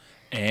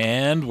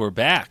And we're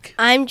back.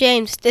 I'm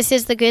James. This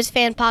is the Griz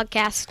Fan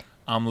Podcast.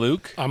 I'm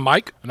Luke. I'm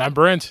Mike. And I'm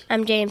Brint.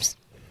 I'm James.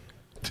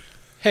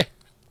 Hey,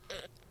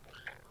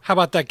 how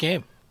about that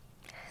game?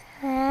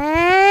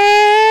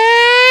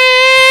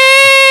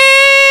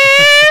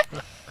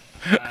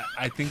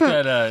 I think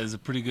that is a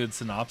pretty good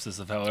synopsis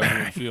of how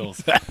everyone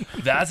feels.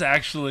 That's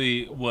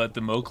actually what the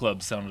Mo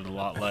Club sounded a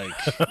lot like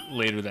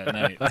later that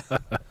night.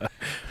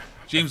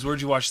 James,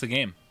 where'd you watch the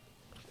game?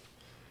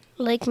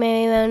 Lake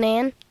Mary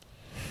Ronan.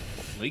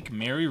 Lake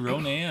Mary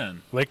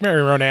Ronan. Lake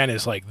Mary Ronan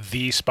is like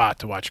the spot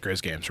to watch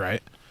Grizz games,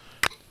 right?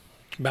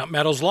 Mount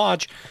Meadows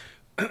Lodge.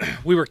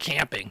 We were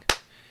camping,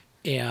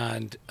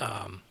 and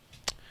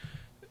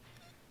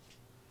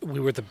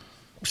we were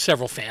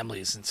several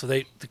families, and so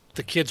the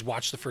kids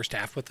watched the first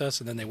half with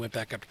us, and then they went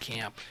back up to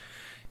camp.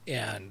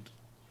 And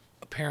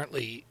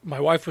apparently,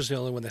 my wife was the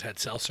only one that had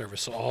cell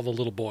service, so all the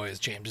little boys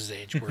James's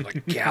age were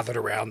like gathered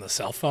around the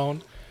cell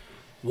phone,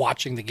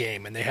 watching the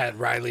game, and they had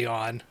Riley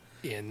on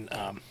in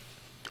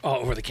all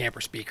over the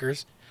camper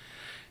speakers.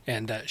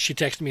 And she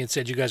texted me and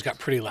said, "You guys got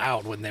pretty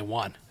loud when they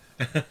won."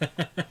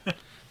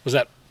 Was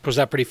that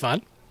pretty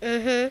fun?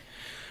 Mm-hmm.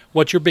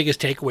 What's your biggest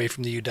takeaway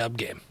from the UW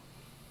game?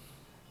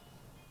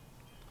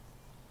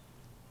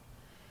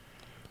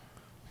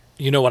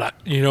 You know what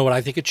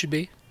I think it should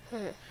be?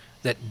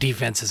 That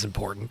defense is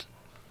important.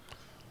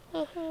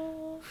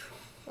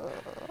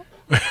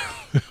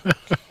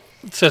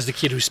 Says the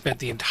kid who spent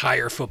the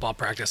entire football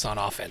practice on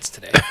offense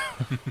today.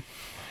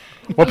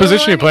 What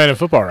position are you playing in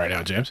football right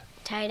now, James?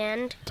 Tight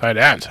end. Tight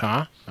end,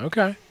 huh?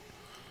 Okay.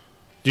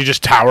 Do you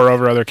just tower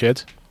over other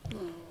kids?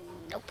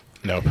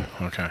 Nope.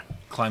 Okay.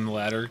 Climb the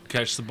ladder,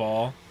 catch the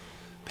ball,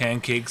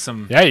 pancake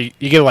some. Yeah, you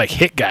get to like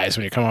hit guys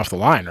when you come off the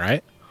line,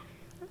 right?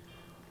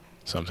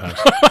 Sometimes.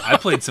 I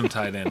played some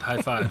tight end.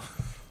 High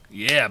five.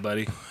 Yeah,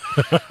 buddy.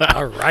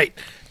 All right.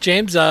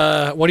 James,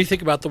 what do you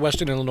think about the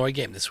Western Illinois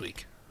game this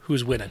week?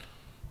 Who's winning?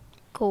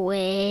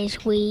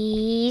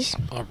 Grizzlies.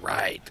 All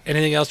right.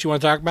 Anything else you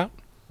want to talk about?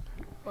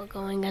 We're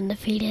going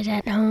undefeated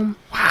at home.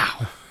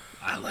 Wow.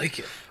 I like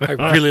it. I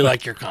really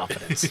like your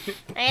confidence.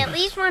 I at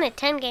least won a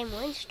 10-game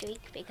win streak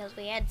because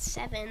we had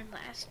 7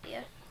 last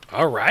year.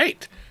 All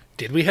right.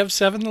 Did we have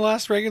 7 the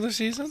last regular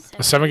season?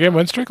 A 7-game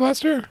win streak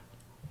last year?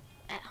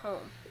 At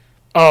home.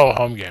 Oh,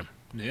 home game.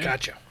 Yeah.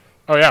 Gotcha.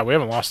 Oh, yeah, we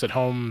haven't lost at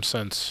home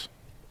since...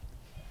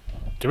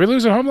 Did we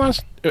lose at home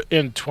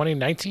in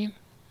 2019?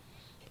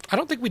 I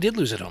don't think we did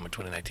lose at home in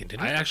 2019, did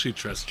we? I actually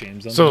trust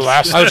James on So this. the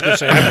last... I was going to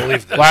say, I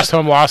believe this. Last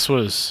home loss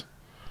was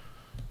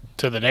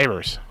to the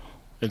neighbors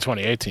in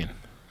 2018,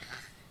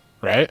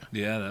 right?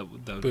 Yeah, that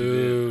would be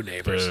Boo, it.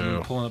 neighbors. Boo.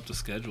 I'm pulling up the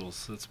schedules,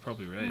 so that's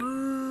probably right.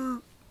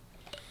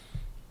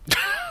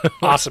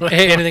 Awesome.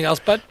 Hey, anything else,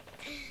 bud?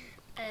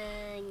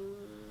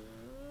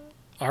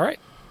 All right.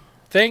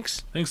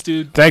 Thanks. Thanks,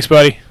 dude. Thanks,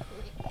 buddy.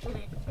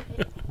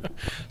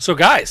 So,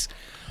 guys,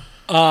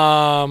 did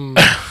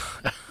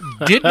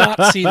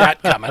not see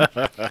that coming.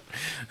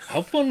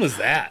 How fun was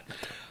that?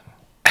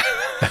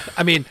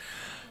 I mean,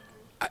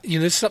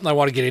 this is something I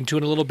want to get into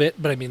in a little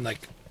bit, but I mean,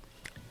 like,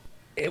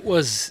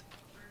 it's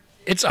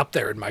up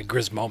there in my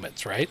Grizz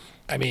moments, right?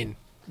 I mean,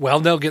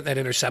 Wellnell getting that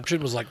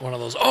interception was like one of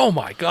those, oh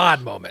my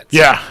God moments.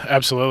 Yeah,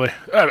 absolutely.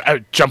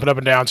 Jumping up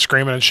and down,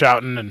 screaming and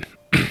shouting, and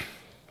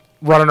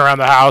running around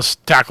the house,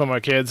 tackling my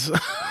kids.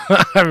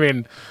 I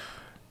mean,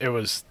 it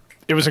was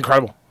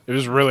incredible. It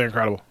was really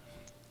incredible.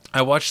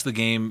 I watched the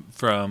game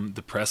from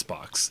the press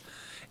box,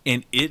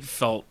 and it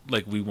felt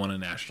like we won a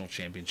national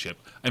championship.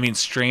 I mean,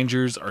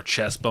 strangers are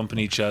chest bumping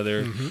each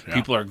other. Mm-hmm. Yeah.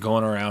 People are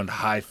going around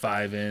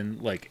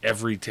high-fiving, like,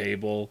 every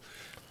table.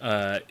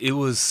 It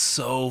was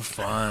so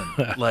fun.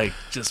 Like,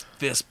 just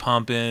fist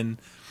pumping.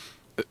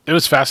 It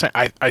was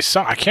fascinating. I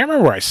can't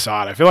remember where I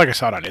saw it. I feel like I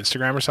saw it on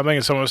Instagram or something,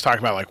 and someone was talking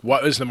about, like,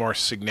 what was the more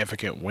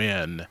significant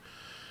win,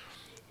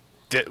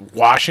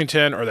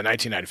 Washington or the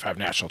 1995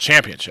 national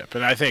championship?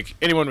 And I think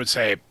anyone would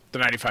say the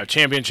 95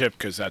 championship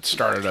because that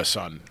started us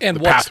on the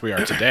path we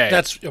are today.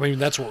 That's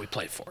what we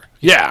played for.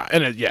 Yeah,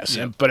 and yes.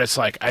 Yeah. But it's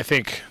like, I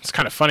think it's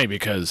kind of funny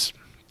because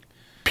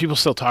people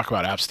still talk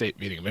about App State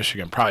beating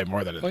Michigan probably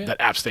more than that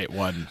App State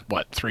won,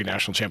 3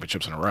 national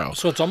championships in a row.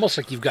 So it's almost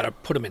like you've got to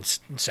put them in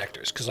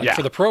sectors because, Yeah.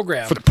 For the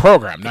program,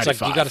 95. it's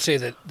like you got to say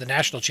that the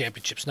national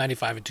championships,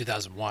 95 and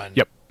 2001.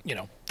 Yep. You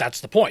know, that's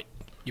the point.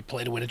 You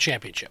play to win a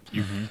championship.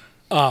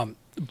 Mm-hmm.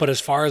 But as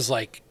far as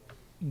like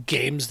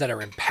games that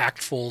are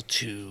impactful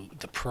to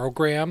the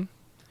program,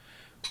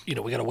 we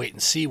got to wait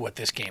and see what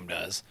this game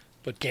does.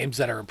 But games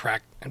that are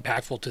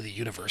impactful to the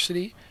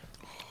university,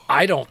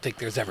 I don't think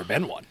there's ever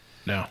been one.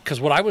 No. Because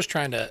what I was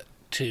trying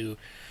to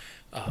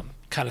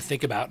kind of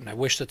think about, and I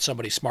wish that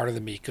somebody smarter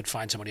than me could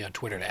find somebody on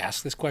Twitter to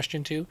ask this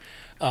question to,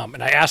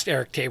 and I asked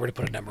Eric Tabor to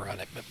put a number on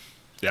it, but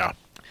Yeah.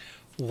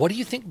 what do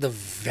you think the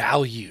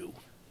value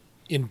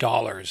in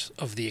dollars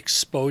of the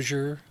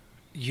exposure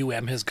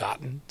UM has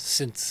gotten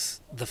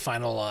since the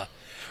final,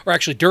 or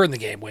actually during the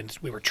game when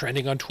we were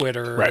trending on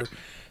Twitter? Right.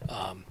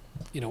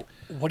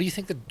 What do you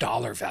think the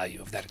dollar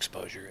value of that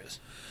exposure is?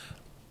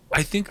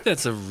 I think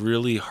that's a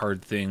really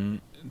hard thing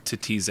to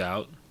tease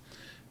out,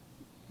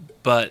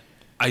 but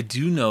I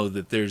do know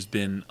that there's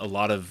been a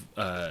lot of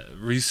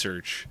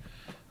research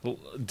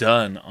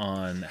done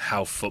on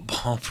how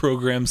football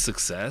program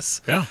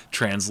success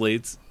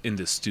translates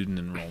into student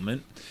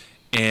enrollment.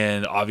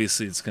 And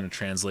obviously it's going to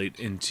translate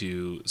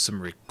into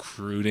some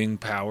recruiting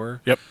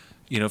power,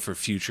 for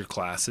future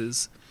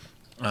classes.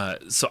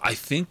 So I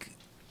think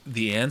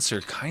the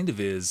answer kind of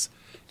is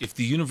if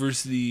the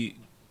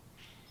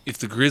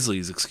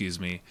Grizzlies,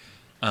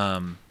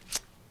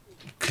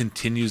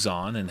 continues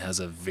on and has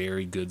a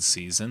very good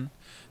season,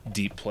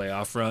 deep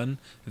playoff run,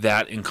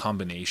 that in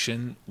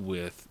combination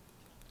with,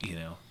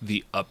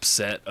 the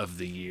upset of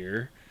the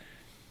year,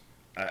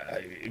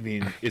 I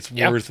mean, it's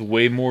worth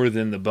way more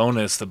than the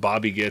bonus that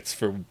Bobby gets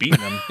for beating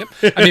them.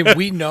 I mean,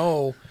 we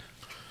know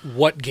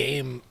what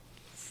game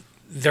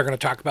they're going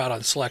to talk about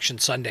on Selection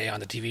Sunday on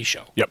the TV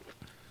show. Yep.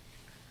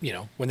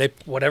 When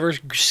whatever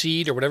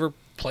seed or whatever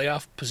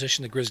playoff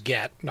position the Grizz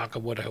get, knock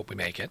on wood, I hope we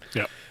make it.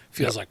 Yep.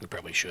 Feels like we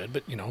probably should,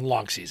 but,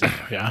 long season.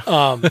 Yeah.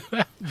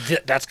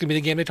 That's going to be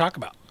the game they talk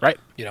about. Right.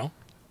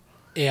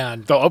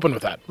 And they'll open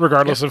with that,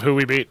 regardless of who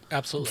we beat.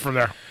 Absolutely. From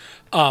there.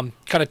 Kind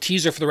of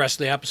teaser for the rest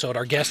of the episode.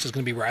 Our guest is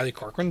going to be Riley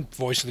Corcoran,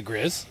 voice of the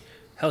Grizz.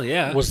 Hell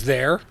yeah. Was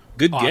there.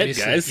 Good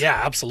obviously. Get, guys.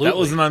 Yeah, absolutely. That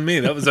wasn't on me.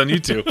 That was on you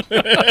two.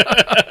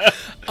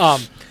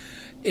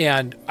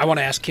 And I want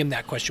to ask him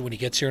that question when he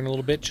gets here in a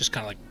little bit, just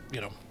kind of like,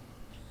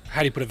 how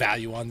do you put a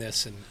value on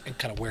this and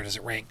kind of where does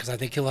it rank? Because I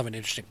think he'll have an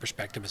interesting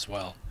perspective as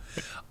well.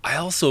 I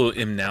also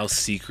am now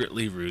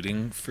secretly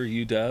rooting for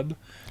UW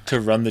to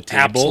run the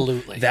table.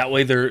 Absolutely. That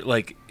way they're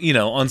like,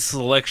 on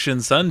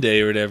Selection Sunday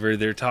or whatever,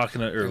 they're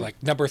talking They're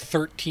like number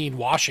 13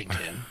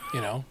 Washington,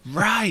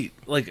 Right.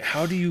 Like,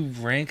 how do you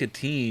rank a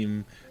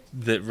team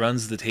that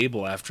runs the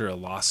table after a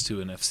loss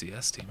to an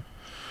FCS team?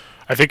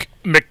 I think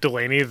Mick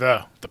Delaney,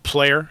 the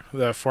player,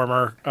 the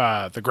former,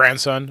 the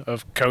grandson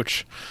of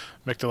Coach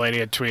Mick Delaney,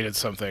 had tweeted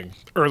something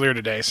earlier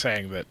today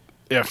saying that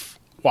if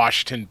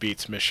Washington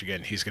beats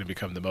Michigan, he's going to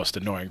become the most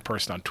annoying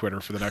person on Twitter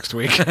for the next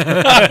week.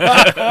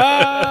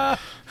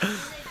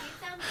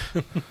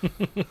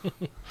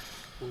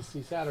 We'll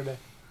see Saturday.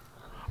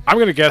 I'm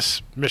going to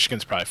guess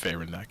Michigan's probably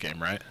favored in that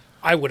game, right?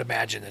 I would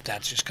imagine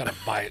that's just kind of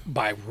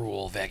by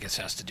rule. Vegas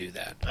has to do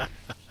that.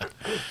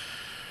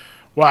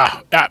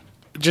 Wow.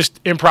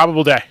 Just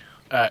improbable day.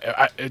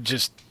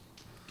 Just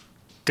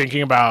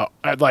thinking about,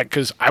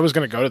 because I was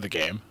going to go to the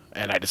game,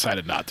 and I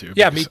decided not to.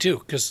 Yeah, me too,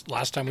 because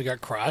last time we got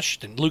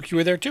crushed, and Luke, you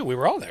were there too. We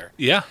were all there.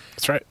 Yeah.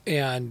 That's right.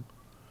 And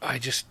I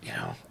just,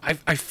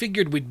 I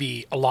figured we'd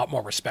be a lot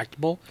more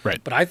respectable. Right.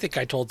 But I think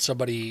I told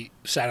somebody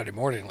Saturday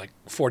morning,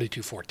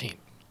 42-14.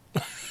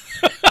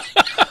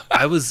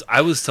 I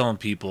was telling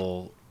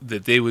people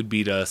that they would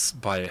beat us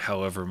by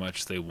however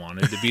much they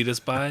wanted to beat us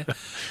by.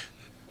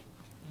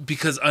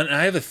 Because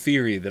I have a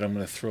theory that I'm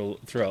going to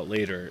throw out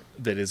later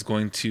that is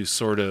going to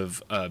sort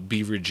of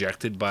be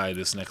rejected by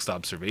this next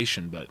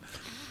observation. But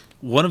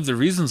one of the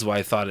reasons why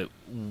I thought it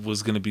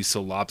was going to be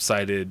so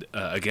lopsided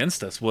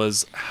against us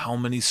was how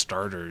many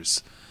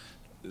starters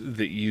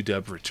that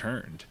UW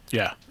returned.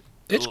 Yeah.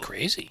 It's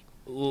crazy.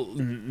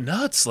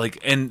 Nuts.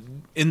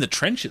 And in the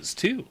trenches,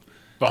 too.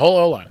 The whole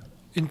O-line.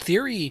 In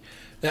theory,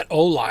 that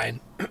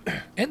O-line,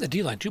 and the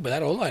D-line too, but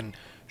that O-line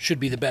should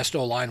be the best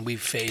O-line we've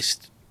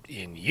faced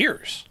in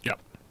years. Yep.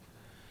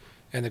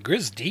 And the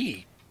Grizz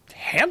D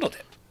handled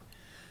it.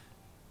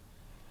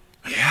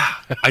 Yeah.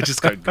 I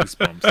just got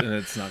goosebumps, and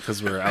it's not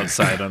because we're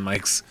outside on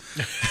Mike's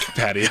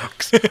patio.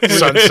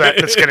 Sunset.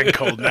 It's getting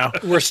cold now.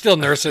 We're still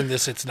nursing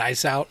this. It's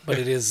nice out, but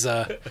it is.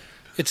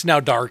 It's now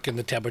dark and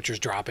the temperature's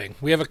dropping.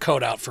 We have a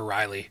coat out for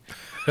Riley.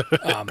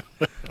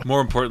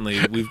 More importantly,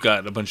 we've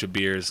got a bunch of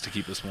beers to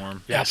keep us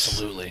warm. Yes.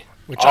 Absolutely.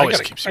 Which Always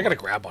I keeps you gotta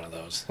grab one of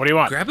those. What do you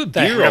want? Grab a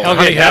That beer.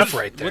 Hellgate Hef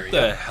right there. What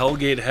the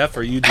Hellgate Hef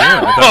are you doing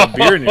without a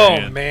beer in your Oh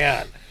hand?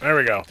 man, There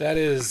we go. that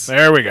is.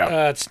 There we go.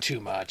 That's too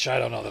much. I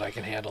don't know that I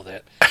can handle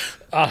that.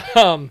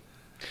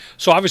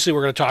 So obviously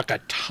we're going to talk a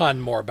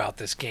ton more about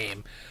this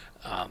game,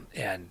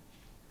 and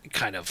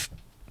kind of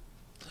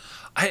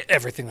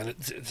everything that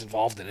is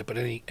involved in it. But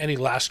any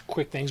last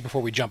quick things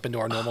before we jump into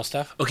our normal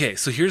stuff? Okay,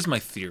 so here's my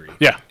theory.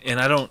 Yeah. And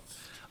I don't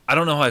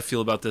know how I feel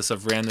about this.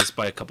 I've ran this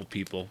by a couple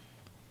people.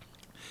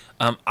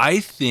 I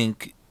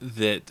think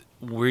that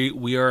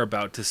we are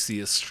about to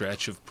see a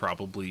stretch of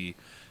probably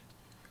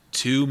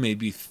 2,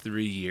 maybe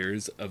 3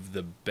 years of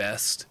the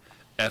best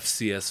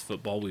FCS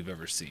football we've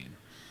ever seen,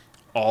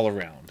 all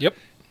around. Yep.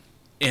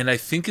 And I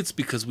think it's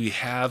because we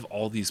have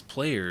all these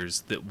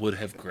players that would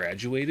have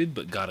graduated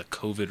but got a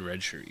COVID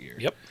redshirt year.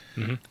 Yep.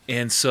 Mm-hmm.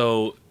 And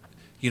so,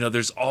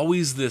 there's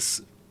always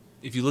this,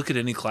 if you look at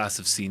any class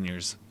of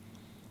seniors,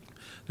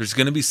 there's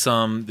going to be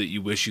some that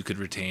you wish you could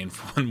retain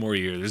for one more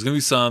year. There's going to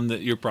be some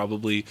that you're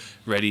probably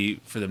ready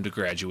for them to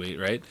graduate,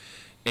 right?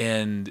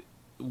 And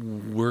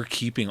we're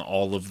keeping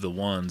all of the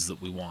ones that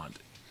we want,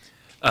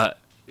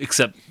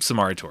 except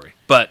Samari Torrey.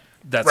 But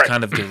that's Right.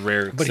 kind of the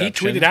rare exception. But he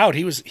tweeted out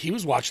he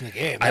was watching the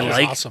game. That was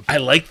awesome. I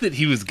like that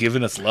he was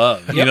giving us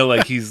love.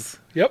 He's.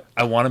 Yep.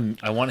 I want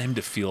him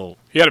to feel.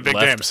 He had a big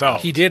left day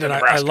himself. He did, and I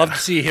Nebraska. love to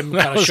see him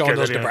kind of was showing good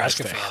those that he had a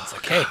Nebraska nice day. fans,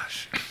 like,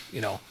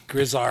 hey,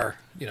 Grizz are,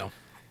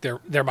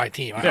 they're my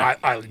team. Yeah.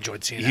 I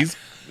enjoyed seeing that.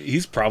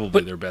 He's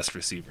probably their best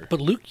receiver. But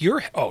Luke,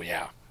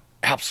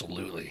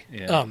 absolutely.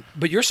 Yeah.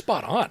 But you're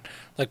spot on.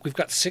 Like, we've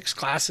got 6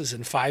 classes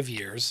in 5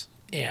 years,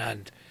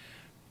 and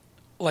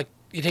like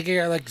you take a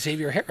guy like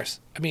Xavier Harris.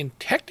 I mean,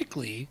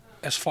 technically,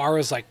 as far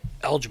as like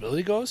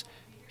eligibility goes,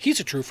 he's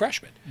a true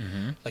freshman.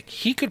 Mm-hmm. Like,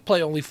 he could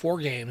play only 4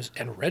 games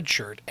and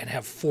redshirt and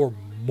have 4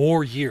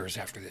 more years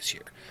after this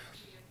year.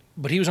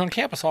 But he was on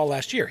campus all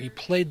last year. He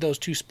played those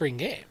 2 spring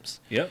games.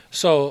 Yep.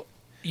 So,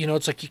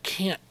 it's like you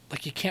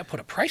can't put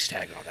a price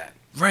tag on that.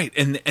 Right.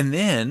 And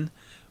then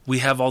we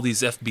have all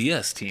these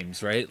FBS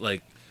teams, right?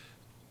 Like,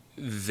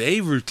 they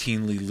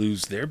routinely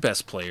lose their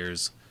best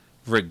players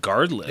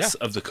regardless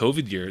of the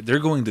COVID year. They're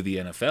going to the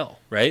NFL,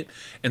 right?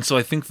 And so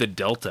I think the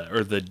delta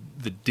or the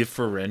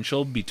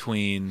differential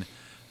between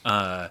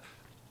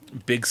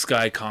Big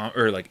Sky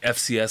or like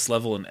FCS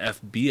level and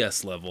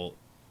FBS level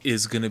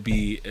is going to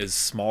be as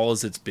small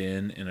as it's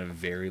been in a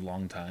very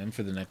long time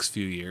for the next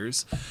few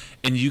years.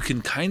 And you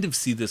can kind of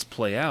see this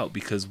play out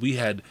because we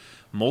had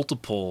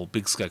multiple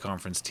Big Sky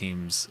Conference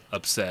teams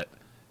upset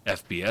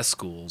FBS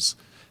schools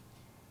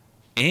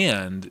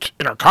and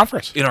In our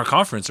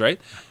conference, right?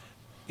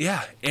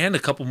 Yeah, and a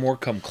couple more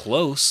come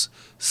close.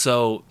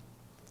 So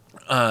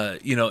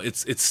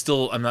it's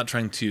still, I'm not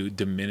trying to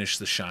diminish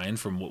the shine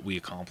from what we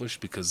accomplished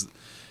because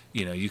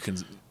you can,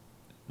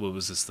 what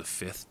was this, the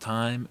 5th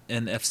time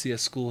an FCS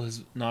school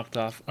has knocked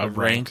off a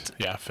ranked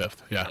 5th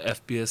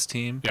FBS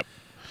team? Yep.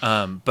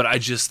 But I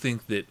just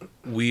think that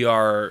we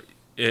are,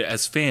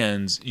 as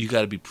fans, you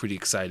got to be pretty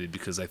excited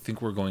because I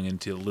think we're going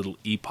into a little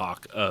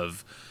epoch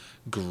of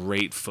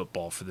great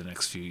football for the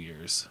next few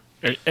years.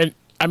 And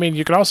I mean,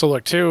 you could also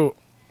look too.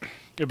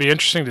 It'd be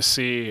interesting to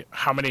see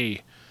how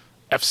many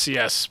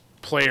FCS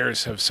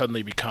players have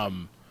suddenly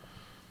become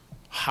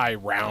high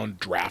round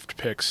draft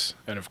picks,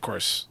 and of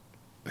course,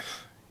 you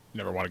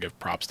never want to give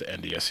props to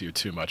NDSU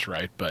too much,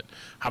 right? But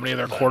how many of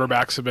their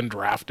quarterbacks have been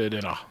drafted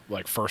in a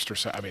first or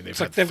second? I mean,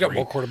 they've got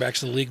more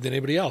quarterbacks in the league than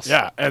anybody else.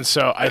 Yeah, and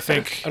so I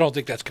think I don't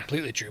think that's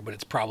completely true, but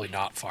it's probably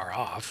not far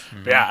off.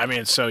 Mm-hmm. Yeah, I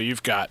mean, so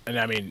you've got,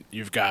 and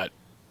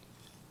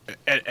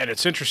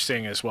it's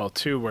interesting as well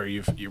too, where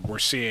we're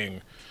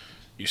seeing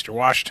Eastern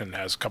Washington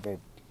have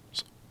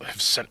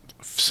sent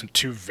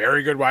 2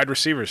 very good wide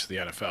receivers to the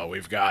NFL.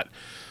 We've got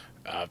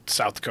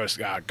South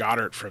Dakota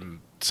Goddard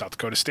from South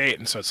Dakota State,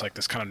 and so it's like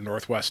this kind of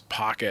northwest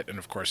pocket, and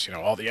of course,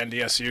 all the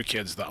NDSU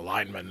kids, the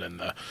linemen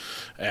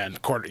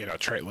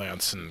Trey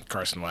Lance and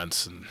Carson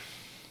Wentz and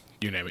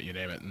you name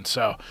it, and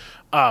so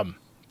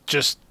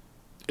it's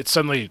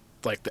suddenly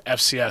like the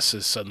FCS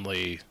is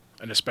suddenly,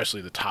 and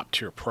especially the top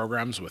tier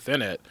programs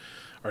within it,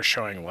 are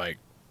showing like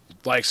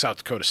South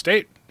Dakota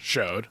State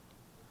showed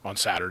on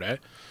Saturday.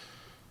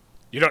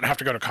 You don't have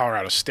to go to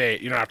Colorado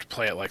State. You don't have to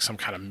play at like some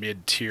kind of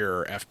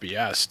mid-tier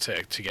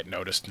FBS to get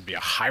noticed and be a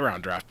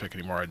high-round draft pick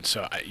anymore. And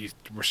so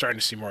we're starting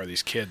to see more of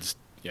these kids,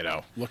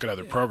 look at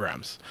other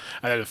programs.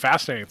 And then the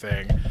fascinating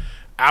thing,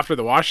 after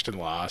Washington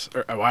lost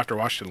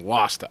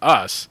to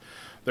us,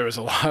 there was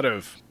a lot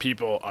of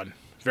people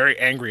very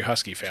angry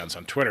Husky fans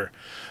on Twitter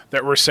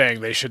that were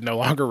saying they should no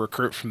longer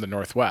recruit from the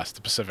Northwest,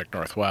 the Pacific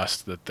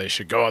Northwest, that they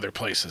should go other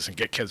places and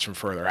get kids from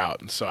further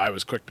out. And so I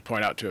was quick to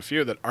point out to a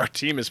few that our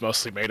team is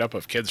mostly made up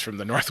of kids from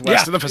the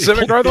Northwest and the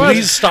Pacific Northwest.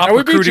 Please stop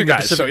recruiting the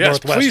Pacific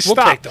Northwest. Please we'll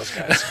stop. Take those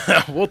guys.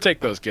 We'll take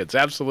those kids,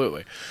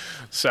 absolutely.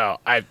 So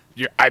I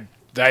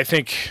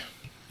think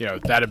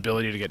that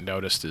ability to get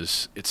noticed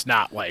it's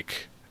not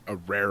like a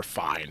rare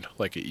find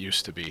like it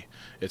used to be.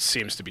 It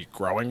seems to be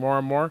growing more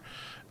and more.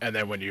 And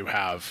then when you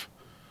have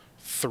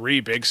 3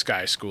 Big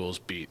Sky schools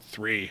beat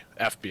 3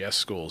 FBS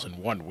schools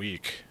in 1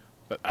 week.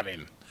 But I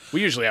mean,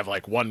 we usually have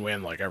like 1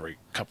 win like every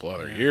couple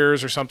other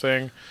years or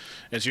something.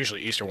 It's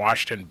usually Eastern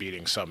Washington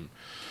beating some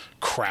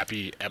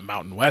crappy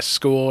Mountain West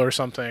school or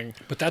something.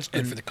 But that's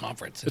good for the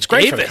conference. It's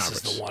great Davis for the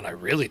conference. Is the one I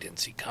really didn't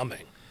see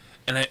coming.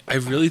 And I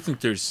really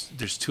think there's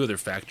 2 other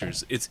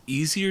factors. It's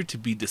easier to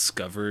be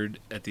discovered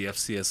at the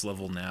FCS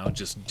level now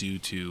just due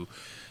to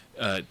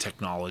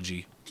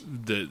technology.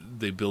 The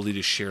ability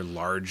to share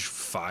large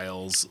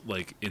files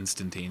like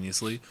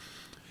instantaneously,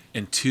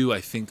 and 2, I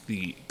think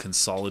the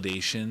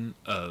consolidation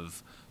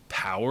of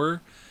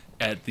power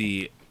at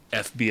the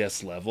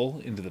FBS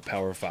level into the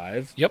Power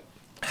 5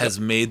 has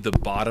made the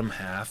bottom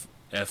half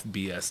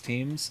FBS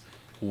teams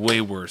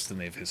way worse than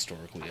they've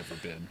historically ever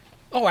been.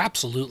 Oh,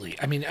 absolutely.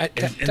 I mean,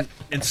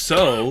 and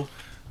so,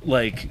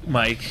 like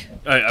Mike,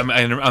 I'm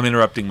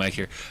interrupting Mike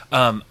here.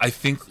 I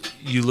think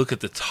you look at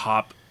the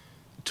top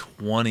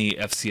 20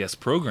 FCS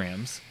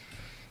programs,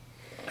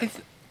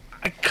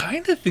 I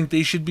kind of think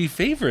they should be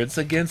favorites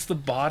against the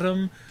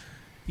bottom,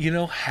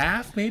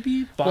 half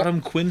maybe,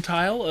 bottom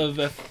quintile of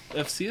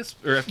FCS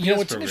or FBS it's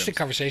programs. an interesting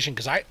conversation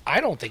because I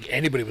don't think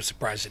anybody was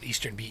surprised that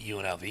Eastern beat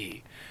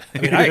UNLV. I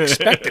mean, I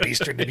expected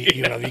Eastern to beat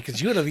UNLV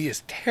because UNLV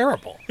is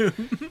terrible.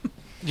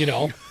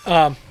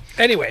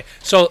 Anyway,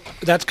 so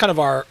that's kind of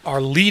our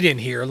lead in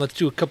here. Let's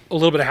do a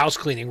little bit of house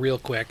cleaning real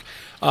quick.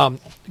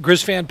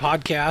 Griz Fan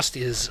Podcast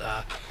is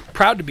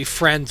proud to be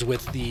friends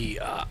with the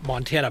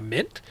Montana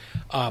Mint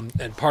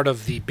and part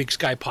of the Big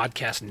Sky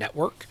Podcast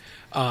Network.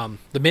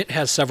 The Mint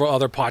has several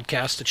other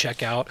podcasts to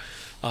check out.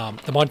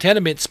 The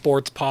Montana Mint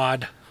Sports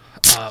Pod,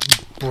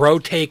 Bro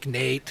Take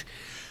Nate,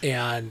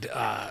 and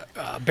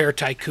Bear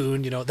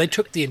Tycoon. They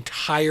took the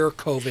entire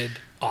COVID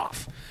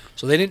off.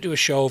 So they didn't do a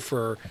show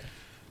for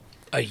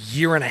a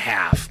year and a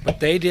half, but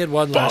they did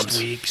one last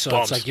week. So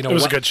it's like, it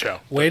was a good show.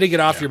 Way to get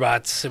off your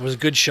butts. It was a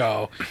good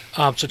show.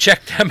 So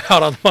check them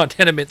out on the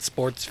Montana Mint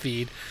Sports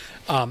feed.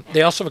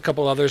 They also have a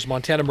couple others.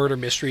 Montana Murder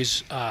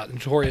Mysteries,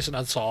 Notorious and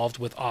Unsolved,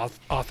 with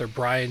author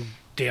Brian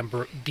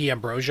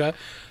D'Ambrosia.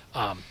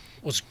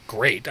 Was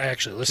great. I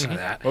actually listened to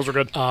that. Those were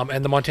good.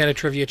 And the Montana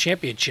Trivia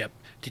Championship.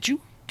 Did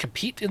you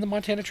compete in the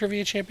Montana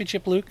Trivia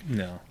Championship, Luke?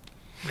 No.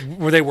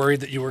 Were they worried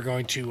that you were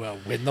going to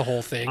win the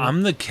whole thing?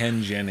 I'm the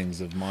Ken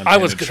Jennings of Montana. I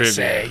was going to Trivia,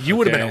 say you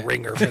would have been a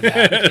ringer for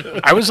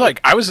that. I was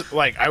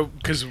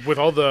because with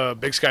all the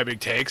Big Sky Big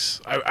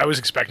Takes, I was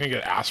expecting to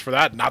get asked for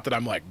that. Not that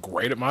I'm like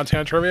great at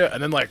Montana trivia,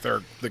 and then like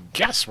the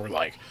guests were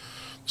like,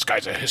 "This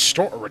guy's a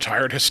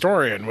retired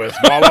historian with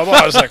blah blah blah."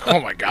 I was like, "Oh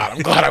my god,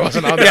 I'm glad I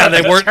wasn't on that." Yeah,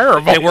 they weren't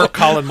terrible. They weren't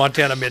calling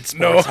Montana Mint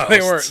Sports No, they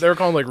hosts. weren't. They were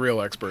calling like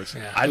real experts.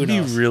 Yeah, I'd who be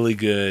knows? really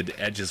good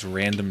at just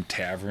random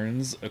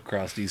taverns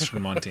across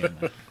eastern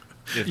Montana.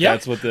 If Yeah.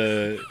 that's what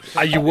the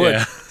You would.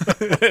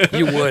 Yeah.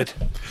 You would.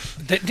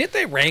 Did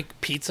they rank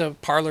pizza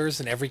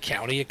parlors in every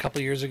county a couple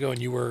of years ago,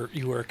 and you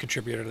were a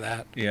contributor to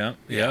that?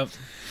 Yeah.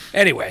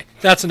 Anyway,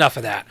 that's enough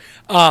of that.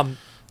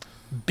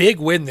 Big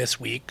win this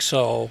week.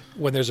 So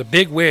when there's a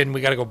big win,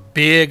 we got to go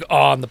big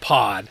on the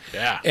pod.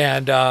 Yeah.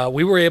 And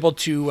we were able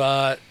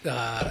to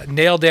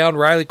nail down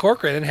Riley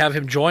Corcoran and have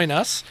him join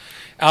us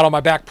out on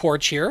my back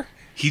porch here.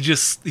 He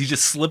just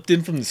slipped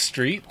in from the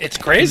street. It's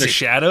crazy. In the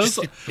shadows.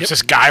 It's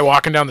this guy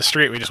walking down the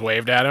street. We just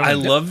waved at him. I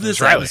love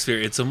this Riley. atmosphere.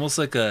 It's almost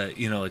like a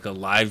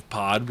live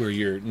pod where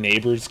your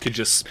neighbors could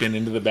just spin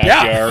into the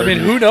Yeah, backyard. I mean,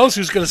 who knows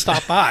who's going to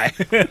stop by?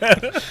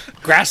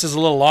 Grass is a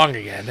little long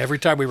again. Every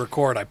time we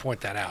record, I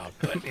point that out.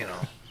 But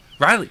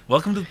Riley,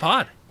 welcome to the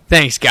pod.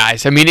 Thanks,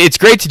 guys. I mean, it's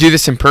great to do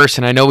this in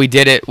person. I know we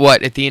did it,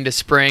 at the end of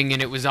spring,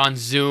 and it was on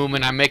Zoom,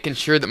 and I'm making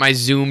sure that my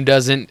Zoom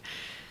doesn't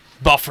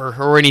buffer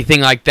or anything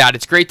like that.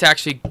 It's great to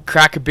actually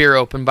crack a beer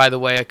open, by the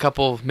way, a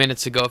couple of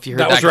minutes ago, if you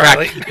heard That that was crack.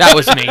 Riley. That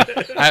was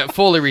me. I'm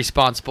fully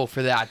responsible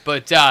for that.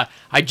 But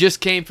I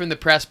just came from the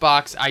press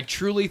box. I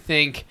truly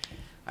think,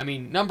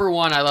 number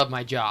one, I love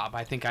my job.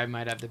 I think I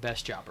might have the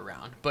best job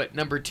around. But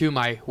number two,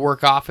 my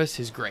work office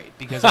is great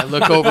because I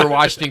look over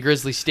Washington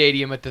Grizzlies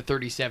Stadium at the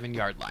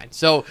 37-yard line.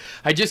 So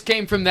I just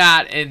came from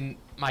that, and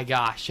my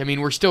gosh,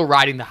 we're still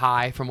riding the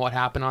high from what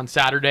happened on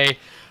Saturday.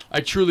 I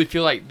truly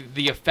feel like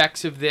the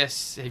effects of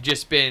this have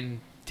just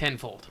been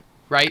tenfold,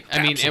 right?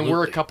 And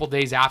we're a couple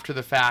days after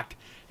the fact,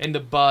 and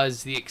the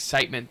buzz, the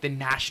excitement, the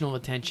national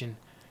attention,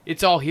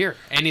 it's all here,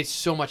 and it's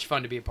so much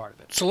fun to be a part of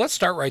it. So let's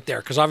start right there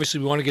because obviously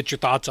we want to get your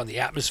thoughts on the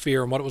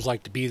atmosphere and what it was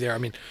like to be there.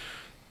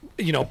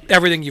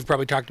 Everything you've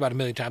probably talked about a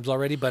million times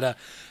already, but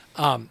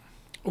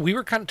we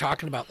were kind of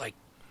talking about, like,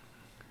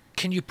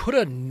 can you put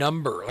a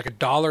number, like a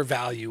dollar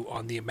value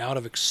on the amount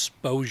of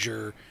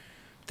exposure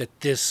that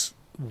this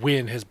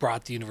win has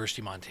brought the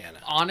University of Montana?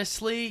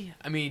 Honestly,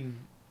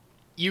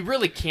 you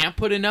really can't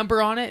put a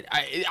number on it.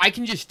 I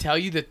can just tell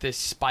you that the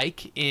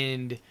spike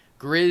in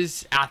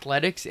Griz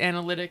athletics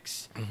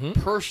analytics,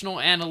 personal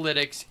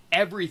analytics,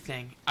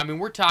 everything.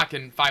 We're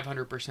talking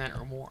 500%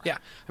 or more. Yeah.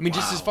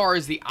 Just as far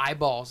as the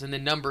eyeballs and the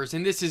numbers,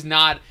 and this is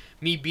not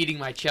me beating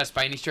my chest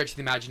by any stretch of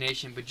the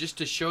imagination, but just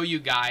to show you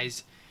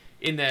guys,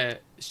 in the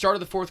start of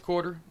the fourth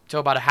quarter, till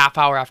about a half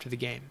hour after the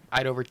game, I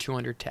had over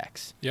 200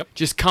 texts. Yep.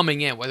 Just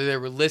coming in, whether they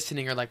were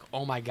listening or like,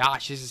 oh my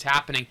gosh, this is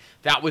happening.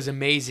 That was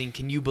amazing.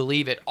 Can you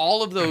believe it?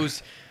 All of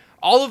those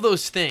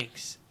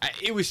things.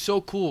 It was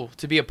so cool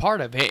to be a part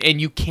of it, and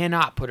you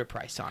cannot put a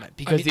price on it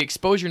because the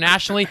exposure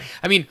nationally.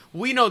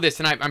 We know this,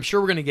 and I'm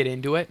sure we're going to get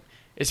into it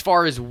as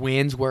far as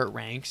wins, where it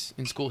ranks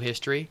in school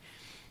history.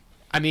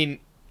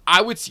 I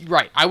would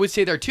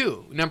say they're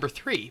number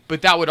 3,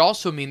 but that would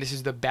also mean this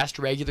is the best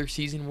regular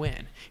season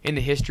win in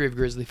the history of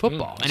Grizzly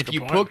football. And if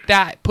you put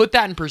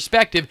that in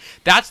perspective,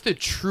 that's the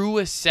true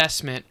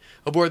assessment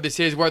of where this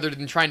is, rather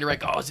than trying to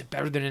rank, is it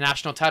better than a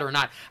national title or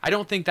not? I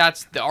don't think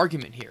that's the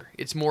argument here.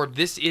 It's more,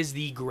 this is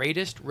the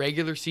greatest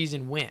regular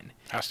season win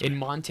in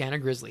Montana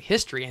Grizzly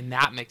history, and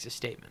that makes a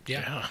statement.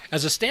 Yeah.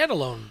 As a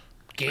standalone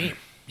game.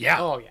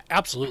 Yeah. Oh, yeah.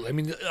 Absolutely.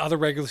 The other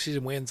regular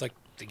season wins, like,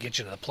 to get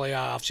you to the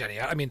playoffs, yada,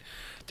 yada.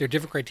 They're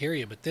different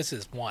criteria, but this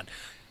is one.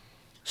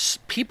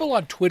 People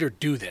on Twitter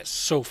do this.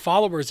 So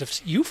followers,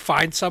 if you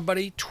find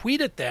somebody,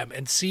 tweet at them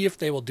and see if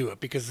they will do it,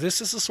 because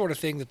this is the sort of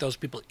thing that those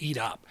people eat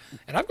up.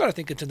 And I've got to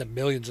think it's in the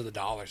millions of the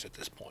dollars at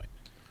this point.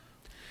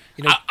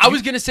 I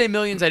was going to say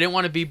millions. I didn't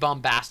want to be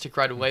bombastic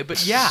right away,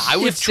 but yeah, I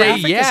would say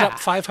traffic is up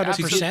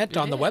 500%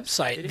 on the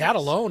website. That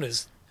is. alone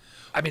is,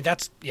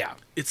 that's, yeah.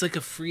 It's like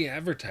a free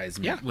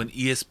advertisement Yeah. when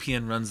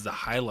ESPN runs the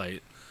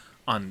highlight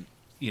on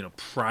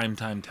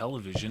primetime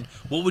television.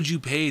 What would you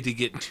pay to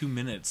get 2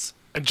 minutes?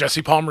 And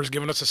Jesse Palmer's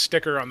giving us a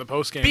sticker on the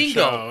postgame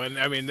Bingo. show, and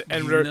I mean,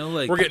 and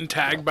we're getting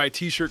tagged by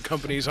T-shirt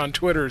companies on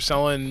Twitter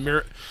selling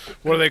what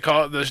do they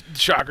call it? The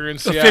Shocker in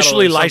Seattle.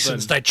 Officially or something.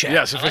 licensed, I checked.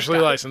 Yes, officially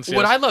licensed. Yes.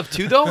 What I love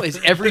too, though,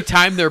 is every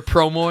time they're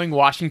promoting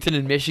Washington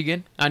and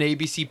Michigan on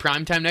ABC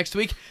primetime next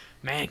week.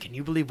 Man, can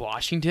you believe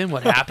Washington?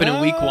 What happened in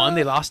Week 1?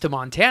 They lost to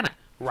Montana.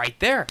 Right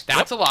there.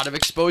 That's a lot of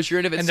exposure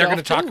in of itself. And they're going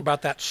to talk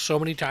about that so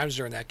many times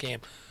during that game.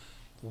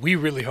 We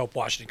really hope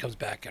Washington comes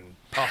back and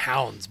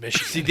pounds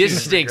Michigan. See,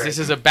 this stinks. This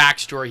is a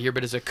backstory here,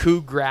 but as a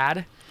Coug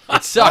grad,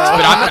 it sucks.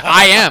 But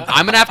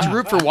I'm gonna have to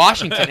root for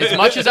Washington as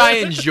much as I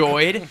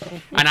enjoyed,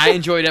 and I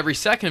enjoyed every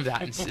second of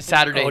that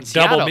Saturday in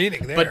Seattle. Double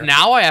meaning there. But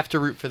now I have to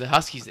root for the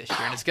Huskies this year,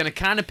 and it's gonna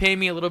kind of pain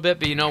me a little bit.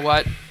 But you know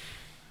what?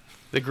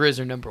 The Griz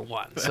are number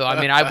 1. So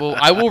I mean,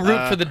 I will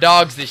root for the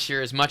Dogs this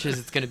year as much as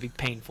it's gonna be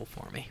painful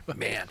for me.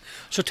 Man,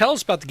 so tell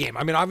us about the game.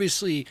 I mean,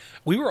 obviously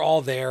we were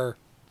all there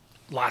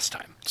last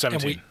time, 17.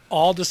 and we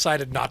all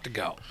decided not to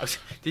go.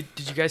 Did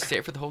you guys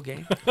stay for the whole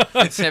game?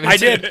 I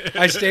did.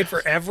 I stayed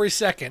for every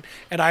second,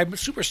 and I'm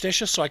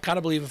superstitious, so I kind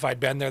of believe if I'd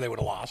been there, they would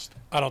have lost.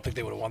 I don't think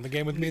they would have won the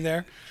game with me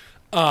there.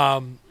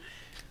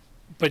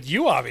 But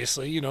you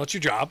obviously, it's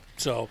your job,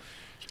 so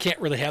you can't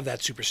really have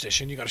that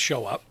superstition. You got to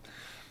show up.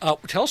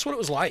 Tell us what it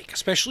was like,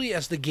 especially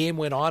as the game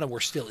went on and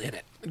we're still in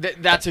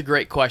it. That's a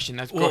great question.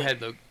 Go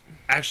ahead, Luke.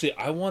 Actually,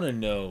 I want to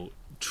know,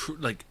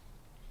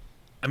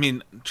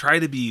 try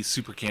to be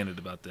super candid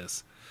about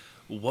this.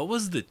 What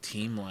was the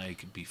team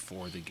like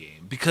before the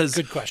game? Because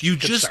good question. You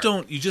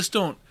just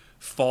don't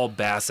fall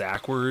bass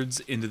backwards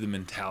into the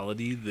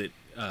mentality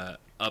that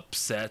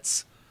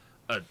upsets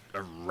a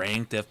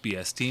ranked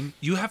FBS team.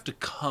 You have to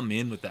come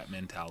in with that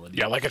mentality.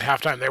 Yeah, like at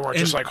halftime, they weren't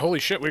just like, "Holy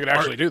shit, we could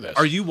actually do this."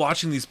 Are you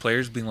watching these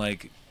players being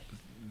like,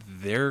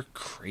 they're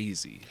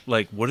crazy?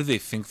 Like, what do they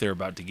think they're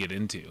about to get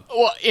into?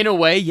 Well, in a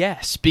way,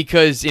 yes,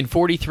 because in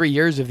 43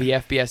 years of the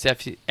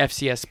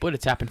FCS split,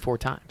 it's happened 4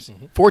 times.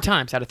 Mm-hmm. 4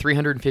 times out of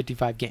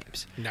 355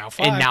 games. Now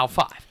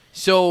 5.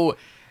 So,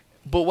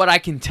 but what I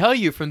can tell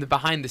you from the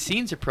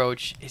behind-the-scenes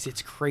approach is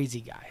it's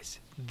crazy, guys.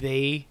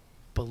 They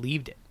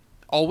believed it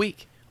all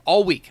week.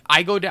 All week.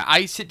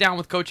 I sit down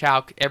with Coach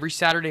Hauk every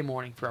Saturday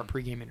morning for our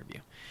pregame interview.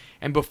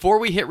 And before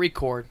we hit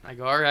record, I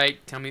go, all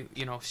right, tell me,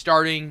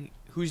 starting,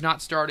 who's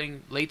not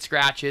starting, late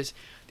scratches.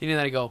 Then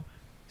I go,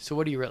 so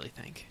what do you really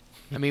think?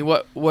 I mean,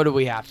 what do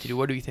we have to do?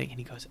 What do you think? And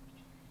he goes,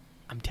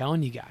 I'm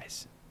telling you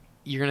guys,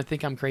 you're going to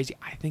think I'm crazy.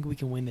 I think we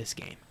can win this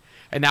game.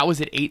 And that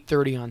was at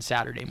 8:30 on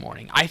Saturday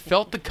morning. I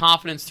felt the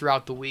confidence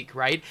throughout the week,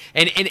 right?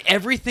 And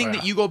everything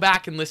that you go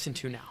back and listen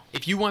to now.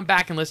 If you went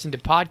back and listened to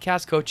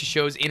podcasts, coaches'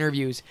 shows,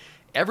 interviews,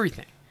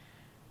 everything,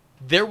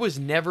 there was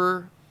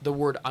never the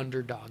word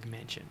underdog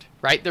mentioned,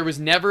 right? There was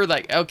never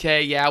like,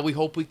 okay, yeah, we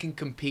hope we can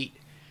compete.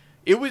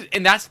 It was,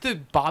 and that's the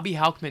Bobby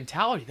Hauk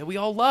mentality that we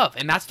all love,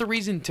 and that's the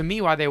reason to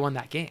me why they won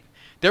that game.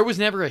 There was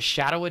never a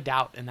shadow of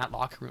doubt in that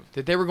locker room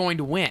that they were going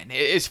to win.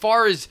 As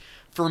far as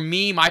for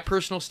me, my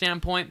personal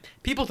standpoint,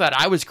 people thought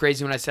I was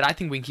crazy when I said I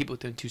think we can keep it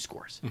within 2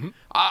 scores. Mm-hmm.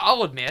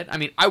 I'll admit, I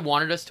mean, I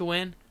wanted us to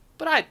win,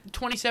 but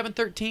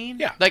 27-13.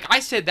 Yeah, like I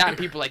said that, and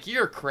people were like,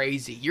 "You're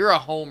crazy. You're a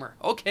homer."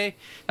 Okay,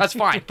 that's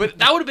fine, but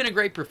that would have been a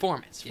great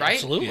performance, right?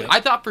 Absolutely. Yeah. I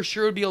thought for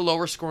sure it would be a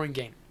lower scoring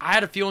game. I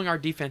had a feeling our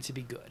defense would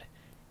be good,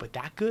 but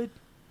that good,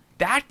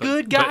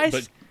 guys.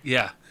 But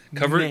yeah.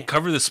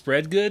 Cover the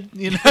spread good, I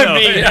mean, well,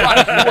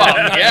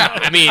 yeah.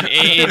 I mean,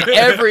 in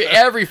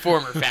every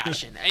form or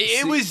fashion,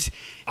 it was.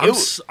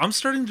 I'm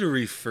starting to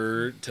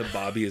refer to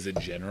Bobby as a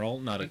general,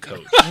 not a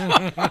coach.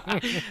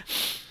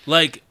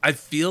 Like, I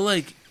feel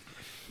like,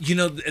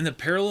 and the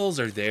parallels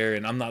are there,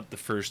 and I'm not the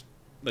first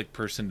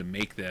person to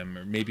make them,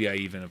 or maybe I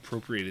even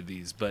appropriated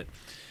these, but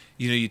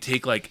you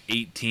take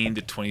 18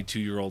 to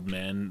 22-year-old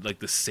men,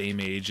 the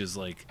same age as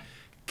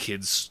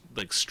kids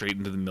straight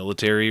into the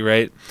military,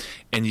 right?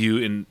 And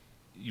you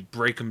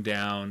break them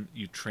down,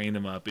 you train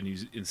them up, and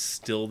you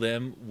instill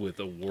them with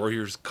a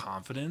warrior's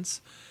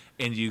confidence,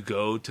 and you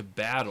go to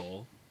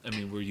battle. I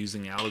mean, we're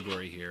using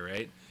allegory here,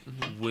 right?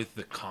 Mm-hmm. With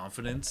the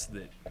confidence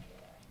that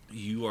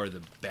you are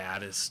the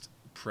baddest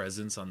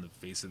presence on the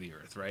face of the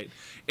earth, right?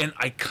 And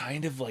I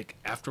kind of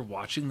after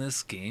watching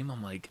this game,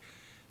 I'm like,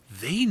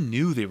 they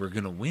knew they were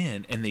going to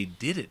win, and they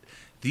did it.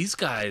 These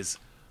guys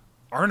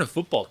aren't a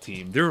football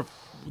team.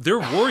 They're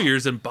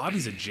warriors, and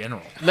Bobby's a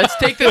general. Let's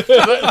take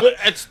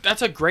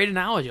that's a great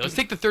analogy. Let's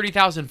take the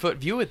 30,000-foot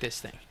view at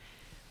this thing.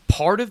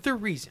 Part of the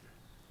reason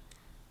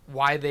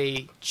why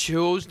they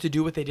chose to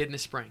do what they did in the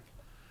spring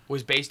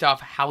was based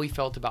off how he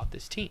felt about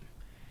this team.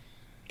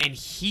 And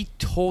he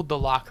told the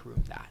locker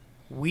room that.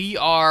 We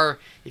are,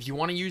 if you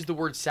want to use the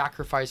word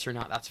sacrifice or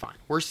not, that's fine.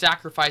 We're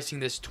sacrificing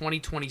this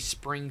 2020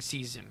 spring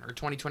season or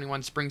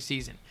 2021 spring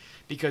season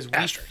because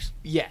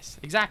yes,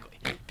 exactly.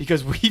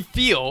 Because we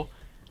feel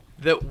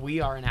that we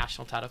are a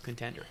national title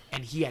contender.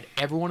 And he had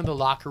everyone in the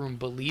locker room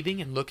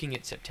believing and looking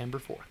at September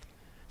 4th.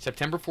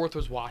 September 4th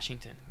was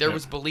Washington. There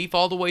was belief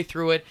all the way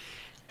through it.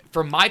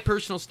 From my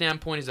personal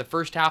standpoint, as the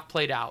first half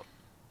played out,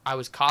 I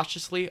was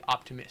cautiously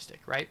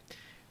optimistic, right?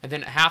 And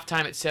then at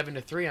halftime at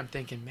 7-3, I'm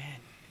thinking, man,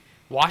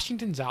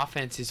 Washington's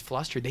offense is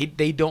flustered.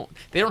 They don't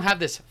have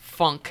this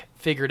funk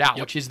figured out,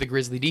 which is the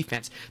Grizzly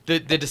defense. The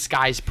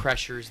disguise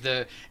pressures,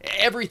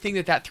 everything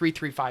that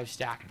 3-3-5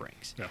 stack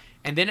brings. Yeah.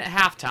 And then at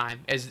halftime,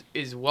 as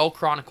is well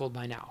chronicled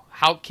by now,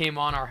 Houck came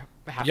on our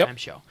halftime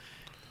show.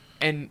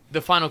 And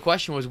the final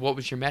question was, what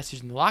was your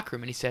message in the locker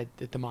room? And he said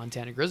that the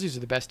Montana Grizzlies are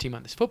the best team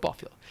on this football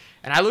field.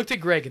 And I looked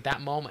at Greg at that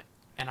moment,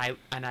 and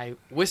I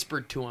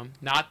whispered to him,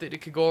 not that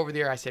it could go over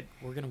the air, I said,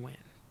 we're going to win.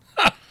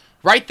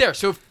 Right there.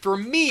 So for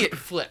me, it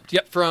flipped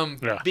from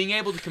being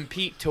able to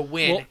compete to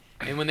win. Well,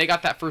 and when they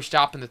got that first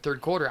stop in the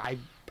third quarter, I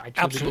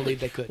truly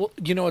believe they could. Well,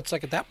 it's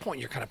like at that point,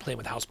 you're kind of playing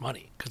with house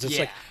money. Because it's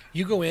like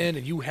you go in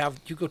and you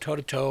go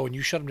toe-to-toe and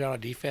you shut them down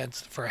on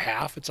defense for a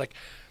half. It's like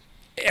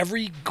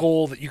every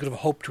goal that you could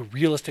have hoped to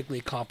realistically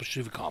accomplish,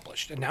 you've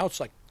accomplished. And now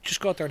it's like,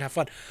 just go out there and have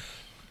fun.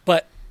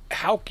 But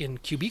Houck in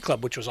QB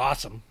Club, which was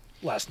awesome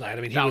last night.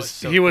 I mean,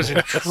 he was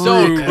in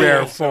true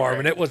rare form,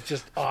 and it was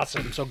just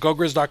awesome. So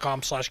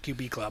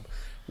gogriz.com/QB Club.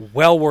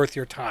 Well worth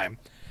your time.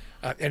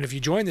 And if you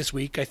join this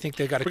week, I think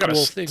they got a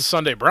cool thing.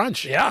 Sunday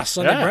brunch. Yeah,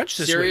 Sunday brunch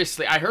this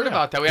Seriously, week. I heard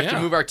about that. We have to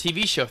move our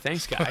TV show.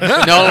 Thanks, guys.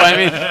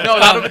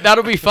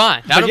 That'll be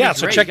fun. That'll be great.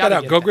 So check that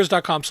out.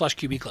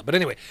 gogriz.com/QB Club. But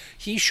anyway,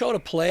 he showed a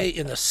play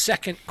in the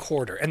second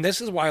quarter. And this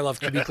is why I love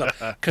QB Club,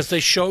 because they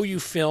show you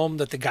film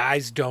that the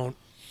guys don't,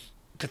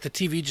 that the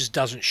TV just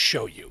doesn't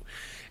show you.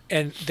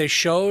 And they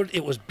showed,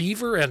 it was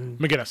Beaver and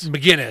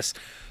McGinnis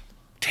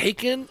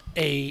taking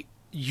a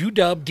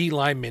UW D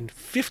lineman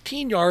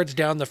 15 yards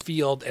down the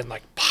field and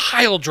like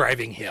pile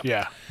driving him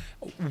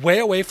way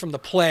away from the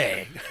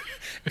play.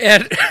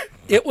 And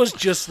it was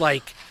just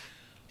like,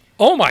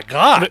 oh my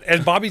God.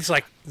 And Bobby's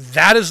like,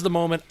 that is the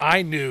moment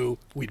I knew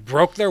we'd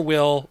broke their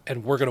will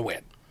and we're going to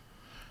win.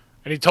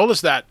 And he told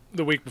us that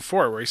the week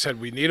before, where he said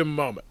we need a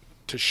moment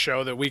to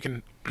show that we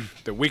can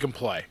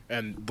play,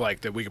 and like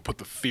that we can put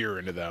the fear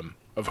into them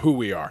of who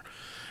we are.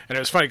 And it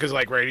was funny because,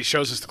 like, right, he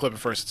shows us the clip at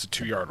first. It's a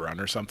 2-yard run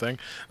or something. And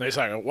then he's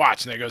like,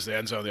 watch. And then he goes to the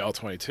end zone, the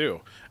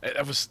all-22.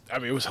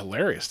 It was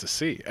hilarious to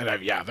see. And,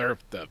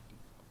 the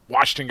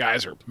Washington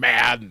guys are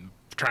mad and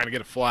trying to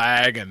get a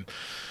flag. And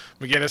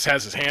McGinnis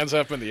has his hands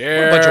up in the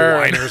air. A bunch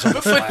of whiners on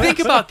the flag. But think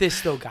about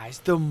this, though, guys.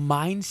 The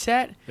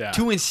mindset,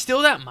 to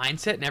instill that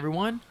mindset in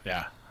everyone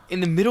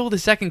in the middle of the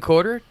second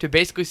quarter to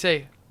basically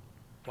say,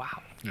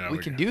 wow, we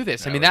can do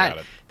this. I mean,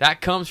 that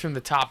comes from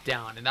the top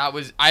down. And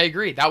I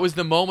agree. That was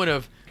the moment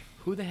of,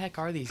 who the heck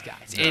are these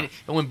guys? Yeah.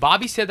 And when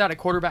Bobby said that at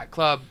Quarterback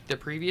Club the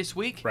previous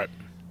week,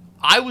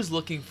 I was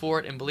looking for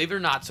it, and believe it or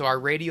not, so our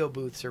radio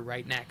booths are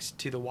right next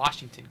to the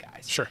Washington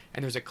guys. Sure.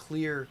 And there's a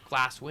clear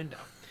glass window.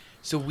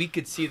 So we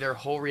could see their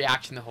whole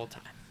reaction the whole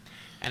time.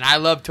 And I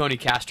love Tony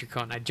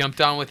Castricone. I jumped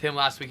on with him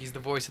last week. He's the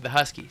voice of the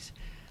Huskies.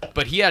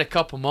 But he had a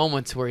couple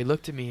moments where he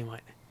looked at me and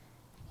went,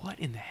 what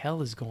in the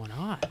hell is going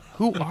on?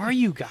 Who are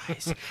you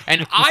guys?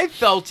 And I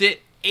felt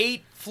it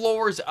 8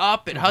 floors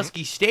up at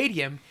Husky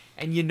Stadium.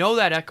 And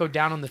that echoed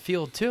down on the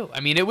field, too. I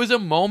mean, it was a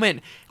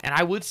moment, and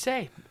I would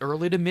say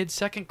early to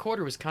mid-second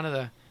quarter was kind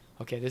of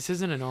this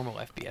isn't a normal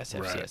FBS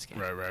FCS game.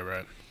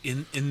 Right.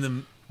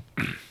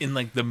 In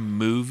like the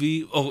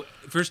movie,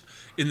 first,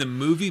 in the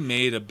movie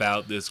made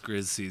about this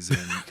Grizz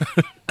season,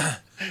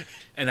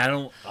 and I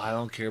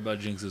don't care about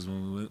jinxes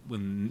when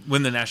we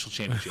win the national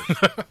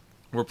championship.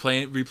 We're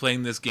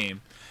replaying this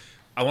game.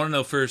 I want to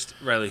know first,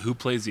 Riley, who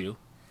plays you?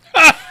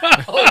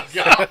 Oh,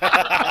 God.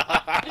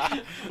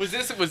 Was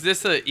this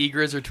a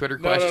Egriz or Twitter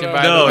question?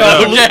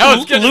 No.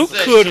 Okay, Luke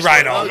could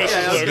write on this.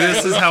 Okay.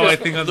 This is how I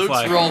think on the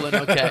Luke's fly. rolling.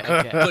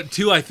 Okay. But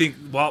two, I think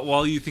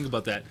while you think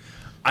about that,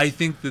 I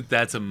think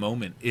that's a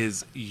moment.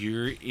 Is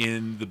you're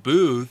in the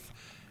booth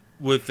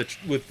with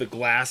the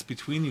glass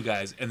between you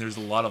guys, and there's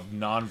a lot of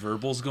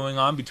nonverbals going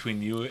on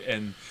between you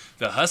and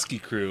the Husky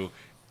crew,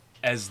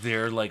 as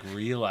they're like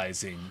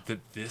realizing that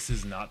this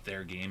is not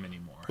their game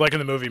anymore. Like in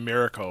the movie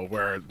Miracle,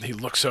 where he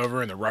looks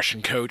over and the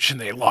Russian coach and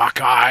they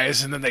lock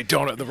eyes, and then they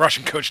don't. The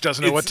Russian coach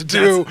doesn't know what to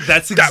do.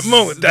 That's that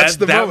moment. That's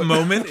the moment. That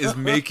moment is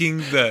making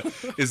the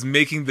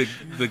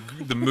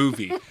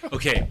movie.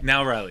 Okay,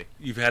 now Riley,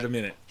 you've had a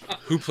minute.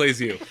 Who plays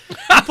you?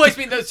 Who plays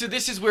me? So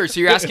this is weird. So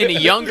you're asking a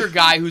younger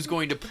guy who's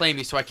going to play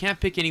me. So I can't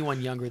pick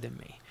anyone younger than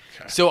me.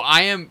 Okay. So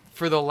I am,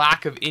 for the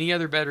lack of any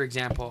other better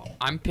example,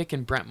 I'm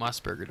picking Brent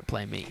Musburger to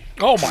play me.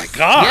 Oh my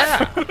God!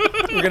 Yeah,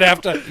 we're gonna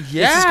have to.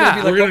 Yeah, this is gonna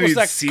be like, we're what was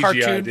that CGI,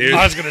 cartoon? dude.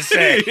 I was gonna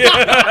say.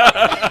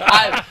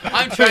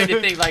 I'm trying to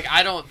think. Like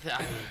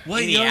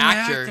What any young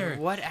actor?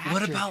 What actor?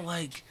 What about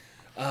like?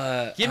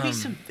 Give me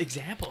some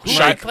examples. Who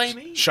might play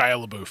me?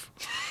 Shia LaBeouf.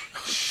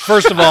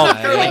 First of all, all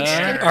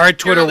right,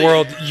 Twitter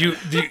world, you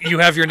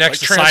have your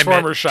next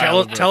assignment.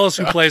 Tell us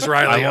who plays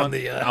Riley on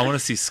the. I want to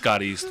see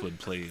Scott Eastwood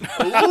play you.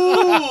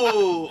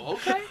 Ooh,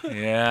 okay.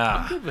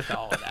 Yeah. I'm good with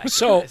all of that.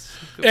 So,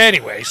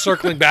 anyway,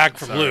 circling back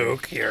from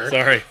Luke here.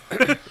 Sorry.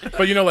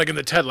 But like in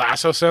the Ted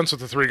Lasso sense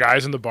with the 3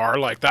 guys in the bar,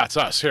 like that's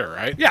us here,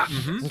 right? Yeah.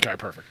 Mm-hmm. Okay,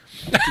 perfect.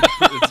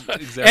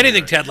 Exactly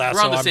anything right. Ted Lasso,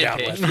 We're on the I'm same down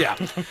page. with.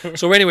 Yeah.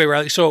 So anyway,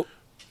 Riley, so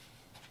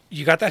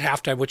you got that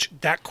halftime, which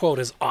that quote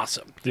is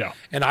awesome. Yeah.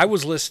 And I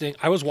was listening,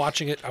 I was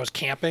watching it, I was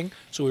camping,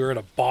 so we were at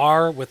a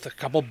bar with a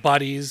couple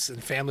buddies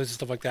and families and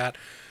stuff like that.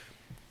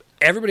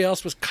 Everybody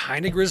else was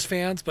kind of Griz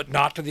fans, but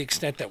not to the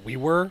extent that we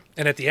were.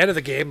 And at the end of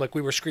the game, like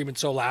we were screaming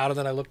so loud, and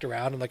then I looked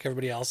around and like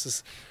everybody else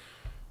is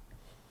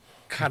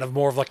kind of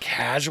more of a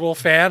casual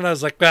fan. And I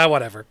was like,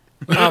 whatever.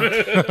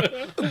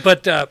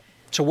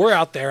 So we're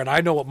out there, and I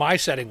know what my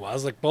setting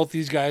was. Like both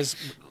these guys,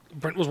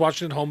 Brint was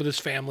watching at home with his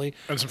family.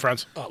 And some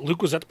friends.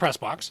 Luke was at the press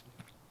box.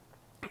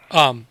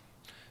 How's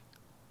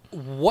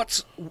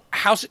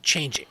it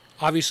changing?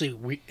 Obviously,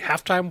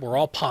 halftime, we're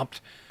all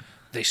pumped.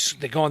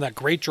 They go on that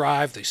great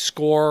drive. They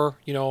score,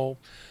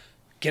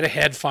 get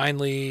ahead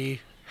finally.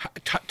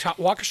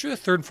 Walk us through the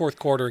third and fourth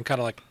quarter and kind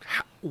of like,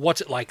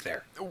 what's it like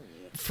there?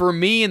 For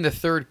me, in the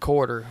third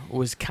quarter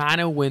was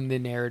kind of when the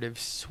narrative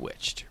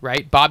switched,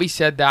 right? Bobby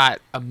said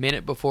that a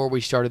minute before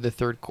we started the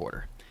third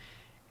quarter.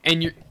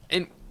 And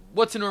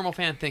what's a normal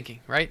fan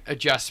thinking, right?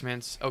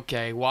 Adjustments.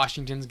 Okay,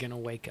 Washington's going to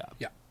wake up.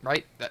 Yeah.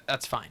 Right?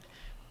 That's fine.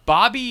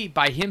 Bobby,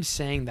 by him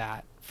saying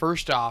that,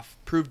 first off,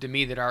 proved to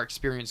me that our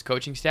experienced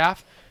coaching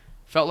staff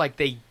felt like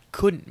they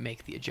couldn't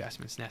make the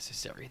adjustments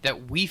necessary,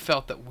 that we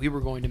felt that we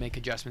were going to make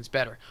adjustments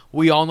better.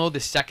 We all know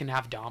the second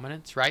half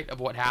dominance, right, of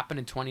what happened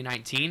in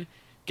 2019.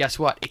 Guess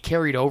what? It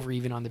carried over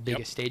even on the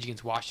biggest stage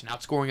against Washington,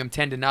 outscoring them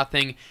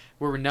 10-0.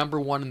 We were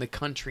number one in the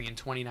country in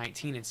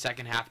 2019 in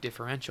second half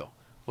differential.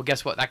 Well,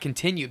 guess what? That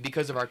continued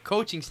because of our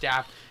coaching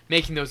staff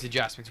making those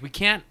adjustments. We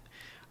can't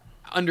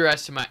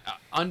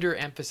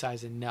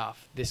underemphasize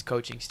enough this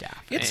coaching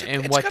staff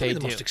and what they do. It's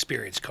the most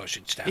experienced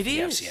coaching staff it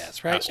in is. the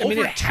FCS, right?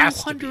 Over it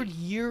has 200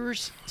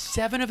 years,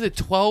 7 of the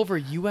 12 are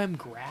UM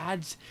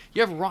grads.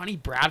 You have Ronnie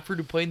Bradford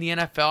who played in the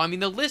NFL. I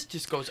mean, the list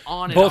just goes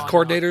on and Both on.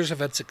 coordinators have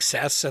had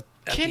success at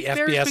the FBS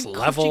FBS coaching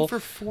level. for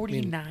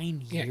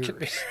 49 years.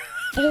 Yeah,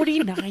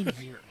 49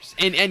 years.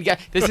 And guys,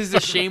 this is a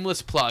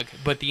shameless plug,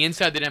 but the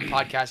Inside the Den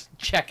podcast,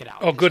 check it out.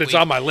 Oh, good. It's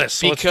on my list,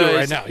 so let's do it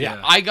right now. Yeah.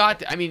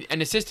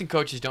 And assistant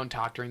coaches don't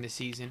talk during the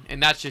season,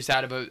 and that's just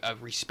out of a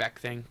respect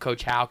thing.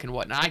 Coach Houck and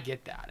whatnot. I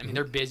get that. I mean,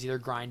 they're busy. They're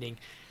grinding.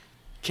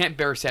 Kent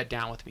Bear sat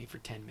down with me for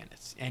 10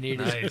 minutes, and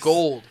it is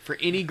gold for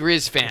any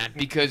Griz fan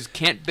because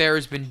Kent Bear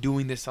has been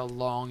doing this a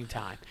long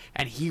time,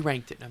 and he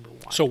ranked it number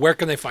 1. So where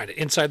can they find it?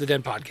 Inside the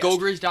Den podcast.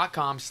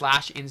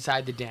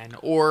 GoGriz.com/Inside the Den,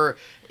 or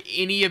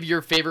any of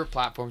your favorite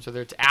platforms,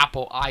 whether it's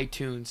Apple,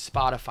 iTunes,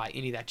 Spotify,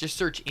 any of that. Just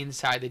search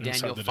Inside the Den.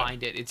 You'll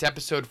find it. It's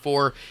episode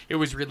 4. It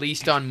was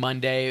released on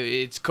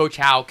Monday. It's Coach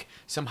Houck,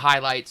 some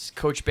highlights,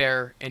 Coach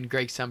Bear, and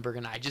Greg Sundberg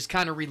and I just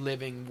kind of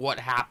reliving what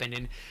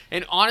happened.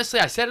 And honestly,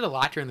 I said it a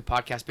lot during the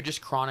podcast, but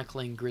just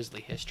chronicling Grizzly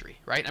history,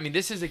 right? I mean,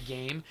 this is a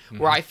game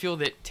where I feel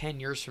that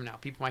 10 years from now,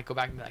 people might go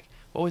back and be like,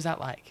 what was that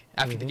like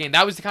after the game?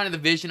 That was the kind of the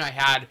vision I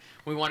had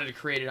when we wanted to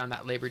create it on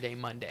that Labor Day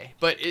Monday.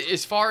 But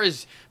as far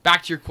as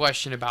back to your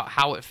question about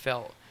how it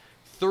felt,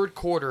 third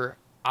quarter,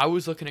 I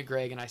was looking at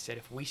Greg and I said,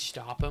 if we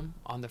stop him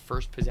on the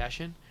first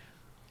possession,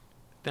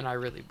 then I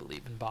really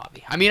believe in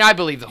Bobby. I mean, I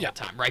believe the whole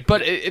time, right?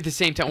 But at the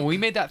same time, when we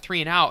made that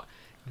 3 and out,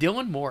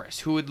 Dylan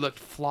Morris, who had looked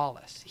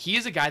flawless, he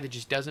is a guy that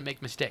just doesn't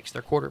make mistakes,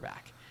 their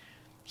quarterback.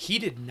 He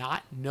did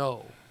not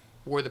know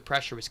where the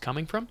pressure was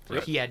coming from.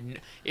 Right.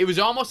 It was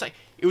almost like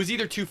it was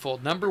either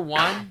twofold. Number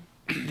one,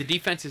 the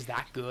defense is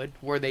that good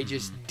where they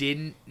just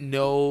didn't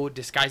know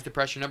disguise the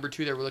pressure. Number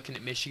 2, they were looking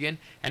at Michigan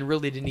and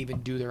really didn't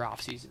even do their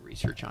offseason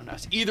research on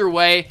us. Either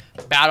way,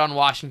 bad on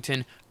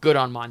Washington, good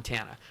on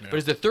Montana. Yeah. But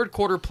as the third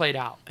quarter played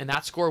out and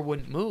that score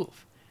wouldn't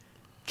move,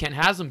 Kent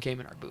Haslam came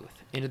in our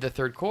booth into the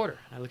third quarter.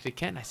 And I looked at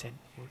Kent and I said,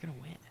 we're going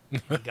to win. He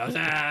goes,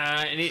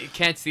 and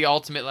Kent's the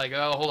ultimate, like,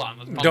 oh, hold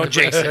on. Don't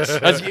jinx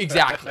this.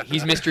 Exactly.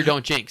 He's Mr.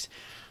 Don't Jinx.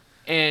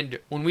 And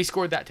when we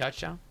scored that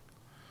touchdown,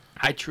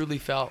 I truly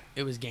felt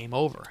it was game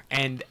over.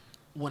 And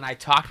when I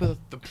talked with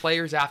the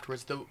players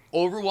afterwards, the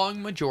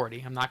overwhelming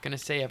majority, I'm not going to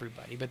say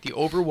everybody, but the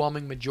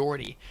overwhelming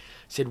majority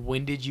said,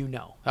 when did you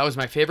know? That was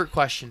my favorite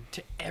question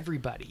to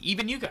everybody,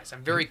 even you guys.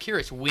 I'm very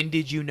curious. When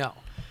did you know?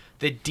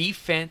 The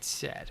defense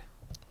said,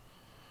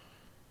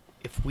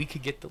 if we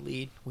could get the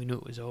lead, we knew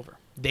it was over.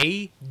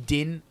 They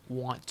didn't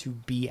want to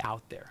be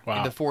out there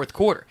in the fourth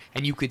quarter.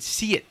 And you could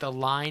see it. The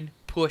line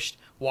pushed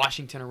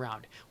Washington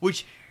around,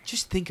 which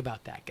just think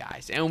about that,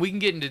 guys. And we can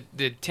get into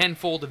the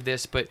tenfold of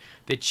this, but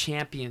the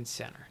Champion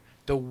Center,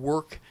 the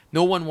work,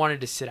 no one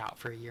wanted to sit out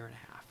for a year and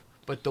a half.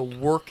 But the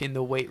work in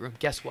the weight room,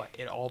 guess what?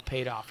 It all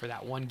paid off for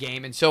that one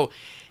game. And so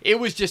it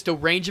was just a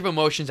range of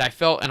emotions I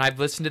felt, and I've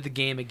listened to the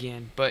game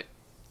again, but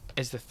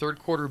as the third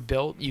quarter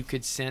built, you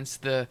could sense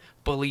the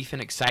belief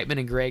and excitement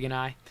in Greg and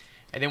I.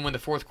 And then when the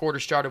fourth quarter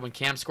started, when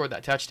Cam scored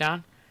that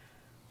touchdown,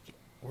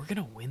 we're going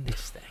to win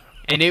this thing.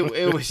 And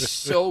it was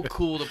so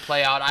cool to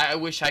play out. I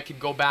wish I could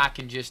go back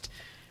and just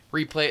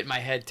replay it in my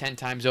head 10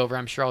 times over.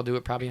 I'm sure I'll do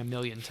it probably a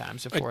million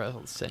times before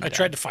I'll send it. I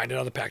tried to find it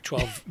on the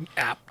Pac-12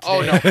 app today.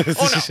 Oh, no.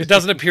 It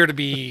doesn't appear to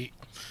be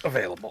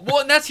available. Well,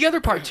 and that's the other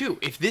part, too.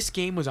 If this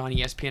game was on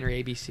ESPN or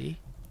ABC,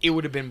 it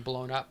would have been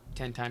blown up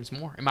 10 times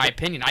more, in my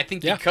opinion. I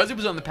think because it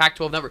was on the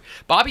Pac-12 number.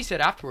 Bobby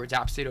said afterwards,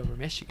 App State over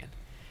Michigan.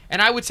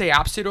 And I would say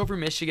App State over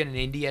Michigan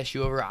and NDSU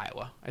over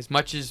Iowa. As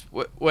much as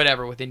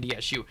whatever with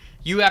NDSU,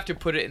 you have to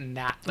put it in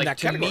that. Like, that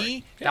to category.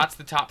 me, that's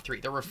the top 3.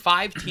 There were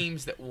 5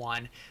 teams that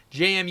won.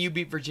 JMU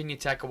beat Virginia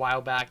Tech a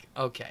while back.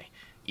 Okay.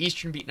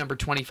 Eastern beat number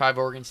 25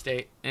 Oregon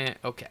State.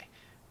 Okay.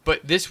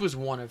 But this was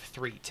one of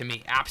 3 to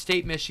me. App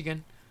State,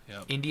 Michigan,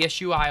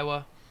 NDSU,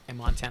 Iowa, and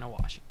Montana,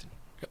 Washington.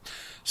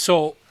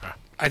 So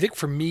I think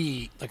for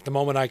me, like the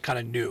moment I kind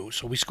of knew,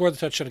 so we scored the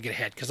touchdown to get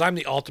ahead because I'm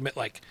the ultimate,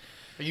 like,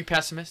 Are you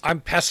pessimist? I'm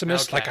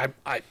pessimist. Okay.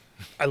 Like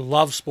I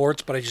love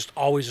sports, but I just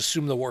always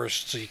assume the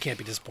worst, so you can't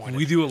be disappointed.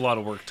 We do a lot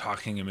of work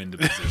talking him into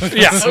position.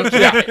 yeah.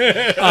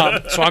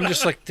 So I'm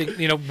just like,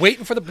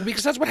 waiting for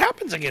because that's what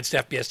happens against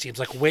FBS teams.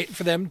 Like waiting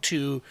for them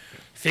to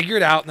figure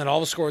it out, and then all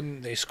of a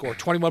sudden they score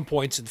 21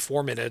 points in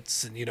 4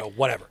 minutes, and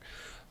whatever.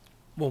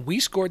 When we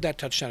scored that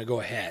touchdown to go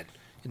ahead,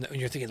 and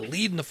you're thinking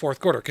lead in the fourth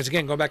quarter, because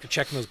again, going back to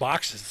checking those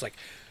boxes, it's like,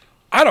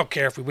 I don't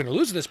care if we win or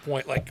lose at this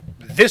point. Like,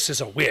 this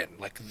is a win.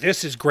 Like,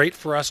 this is great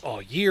for us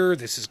all year.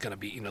 This is going to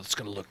be, it's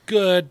going to look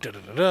good.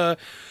 The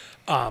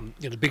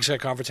Big Sky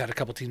Conference had a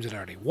couple teams that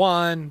already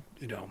won.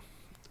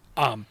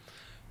 But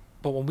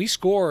when we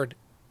scored,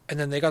 and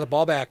then they got the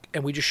ball back,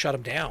 and we just shut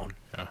them down,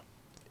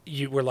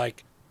 you were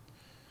like,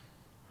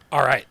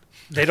 all right,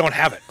 they don't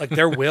have it. Like,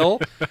 their will,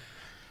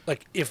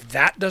 like, if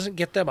that doesn't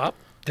get them up,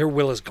 their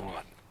will is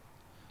gone.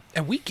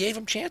 And we gave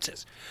them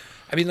chances.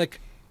 I mean,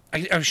 like,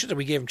 I'm sure that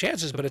we gave them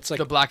chances, but it's like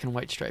the black and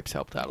white stripes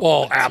helped out.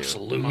 Well,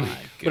 absolutely.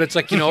 But it's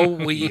like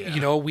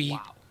we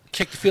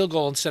kicked the field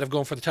goal instead of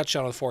going for the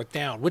touchdown on the 4th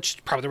down, which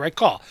is probably the right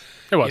call.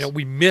 It was.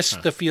 We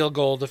missed the field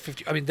goal. The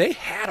 50. I mean, they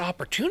had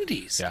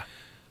opportunities. Yeah.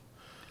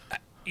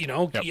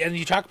 And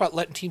you talk about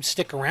letting teams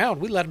stick around.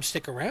 We let them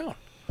stick around.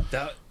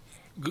 That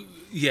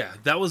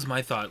was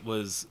my thought.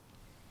 Was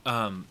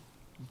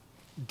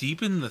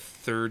deep in the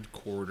 3rd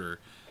quarter,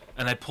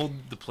 and I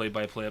pulled the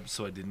play-by-play up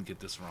so I didn't get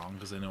this wrong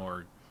because I know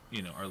our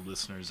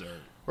listeners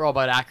we're all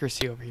about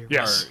accuracy over here.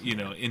 Yes.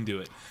 are into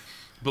it.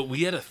 But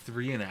we had a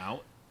 3 and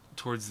out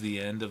towards the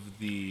end of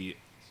the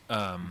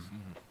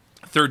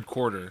 3rd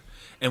quarter,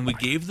 and we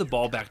gave the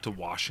ball back to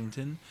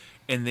Washington,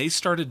 and they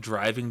started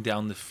driving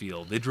down the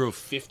field. They drove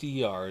 50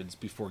 yards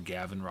before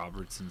Gavin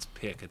Robertson's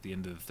pick at the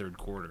end of the 3rd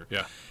quarter.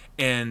 Yeah.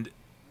 And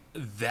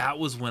that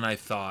was when I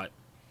thought,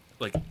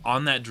 like,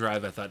 on that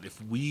drive, I thought,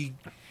 if we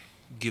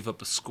give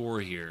up a score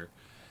here,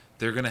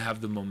 they're going to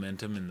have the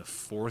momentum in the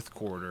 4th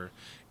quarter.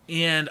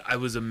 And I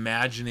was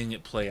imagining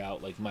it play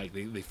out like Mike.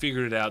 They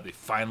figured it out. They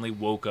finally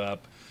woke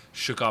up,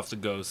 shook off the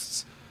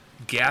ghosts.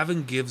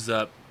 Gavin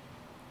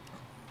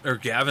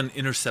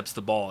intercepts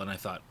the ball, and I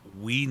thought,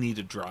 we need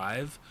to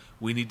drive.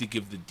 We need to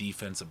give the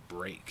defense a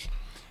break.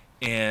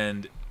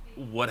 And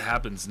what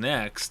happens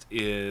next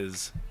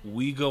is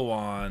we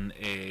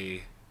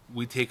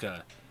take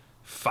a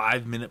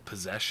 5-minute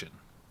possession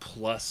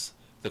plus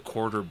the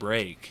quarter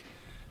break,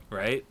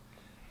 right?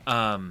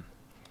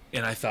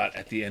 And I thought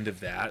at the end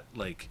of that,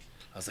 like,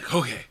 I was like,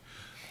 okay,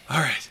 all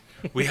right,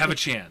 we have a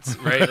chance,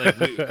 right?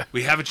 Like,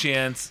 we have a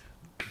chance.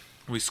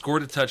 We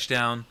scored a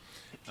touchdown.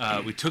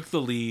 We took the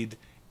lead,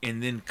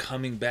 and then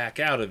coming back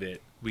out of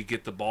it, we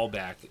get the ball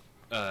back.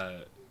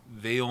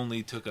 They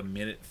only took a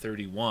minute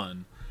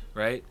 31,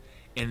 right?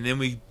 And then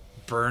we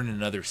burn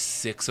another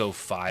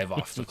 6:05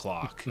 off the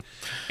clock.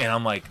 And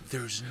I'm like,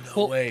 there's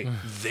no way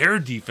their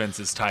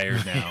defense is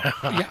tired now.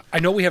 Yeah, I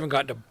know we haven't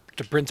gotten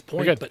to Brint's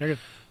point, You're but good.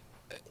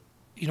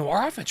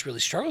 our offense really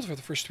struggled for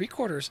the first 3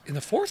 quarters. In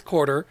the 4th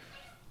quarter,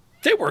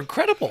 they were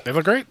incredible. They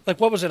look great. Like,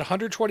 what was it,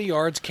 120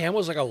 yards? Cam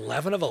was like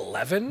 11 of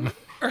 11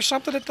 or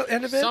something at the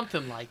end of it?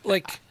 Something like that.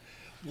 Like,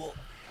 Well,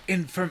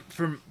 and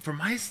from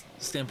my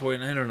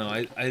standpoint, I don't know.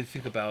 I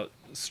think about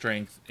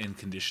strength and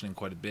conditioning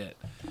quite a bit,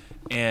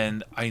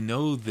 and I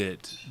know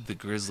that the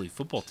Grizzly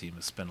football team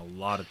has spent a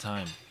lot of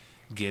time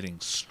getting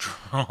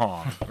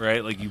strong,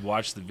 right? Like, you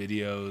watch the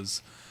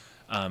videos.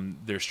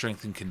 Their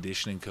strength and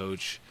conditioning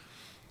coach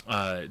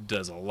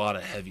does a lot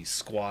of heavy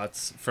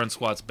squats, front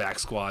squats, back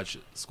squats,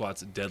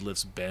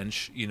 deadlifts,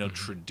 bench.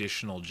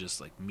 Traditional,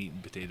 just like meat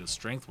and potato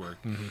strength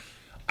work. Mm-hmm.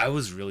 I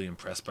was really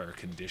impressed by our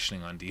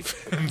conditioning on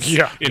defense.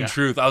 In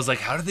truth, I was like,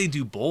 how do they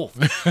do both?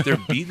 They're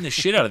beating the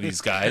shit out of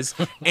these guys,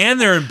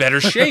 and they're in better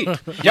shape.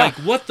 Like,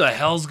 what the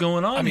hell's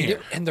going on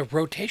here? And the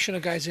rotation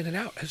of guys in and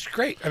out is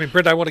great. I mean,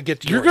 Brent, I want to get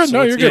to You're yours, good. so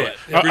No, let's you're do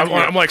good. it.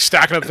 I'm like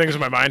stacking up things in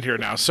my mind here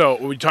now. So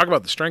when we talk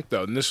about the strength,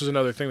 though, and this was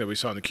another thing that we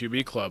saw in the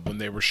QB club when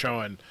they were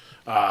showing,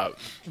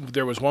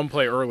 there was one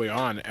play early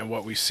on, and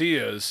what we see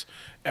is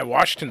at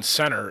Washington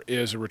Center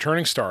is a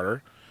returning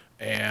starter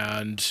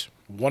and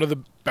one of the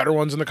better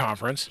ones in the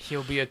conference.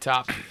 He'll be a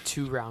top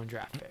 2-round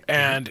draft pick.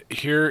 And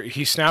here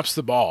he snaps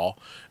the ball,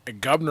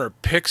 and Gubner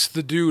picks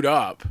the dude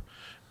up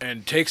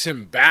and takes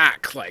him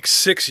back like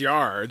 6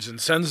 yards and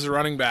sends the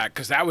running back,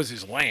 because that was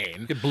his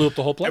lane. It blew up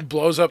the whole play. It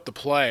blows up the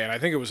play, and I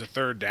think it was a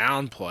 3rd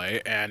down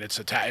play, and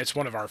it's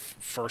one of our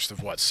first of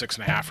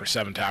 6.5 or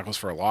 7 tackles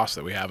for a loss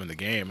that we have in the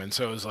game. And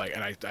so it was like,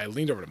 and I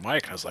leaned over to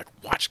Mike, and I was like,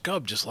 watch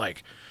Gub just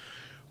like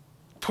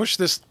push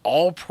this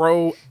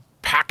all-pro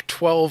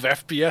Pac-12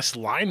 FBS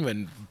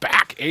lineman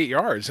back 8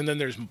 yards, and then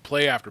there's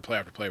play after play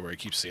after play where he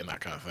keeps seeing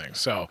that kind of thing.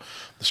 So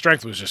the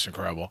strength was just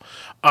incredible.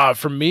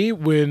 For me,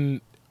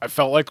 when I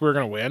felt like we were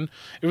going to win,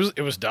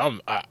 it was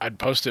dumb. I'd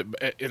post it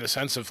in the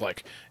sense of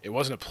like it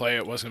wasn't a play,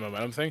 it wasn't a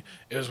momentum thing.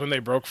 It was when they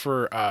broke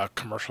for a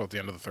commercial at the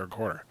end of the third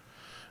quarter.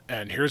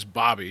 And here's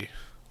Bobby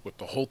with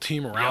the whole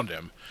team around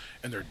him,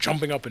 and they're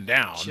jumping up and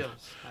down.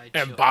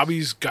 And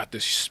Bobby's got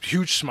this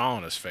huge smile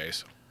on his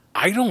face.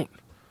 Bobby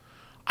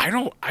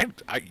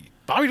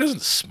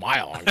doesn't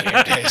smile on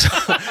game days,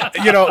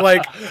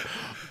 like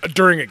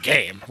during a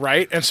game,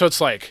 right? And so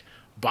it's like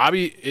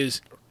Bobby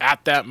is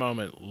at that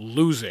moment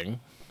losing,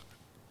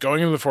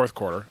 going into the fourth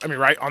quarter. I mean,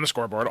 right on the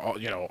scoreboard,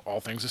 all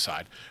things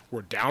aside,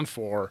 we're down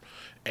 4,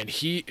 and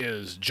he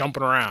is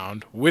jumping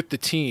around with the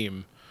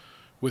team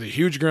with a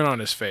huge grin on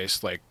his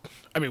face. Like,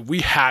 I mean,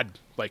 we had,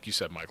 like you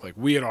said, Mike, like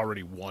we had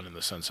already won in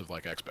the sense of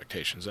like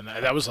expectations. And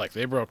that was like,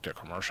 they broke the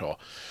commercial.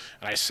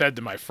 And I said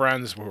to my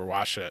friends who were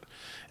watching it,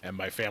 and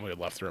my family had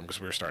left the room because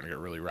we were starting to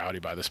get really rowdy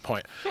by this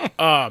point.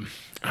 I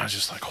was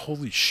just like,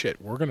 holy shit,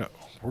 we're gonna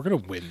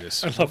win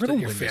this. We're gonna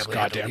win this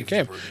goddamn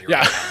game.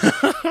 Yeah.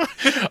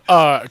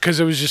 Because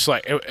it was just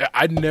like,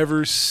 I'd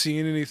never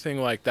seen anything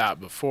like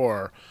that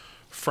before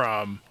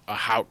from a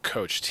Houck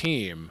coach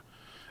team.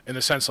 In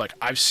the sense, like,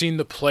 I've seen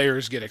the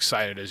players get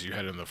excited as you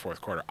head into the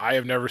fourth quarter. I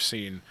have never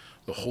seen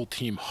the whole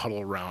team huddle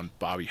around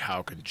Bobby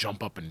Houck and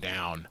jump up and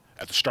down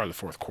at the start of the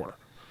fourth quarter.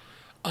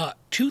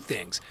 2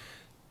 things.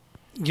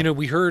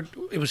 We heard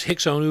it was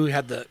Hicks Onu who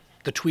had the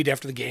tweet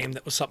after the game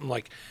that was something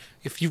like,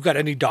 if you've got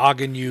any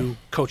dog in you,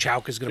 Coach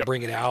Houck is going to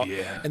bring it out.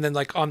 Yeah. And then,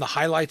 like, on the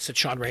highlights that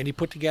Sean Randy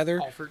put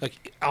together,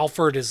 like,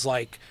 Alford is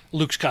like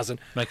Luke's cousin.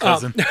 My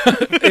cousin.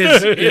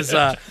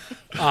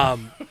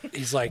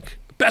 He's like,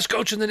 best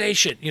coach in the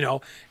nation,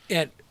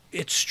 and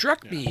it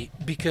struck me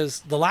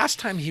because the last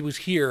time he was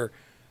here,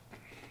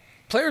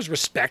 players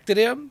respected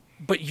him,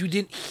 but you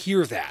didn't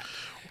hear that.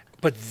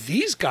 But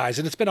these guys,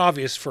 and it's been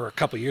obvious for a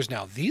couple of years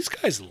now, these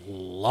guys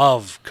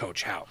love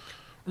Coach Houck.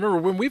 Remember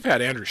when we've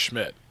had Andrew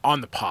Schmidt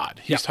on the pod,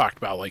 he's talked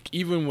about, like,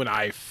 even when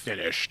I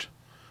finished,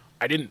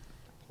 I didn't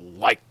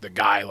like the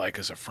guy, like,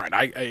 as a friend.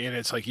 And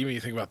it's like, even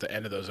you think about the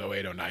end of those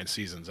 08-09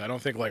 seasons, I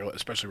don't think, like,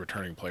 especially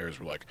returning players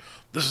were like,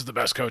 this is the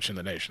best coach in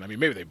the nation. I mean,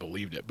 maybe they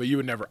believed it, but you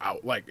would never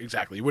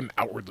you wouldn't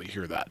outwardly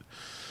hear that.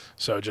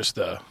 So just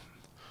the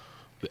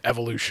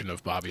evolution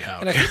of Bobby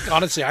Houck. And I think,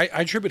 honestly, I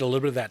attribute a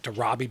little bit of that to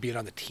Robbie being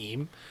on the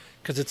team,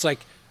 because it's like,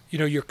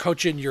 you're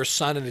coaching your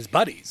son and his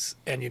buddies,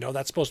 and,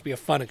 that's supposed to be a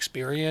fun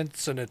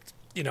experience, and it's,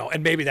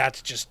 and maybe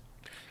that's just,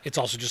 it's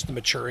also just the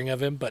maturing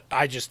of him, but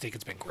I just think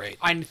it's been great.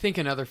 I think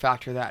another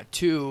factor of that,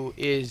 too,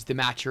 is the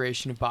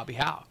maturation of Bobby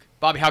Houck.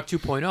 Bobby Houck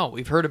 2.0.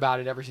 We've heard about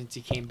it ever since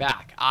he came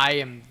back. I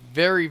am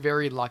very,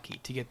 very lucky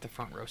to get the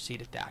front row seat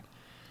at that.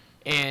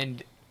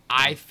 And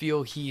I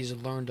feel he's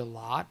learned a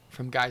lot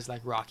from guys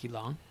like Rocky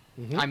Long.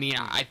 Mm-hmm. I mean,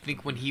 I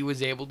think when he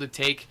was able to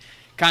take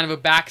kind of a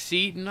back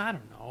seat, and I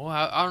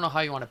don't know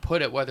how you want to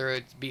put it, whether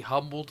it's be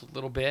humbled a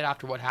little bit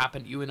after what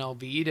happened at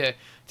UNLV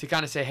to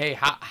kind of say, hey,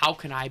 how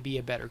can I be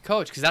a better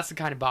coach? Because that's the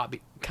kind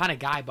of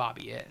guy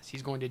Bobby is.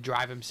 He's going to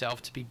drive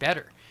himself to be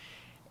better.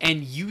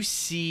 And you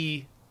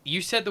said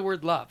the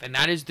word love, and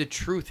that is the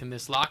truth in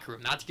this locker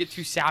room. Not to get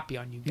too sappy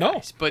on you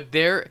guys, but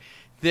there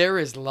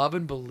is love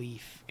and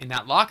belief in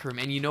that locker room.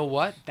 And you know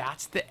what?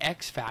 That's the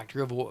X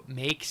factor of what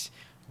makes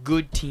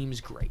good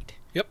teams great.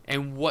 Yep.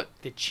 And what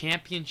the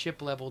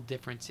championship level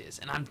difference is.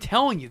 And I'm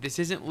telling you, this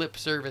isn't lip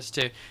service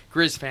to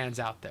Griz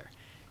fans out there.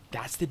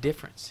 That's the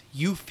difference.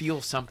 You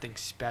feel something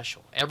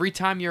special every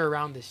time you're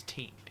around this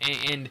team.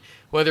 And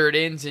whether it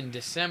ends in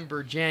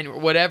December,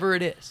 January, whatever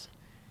it is,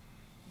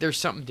 there's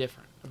something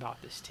different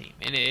about this team.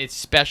 And it's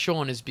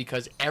special, and it's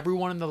because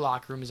everyone in the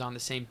locker room is on the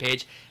same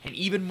page. And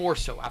even more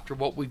so after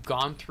what we've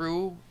gone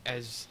through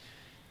as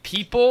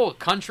people,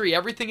 country,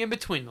 everything in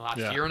between the last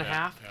year and a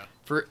half. Yeah.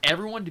 For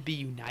everyone to be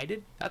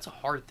united, that's a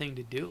hard thing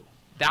to do.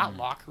 That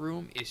locker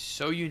room is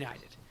so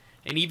united.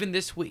 And even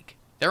this week,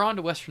 they're on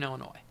to Western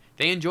Illinois.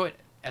 They enjoyed it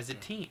as a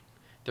team.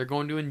 They're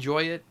going to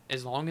enjoy it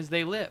as long as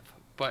they live.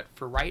 But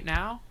for right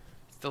now,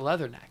 it's the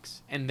Leathernecks.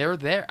 And they're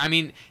there. I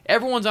mean,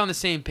 everyone's on the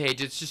same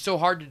page. It's just so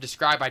hard to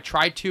describe. I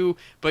try to,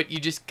 but you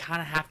just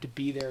kind of have to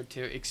be there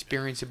to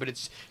experience it. But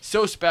it's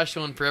so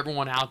special. And for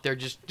everyone out there,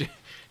 just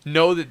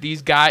know that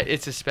these guys,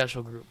 it's a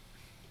special group.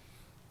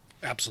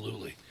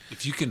 Absolutely.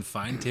 If you can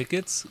find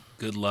tickets,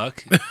 good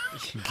luck.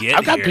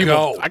 I got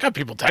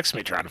people texting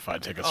me trying to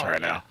find tickets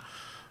now.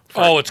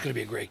 It's going to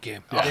be a great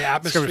game. Yeah, the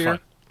atmosphere.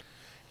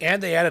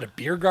 And they added a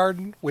beer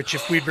garden, which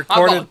if we'd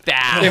recorded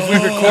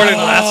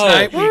last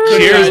night, we could.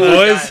 Cheers,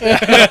 boys.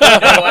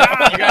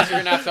 You guys are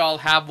going to have to all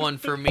have one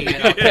for me,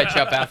 and I'll catch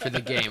up after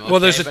the game. Okay? Well,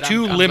 there's a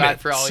 2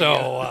 limit,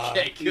 so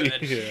okay,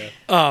 good.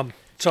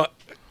 So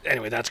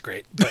anyway, that's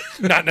great, but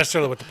not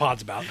necessarily what the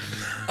pod's about.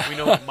 We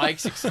know what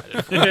Mike's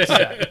excited for.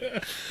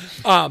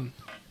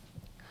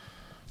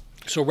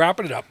 So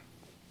wrapping it up,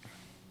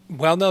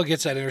 Wellnell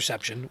gets that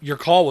interception. Your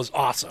call was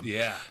awesome.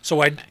 Yeah.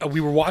 So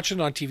we were watching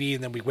it on TV,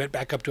 and then we went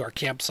back up to our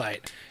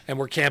campsite, and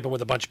we're camping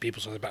with a bunch of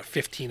people. So there's about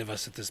 15 of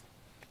us at this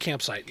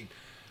campsite.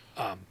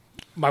 And,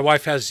 my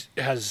wife has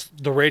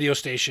the radio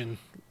station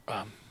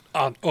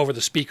on over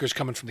the speakers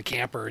coming from the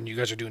camper, and you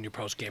guys are doing your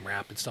post game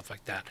wrap and stuff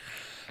like that.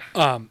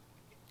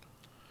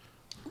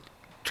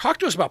 Talk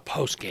to us about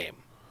post game.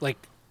 Like,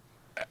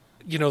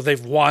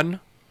 they've won.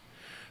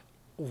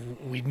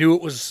 We knew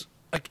it was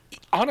like,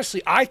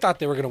 honestly, I thought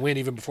they were going to win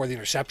even before the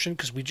interception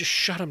because we just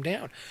shut them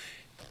down.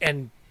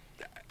 And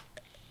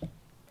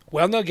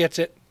Wellnell gets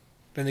it.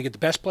 Then they get the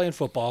best play in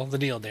football, the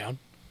kneel down.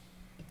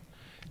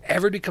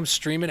 Everybody comes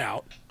streaming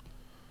out.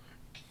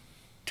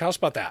 Tell us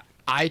about that.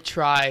 I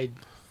tried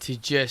to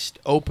just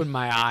open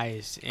my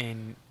eyes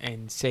and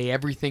say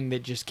everything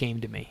that just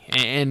came to me.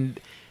 And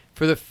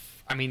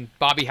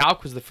Bobby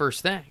Houck was the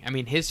first thing. I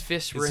mean, his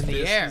fists were in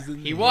the air.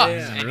 He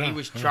was, and he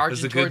was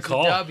charging towards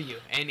the W.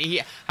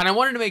 And I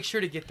wanted to make sure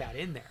to get that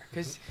in there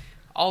because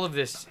all of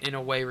this, in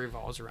a way,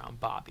 revolves around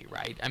Bobby,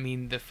 right? I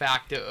mean, the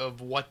fact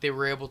of what they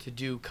were able to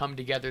do come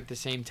together at the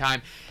same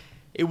time.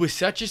 It was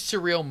such a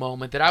surreal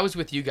moment that I was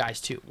with you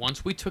guys, too.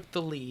 Once we took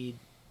the lead,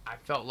 I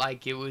felt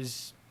like it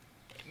was...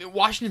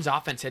 Washington's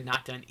offense had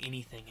not done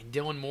anything, and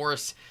Dylan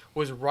Morris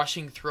was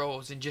rushing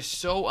throws and just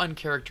so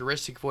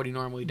uncharacteristic of what he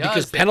normally does.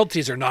 Because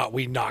penalties or not,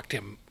 we got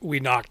him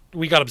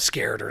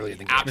scared early in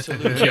the game.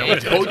 Absolutely.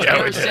 And Coach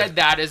Bear said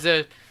that as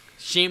a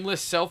shameless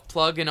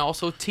self-plug and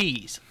also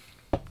tease.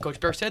 Coach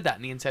Bear said that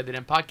in the Inside the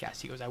Den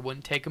podcast. He goes, I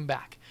wouldn't take them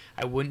back.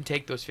 I wouldn't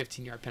take those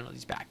 15-yard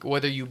penalties back.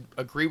 Whether you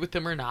agree with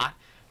them or not,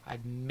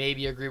 I'd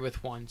maybe agree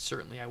with one.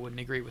 Certainly, I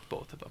wouldn't agree with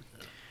both of them.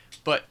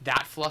 But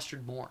that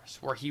flustered Morris,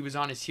 where he was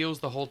on his heels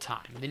the whole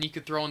time. And then you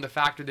could throw in the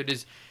factor that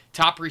his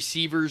top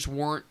receivers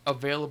weren't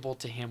available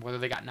to him, whether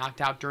they got knocked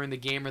out during the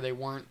game or they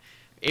weren't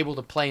able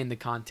to play in the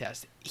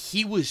contest.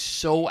 He was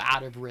so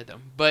out of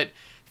rhythm. But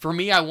for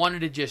me, I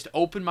wanted to just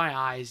open my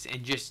eyes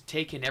and just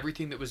take in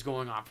everything that was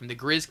going on, from the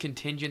Griz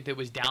contingent that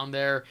was down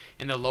there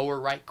in the lower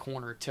right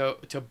corner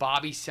to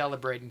Bobby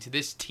celebrating, to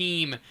this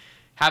team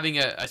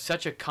having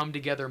such a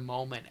come-together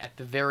moment at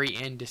the very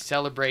end to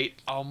celebrate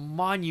a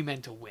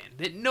monumental win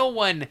that no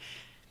one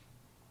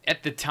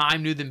at the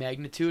time knew the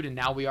magnitude, and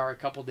now we are a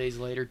couple days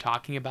later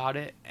talking about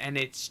it, and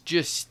it's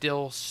just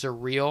still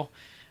surreal.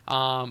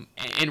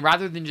 And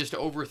rather than just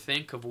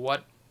overthink of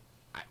what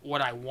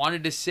I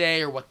wanted to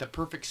say or what the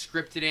perfect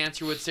scripted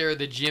answer would say or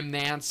the Jim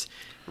Nance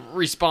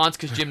response,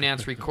 because Jim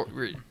Nance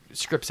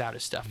scripts out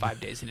his stuff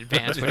 5 days in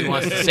advance what he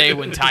wants to say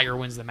when Tiger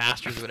wins the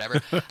Masters or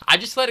whatever. I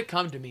just let it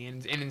come to me,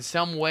 and in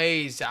some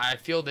ways I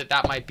feel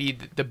that might be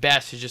the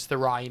best, is just the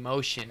raw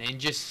emotion and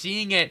just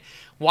seeing it,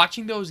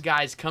 watching those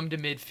guys come to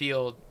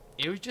midfield.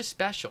 It was just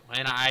special,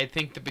 and I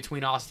think that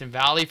between Austin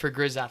Valley for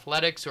Griz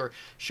Athletics or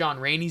Sean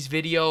Rainey's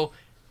video,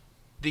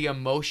 the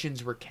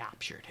emotions were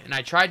captured. And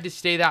I tried to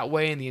stay that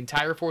way in the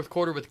entire fourth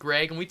quarter with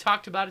Greg, and we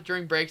talked about it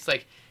during breaks,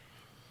 like,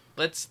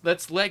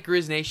 let's let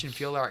Griz Nation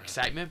feel our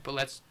excitement, but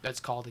let's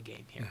call the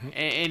game here. Mm-hmm.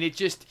 And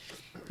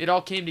it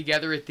all came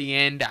together at the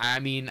end. I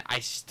mean, I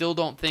still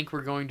don't think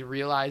we're going to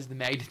realize the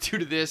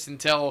magnitude of this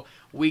until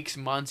weeks,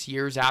 months,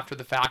 years after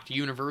the fact,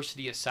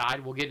 university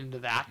aside. We'll get into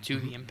that too,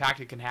 the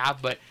impact it can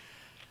have. But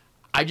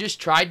I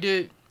just tried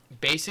to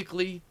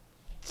basically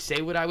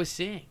say what I was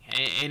seeing,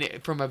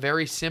 and from a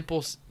very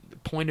simple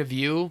point of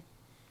view.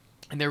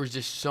 And there was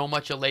just so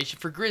much elation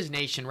for Griz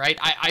Nation, right?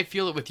 I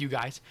feel it with you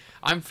guys.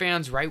 I'm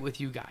fans right with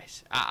you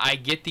guys. I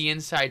get the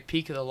inside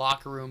peek of the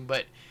locker room,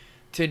 but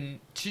to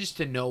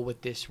know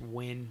what this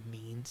win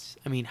means.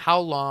 I mean,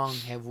 how long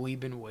have we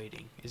been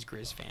waiting as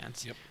Griz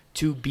fans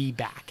to be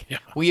back? Yeah.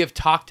 We have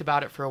talked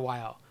about it for a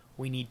while.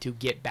 We need to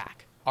get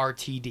back.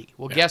 RTD.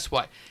 Well, guess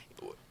what?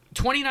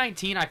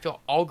 2019, I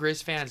feel all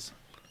Griz fans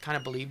kind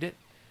of believed it.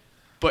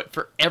 But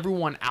for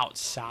everyone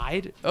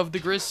outside of the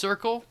Griz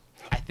circle,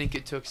 I think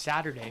it took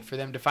Saturday for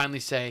them to finally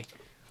say,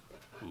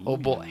 oh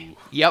boy.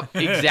 Yep,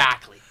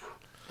 exactly.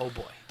 Oh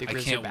boy. The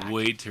Griz I are back. can't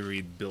wait to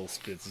read Bill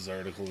Spitz's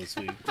article this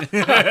week.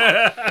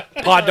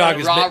 Pod Dog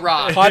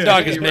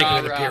is making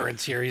an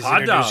appearance here. He's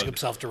Pod introducing Dog.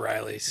 himself to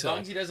Riley. So. As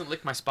long as he doesn't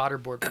lick my spotter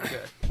board, we're good.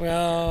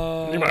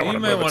 Well, You might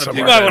want to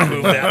move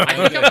that. I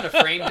think I'm going to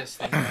frame this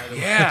thing. By the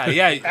way.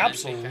 Yeah,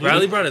 absolutely.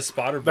 Riley brought a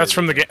spotter board. That's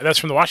from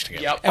the Washington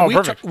game. Yep. And Oh,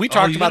 perfect. we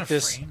talked you about gotta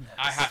this. frame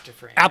that. I have to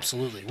frame.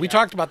 Absolutely. We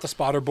talked about the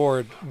spotter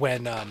board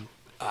when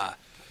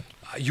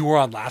you were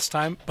on last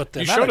time, but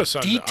the You amount showed of us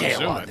on detail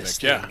Zoom, on I this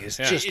think. thing Yeah, is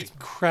yeah. just It's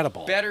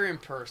incredible. Better in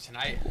person.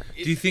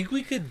 Do you think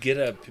we could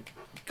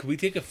could we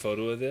take a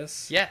photo of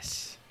this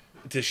Yes.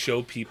 to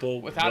show people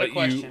Without a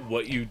question.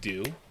 what you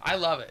do? I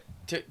love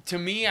it. To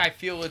me, I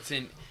feel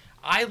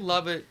I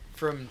love it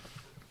from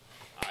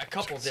a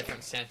couple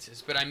different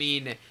senses. But I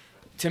mean,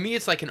 to me,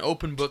 it's like an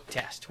open book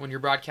test when you're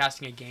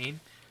broadcasting a game.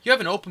 You have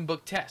an open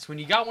book test. When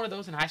you got one of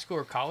those in high school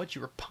or college,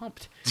 you were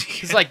pumped.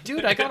 It's like,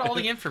 dude, I got all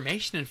the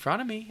information in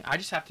front of me. I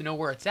just have to know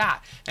where it's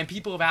at. And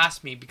people have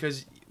asked me,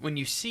 because when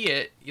you see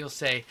it, you'll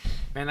say,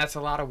 man, that's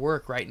a lot of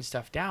work writing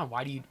stuff down.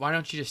 Why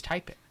don't you just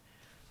type it?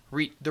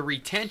 the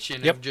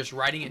retention Yep. of just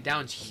writing it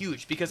down is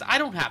huge because I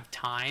don't have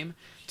time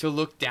to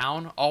look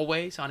down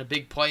always on a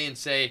big play and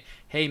say,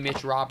 hey,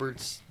 Mitch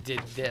Roberts did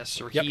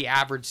this, or he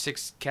averaged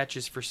 6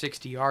 catches for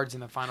 60 yards in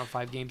the final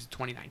 5 games of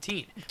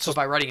 2019. So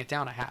by writing it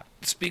down, I have.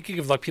 Speaking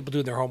of like people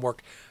doing their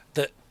homework,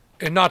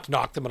 and not to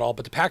knock them at all,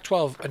 but the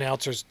Pac-12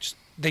 announcers,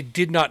 they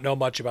did not know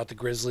much about the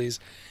Grizzlies,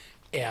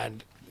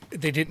 and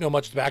they didn't know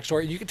much of the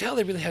backstory. And you could tell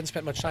they really hadn't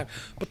spent much time.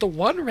 But the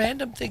one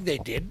random thing they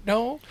did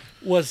know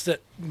was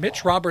that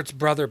Mitch Roberts'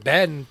 brother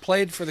Ben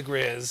played for the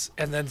Grizz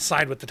and then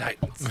signed with the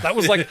Titans. That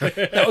was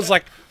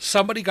like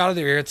somebody got in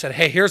their ear and said,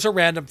 "Hey, here's a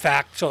random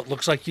fact, so it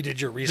looks like you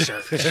did your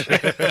research."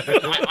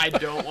 I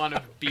don't want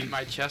to beat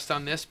my chest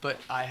on this, but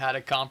I had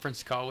a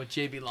conference call with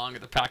JB Long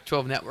at the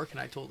Pac-12 Network, and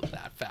I told him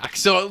that fact.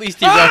 So at least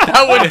he wrote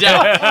that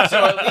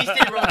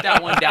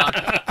one down.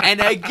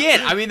 And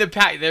again, I mean,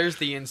 there's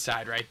the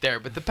inside right there.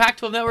 But the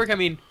Pac-12 Network, I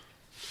mean,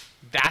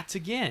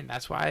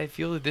 that's why I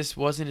feel that this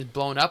wasn't as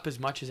blown up as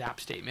much as App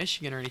State,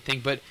 Michigan or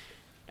anything.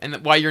 And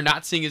why you're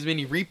not seeing as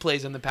many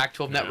replays on the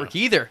Pac-12 Network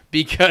either,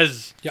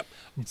 because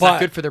it's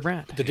not good for their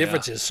brand. The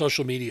difference is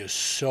social media is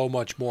so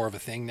much more of a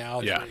thing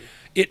now. Yeah.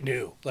 It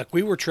knew. Like,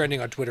 we were trending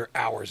on Twitter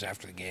hours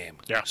after the game.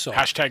 Yeah. So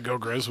Hashtag Go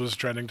Grizz was a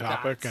trending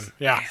topic. And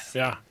yeah.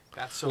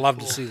 That's so love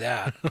cool. to see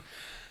that.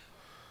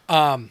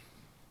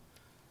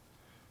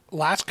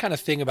 Last kind of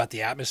thing about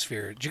the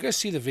atmosphere. Did you guys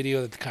see the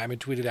video that the Kaiman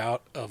tweeted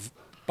out of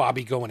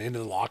Bobby going into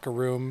the locker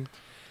room?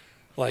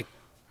 Like,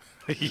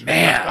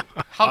 man.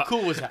 How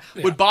cool was that?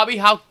 Would Bobby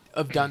have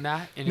done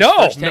that in his No,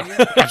 first no.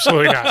 tenure?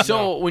 Absolutely not.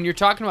 So when you're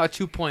talking about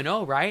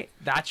 2.0, right?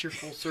 That's your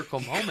full circle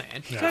moment.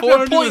 Down to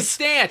 4-point the-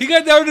 stance. He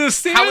got down to the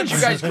stands. How would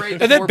you guys grade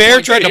the And then 4 Bear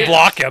point tried to stance?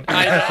 block him.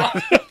 I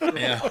know.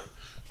 Yeah.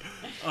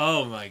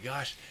 Oh my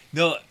gosh.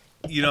 No,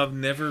 I've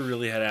never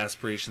really had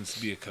aspirations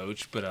to be a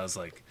coach, but I was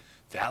like,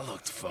 that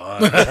looked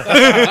fun.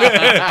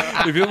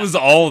 If it was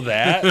all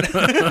that.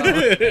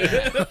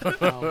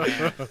 Oh,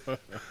 man.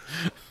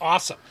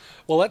 Awesome.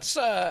 Well, let's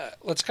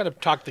kind of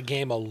talk the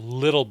game a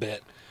little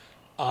bit.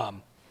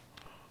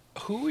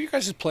 Who are you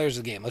guys' players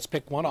of the game? Let's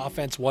pick one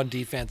offense, one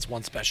defense,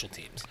 one special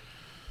teams.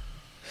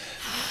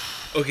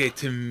 Okay,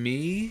 to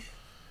me,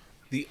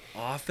 the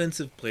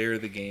offensive player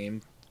of the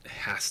game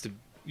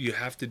you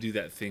have to do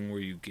that thing where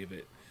you give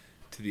it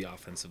to the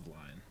offensive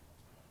line.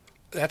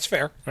 That's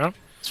fair. Yeah,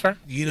 it's fair.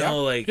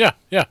 Yeah.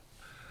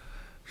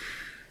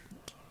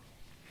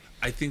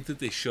 I think that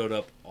they showed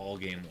up all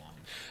game long.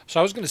 So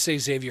I was going to say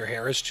Xavier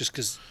Harris just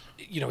because,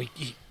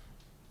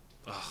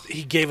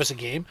 he gave us a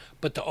game.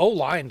 But the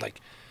O-line,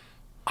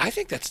 I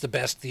think that's the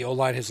best the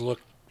O-line has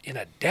looked in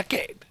a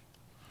decade.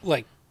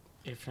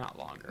 If not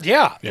longer.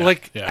 Yeah.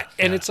 Yeah,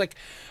 And it's like,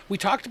 we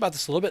talked about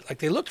this a little bit. Like,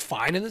 they looked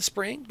fine in the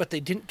spring, but they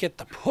didn't get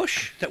the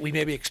push that we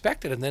maybe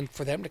expected. And then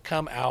for them to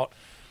come out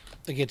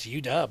against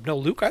UW. No,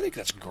 Luke, I think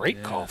that's a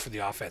great call for the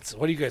offense.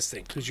 What do you guys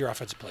think? Who's your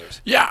offensive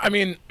players? Yeah, I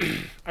mean,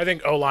 I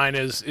think O-line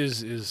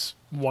is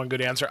one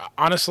good answer.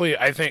 Honestly,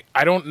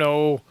 I don't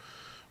know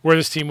where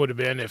this team would have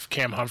been if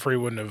Cam Humphrey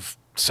wouldn't have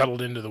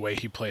settled into the way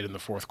he played in the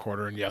fourth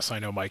quarter. And yes, I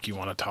know, Mike, you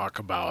want to talk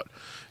about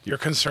your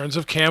concerns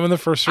of Cam in the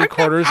first 3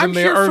 quarters, I'm and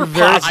they here are for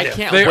very. positive. I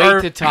can't They wait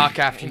are- to talk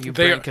after you,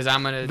 they Brent, are- because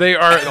I'm going to. They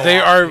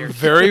are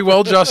very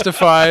well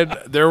justified.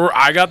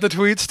 I got the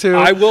tweets too.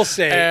 I will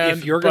say, And-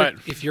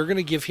 if you're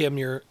gonna give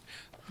him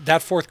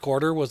that fourth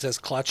quarter was as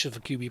clutch of a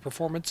QB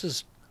performance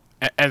as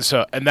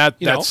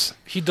that's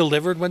he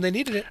delivered when they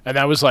needed it. And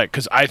that was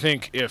because I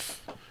think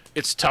if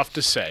it's tough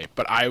to say,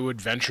 but I would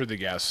venture the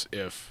guess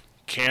if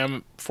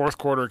fourth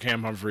quarter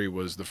Cam Humphrey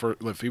was the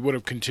first, if he would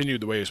have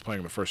continued the way he was playing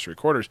in the first 3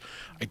 quarters,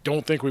 I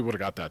don't think we would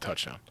have got that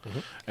touchdown. Mm-hmm.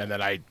 And then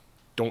I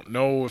don't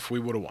know if we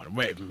would have won.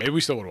 Maybe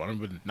we still would have won,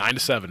 but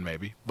 9-7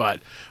 maybe.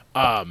 But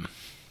I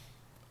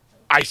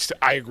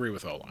agree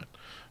with O-line.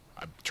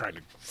 I'm trying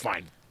to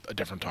find a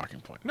different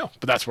talking point. No.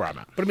 But that's where I'm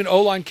at. But I mean,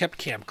 O-line kept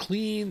Cam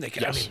clean.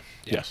 Yes.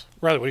 Yes.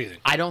 Riley, what do you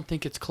think? I don't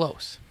think it's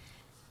close.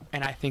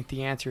 And I think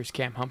the answer is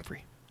Cam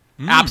Humphrey.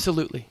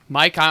 Absolutely.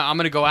 Mike, I'm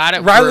going to go at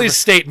it. Riley's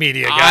state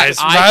media, guys.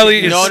 I-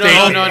 Riley is no, state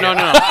no, media.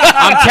 no.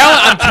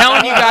 I'm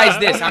telling you guys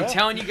this. I'm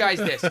telling you guys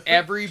this.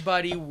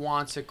 Everybody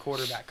wants a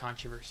quarterback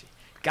controversy.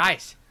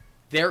 Guys,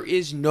 there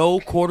is no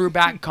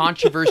quarterback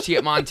controversy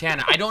at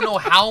Montana. I don't know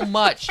how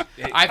much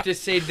I have to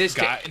say this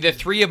to the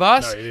 3 of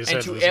us No, you just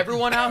and had to to-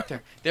 everyone out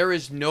there. There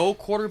is no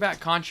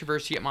quarterback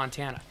controversy at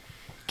Montana.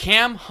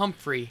 Cam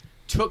Humphrey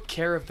took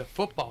care of the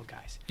football,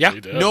 guys. Yeah. He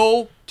did.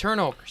 No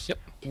turnovers. Yep.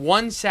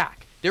 1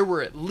 sack. There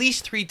were at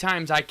least 3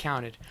 times I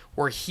counted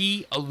where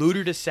he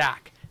eluded a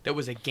sack that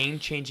was a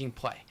game-changing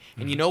play.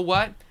 And you know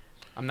what?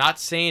 I'm not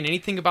saying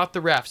anything about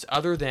the refs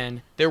other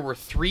than there were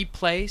 3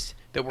 plays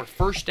that were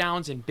first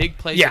downs and big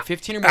plays Yeah, of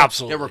 15 or more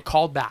absolutely. that were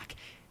called back.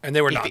 And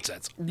they were If it-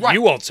 nonsense. Right.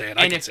 You won't say it.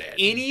 I And can if say it.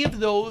 any of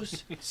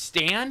those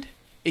stand,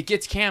 it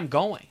gets Cam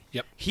going.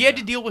 Yep. He had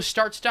to deal with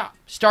start-stop,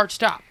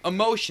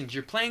 emotions.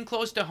 You're playing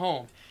close to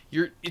home.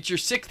 It's your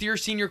 6th-year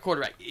senior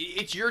quarterback.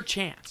 It's your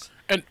chance.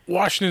 And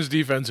Washington's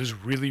defense is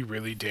really,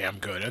 really damn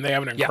good, and they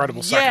have an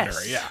incredible Yes.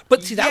 secondary. Yeah.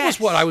 But see, that was Yes.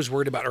 what I was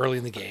worried about early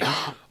in the game.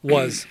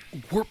 Was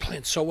we're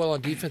playing so well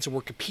on defense and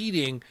we're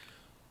competing.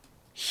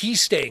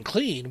 he's staying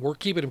clean. We're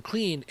keeping him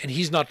clean, and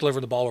he's not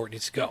delivering the ball where it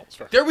needs to go.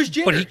 There was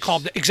jitters. But he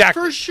calmed it.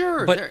 Exactly. For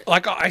sure. But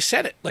like I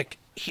said it, like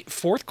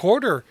fourth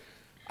quarter,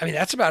 I mean,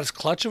 that's about as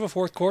clutch of a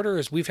fourth quarter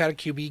as we've had a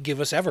QB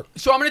give us ever.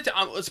 So I'm going to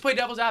let's play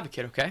devil's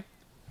advocate, okay?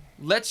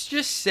 Let's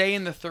just say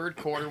in the third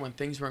quarter when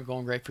things weren't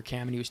going great for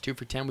Cam and he was 2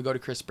 for 10, we go to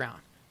Chris Brown.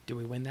 Do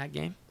we win that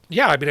game?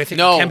 Yeah, I mean, I think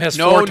No, Cam has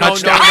no, 4 no,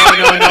 touchdowns.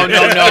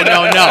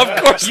 no.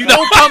 Of course You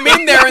don't come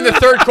in there in the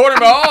third quarter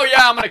and go, oh,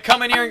 yeah, I'm going to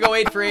come in here and go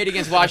 8 for 8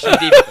 against Washington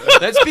defense.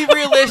 Let's be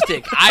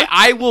realistic.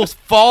 I will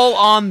fall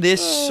on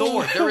this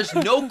sword. There is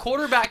no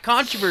quarterback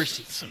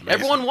controversy.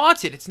 Everyone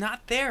wants it. It's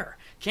not there.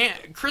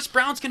 Chris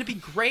Brown's going to be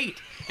great.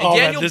 And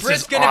Daniel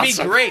Britt's going to be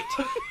great.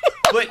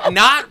 But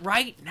not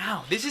right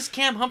now. This is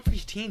Cam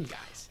Humphrey's team, guys.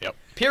 Yep.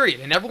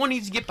 Period. And everyone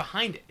needs to get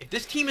behind it. If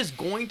this team is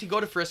going to go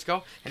to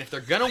Frisco, and if they're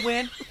going to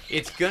win,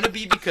 it's going to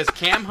be because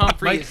Cam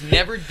Humphrey is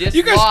never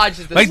dislodged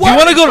as the Mike, do you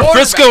want to go to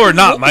Frisco or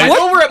not, Mike? I'm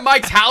over at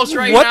Mike's house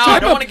right now. I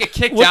don't want to get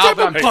kicked what out.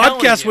 type of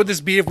podcast would this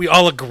be if we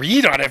all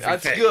agreed on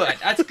everything?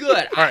 That's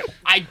good. All right.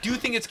 I do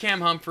think it's Cam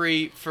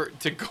Humphrey.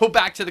 To go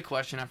back to the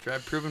question after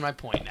I've proven my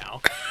point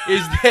now, is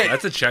that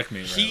That's a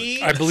checkmate, right?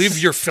 I believe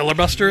you're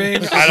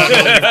filibustering. I don't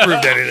know if you've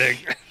proved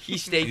anything. He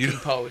stayed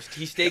composed.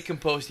 He stayed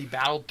composed. He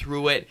battled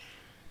through it.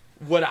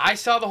 What I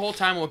saw the whole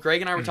time, what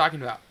Greg and I were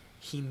talking about,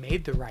 he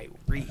made the right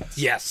reads.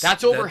 Yes.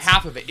 That's over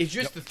half of it. It's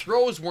just the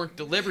throws weren't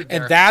delivered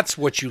there. And that's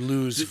what you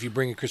lose if you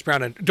bring in Chris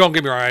Brown. And don't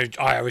get me wrong,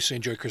 I obviously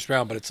enjoy Chris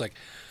Brown, but it's like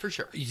for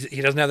sure. he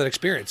doesn't have that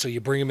experience. So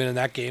you bring him in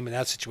that game, in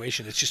that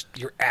situation, it's just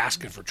you're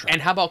asking for trouble.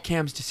 And how about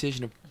Cam's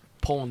decision of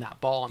pulling that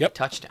ball on the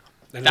touchdown?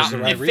 That was the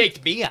right it read.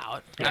 faked me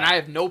out, and I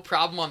have no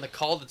problem on the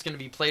call that's going to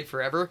be played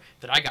forever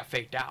that I got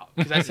faked out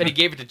because I said he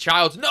gave it to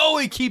Childs. No,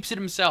 he keeps it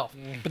himself.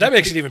 But that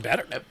makes it even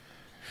better.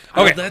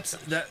 Okay, that's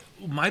that.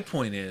 My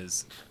point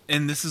is,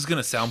 and this is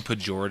gonna sound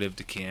pejorative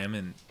to Cam,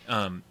 and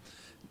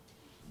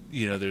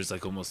there's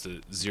like almost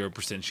a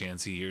 0%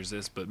 chance he hears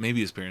this, but maybe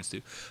his parents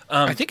do.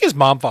 I think his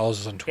mom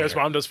follows us on Twitter. Yeah, his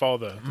mom does follow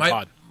the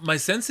pod. My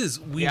sense is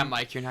Yeah,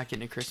 Mike, you're not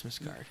getting a Christmas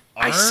card.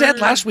 I said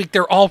last week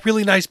they're all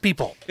really nice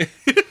people.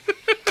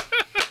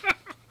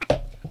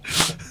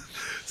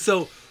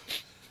 So,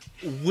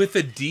 with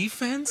a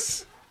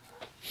defense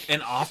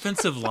and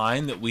offensive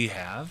line that we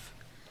have,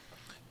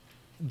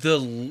 the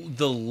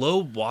low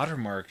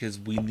watermark is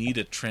we need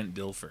a Trent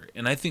Dilfer,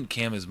 and I think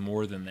Cam is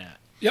more than that.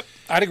 Yep,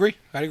 I'd agree.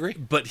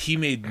 But he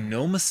made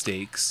no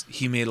mistakes.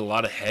 He made a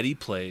lot of heady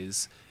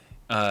plays.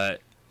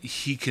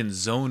 He can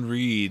zone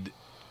read,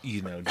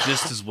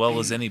 just as well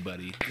as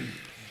anybody.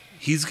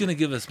 He's going to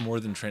give us more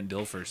than Trent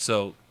Dilfer.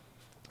 So,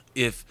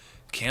 if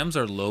Cam's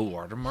our low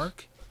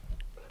watermark,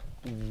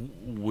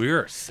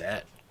 we're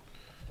set.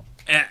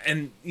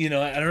 And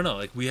I don't know.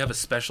 Like, we have a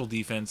special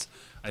defense.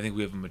 I think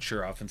we have a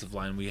mature offensive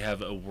line. We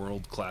have a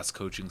world-class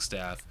coaching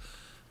staff.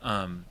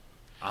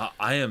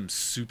 I am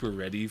super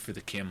ready for the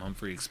Cam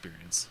Humphrey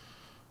experience.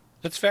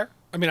 That's fair.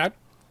 I mean,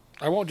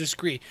 I won't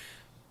disagree.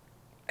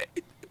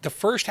 The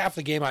first half of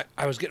the game,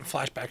 I was getting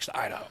flashbacks to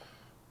Idaho.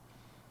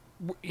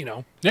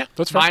 Yeah,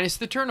 that's fine. Minus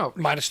the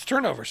turnover. Minus the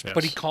turnovers. Yes.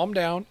 But he calmed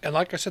down. And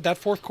like I said, that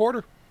fourth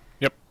quarter,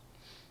 Yep.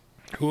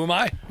 who am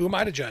I? Who am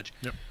I to judge?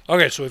 Yep.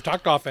 Okay, so we've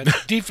talked offense.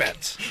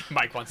 Defense.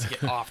 Mike wants to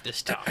get off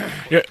this topic.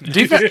 Yeah,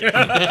 defense.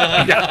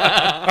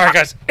 Yeah. All right,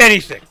 guys.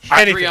 Anything.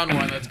 3 on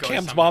 1. Let's go.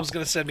 Cam's mom's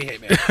going to send me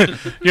hate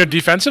mail.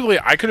 Defensively,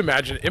 I could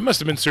imagine it must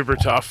have been super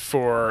tough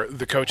for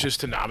the coaches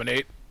to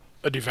nominate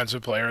a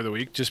defensive player of the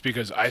week, just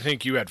because I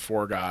think you had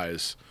 4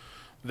 guys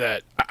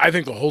that I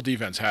think the whole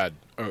defense had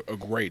a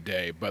great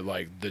day, but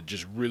that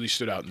just really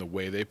stood out in the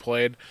way they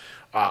played.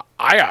 I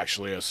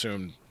actually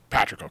assumed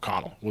Patrick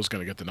O'Connell was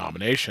going to get the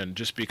nomination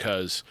just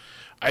because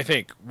I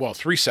think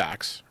 3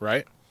 sacks,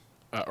 right?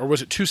 Or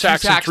was it 2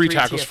 sacks and 3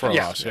 tackles for a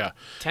loss? Yeah.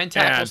 10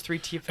 tackles, 3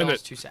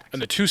 TFLs, 2 sacks. And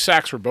the 2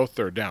 sacks were both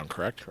third down,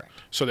 correct? Correct.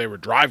 So they were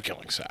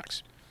drive-killing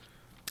sacks.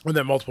 And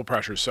then multiple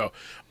pressures. So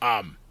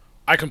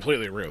I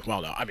completely agree with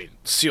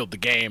sealed the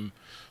game.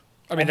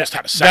 I mean,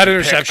 that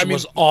interception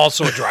was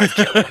also a drive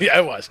killer. Yeah,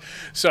 it was.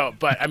 So,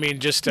 but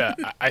just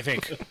I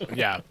think,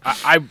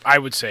 I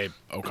would say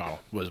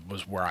O'Connell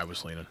was where I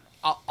was leaning.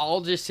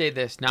 I'll just say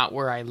this, not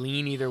where I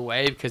lean either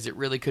way, because it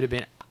really could have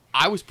been.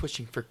 I was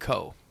pushing for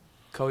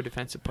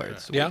co-defensive player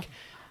this week.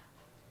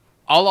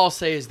 All I'll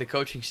say is the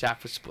coaching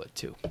staff was split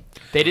too.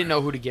 They didn't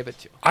know who to give it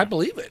to. I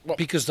believe it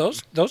because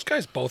those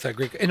guys both had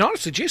great. And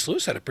honestly, Jace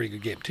Lewis had a pretty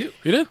good game too.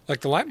 He did,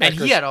 like the linebackers, and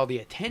he had all the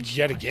attention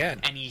yet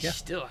again, and he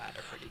still had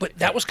a pretty. But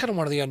that was kind of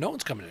one of the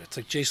unknowns coming in. It's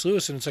like Jace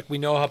Lewis, and it's like we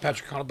know how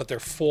Patrick O'Connell, but they're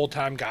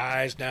full-time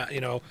guys now.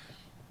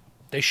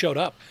 They showed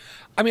up.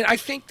 I mean, I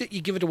think that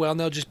you give it to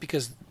Wellnell just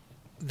because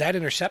that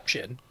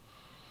interception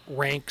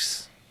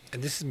ranks,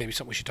 and this is maybe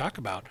something we should talk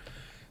about.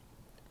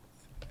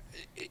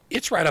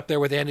 It's right up there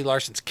with Andy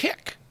Larson's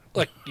kick.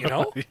 Like,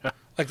 Yeah.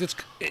 Like you talk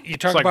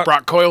It's like about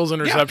Brock Coyle's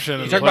interception in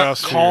you the talk about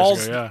playoffs 2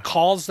 years ago,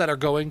 calls that are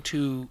going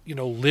to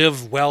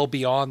live well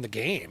beyond the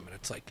game, and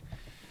it's like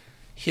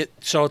hit.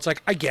 So it's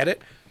like I get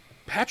it.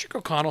 Patrick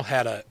O'Connell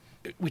had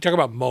we talk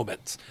about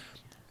moments.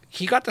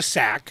 He got the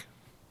sack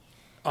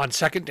on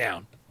second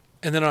down,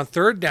 And then on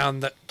third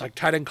down,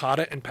 tight end caught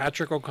it, and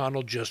Patrick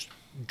O'Connell just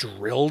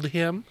drilled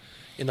him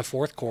in the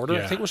fourth quarter.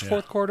 I think it was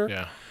fourth quarter.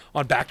 Yeah.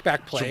 On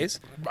back-to-back plays.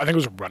 So, I think it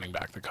was a running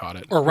back that caught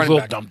it. Or a running little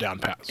back. dump down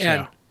pass.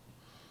 And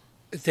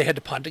they had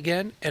to punt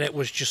again, and it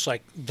was just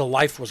like the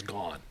life was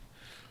gone.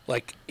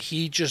 Like,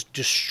 he just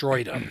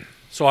destroyed him.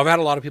 So I've had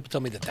a lot of people tell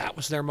me that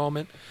was their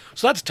moment.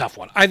 So that's a tough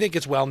one. I think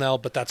it's well-Nell,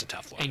 but that's a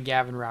tough one. And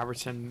Gavin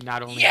Robertson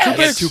not only Yes!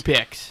 had 2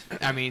 picks.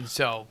 I mean,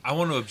 so. I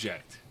want to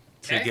object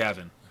to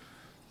Gavin.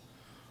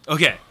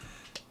 Okay.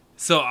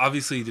 So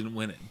obviously he didn't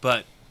win it,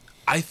 but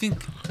I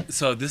think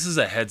so. This is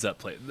a heads-up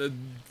play.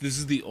 This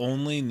is the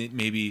only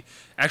maybe.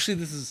 Actually,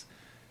 this is.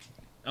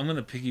 I'm going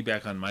to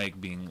piggyback on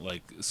Mike being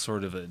like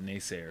sort of a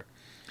naysayer.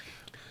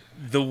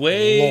 The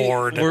way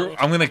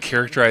I'm going to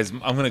characterize.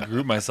 I'm going to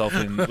group myself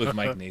in with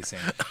Mike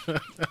naysaying.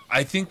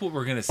 I think what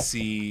we're going to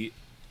see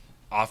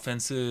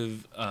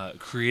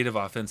creative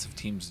offensive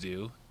teams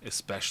do,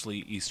 especially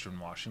Eastern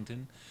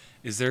Washington,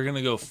 is they're going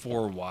to go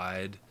 4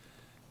 wide.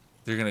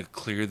 They're going to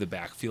clear the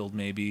backfield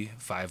maybe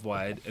 5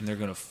 wide, and they're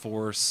going to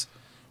force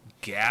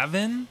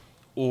Gavin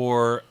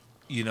or,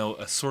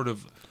 a sort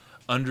of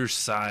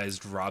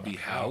undersized Robbie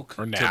Houck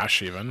or Nash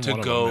to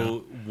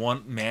go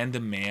one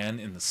man-to-man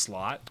in the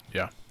slot.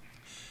 Yeah.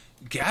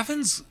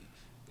 Gavin's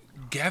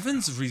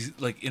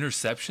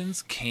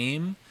interceptions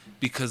came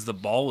because the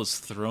ball was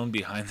thrown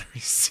behind the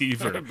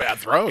receiver. Bad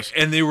throws.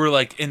 And they were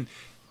like, and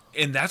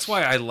that's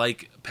why I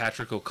like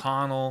Patrick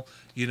O'Connell,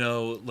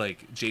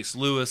 like Jace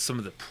Lewis. Some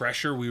of the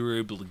pressure we were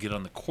able to get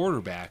on the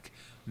quarterback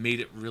made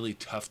it really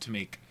tough to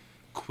make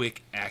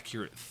quick,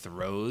 accurate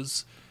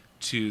throws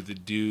to the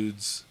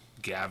dudes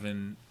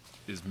Gavin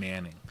is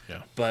manning.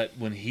 Yeah. But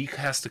when he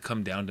has to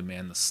come down to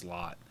man the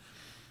slot,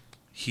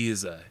 he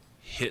is a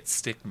hit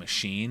stick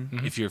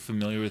machine, if you're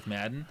familiar with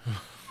Madden.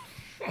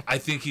 I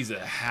think he's a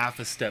half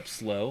a step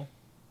slow.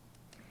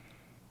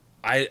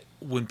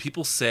 When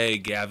people say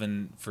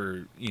Gavin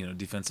for,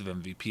 defensive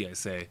MVP, I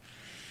say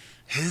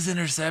his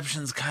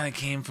interceptions kind of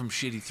came from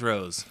shitty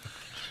throws.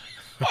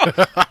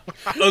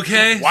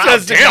 Okay. Wow,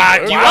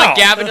 damn, Do you want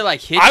Gavin to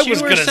hit you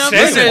or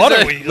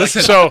something?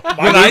 Listen, so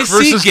when I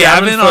see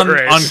Gavin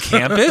on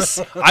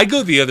campus, I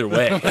go the other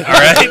way. All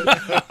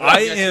right.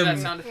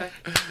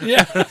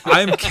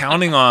 I'm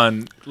counting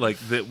on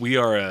that we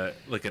are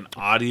an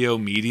audio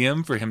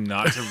medium for him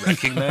not to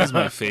recognize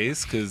my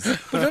face because.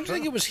 But don't you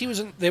think it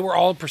was they were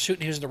all in pursuit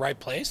and he was in the right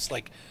place?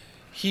 Like,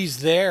 he's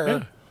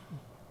there.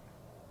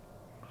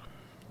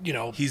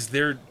 Yeah. He's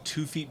there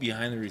 2 feet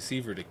behind the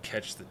receiver to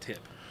catch the tip.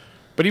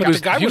 But the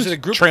guy was in a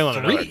group trailing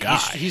of 3. another guy.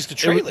 He's the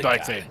trailing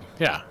guy.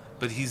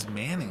 But he's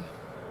manning him.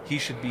 He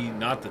should be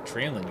not the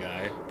trailing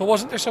guy. But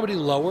wasn't there somebody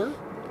lower?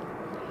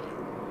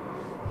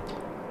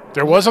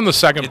 There was on the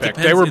second pick.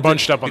 They were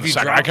bunched up on the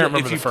second. I can't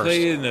remember the first.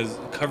 If you play in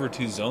a cover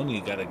 2 zone, you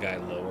got a guy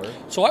lower.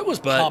 So I was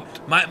pumped.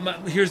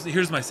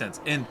 Here's my sense.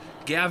 And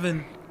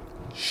Gavin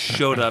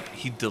showed up.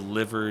 He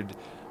delivered.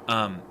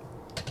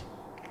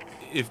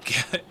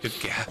 If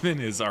Gavin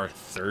is our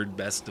 3rd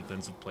best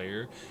defensive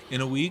player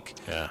in a week,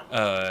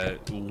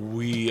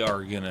 we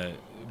are going to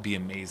be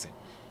amazing.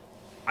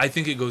 I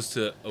think it goes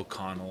to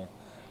O'Connell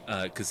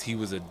because he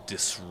was a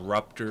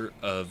disruptor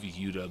of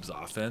UW's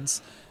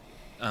offense,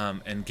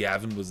 and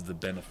Gavin was the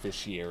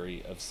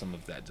beneficiary of some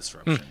of that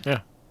disruption. Yeah.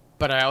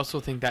 But I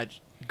also think that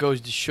goes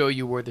to show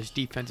you where this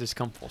defense has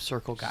come full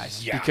circle,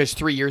 guys. Yeah. Because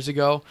 3 years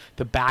ago,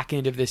 the back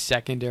end of this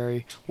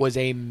secondary was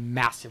a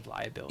massive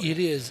liability. It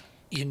is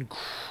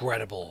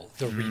incredible,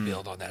 the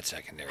rebuild on that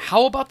secondary.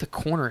 How about the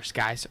corners,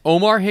 guys?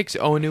 Omar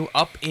Hicks-Onu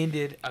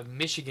upended a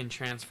Michigan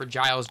transfer,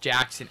 Giles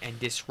Jackson, and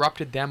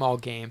disrupted them all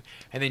game.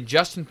 And then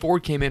Justin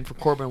Ford came in for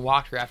Corbin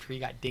Walker after he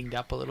got dinged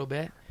up a little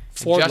bit.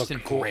 Ford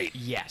looked great.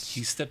 Yes.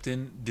 He stepped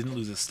in, didn't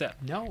lose a step.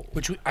 No.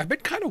 I've been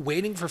kind of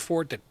waiting for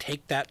Ford to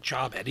take that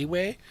job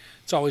anyway.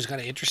 It's always kind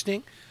of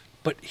interesting.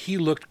 But he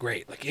looked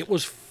great. Like, it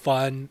was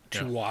fun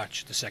to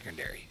watch the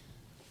secondary.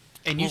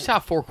 And you saw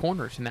 4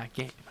 corners in that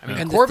game. I mean,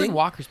 And Corbin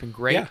Walker's been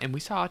great, Yeah. and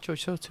we saw Acho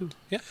Show too.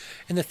 Yeah.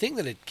 And the thing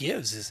that it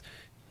gives is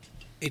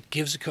it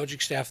gives the coaching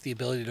staff the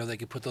ability to know they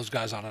can put those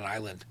guys on an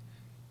island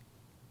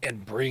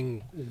and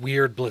bring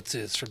weird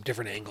blitzes from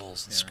different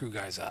angles and screw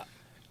guys up.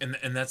 And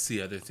that's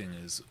the other thing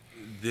is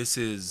this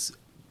is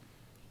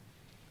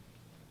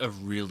a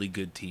really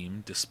good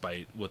team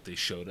despite what they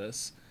showed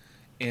us.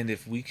 And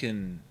if we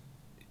can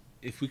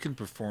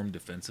perform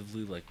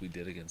defensively like we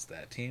did against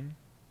that team,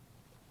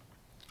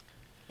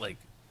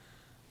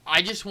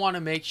 I just want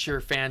to make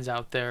sure fans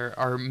out there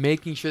are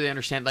making sure they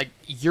understand,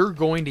 you're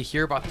going to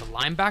hear about the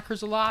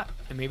linebackers a lot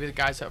and maybe the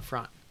guys up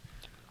front.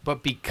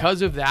 But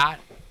because of that,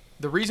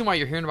 the reason why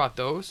you're hearing about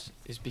those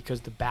is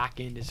because the back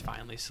end is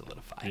finally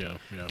solidified.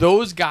 Yeah.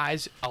 Those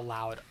guys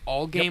allow it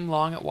all game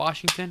long at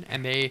Washington,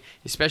 and they,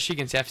 especially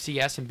against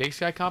FCS and Big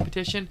Sky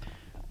competition,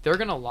 they're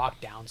going to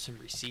lock down some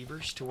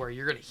receivers to where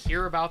you're going to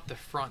hear about the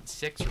front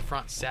 6 or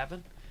front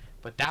 7.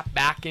 But that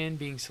back end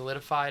being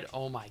solidified,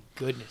 oh my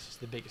goodness, is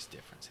the biggest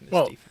difference in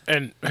this defense.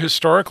 And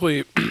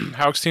historically,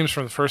 Houck's teams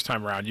from the first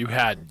time around, you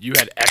had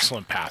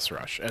excellent pass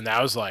rush, and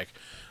that was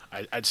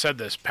I'd said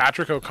this.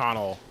 Patrick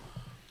O'Connell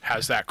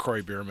has that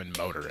Corey Bierman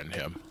motor in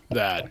him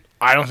that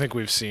I don't think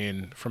we've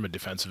seen from a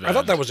defensive end. I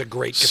thought that was a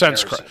great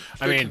since. comparison.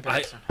 I mean,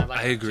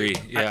 I agree.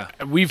 Yeah.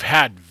 we've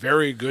had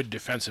very good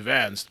defensive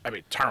ends. I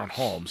mean, Tyrone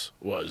Holmes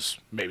was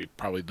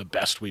probably the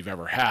best we've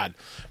ever had,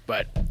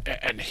 but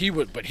he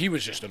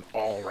was just an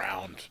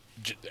all-around.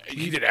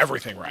 He did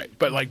everything right,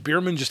 but like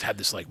Bierman just had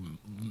this like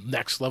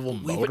next level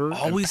motor. We've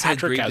always had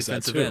Patrick great has that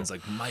defensive too. ends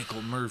like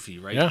Michael Murphy,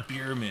 right? Yeah.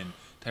 Bierman,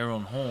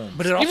 Tyrone Holmes.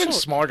 But it also, Even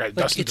smaller guys,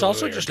 Dustin it's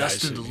also DeLuey just are guys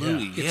Dustin who-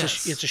 DeLuey. yeah.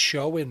 Yes. it's a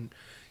show in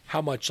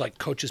how much like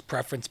coach's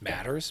preference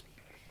matters,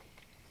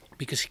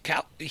 because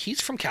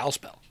he's from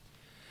Kalispell,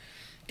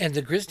 and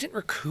the Grizz didn't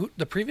recruit.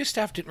 The previous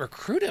staff didn't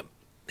recruit him.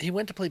 He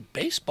went to play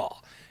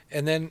baseball,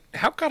 and then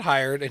Hauck got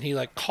hired, and he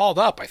like called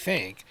up. I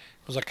think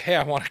was like, "Hey,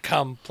 I want to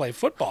come play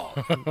football."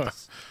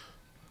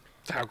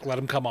 Hauck let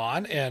him come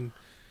on, and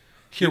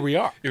here we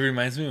are. It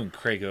reminds me when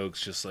Craig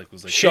Oakes just like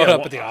was like Showed "Hey,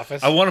 up at the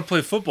office. I want to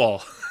play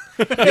football.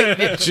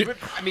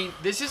 I mean,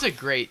 this is a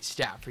great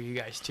stat for you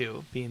guys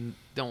too.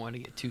 Don't want to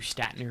get too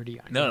stat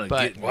nerdy on No, you,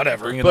 but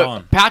whatever. Bring it but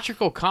on.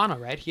 Patrick O'Connell,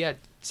 right? He had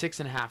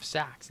 6.5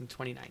 sacks in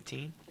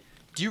 2019.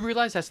 Do you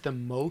realize that's the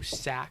most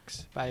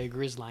sacks by a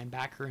Grizz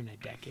linebacker in a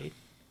decade?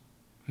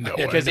 No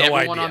Yeah, way. Because no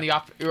everyone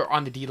idea.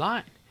 on the D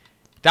line.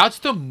 That's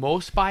the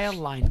most by a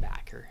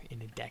linebacker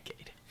in a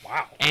decade.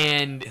 Wow.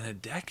 And In a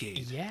decade.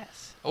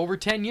 yes, over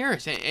 10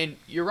 years. And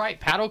you're right,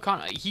 Pat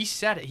O'Connell. He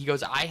said it. He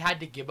goes, I had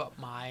to give up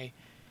my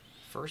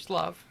first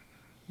love,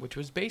 which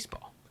was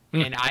baseball.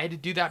 And I had to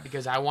do that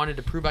because I wanted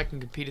to prove I can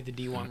compete at the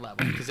D1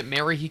 level. Because at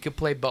Mary, he could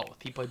play both.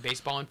 He played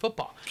baseball and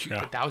football. Yeah.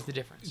 But that was the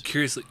difference.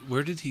 Curiously,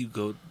 where did he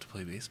go to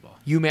play baseball?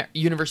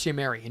 University of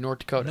Mary in North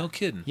Dakota. No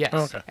kidding. Yes.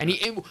 Oh, okay.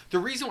 And the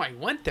reason why he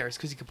went there is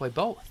because he could play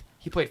both.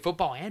 He played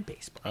football and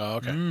baseball. Oh,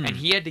 okay. And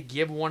he had to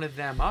give one of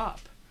them up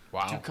to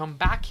Wow. come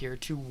back here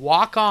to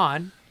walk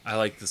on. I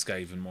like this guy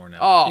even more now.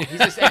 Oh,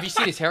 have you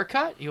seen his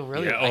haircut? You'll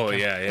really Yeah, like oh, him.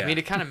 yeah, yeah. I mean,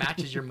 it kind of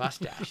matches your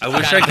mustache. I It's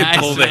wish kinda I could nice.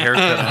 pull the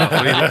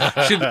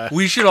haircut off.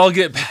 We should all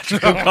get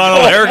Patrick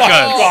O'Connell haircuts.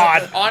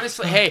 God.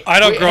 Honestly, hey, I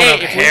don't grow enough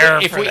if hair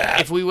we, if for we,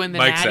 that. If we win the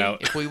Mike's natty,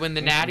 out. if we win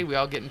the natty, we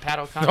all get in Pat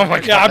O'Connell. Oh my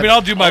God! I mean,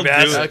 I'll do my I'll do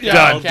best. it. Okay,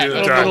 Done. okay. do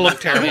it. It'll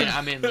look terrible.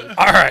 I'm in.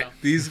 All right.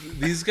 These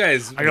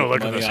guys. I gotta look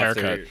at money this off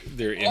haircut.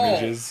 Their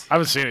images. I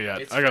haven't seen it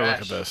yet. It's I gotta look at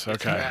fresh. this.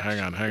 It's Okay, fresh. hang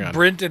on.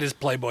 Brint and his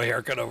Playboy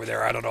haircut over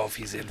there. I don't know if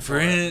he's in for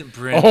it.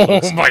 Brint. Oh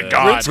looks my good.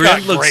 God. Brint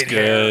got looks great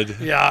hair. good.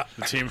 Yeah.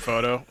 The team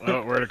photo.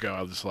 Oh, where'd it go?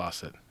 I just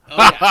lost it.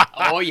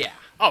 Oh yeah.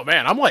 Oh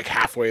man, I'm like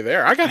halfway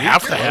there. I got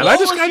half the head. close. I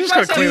just You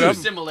gotta guys clean it have up.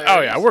 similarities.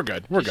 Oh yeah, we're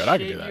good. We're good. I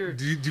can do Shave your that.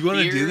 Do you want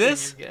to beard do and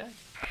this? you're good.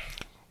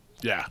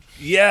 Yeah.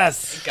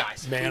 Yes.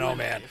 Guys, if Man, we oh win-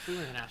 man. If we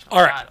win the national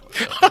All right.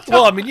 title,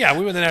 Well, I mean, yeah,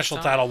 we win the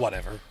national title,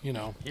 whatever, you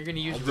know. you're gonna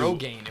use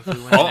Rogaine if we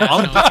win the Oh,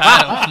 national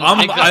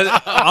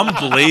title. I'm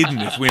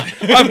blading if we.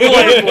 I'm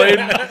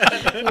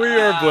blading. We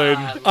are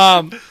blading.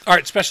 All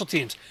right, special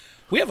teams.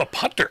 We have a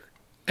punter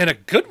and a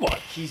good one.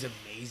 He's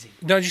amazing.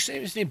 No, did you say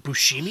his name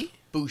Buscemi?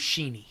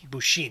 Bushini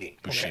Bushini.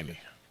 Bushini.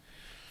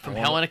 from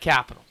Helena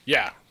Capital.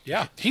 Yeah.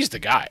 Yeah. He's the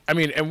guy. I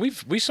mean, and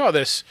we saw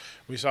this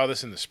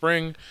in the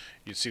spring.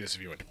 You'd see this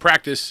if you went to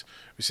practice.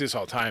 We see this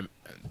all the time.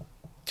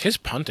 His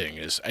punting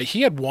is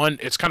he had one.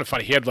 It's kind of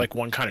funny. He had like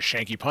one kind of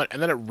shanky punt, and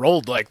then it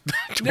rolled like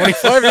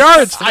 25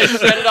 yards. I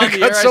said it on the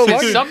got air. so I said,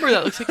 lucky. "Somewhere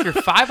that looks like your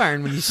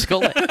 5-iron when you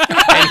skull it."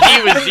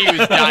 And he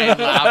was dying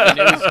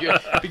laughing. It was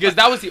good because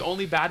that was the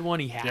only bad one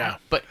he had. Yeah.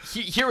 But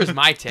here was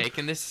my take,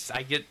 and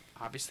I get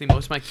obviously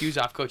most of my cues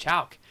off Coach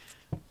Hauck.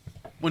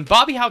 When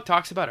Bobby Hauck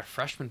talks about a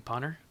freshman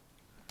punter,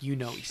 you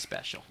know he's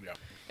special. Yeah.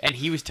 And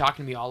he was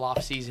talking to me all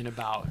off season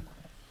about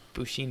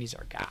Bushini's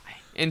our guy,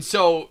 and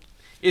so.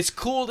 It's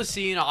cool to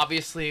see, and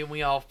obviously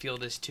we all feel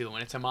this too.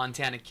 When it's a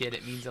Montana kid,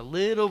 it means a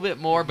little bit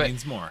more. But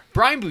means more.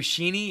 Brian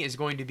Bushini is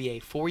going to be a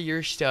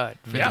 4-year stud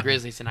for Yeah. the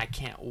Grizzlies, and I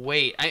can't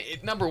wait.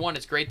 Number one,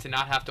 it's great to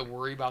not have to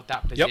worry about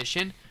that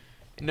position.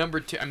 Number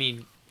two, I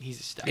mean, he's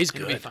a stud. He's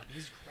It'll be good. fun.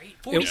 He's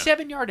great.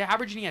 47-yard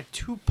average, and he had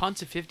 2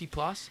 punts of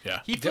 50+. Yeah.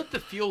 He flipped the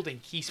field in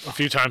key A spots.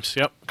 few times.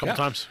 Yep. A couple Yeah.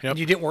 times. Yep. And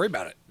you didn't worry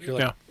about it. You're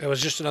like, Yeah. it was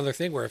just another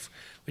thing where if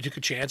we took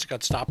a chance, it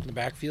got stopped in the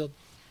backfield.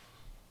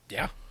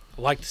 Yeah,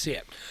 I like to see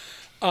it.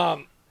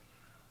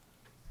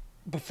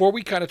 Before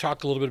we kind of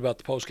talk a little bit about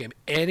the post game,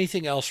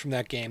 anything else from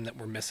that game that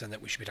we're missing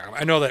that we should be talking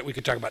about? I know that we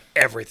could talk about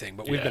everything,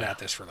 but we've been Yeah. at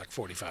this for like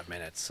 45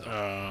 minutes.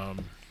 So.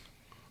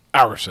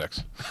 Hour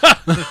 6.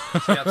 That's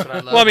what I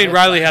love. Well, I mean,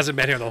 Riley hasn't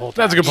been here the whole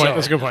time. That's a good point. so-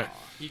 That's a good point.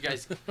 You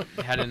guys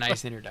had a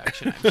nice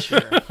introduction, I'm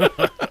sure.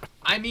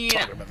 I mean,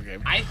 about the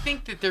game. I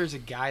think that there's a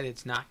guy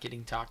that's not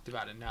getting talked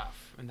about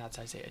enough, and that's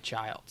Isaiah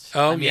Childs.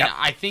 Oh, I mean, yeah.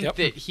 I think Yep.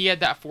 that he had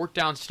that 4th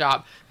down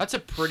stop. That's a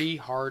pretty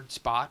hard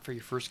spot for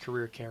your first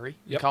career carry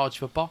in Yep. college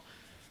football.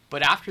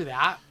 But after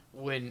that,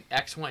 when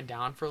X went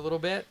down for a little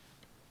bit,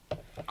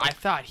 I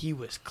thought he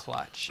was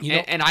clutch. You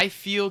know- And I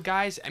feel,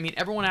 guys, I mean,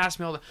 everyone asks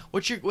me all the,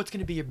 what's going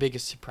to be your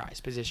biggest surprise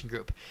position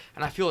group?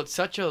 And I feel it's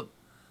such a,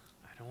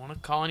 I don't want to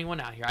call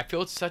anyone out here. I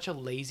feel it's such a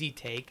lazy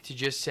take to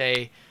just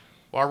say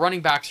Well, our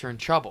running backs are in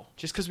trouble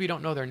just because we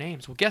don't know their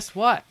names. Well, guess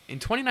what? In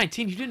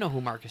 2019, you didn't know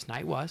who Marcus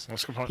Knight was.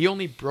 That's a good point. He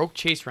only broke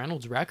Chase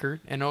Reynolds' record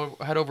and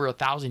had over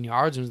 1,000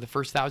 yards and was the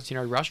first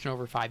 1,000-yard rusher in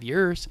over 5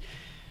 years.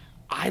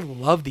 I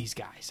love these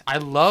guys. I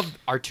love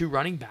our 2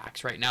 running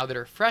backs right now that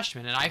are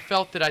freshmen, and I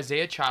felt that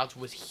Isaiah Childs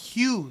was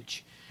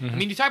huge. I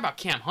mean, you talk about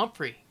Cam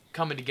Humphrey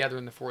coming together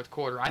in the fourth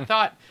quarter. I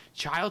thought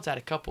Childs had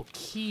a couple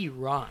key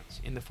runs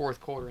in the fourth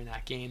quarter in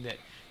that game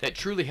that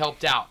truly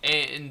helped out.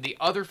 And the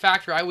other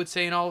factor I would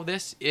say in all of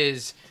this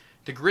is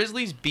the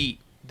Grizzlies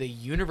beat the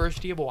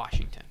University of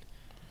Washington.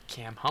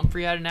 Cam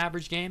Humphrey had an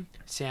average game,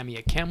 Sammy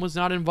Akem was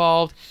not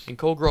involved, and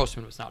Cole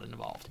Grossman was not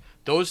involved.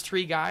 Those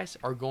 3 guys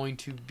are going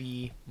to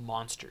be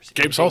monsters.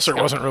 Gabe Sulcer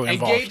wasn't really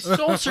involved. And Gabe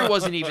Sulcer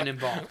wasn't even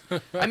involved.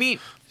 I mean,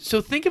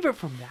 so think of it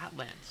from that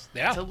lens.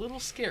 Yeah. It's a little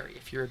scary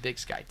if you're a Big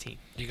Sky team.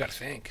 You got to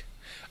think.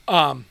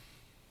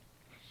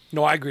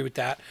 No, I agree with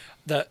that.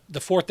 The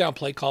 4th down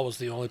play call was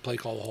the only play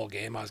call the whole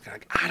game. I was kind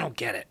of like, I don't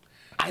get it.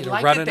 I You know,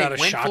 like running that out they of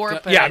went shotgun. for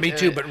it, but Yeah, me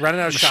too. But running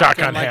out of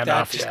shotgun shotgun like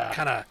that, handoff, just yeah.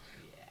 kind of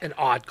an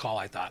odd call,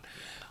 I thought.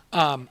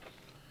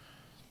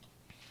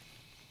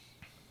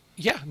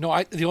 Yeah,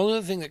 no. The only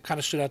other thing that kind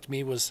of stood out to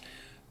me was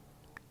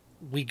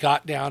we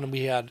got down and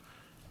we had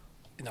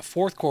in the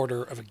fourth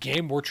quarter of a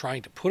game we're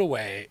trying to put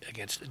away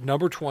against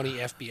number 20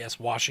 FBS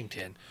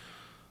Washington,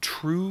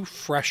 true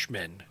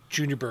freshman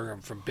Junior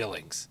Burgum from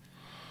Billings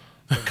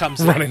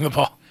comes Running the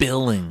ball.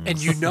 Billings. and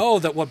you know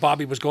that what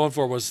Bobby was going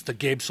for was the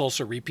Gabe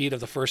Sulcer repeat of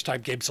the first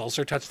time Gabe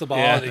Sulcer touched the ball.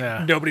 Yeah, and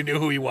yeah. Nobody knew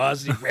who he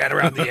was. And he ran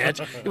around the edge.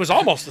 It was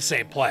almost the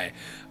same play.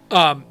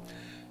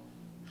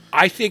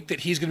 I think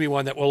that he's going to be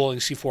one that we'll only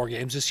see 4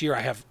 games this year.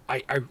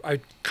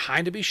 I'd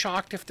kind of be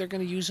shocked if they're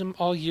going to use him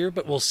all year,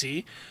 but we'll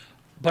see.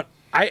 But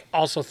I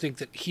also think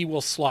that he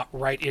will slot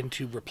right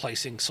into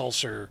replacing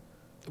Sulcer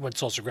when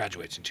Sulcer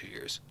graduates in 2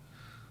 years.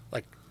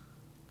 Like,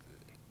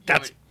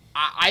 that's...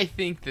 I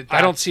think that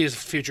I don't see his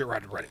future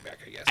running back,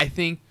 I guess. I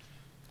think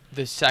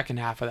the second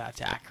half of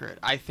that's accurate.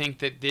 I think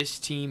that this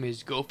team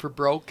is go for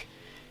broke.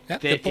 Yeah,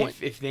 That good point.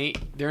 if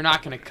they're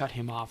not going to cut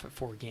him off at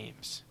 4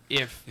 games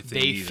if they they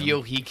need him.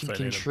 feel he can If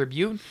they need him.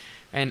 contribute.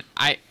 And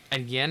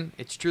again,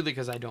 it's truly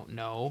because I don't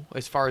know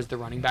as far as the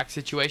running back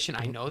situation.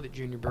 I know that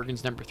Junior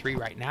Bergen's number 3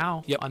 right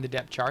now Yep. on the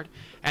depth chart,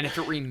 and if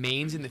it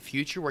remains in the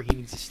future where he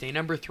needs to stay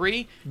number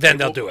 3, Then they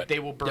they'll will- do it. They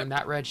will burn Yep.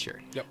 that red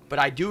shirt. Yep. But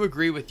I do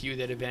agree with you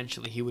that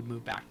eventually he would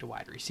move back to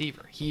wide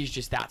receiver. He's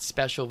just that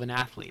special of an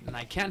athlete, and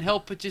I can't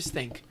help but just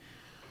think,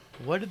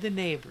 what did the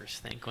neighbors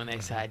think when they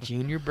saw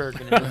Junior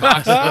Bergen in the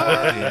box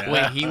score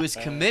when he was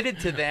committed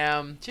to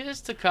them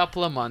just a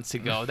couple of months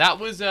ago? That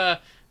was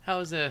a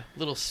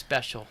little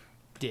special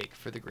dig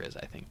for the Grizz,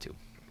 I think, too.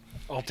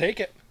 I'll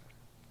take it.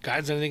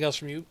 Guys, anything else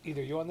from you?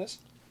 Either you on this?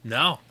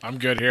 No. I'm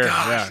good here.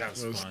 Gosh, yeah.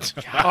 that was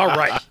fun. All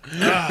right.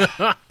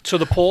 So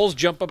the polls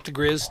jump up to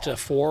Grizz to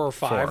 4 or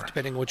 5, 4.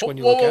 depending which one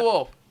you Whoa, look at.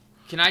 whoa.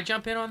 Can I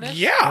jump in on this?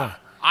 Yeah.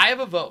 I have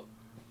a vote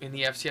in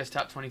the FCS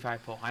Top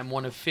 25 poll. I'm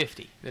one of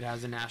 50 that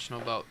has a national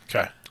vote.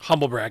 Okay.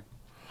 Humble brag.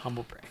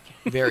 Humble brag.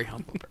 Very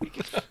humble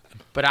brag.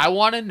 But I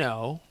want to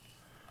know,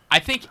 I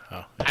think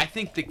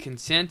the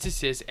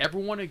consensus is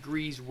everyone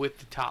agrees with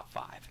the top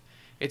 5.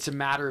 It's a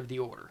matter of the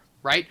order,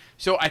 right?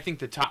 So I think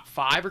the top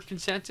 5 are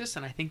consensus,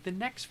 and I think the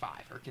next 5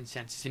 are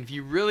consensus. And if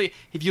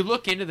you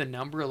look into the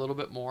number a little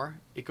bit more,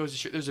 it goes to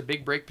show there's a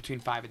big break between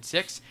 5 and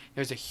 6.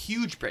 There's a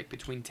huge break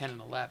between 10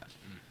 and 11.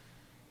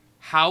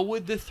 How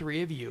would the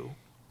 3 of you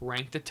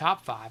rank the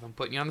top 5? I'm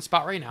putting you on the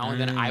spot right now, and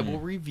then I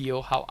will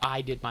reveal how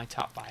I did my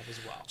top 5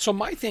 as well. So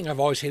my thing I've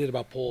always hated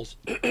about polls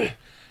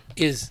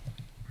is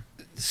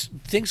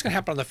things can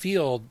happen on the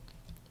field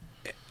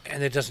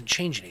and it doesn't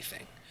change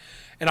anything.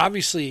 And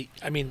obviously,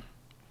 I mean,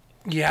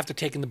 you have to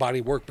take in the body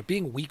of work, but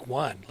being week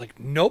 1, like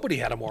nobody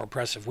had a more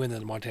impressive win than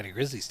the Montana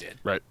Grizzlies did.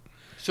 Right.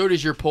 So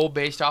does your poll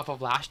based off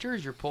of last year, or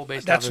is your poll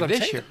based That's off what of I'm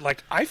this saying. year?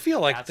 Like, I feel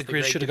like That's the the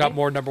Grizz great should have got debate.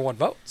 more number 1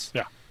 votes.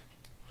 Yeah.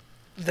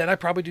 Then I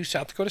probably do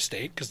South Dakota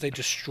State because they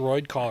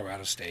destroyed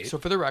Colorado State. So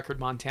for the record,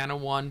 Montana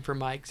 1 for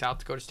Mike, South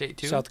Dakota State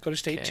 2. South Dakota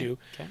State 2.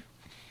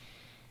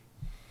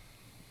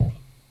 Okay.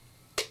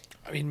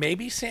 I mean,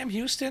 maybe Sam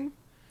Houston.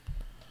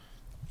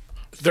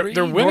 They're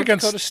 3, win North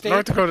against Dakota State.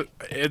 North Dakota.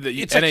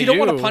 It's like you don't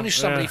want to punish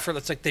somebody yeah. for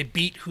it's like they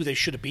beat who they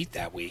should have beat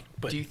that week.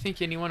 But Do you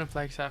think anyone in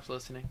Flagstaff's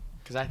listeting?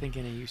 Because I think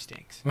NAU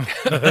stinks.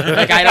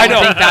 Like I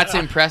don't think that's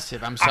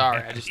impressive. I'm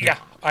sorry. I just yeah,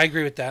 don't. I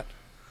agree with that.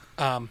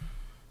 Dad,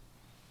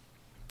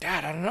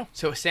 I don't know.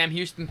 So Sam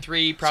Houston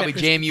 3, probably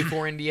Sam JMU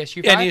 4,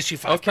 NDSU 5. NDSU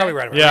 5, Okay. probably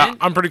right around. Yeah, Brent?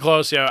 I'm pretty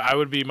close. Yeah, I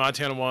would be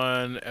Montana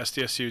 1,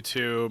 SDSU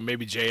 2,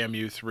 maybe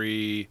JMU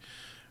 3,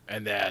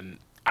 and then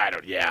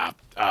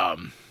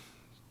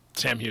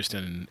Sam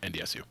Houston and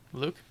NDSU.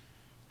 Luke.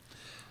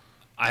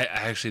 I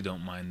actually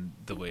don't mind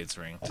the way it's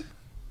ranked.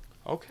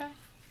 Okay.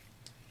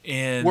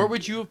 And Where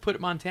would you have put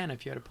Montana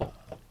if you had a poll?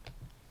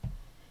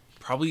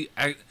 probably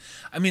I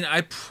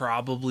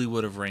probably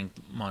would have ranked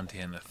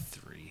Montana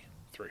 3.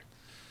 3.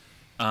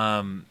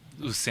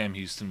 It was Sam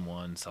Houston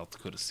 1, South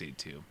Dakota State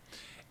 2.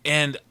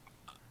 And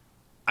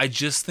I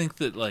just think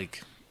that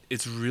like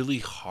it's really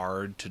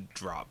hard to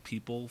drop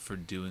people for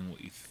doing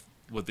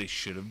what they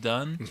should have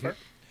done.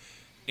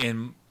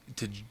 And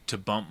to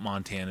bump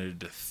Montana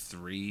to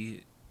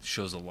 3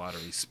 shows a lot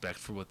of respect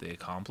for what they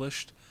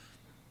accomplished.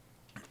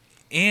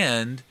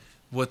 And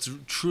what's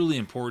truly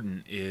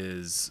important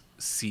is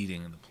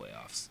seeding in the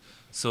playoffs.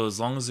 So as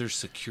long as they're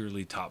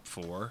securely top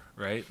 4,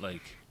 right?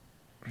 Like,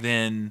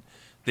 then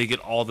they get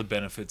all the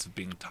benefits of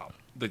being top,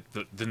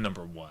 the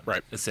number 1,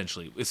 right?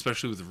 Essentially,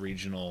 especially with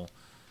regional.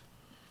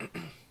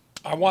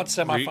 I want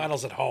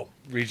semifinals at home.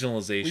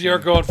 Regionalization. We are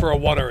going for a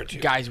 1 or a 2.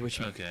 Guys,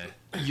 which Okay.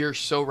 you're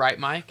so right,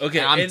 Mike. Okay,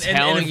 and I'm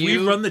telling and if you,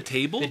 we run the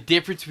table, the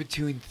difference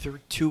between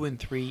 2 and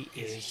 3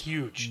 is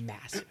huge,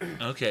 massive.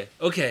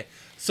 Okay.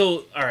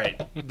 So, all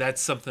right,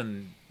 that's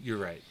something. You're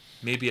right.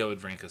 Maybe I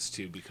would rank us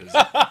 2 because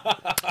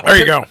There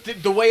you go.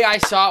 The way I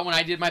saw it when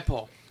I did my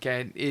poll,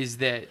 okay, is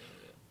that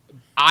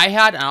I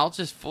had, and I'll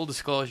just full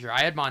disclosure,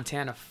 I had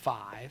Montana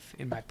 5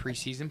 in my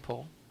preseason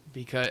poll.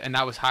 And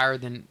that was higher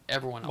than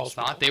everyone else Most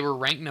thought. people. They were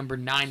ranked number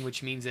 9,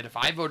 which means that if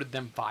I voted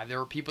them 5, there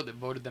were people that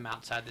voted them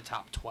outside the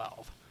top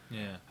 12.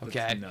 yeah, Okay.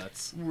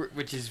 that's nuts.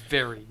 Which is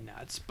very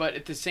nuts. But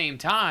at the same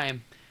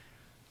time,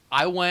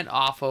 I went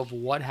off of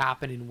what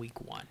happened in week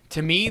 1.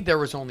 To me, there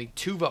was only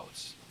 2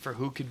 votes for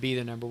who could be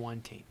the number 1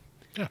 team.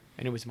 Yeah.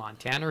 And it was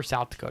Montana or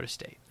South Dakota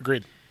State.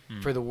 Agreed.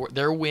 For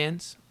their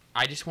wins,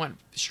 I just went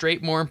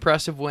straight more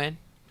impressive win.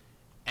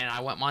 And I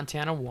went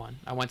Montana 1.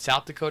 I went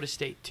South Dakota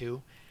State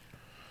 2.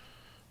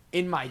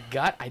 In my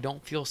gut, I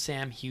don't feel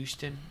Sam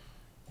Houston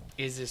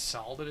is as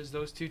solid as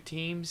those 2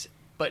 teams,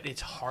 but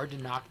it's hard to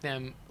knock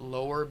them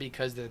lower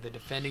because they're the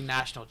defending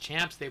national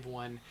champs. They've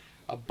won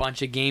a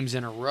bunch of games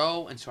in a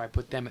row, and so I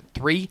put them at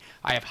 3.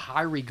 I have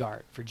high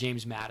regard for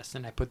James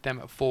Madison. I put them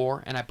at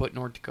 4, and I put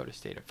North Dakota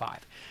State at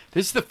 5.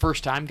 This is the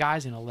first time,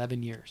 guys, in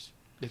 11 years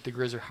that the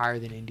Grizz are higher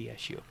than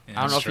NDSU. Yeah,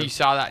 I don't know if true. you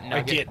saw that I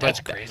nugget. did. but That's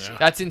crazy.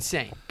 That's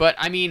insane. But,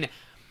 I mean,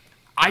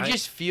 I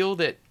just feel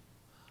that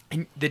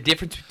the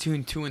difference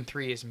between 2 and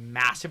 3 is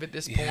massive at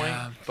this point.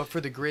 Yeah. But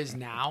for the Grizz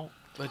now,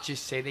 let's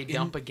just say they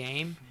dump a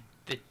game,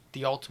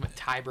 the ultimate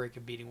tiebreak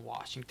of beating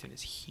Washington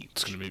is huge.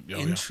 It's gonna be.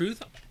 In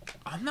truth,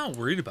 I'm not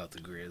worried about the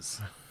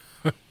Grizz.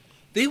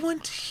 They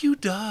went to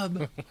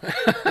UW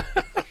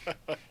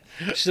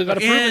Still got to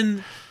prove it.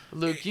 and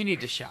Luke, you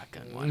need to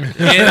shotgun one. and,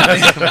 Come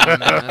on, man.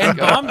 Let's and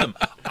go. bombed them.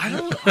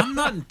 I'm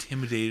not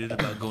intimidated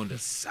about going to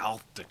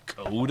South How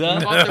Dakota.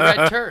 about the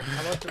red turd?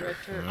 How about the red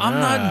turd? I'm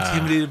not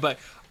intimidated by.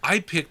 I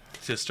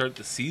picked to start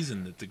the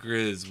season that the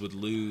Grizz would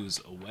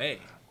lose away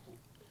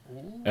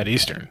At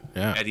Eastern.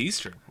 Yeah. at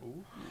Eastern,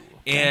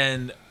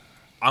 and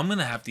I'm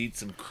gonna have to eat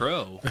some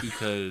crow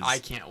because I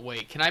can't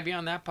wait. Can I be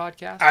on that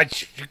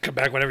podcast? You come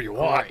back whenever you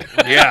want.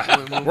 Right. Yeah,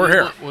 When we're we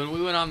here. went- When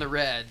we went on the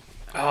red,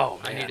 Oh,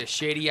 I man. need a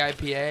shady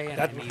IPA,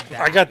 and I need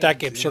that. I got that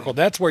game circled.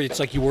 That's where it's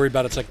like you worry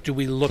about. It's like, do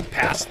we look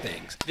past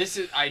things? This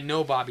is. I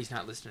know Bobby's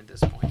not listening at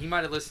this point. He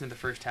might have listened to the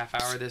first half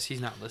hour of this.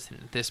 He's not listening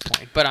at this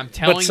point. But I'm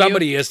telling But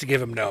somebody you, is to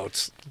give him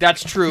notes.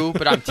 that's true.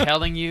 But I'm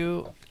telling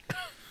you,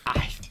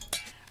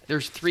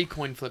 there's 3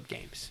 coin flip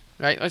games.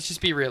 Right? Let's just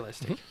be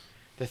realistic. Mm-hmm.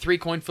 The 3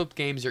 coin flip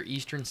games are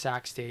Eastern,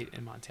 Sac State,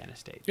 and Montana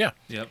State. Yeah.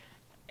 yep.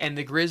 And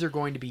the Grizz are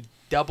going to be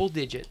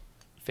double-digit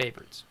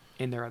favorites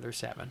in their other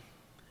 7.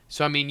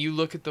 So, I mean, you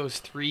look at those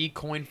 3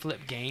 coin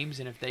flip games,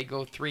 and if they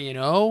go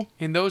 3-0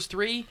 in those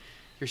 3,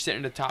 you're sitting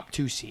in the top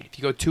 2 seed. If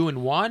you go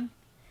 2-1,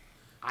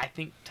 I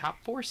think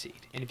top 4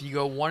 seed. And if you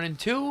go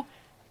 1-2,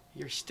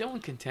 you're still in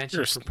contention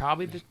You're for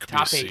probably the could be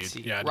top a 8 seed.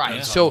 seed. Yeah, it right.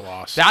 depends on So the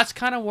loss. that's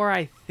kind of where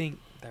I think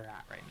they're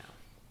at right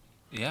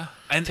now. Yeah.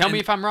 And Tell me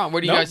if I'm wrong.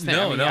 What do you no, guys think?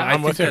 No, I mean, no. yeah, I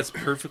I'm think with you. that's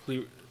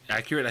perfectly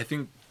accurate. I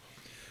think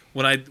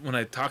when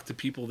I talked to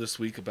people this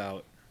week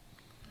about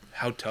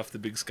how tough the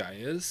Big Sky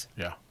is,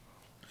 Yeah.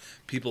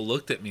 people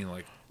looked at me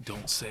like,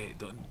 "Don't say it.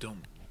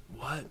 Don't.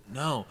 What?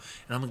 No."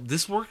 And I'm like,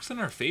 "This works in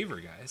our favor,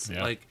 guys.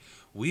 Yeah. Like,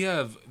 we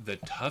have the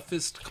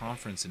toughest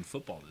conference in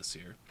football this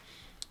year,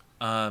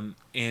 and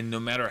no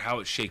matter how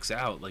it shakes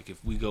out, like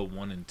if we go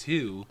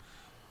 1-2,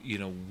 you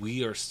know,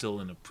 we are still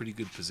in a pretty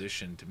good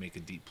position to make a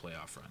deep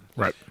playoff run.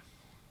 Right.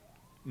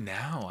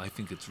 Now, I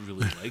think it's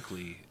really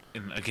likely,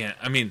 and again,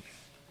 I mean,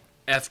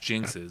 F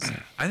jinxes.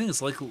 I think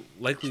it's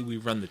likely we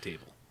run the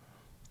table.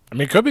 I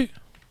mean, it could be.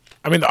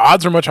 I mean, the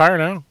odds are much higher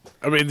now.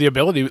 I mean, the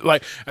ability,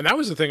 like, and that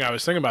was the thing I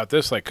was thinking about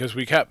this, like, because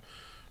we kept,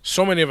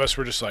 so many of us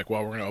were just like,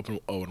 well, we're going to open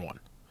 0-1.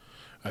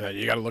 And then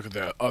you got to look at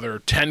the other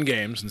 10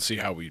 games and see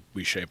how we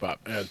shape up.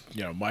 And,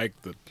 you know, Mike,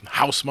 the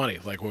house money,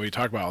 like what we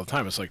talk about all the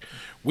time, it's like,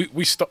 we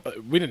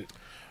didn't,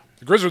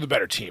 the Grizz are the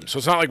better team. So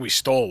it's not like we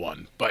stole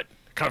one, but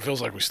it kind of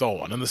feels like we stole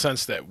one in the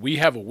sense that we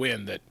have a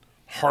win that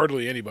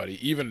hardly anybody,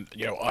 even,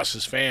 you know, us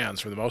as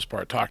fans for the most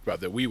part, talked about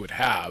that we would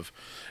have.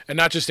 And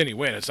not just any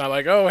win. It's not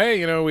like, oh, hey,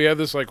 you know, we had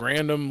this like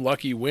random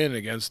lucky win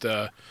against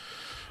a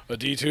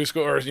D2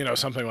 school or, you know,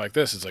 something like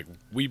this. It's like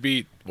we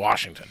beat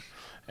Washington.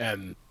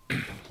 And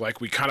like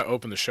we kind of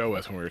opened the show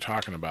with when we were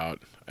talking about,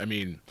 I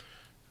mean,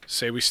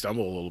 say we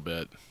stumble a little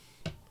bit,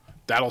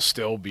 that'll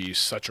still be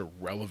such a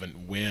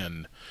relevant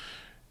win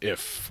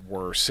if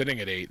we're sitting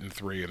at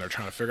 8-3 and they're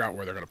trying to figure out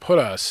where they're going to put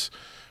us.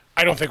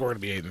 I don't think we're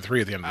going to be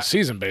 8-3 at the end of the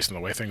season based on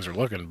the way things are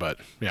looking, but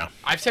yeah.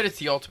 I've said it's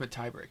the ultimate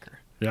tiebreaker.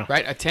 Yeah.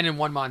 Right? A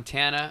 10-1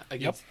 Montana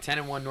against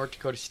 10-1 North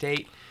Dakota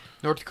State.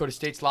 North Dakota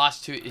State's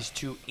loss is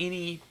to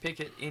any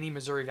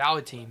Missouri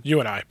Valley team. You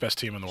and I, best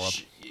team in the world.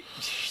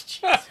 Jesus.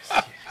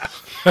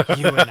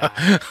 You and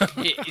I.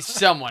 It's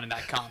someone in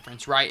that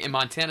conference, right? And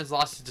Montana's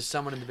lost is to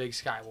someone in the Big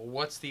Sky. Well,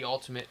 what's the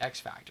ultimate X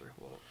factor?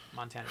 Well,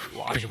 Montana beat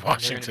Washington.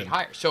 They're going to be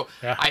higher. So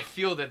I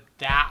feel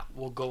that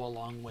will go a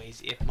long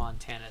ways if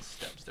Montana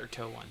stubs their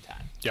toe one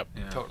time. Yep.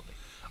 Yeah. Totally.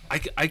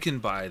 I can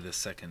buy the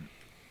second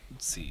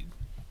seed.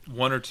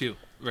 1 or 2.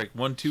 Like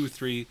 1, 2,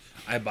 3.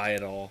 I buy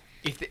it all.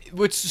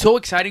 What's so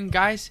exciting,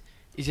 guys,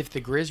 is if the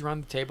Griz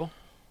run the table,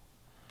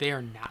 they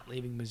are not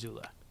leaving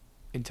Missoula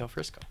until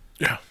Frisco.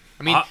 Yeah.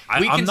 I mean,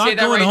 we I'm can not say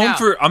that going right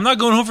home now. I'm not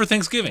going home for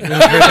Thanksgiving.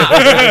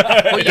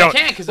 Well, you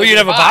can because Well, you'd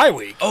have a bye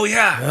week. Oh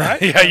yeah,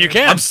 Right? Yeah, you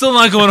can. I'm still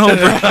not going home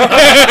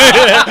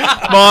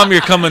for. Mom,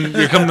 you're coming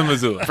to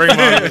Missoula. Bring mom.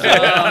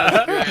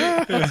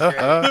 That's great.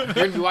 You're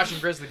going to be watching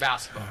Grizzly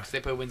basketball because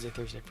they play Wednesday,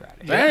 Thursday,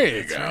 Friday. There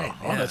you go.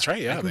 Oh, that's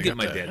right. Yeah, I can they get got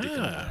my that. dad to come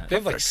to that. They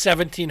have like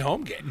 17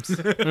 home games.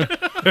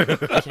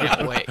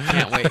 Can't wait.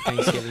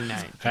 Thanksgiving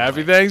night.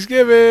 Happy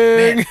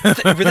Thanksgiving.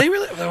 Were they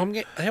really have a home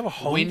game? They have a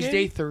home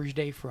Wednesday, game?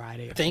 Thursday,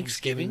 Friday. of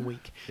Thanksgiving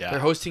week. Yeah. They're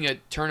hosting a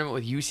tournament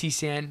with UC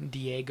San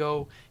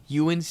Diego,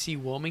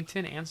 UNC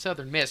Wilmington, and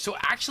Southern Miss. So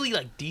actually,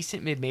 like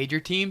decent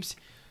mid-major teams,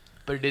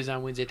 but it is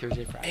on Wednesday,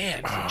 Thursday,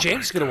 Friday. Man,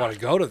 James is going to want to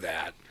go to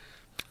that.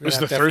 Is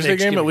the Have to have Thursday game at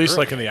Thanksgiving least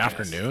like in early, the I guess.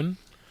 afternoon?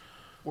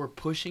 We're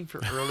pushing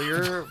for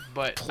earlier,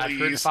 but I've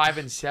heard Please. 5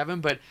 and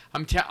 7. But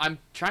I'm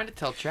trying to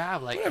tell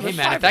Trav, like, Whatever, hey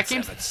man, 5 if that and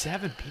game's 7. at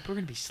 7, people are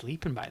gonna be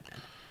sleeping by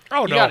then.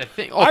 Oh, You no. gotta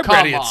think. Oh, I'm come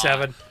ready on. at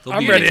 7. They'll I'm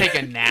be- You ready. can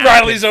take a nap.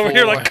 Riley's at over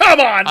here 4. like, come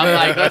on. I'm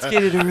like, let's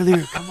get it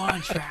earlier. Come on,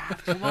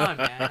 Trav. Come on,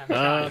 man.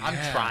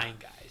 I'm trying,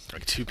 guys.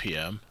 Like 2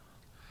 p.m.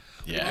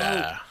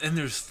 Yeah. And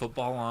there's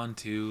football on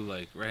too,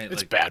 like right.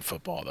 It's like bad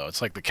football though.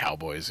 It's like the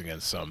Cowboys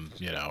against some,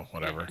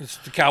 whatever. It's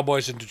the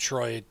Cowboys in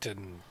Detroit,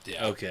 and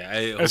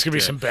Okay, It's gonna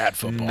be some bad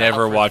football.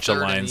 Never for watch a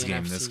third in Lions the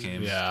game NFC. this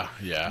game. Yeah,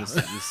 yeah.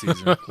 This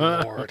season.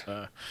 Lord.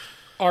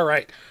 All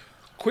right.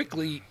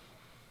 Quickly,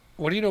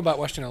 what do you know about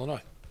Western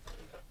Illinois?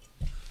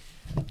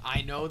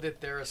 I know that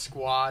they're a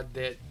squad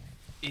that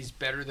is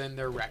better than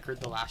their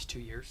record the last 2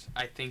 years.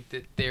 I think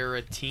that they're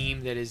a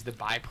team that is the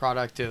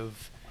byproduct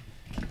of.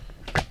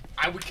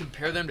 I would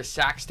compare them to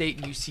Sac State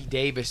and UC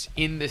Davis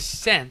in the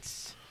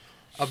sense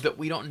of that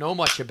we don't know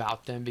much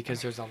about them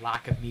because there's a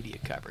lack of media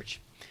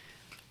coverage.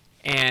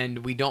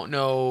 And we don't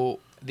know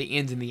the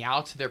ins and the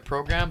outs of their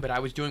program, but I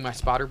was doing my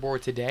spotter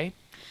board today.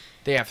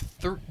 They have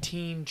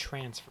 13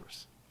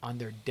 transfers on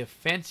their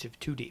defensive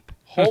 2-deep.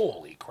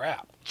 Holy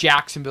crap.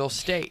 Jacksonville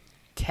State,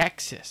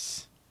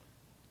 Texas,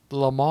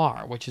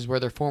 Lamar, which is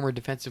where their former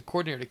defensive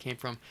coordinator came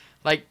from.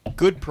 Like,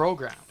 good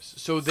programs.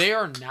 So they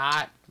are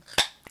not.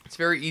 It's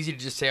very easy to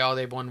just say, oh,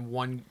 they've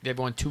won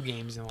 2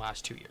 games in the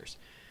last 2 years.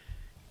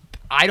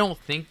 I don't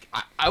think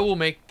I will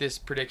make this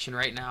prediction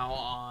right now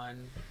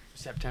on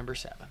September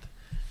 7th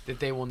that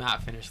they will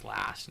not finish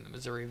last in the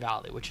Missouri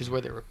Valley, which is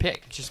where they were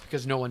picked, just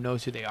because no one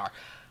knows who they are.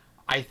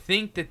 I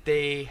think that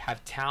they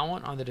have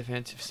talent on the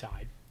defensive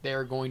side. They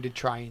are going to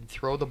try and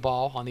throw the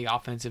ball on the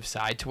offensive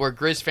side to where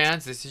Griz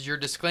fans, this is your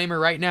disclaimer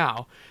right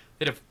now,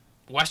 that if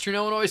Western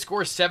Illinois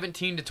scores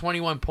 17 to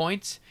 21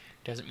 points,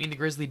 doesn't mean the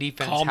Grizzly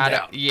defense Calm had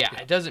down.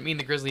 it doesn't mean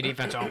the Grizzly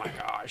defense, oh my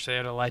gosh, they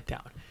had a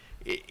letdown.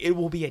 It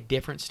will be a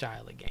different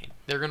style of game.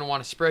 They're going to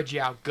want to spread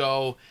you out,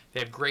 go. They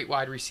have great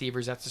wide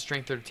receivers. That's the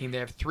strength of their team. They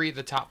have 3 of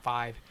the top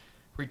 5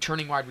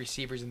 returning wide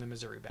receivers in the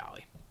Missouri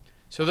Valley.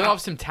 So they'll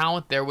have some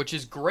talent there, which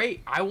is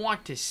great. I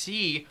want to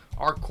see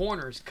our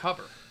corners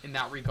cover in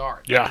that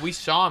regard. Yeah. We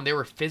saw them. They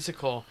were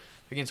physical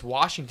against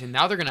Washington.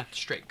 Now they're going to have to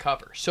straight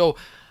cover. So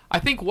I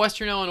think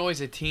Western Illinois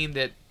is a team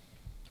that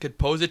could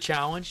pose a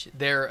challenge.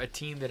 They're a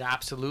team that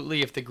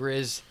absolutely, if the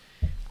Griz,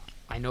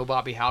 I know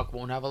Bobby Houck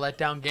won't have a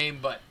letdown game,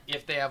 but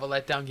if they have a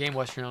letdown game,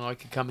 Western Illinois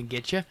could come and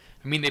get you.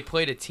 I mean, they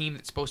played a team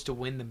that's supposed to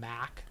win the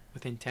MAC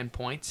within 10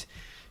 points.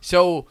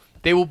 So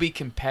they will be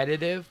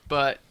competitive,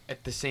 but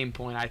at the same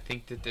point, I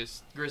think that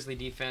this Grizzly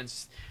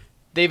defense,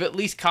 they've at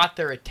least caught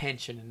their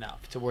attention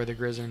enough to where the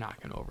Grizz are not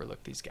going to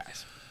overlook these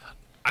guys.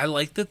 I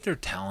like that they're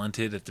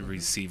talented at the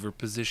receiver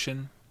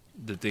position.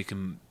 That they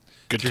can.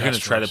 Good They're going to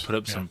test try for to us. put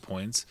up Yeah. some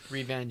points.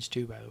 Revenge,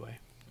 too, by the way.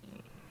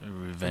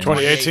 Revenge.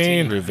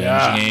 2018. Revenge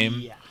Yeah. game.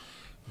 Yeah.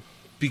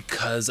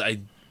 Because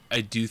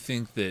I do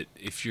think that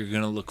if you're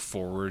going to look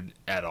forward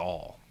at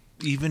all,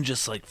 even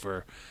just like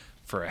for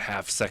a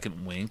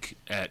half-second wink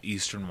at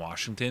Eastern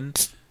Washington,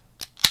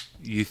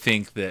 you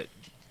think that,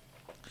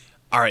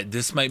 all right,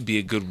 this might be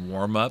a good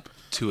warm-up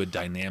to a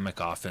dynamic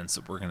offense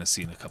that we're going to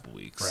see in a couple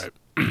weeks.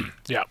 Right.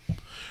 Yeah.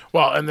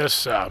 Well, and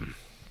this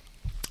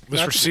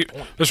That's a good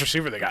point. this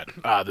receiver they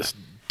got, this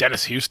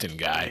Dennis Houston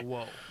guy. Whoa.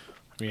 I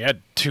mean, he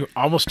had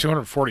almost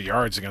 240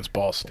 yards against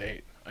Ball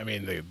State. I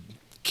mean, the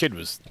kid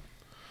was.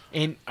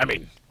 And I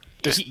mean,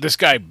 this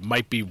guy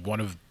might be one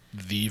of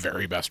the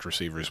very best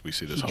receivers we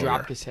see this he whole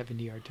dropped year. a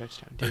 70-yard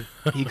touchdown, too.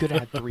 He could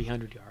have had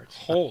 300 yards.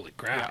 Holy Yeah,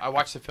 crap. I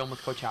watched the film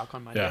with Coach Houck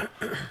on Monday.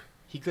 Yeah.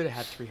 He could have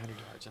had 300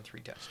 yards and 3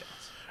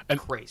 touchdowns. And-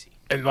 Crazy.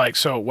 And like,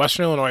 so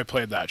Western Illinois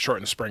played that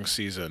shortened spring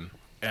season,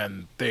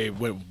 and they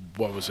went,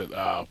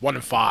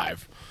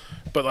 1-5,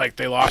 but like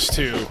they lost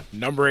to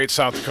number 8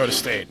 South Dakota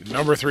State,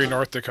 number 3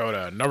 North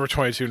Dakota, number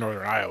 22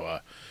 Northern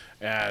Iowa,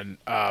 and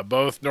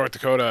both North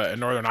Dakota and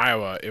Northern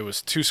Iowa, it was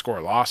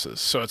 2-score losses.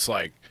 So it's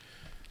like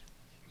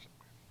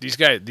these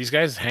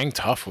guys hang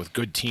tough with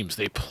good teams.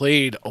 They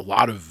played a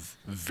lot of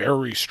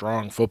very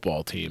strong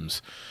football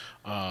teams.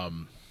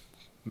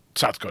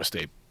 South Dakota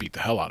State beat the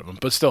hell out of them,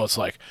 but still, it's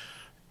like,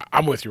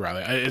 I'm with you,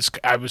 Riley.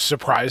 I was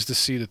surprised to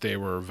see that they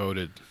were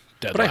voted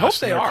dead But I last hope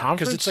in they their are, because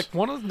conference. it's like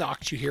one of the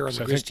knocks you hear on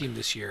the Griz team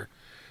this year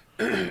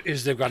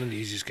is they've got an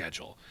easy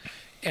schedule.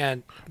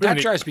 And that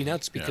drives me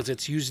nuts because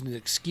it's using an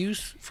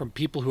excuse from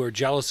people who are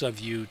jealous of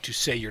you to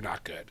say you're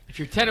not good. If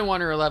you're 10-1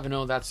 or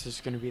 11-0, that's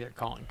just going to be their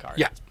calling card.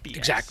 Yeah, It's BS.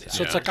 exactly.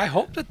 So it's like, I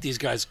hope that these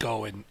guys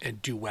go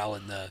and do well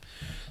in the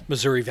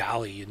Missouri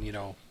Valley and,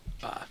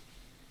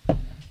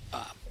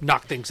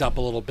 knock things up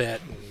a little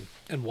bit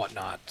and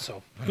whatnot.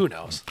 So who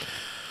knows?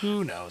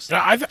 Who knows?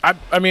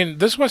 I mean,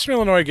 this Western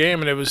Illinois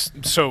game, and it was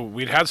so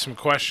we'd had some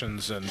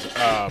questions and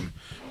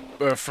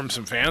from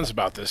some fans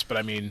about this, but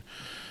I mean,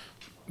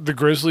 the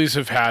Grizzlies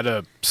have had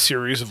a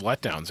series of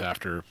letdowns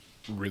after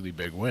really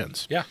big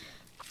wins. Yeah.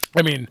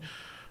 I mean,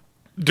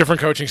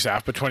 different coaching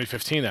staff, but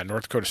 2015, that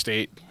North Dakota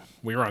State,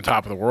 we were on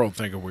top of the world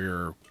thinking we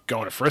were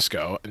going to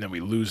Frisco, and then we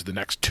lose the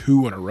next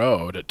 2 in a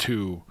row to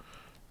 2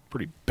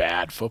 pretty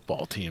bad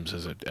football teams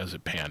as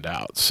it panned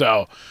out.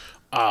 So,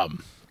 kind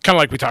of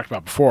like we talked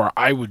about before,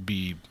 I would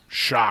be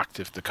shocked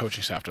if the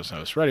coaching staff doesn't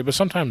have us ready. But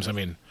sometimes, I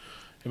mean,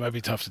 it might be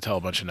tough to tell a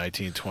bunch of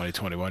 19, 20,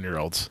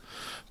 21-year-olds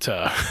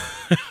to,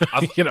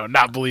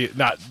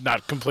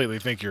 not completely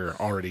think you're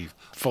already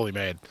fully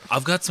made.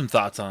 I've got some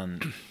thoughts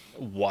on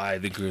why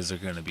the Grizz are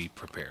going to be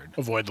prepared.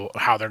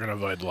 How they're going to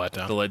avoid the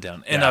letdown. The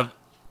letdown.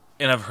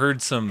 And I've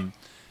heard some,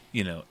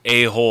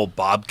 a-hole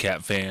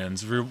Bobcat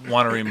fans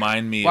want to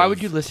remind me. Why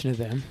would you listen to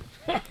them?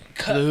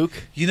 Luke?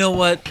 You know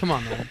what? Come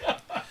on, man.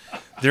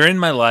 They're in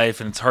my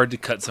life, and it's hard to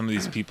cut some of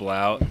these people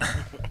out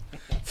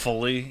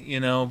fully,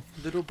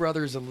 Little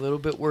brother's a little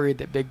bit worried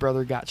that big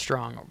brother got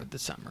strong over the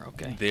summer,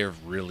 okay? They're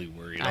really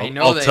worried. I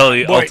know I'll they tell are.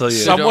 you. Boy, I'll tell you.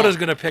 someone is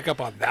going to pick up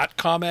on that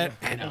comment,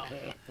 I and know.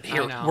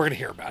 we're going to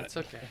hear about It's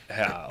it. okay.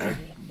 Yeah,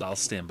 I'll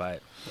stand by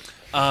it.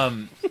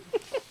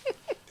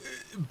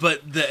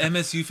 But the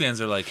MSU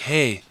fans are like,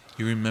 hey,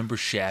 you remember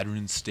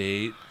Shadron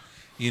State?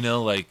 You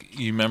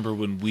remember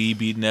when we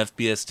beat an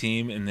FBS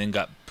team and then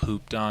got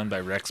pooped on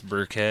by Rex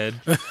Burkhead?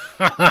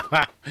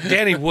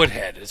 Danny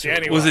Woodhead is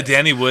Was it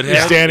Danny Woodhead?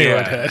 It's Danny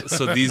Woodhead.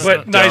 So these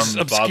But nice,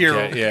 dumb obscure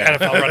Bobcat,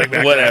 NFL running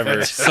back.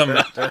 whatever. Some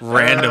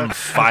random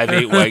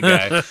 5'8" white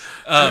guy.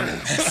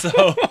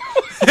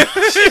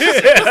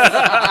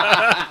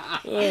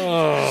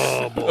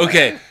 Oh, boy.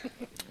 Okay,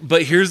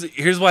 but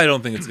here's why I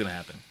don't think it's gonna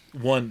happen.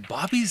 One,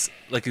 Bobby's,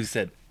 like you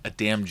said, a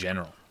damn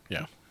general.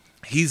 Yeah,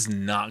 He's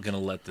not gonna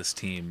let this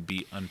team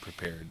be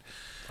unprepared.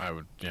 I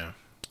would. Yeah.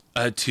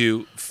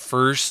 2,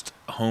 first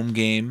home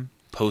game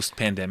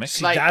post-pandemic.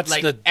 that's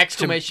like the-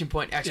 exclamation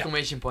point,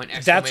 exclamation point,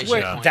 That's exclamation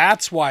where. point.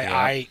 That's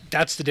why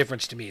that's the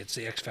difference to me. It's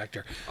the X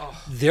factor.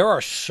 There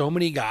are so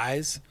many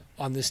guys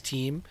on this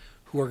team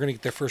who are going to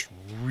get their first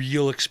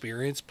real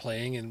experience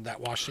playing in that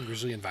Washington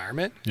Grizzly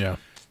environment. Yeah.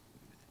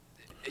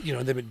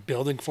 They've been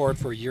building for it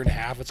for a year and a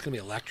half. It's going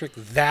to be electric.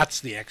 That's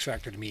the X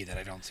factor to me that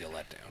I don't see a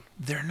letdown.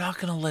 They're not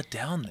gonna let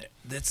down there.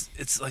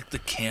 It's like the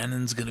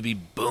cannon's gonna be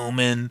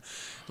booming.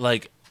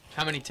 Like,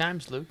 How many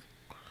times, Luke?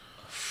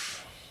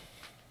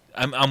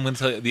 I'm going to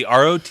tell you, the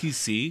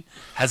ROTC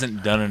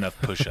hasn't done enough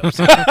push-ups.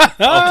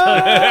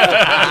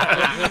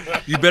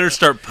 You better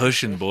start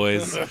pushing,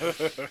 boys.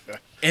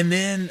 And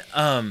then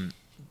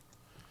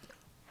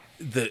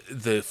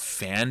the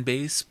fan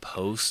base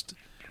post,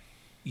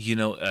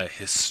 a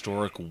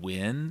historic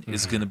win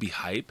is going to be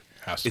hype.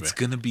 Has to It's be.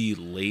 going to be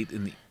late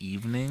in the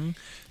evening,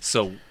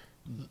 so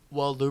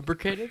Well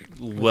lubricated?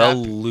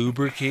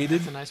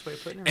 lubricated. That's a nice way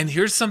of putting it. And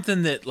here's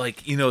something that,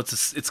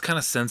 it's kind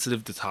of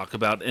sensitive to talk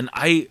about, and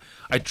I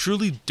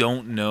truly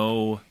don't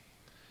know.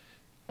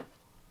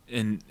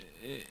 And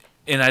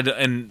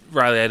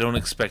Riley, I don't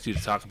expect you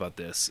to talk about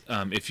this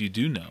if you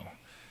do know,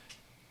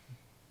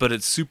 but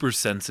it's super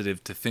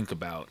sensitive to think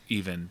about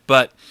even.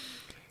 But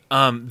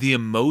the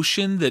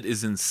emotion that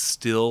is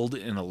instilled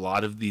in a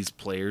lot of these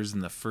players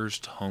in the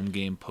first home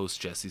game post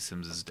Jesse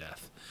Sims'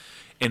 death,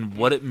 and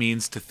what it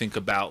means to think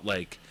about,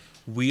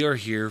 we are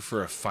here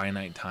for a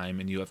finite time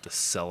and you have to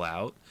sell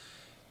out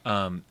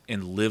and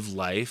live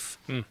life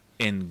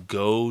and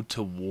go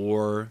to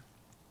war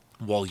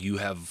while you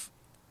have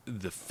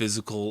the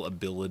physical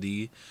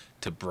ability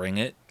to bring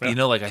it.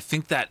 Yeah. I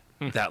think that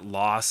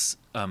loss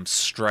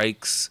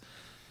strikes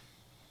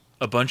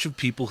a bunch of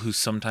people who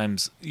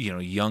sometimes,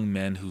 young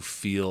men who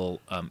feel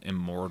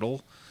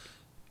immortal.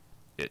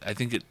 I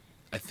think it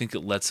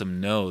lets them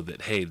know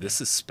that, hey,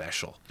 this is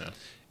special. Yeah.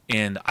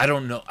 And I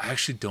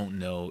actually don't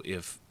know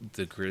if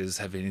the Grizz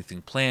have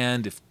anything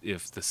planned,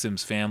 if the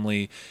Sims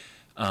family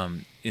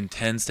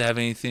intends to have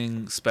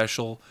anything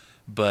special,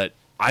 but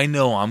I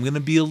know I'm going to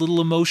be a little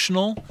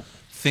emotional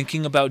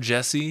thinking about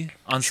Jesse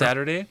on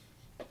Saturday,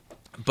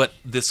 but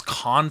this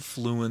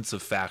confluence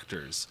of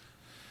factors,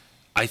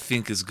 I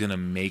think, is going to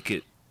make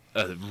it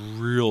a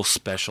real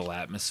special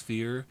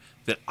atmosphere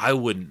that I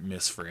wouldn't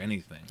miss for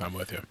anything. I'm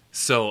with you.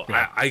 So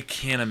I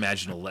can't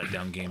imagine a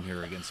letdown game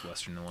here against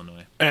Western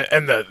Illinois.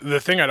 And the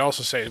thing I'd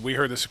also say, we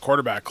heard this at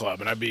Quarterback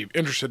Club, and I'd be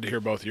interested to hear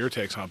both of your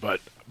takes on it,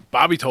 but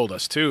Bobby told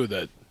us, too,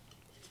 that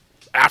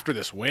after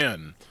this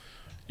win,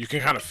 you can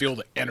kind of feel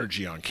the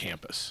energy on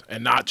campus,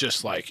 and not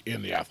just like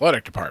in the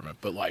athletic department,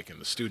 but like in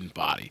the student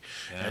body,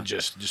 and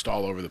just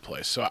all over the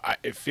place. So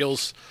it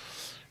feels,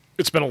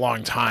 it's been a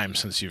long time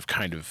since you've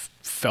kind of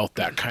felt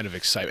that kind of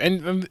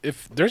excitement. And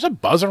if there's a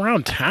buzz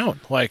around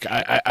town, like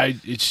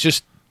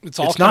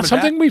it's not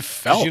something we've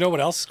felt. You know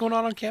what else is going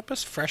on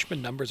campus?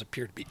 Freshman numbers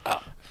appear to be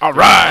up. All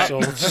right. So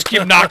let's just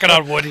keep knocking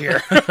on wood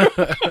here.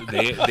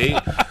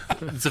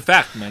 It's a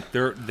fact, Mike.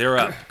 They're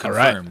up.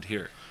 Confirmed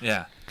here.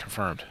 Yeah.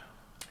 Confirmed.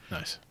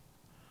 Nice.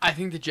 I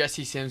think the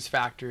Jesse Sims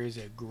factor is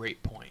a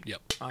great point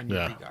on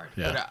your regard.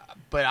 Yeah.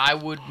 But I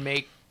would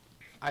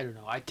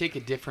I'd take a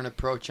different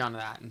approach on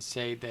that and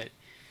say that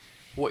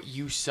what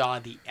you saw,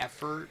 the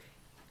effort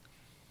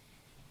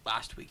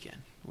last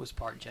weekend, was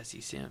part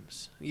Jesse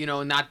Sims.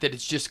 Not that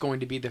it's just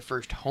going to be the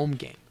first home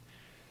game.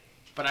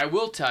 But I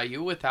will tell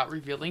you, without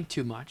revealing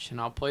too much,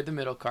 and I'll play the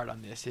middle card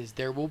on this, is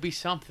there will be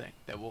something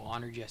that will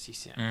honor Jesse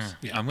Sims.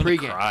 I'm going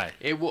to cry.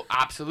 It will,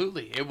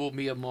 absolutely. It will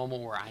be a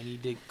moment where I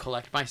need to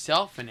collect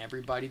myself, and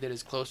everybody that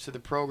is close to the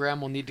program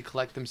will need to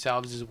collect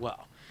themselves as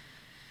well.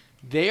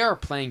 They are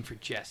playing for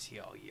Jesse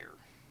all year.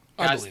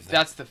 I believe that.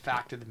 That's the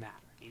fact of the matter.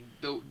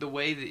 The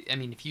way that,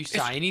 if you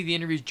saw any of the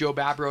interviews, Joe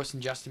Babros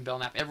and Justin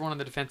Belknap, everyone on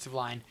the defensive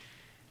line,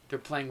 they're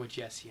playing with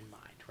Jesse in mind.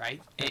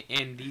 Right?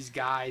 And these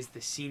guys, the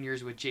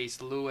seniors with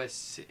Jace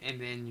Lewis, and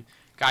then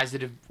guys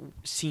that have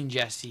seen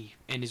Jesse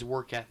and his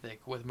work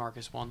ethic with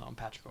Marcus Wellnell and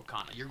Patrick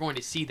O'Connell. You're going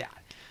to see that.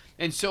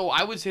 And so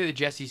I would say that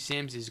Jesse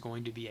Sims is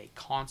going to be a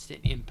constant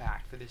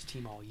impact for this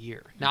team all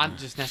year. Not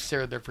just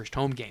necessarily their first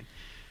home game.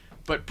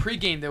 But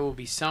pregame there will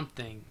be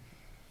something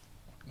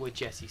with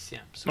Jesse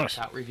Sims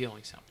without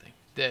revealing something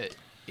that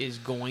is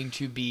going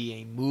to be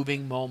a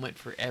moving moment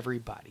for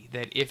everybody.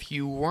 That if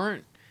you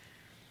weren't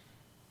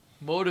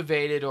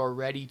motivated or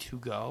ready to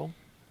go,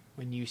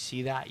 when you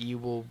see that, you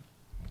will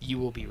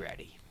be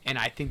ready. And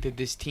I think that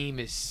this team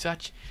is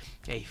such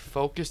a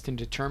focused and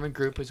determined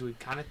group, as we've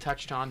kind of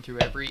touched on through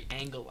every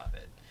angle of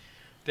it,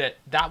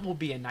 that will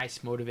be a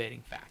nice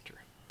motivating factor.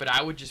 But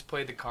I would just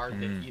play the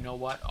card that, you know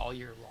what, all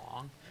year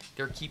long,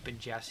 they're keeping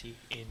Jesse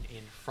in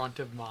front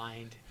of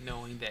mind,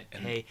 knowing that,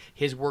 hey,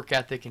 his work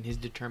ethic and his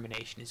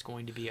determination is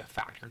going to be a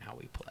factor in how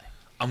we play.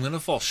 I'm going to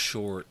fall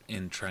short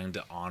in trying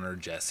to honor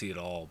Jesse at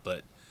all,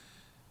 but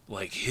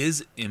like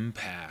his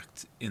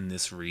impact in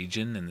this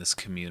region, in this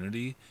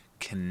community,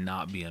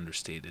 cannot be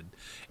understated.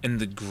 And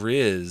the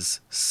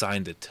Griz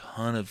signed a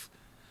ton of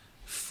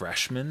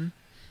freshmen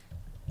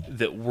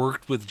that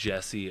worked with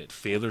Jesse at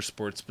Faylor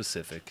Sports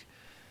Pacific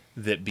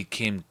that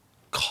became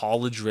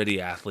college-ready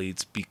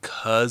athletes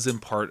because in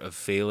part of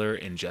Faylor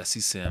and Jesse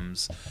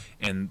Sims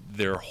and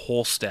their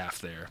whole staff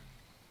there.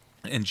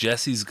 And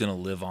Jesse's going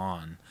to live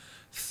on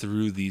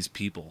through these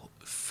people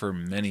for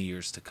many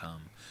years to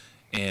come.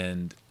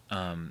 And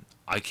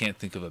I can't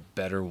think of a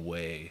better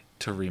way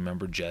to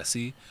remember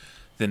Jesse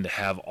than to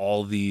have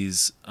all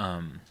these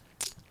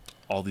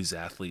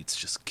athletes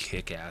just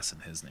kick ass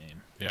in his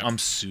name. Yeah. I'm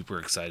super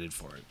excited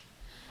for it.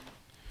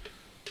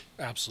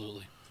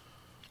 Absolutely.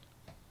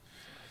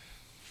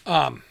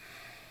 I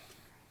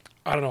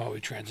don't know how we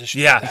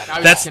transition. Yeah,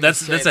 that's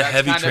a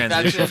heavy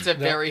transition. That's a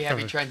very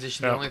heavy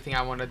transition. The only thing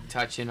I wanted to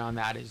touch in on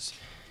that is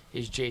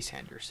Jace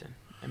Henderson.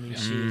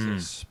 She is a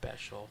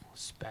special,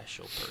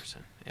 special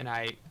person. And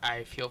I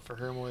feel for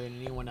her more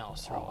than anyone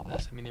else through all of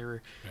this. They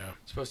were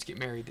supposed to get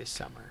married this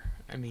summer.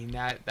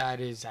 That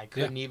is, I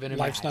couldn't even imagine.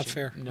 Life's not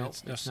fair. No,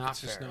 it's not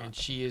fair. And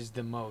she is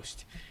the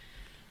most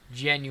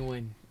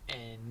genuine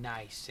and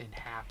nice and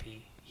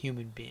happy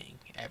human being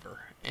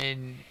ever.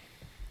 And,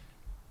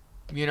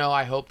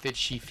 I hope that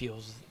she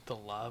feels the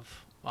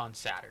love on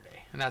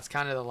Saturday. And that's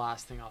kind of the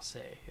last thing I'll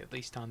say, at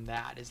least on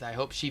that, is I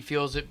hope she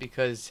feels it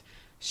because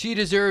she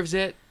deserves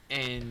it.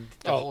 And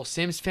the whole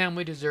Sims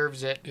family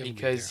deserves it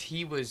because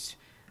he was,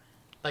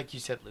 like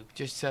you said, Luke,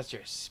 just such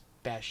a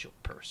special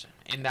person.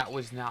 And that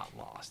was not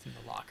lost in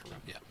the locker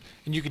room. Yeah.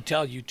 And you could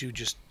tell you two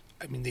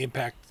the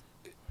impact,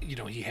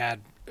 he had,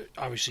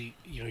 obviously,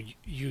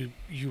 you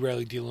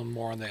rarely deal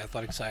more on the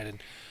athletic side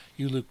and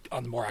you, Luke,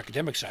 on the more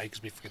academic side,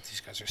 because we forget these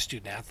guys are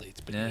student athletes.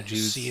 But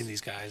just seeing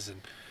these guys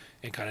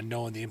and kind of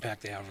knowing the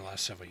impact they have over the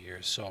last several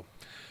years. So,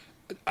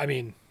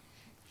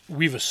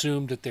 we've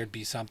assumed that there'd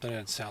be something,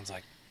 and it sounds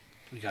like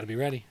we got to be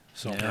ready.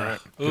 So,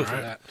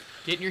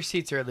 Get in your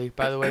seats early.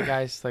 By the way,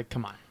 guys,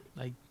 come on.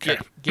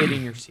 Get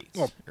in your seats.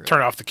 Well,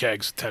 turn off the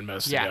kegs 10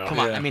 minutes to go. Yeah, come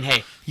on.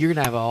 Hey, you're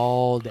going to have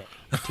all day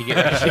to get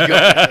ready to go.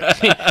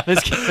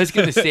 Let's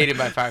get the stadium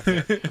by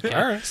 5:30. Okay?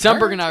 All right.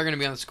 Sundberg and I are going to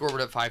be on the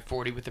scoreboard at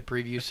 5:40 with the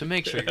preview, so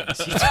make sure you're in the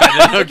seats.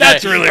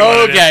 That's really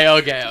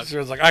okay. So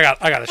it's I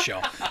got a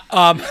show.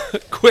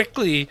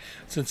 Quickly,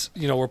 since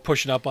we're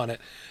pushing up on it.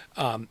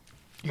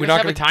 We're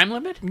not going to time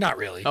limit. Not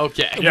really.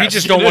 Okay. We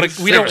just don't want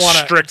to. We don't want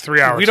to strict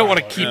 3 hours. We don't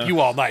want to keep you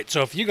all night.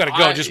 So if you got to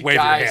go, just wave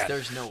your hand.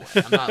 There's no way.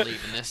 I'm not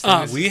leaving this.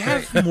 This We is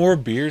have more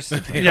beers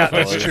today. Yeah,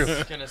 that's true.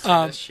 gonna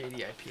say this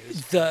shady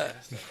IPA.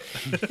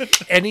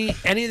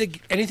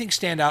 Anything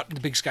stand out in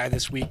the Big Sky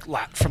this week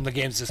from the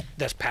games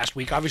this past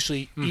week?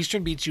 Obviously,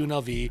 Eastern beats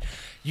UNLV,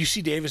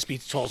 UC Davis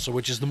beats Tulsa,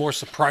 which is the more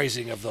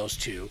surprising of those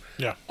two.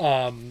 Yeah.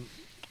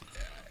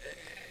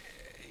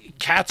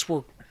 Cats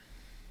were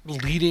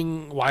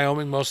leading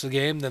Wyoming most of the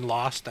game, then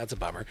lost. That's a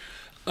bummer.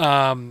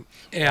 And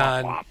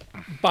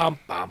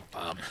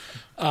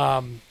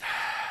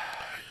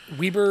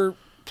Weber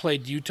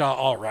played Utah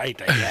all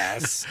right, I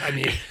guess. I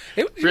mean,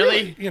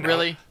 Really?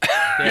 They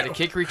had a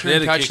kick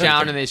return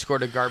touchdown, and they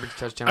scored a garbage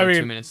touchdown with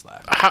 2 minutes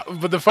left.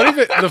 But the funny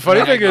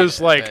thing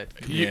is, like,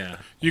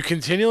 you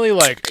continually,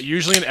 like,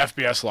 usually an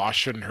FBS loss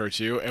shouldn't hurt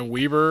you, and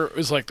Weber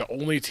is, like, the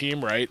only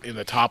team, right, in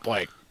the top,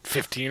 like,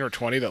 15 or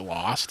 20 that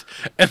lost,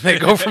 and they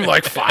go from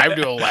like 5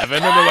 to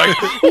 11, and they're like,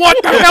 "What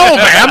the hell,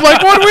 man?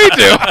 Like, what do we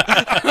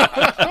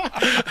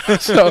do?"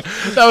 So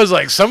that was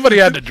like somebody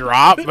had to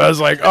drop. I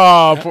was like,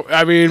 "Oh,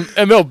 I mean,"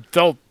 and they'll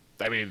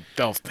hang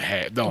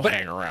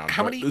around.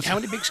 How many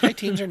Big Sky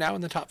teams are now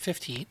in the top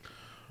 15?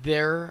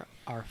 There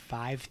are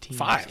 5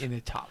 teams in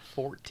the top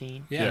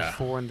 14. Yeah.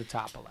 4 in the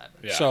top 11.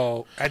 Yeah.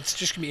 So it's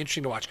just gonna be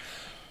interesting to watch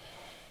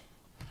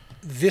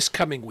this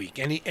coming week.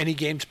 Any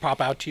games pop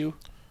out to you?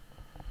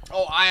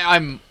 Oh,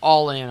 I'm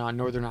all in on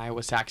Northern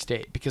Iowa Sac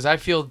State because I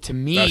feel, to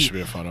me, That should be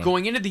a fun one.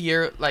 going into the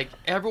year, like,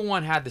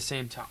 everyone had the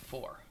same top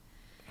 4.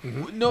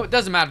 Mm-hmm. No, it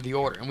doesn't matter the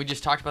order. And we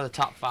just talked about the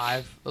top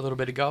 5 a little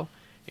bit ago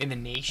in the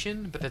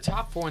nation. But the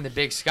top 4 in the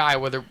Big Sky,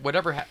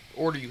 whatever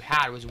order you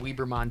had, was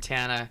Weber,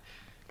 Montana,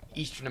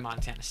 Eastern, and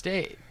Montana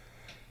State.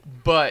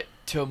 But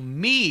to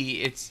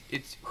me, it's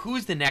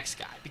who's the next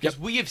guy? Because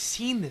we have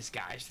seen this,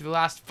 guys, through the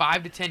last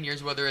 5 to 10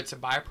 years, whether it's a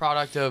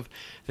byproduct of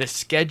the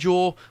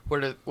schedule,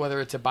 whether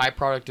it's a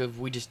byproduct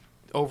of we just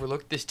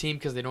overlooked this team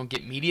because they don't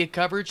get media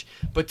coverage.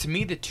 But to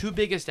me, the 2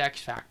 biggest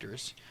X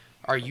factors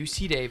are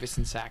UC Davis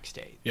and Sac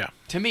State. Yeah.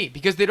 To me,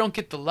 because they don't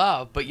get the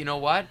love. But you know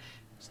what?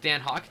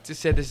 Stan Hawkins has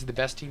said this is the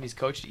best team he's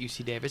coached at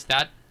UC Davis.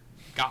 That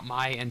got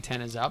my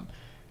antennas up.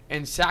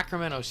 And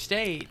Sacramento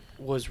State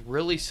was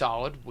really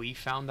solid. We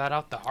found that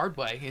out the hard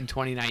way in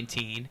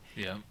 2019.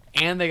 Yeah.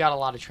 And they got a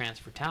lot of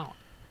transfer talent.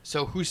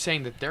 So who's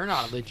saying that they're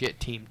not a legit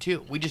team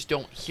too? We just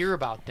don't hear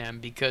about them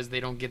because they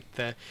don't get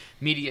the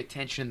media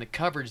attention and the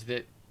coverage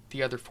that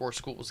the other 4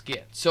 schools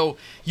get. So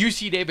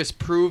UC Davis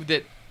proved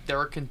that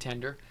they're a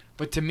contender.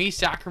 But to me,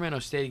 Sacramento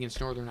State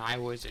against Northern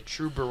Iowa is a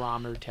true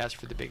barometer test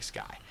for the Big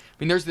Sky. I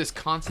mean, there's this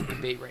constant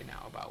debate right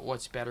now about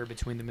what's better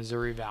between the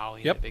Missouri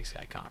Valley and the Big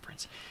Sky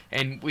Conference.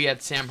 And we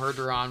had Sam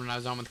Herder on when I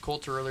was on with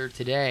Coulter earlier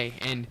today,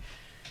 and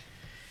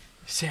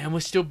Sam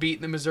was still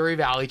beating the Missouri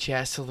Valley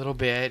chest a little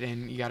bit,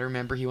 and you got to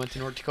remember he went to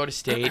North Dakota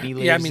State. He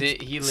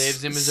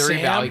lives in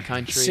Missouri Valley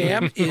country.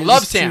 Sam is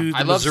love Sam. to the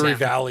I love Missouri Sam.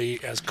 Valley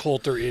as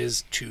Coulter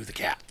is to the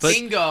Cats.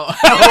 Bingo.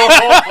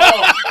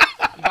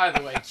 By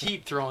the way,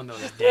 keep throwing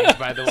those digs.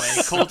 By the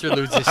way, Coulter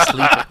loses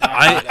sleep.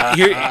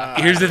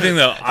 Here's the thing,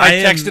 though.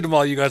 I texted him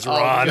while you guys were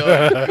on.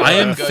 I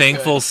am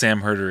thankful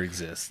Sam Herder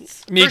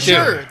exists. Me For too.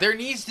 sure, there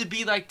needs to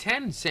be like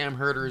 10 Sam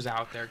Herders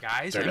out there,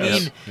 guys. There I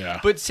is. mean,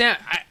 Yeah. but Sam,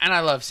 I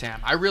love Sam.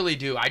 I really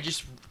do. I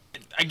guess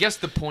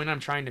the point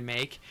I'm trying to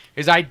make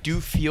is I do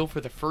feel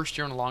for the first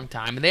year in a long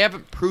time, and they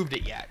haven't proved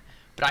it yet,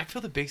 but I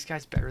feel the Big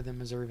Sky's better than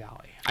Missouri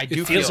Valley. I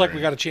do It feels feel like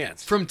we got a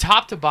chance. from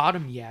top to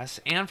bottom, yes,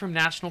 and from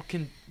national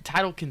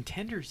title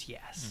contenders,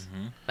 yes.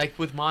 Mm-hmm. Like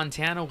with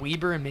Montana,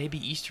 Weber, and maybe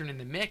Eastern in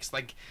the mix.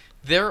 Like,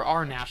 there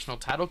are national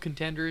title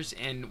contenders,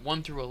 and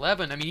 1 through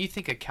 11. I mean, you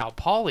think of Cal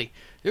Poly.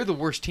 They're the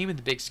worst team in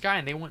the Big Sky,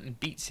 and they went and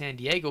beat San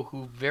Diego,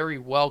 who very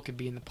well could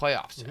be in the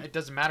playoffs. Mm-hmm. It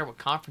doesn't matter what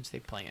conference they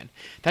play in.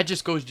 That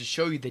just goes to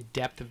show you the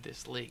depth of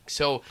this league.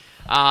 So,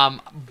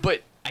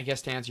 but I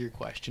guess to answer your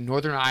question,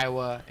 Northern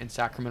Iowa and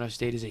Sacramento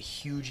State is a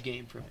huge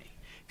game for me.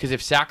 Because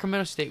if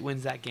Sacramento State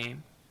wins that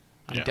game,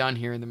 I'm done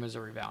here in the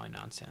Missouri Valley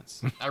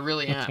nonsense. I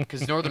really am,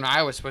 because Northern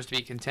Iowa is supposed to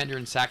be a contender,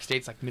 and Sac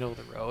State's like middle of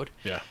the road.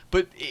 Yeah.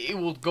 But it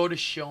will go to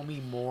show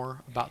me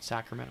more about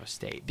Sacramento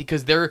State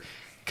because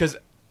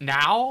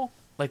now,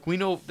 like, we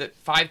know that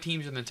 5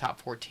 teams are in the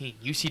top 14.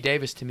 UC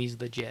Davis to me is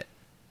legit.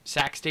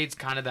 Sac State's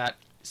kind of that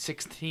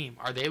 6th team.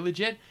 Are they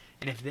legit?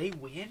 And if they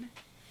win,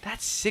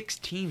 that's 6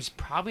 teams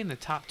probably in the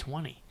top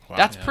 20. Wow.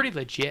 That's pretty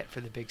legit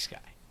for the Big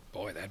Sky.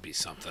 Boy, that'd be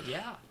something.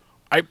 Yeah.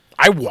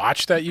 I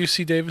watched that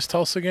UC Davis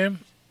Tulsa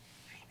game.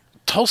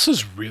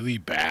 Tulsa's really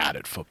bad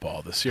at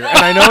football this year, and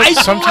I know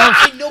sometimes.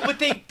 I know, but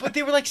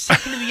they were like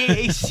second in the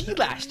AAC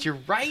last year,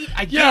 right?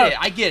 I get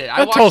it.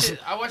 I watched it.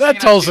 That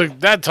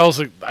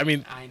Tulsa. I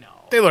mean, I know.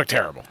 they look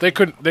terrible. They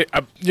couldn't. They,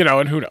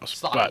 and who knows?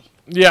 Sloppy. But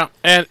yeah,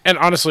 and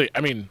honestly,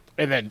 I mean,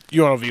 and then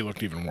UNLV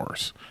looked even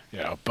worse.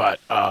 But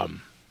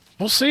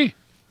we'll see.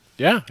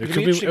 Yeah,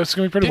 it's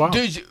gonna be pretty wild.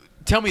 Dude,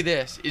 tell me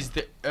this: is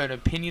an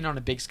opinion on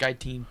a Big Sky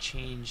team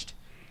changed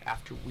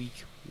after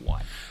week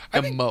 1?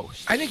 I think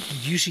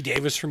UC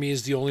Davis for me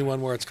is the only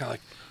one where it's kind of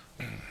like,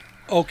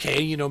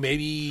 Okay,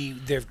 maybe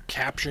they're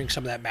capturing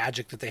some of that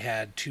magic that they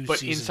had two But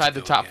seasons inside the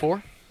ago top again.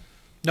 4?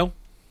 No.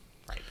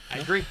 Right. I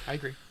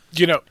agree.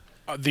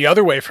 The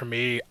other way for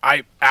me,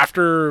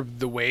 after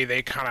the way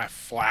they kind of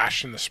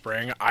flashed in the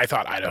spring, I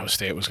thought Idaho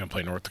State was going to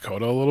play North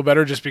Dakota a little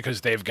better just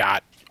because they've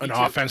got an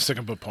offense that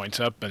can put points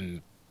up,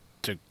 and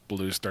to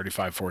lose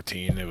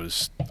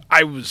 35-14,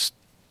 I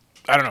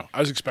don't know. I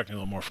was expecting a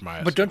little more from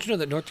Iowa. But don't you know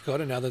that North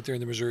Dakota, now that they're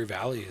in the Missouri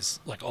Valley, is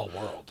like all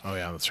world? Oh,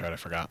 yeah, that's right. I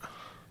forgot.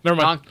 Never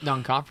mind.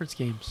 Non-conference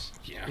games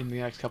Yeah. in the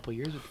next couple of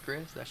years with the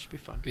Griz. That should be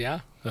fun. Yeah,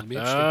 that'll be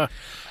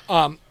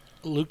interesting.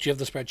 Luke, do you have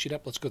the spreadsheet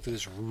up? Let's go through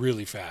this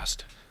really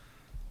fast.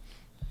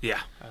 Yeah.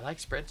 I like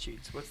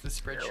spreadsheets. What's the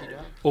spreadsheet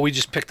up? Well, we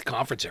just pick the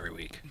conference every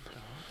week.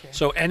 Okay.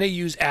 So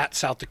NAU's at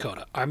South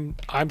Dakota. I'm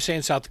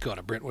saying South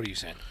Dakota. Brent, what are you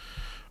saying?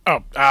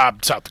 Oh,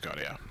 South Dakota,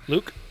 yeah.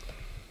 Luke?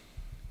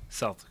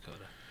 South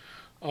Dakota.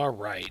 All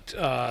right.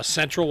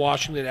 Central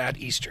Washington at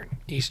Eastern.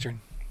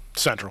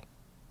 Central.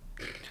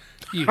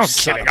 You I'm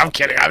son kidding. of a I'm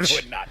kidding. I bitch.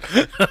 would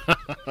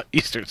not.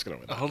 Eastern's going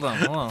to win. Hold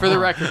on. For the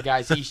record,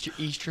 guys,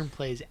 Eastern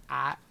plays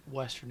at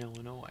Western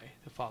Illinois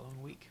the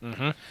following week.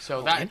 Mm-hmm.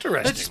 So that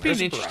interesting. That'd just be an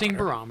That's a interesting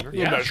barometer.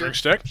 Yeah, Measuring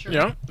stick.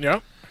 Sure. Yeah.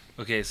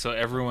 Okay, so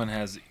everyone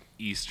has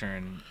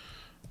Eastern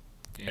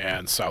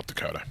And South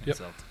Dakota. and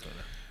South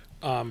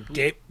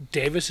Dakota.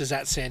 Davis is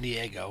at San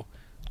Diego.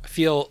 I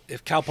feel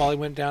if Cal Poly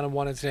went down and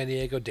won in San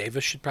Diego,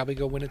 Davis should probably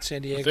go win at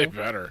San Diego. They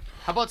better.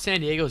 How about San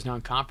Diego's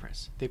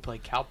non-conference? They play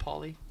Cal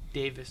Poly,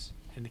 Davis,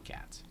 and the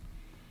Cats.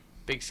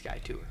 Big Sky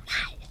Tour.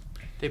 Wow.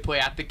 They play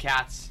at the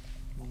Cats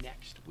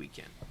next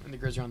weekend, and the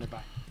Grizz are on their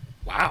bye.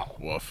 Wow.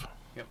 Woof.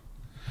 Yep.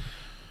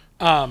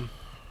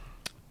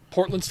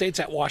 Portland State's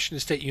at Washington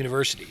State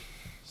University.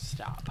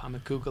 Stop. I'm a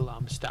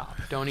Kookalum. Stop.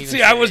 Don't even. See,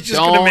 say I was it. just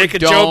going to make a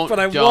joke, but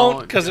I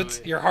won't because do it's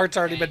it. your heart's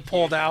already been Thank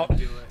pulled you. out.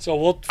 Do it.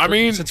 So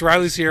since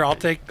Riley's here, I'll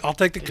take the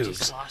They Cougs.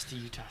 just lost to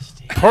Utah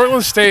State.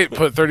 Portland State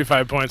put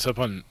 35 points up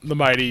on the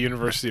mighty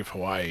University of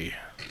Hawaii.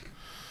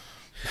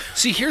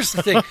 See, here's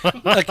the thing,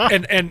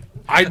 and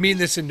I mean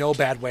this in no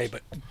bad way,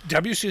 but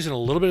WSU's in a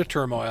little bit of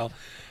turmoil,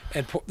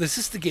 and this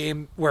is the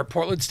game where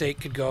Portland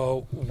State could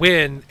go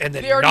win and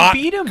then They already not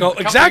beat 'em go a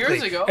couple exactly,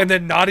 years ago. and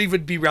then not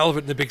even be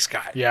relevant in the Big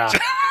Sky. Yeah.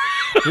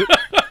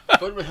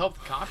 But it would help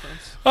the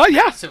conference. Oh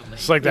yeah. Massively.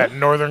 It's like that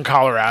Northern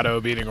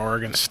Colorado beating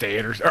Oregon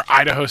State or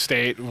Idaho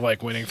State,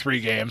 like winning 3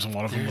 games, and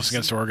one of them was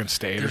against Oregon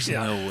State. Or There's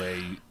something. no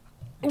way.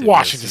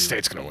 Washington WSU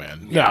State's going to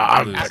win. Yeah, No,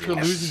 I'm lose. After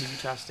kidding. losing to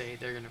Utah State,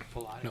 they're going to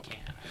pull out again.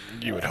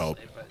 You would hope.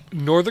 But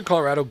Northern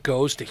Colorado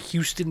goes to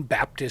Houston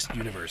Baptist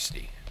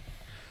University.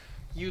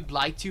 you'd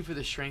like to, for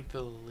the strength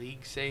of the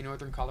league, say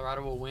Northern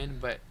Colorado will win,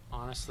 but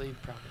honestly,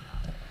 probably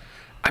not.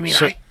 I mean,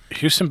 So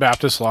Houston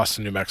Baptist lost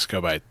to New Mexico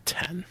by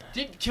 10.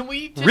 Can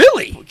we just,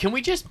 Really? Can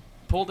we just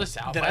pull this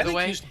out? Then By I the think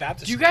way, Houston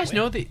Baptist do you is gonna guys win.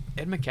 know that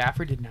Ed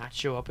McCaffrey did not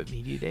show up at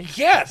media day?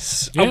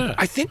 yes. Yeah.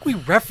 I think we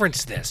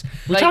referenced this.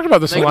 We talked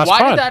about this in the last Why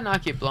pod. did that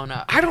not get blown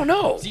up? I don't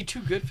know. Is he too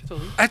good for the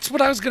league? That's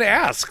what I was going to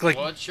ask. Like,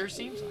 Well, it sure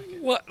seems like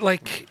it. what?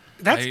 Like,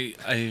 that's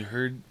I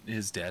heard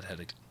his dad had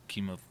a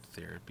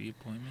chemotherapy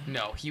appointment.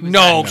 No, he was.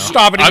 no. at-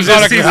 Stop it. I'm He's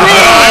on a just teasing. You're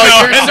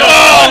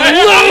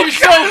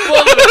so full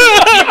of it.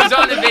 He was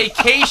on a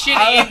vacation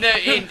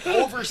in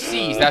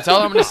overseas. That's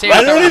all I'm going to say. I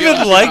about don't that even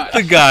real like shot.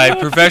 the guy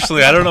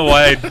professionally. I don't know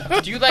why.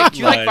 Do you like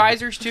Lied.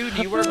 visors too?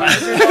 Do you wear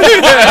visors?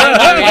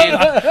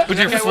 I mean, With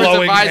your that guy wears a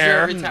flowing visor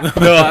hair. every time.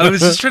 No, I was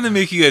just trying to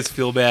make you guys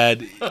feel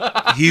bad.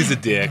 He's a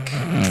dick.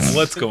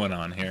 What's going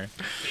on here?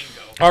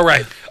 all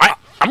right.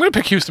 I'm going to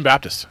pick Houston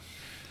Baptist.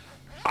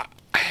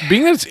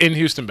 Being that it's in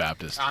Houston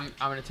Baptist, I'm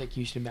going to take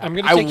Houston Baptist. I'm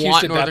gonna I take want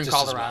Houston Northern Baptist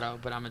as Colorado,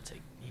 but I'm going to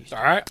take Houston.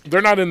 All right.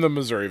 they're not in the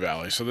Missouri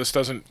Valley, so this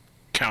doesn't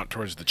count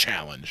towards the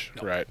challenge,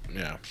 right?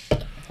 Yeah.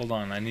 Hold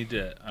on, I need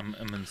to. I'm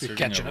inserting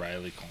catching a up.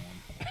 Riley column.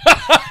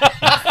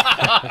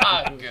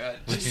 Good.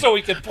 Just so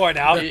we can point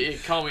out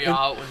Call me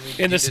out when we in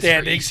do the this for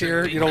standings Eastern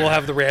here, League. we'll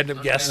have the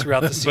random guests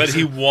throughout the season. But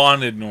he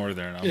wanted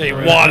Northern. I'm Yeah, he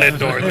right. wanted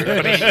Northern,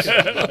 but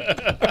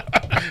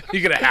he,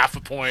 You get a half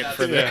a point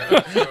for the.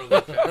 That's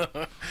totally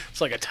fair. It's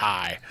like a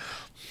tie.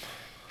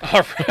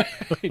 all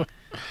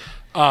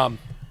right.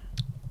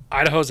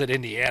 Idaho's at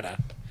Indiana.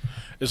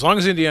 As long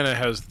as Indiana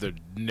has the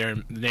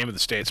name of the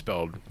state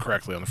spelled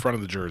correctly on the front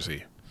of the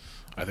jersey,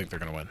 I think they're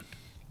going to win.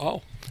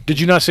 Oh, Did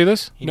you not see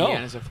this? No.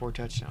 Indiana's a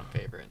 4-touchdown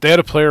favorite. They had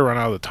a player run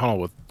out of the tunnel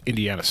with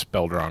Indiana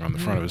spelled wrong on the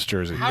front of his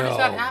jersey. How does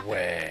that no happen?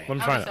 way. Let me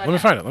How find does it. that Let me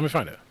find it. Let me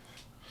find it.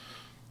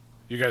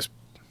 You guys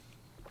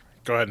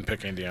go ahead and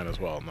pick Indiana as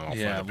well, and then I'll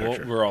Yeah, find the well,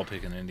 picture. we're all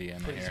picking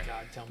Indiana Please, here.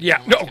 God, tell me Yeah,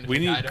 no one's no, gonna we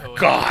pick need- Idaho in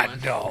God,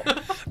 that no.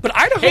 one. But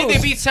Idaho's, Hey,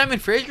 they beat Simon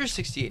Fraser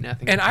 68-0.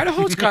 and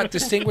Idaho's got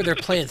this thing where they're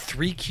playing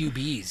 3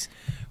 QBs.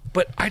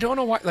 But I don't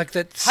know why, like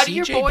that How do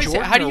your CJ boys?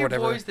 Jordan How do or your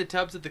whatever. boys, the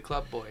Tubbs of the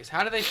Club boys?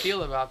 How do they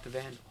feel about the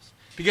Vandals?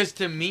 Because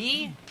to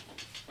me,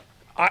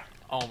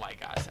 oh my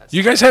gosh, that's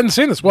You guys hadn't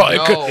seen this. Well, it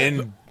No. could.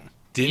 In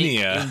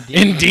Dinia.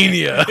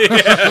 Indiana.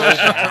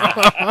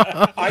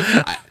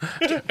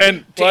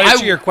 And To like,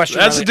 answer your question,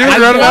 that's Riley, the dude I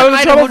running out of the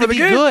Idaho tunnel to for the be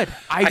game. good.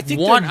 I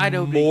think want they're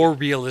Idaho to be more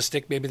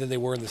realistic maybe than they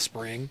were in the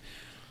spring.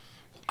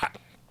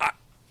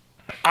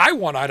 I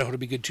want Idaho to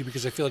be good too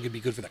because I feel like it'd be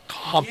good for the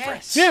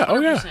conference. Yes. Yeah. Oh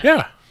yeah. 100%.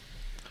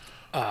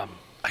 Yeah.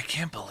 I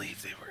can't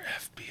believe they were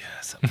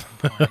FBS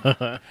at one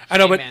point. I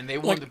know, Hey, but man, they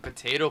won the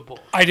Potato Bowl.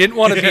 I didn't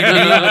want to be mean,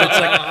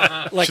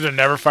 but it's like Should have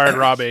never fired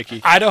Rob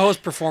Akey. Idaho's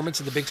performance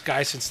in the Big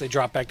Sky since they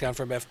dropped back down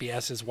from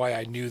FBS is why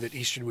I knew that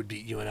Eastern would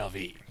beat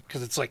UNLV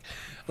because it's like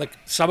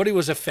somebody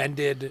was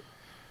offended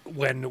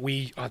when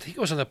I think it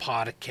was on the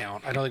pod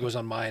account. I don't think it was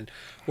on mine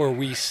where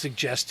we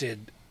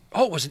suggested,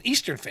 it was an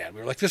Eastern fan. We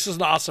were like, this is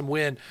an awesome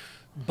win,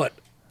 but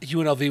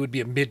UNLV would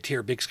be a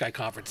mid-tier Big Sky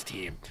Conference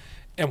team.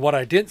 And what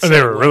I didn't say And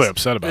they were was- really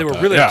upset about They were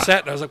that, really yeah.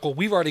 upset, and I was like, well,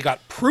 we've already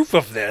got proof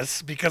of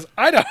this because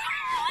Idaho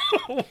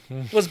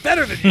was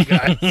better than you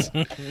guys.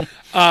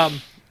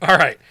 All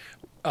right.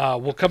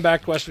 We'll come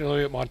back to Western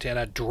Illinois at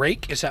Montana.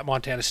 Drake is at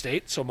Montana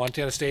State, so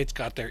Montana State's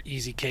got their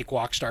easy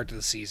cakewalk start to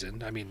the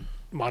season. I mean,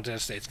 Montana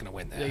State's going to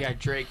win that. They got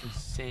Drake and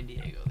San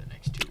Diego the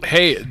next 2 weeks.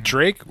 Hey,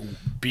 Drake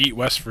beat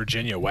West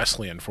Virginia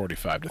Wesleyan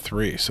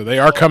 45-3, so they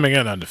are coming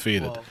in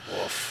undefeated.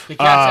 The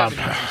Cats have an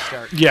easy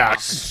start. Yeah,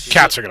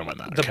 Cats are going to win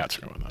that. Cats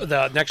are going to win that.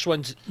 The next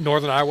one's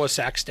Northern Iowa,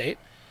 Sac State.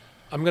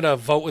 I'm going to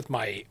vote with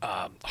my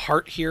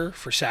heart here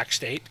for Sac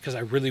State because I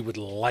really would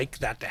like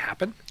that to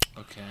happen.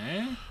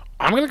 Okay.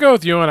 I'm going to go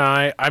with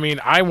UNI. I mean,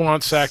 I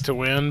want Sac to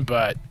win,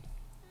 but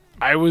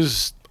I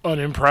was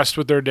unimpressed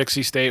with their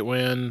Dixie State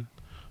win.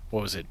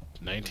 What was it,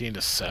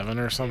 19-7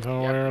 or something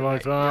Yep, weird you're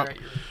like right, that?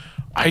 you're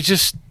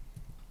right.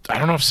 I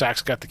don't know if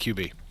Sac's got the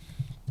QB.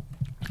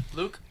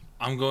 Luke?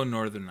 I'm going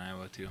Northern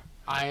Iowa too.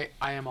 I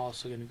am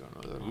also going to go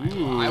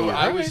Northern Iowa.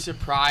 I was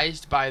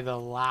surprised by the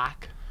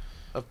lack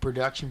of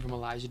production from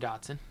Elijah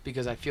Dotson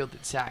because I feel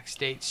that Sac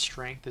State's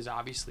strength is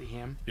obviously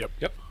him.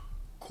 Yep.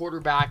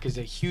 Quarterback is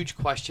a huge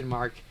question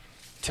mark.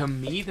 To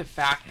me, the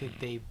fact that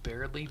they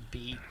barely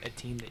beat a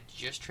team that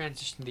just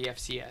transitioned to the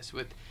FCS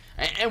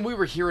and we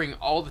were hearing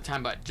all the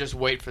time about just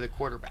wait for the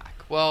quarterback.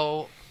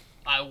 Well,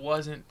 I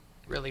wasn't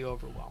really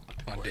overwhelmed with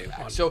the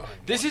quarterback. So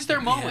this is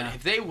their moment. Yeah.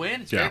 If they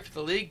win, it's great for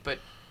the league, but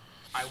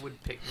I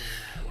would pick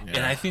Northern Iowa.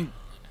 And I think,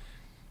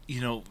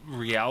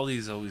 reality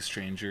is always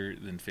stranger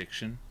than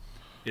fiction.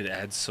 It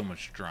adds so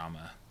much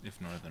drama if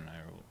Northern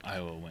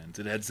Iowa wins.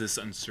 It adds this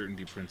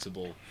uncertainty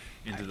principle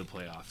into the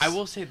playoffs. I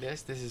will say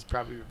this is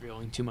probably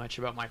revealing too much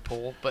about my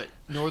poll, but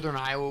Northern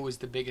Iowa was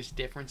the biggest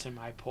difference in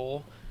my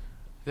poll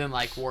than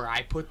like where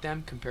I put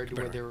them compared to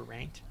where they were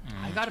ranked.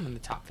 I got them in the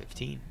top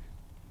 15.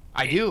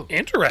 I do.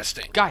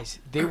 Interesting. Guys,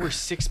 they were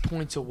 6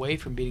 points away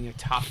from beating a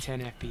top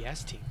 10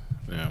 FBS team.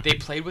 Yeah. They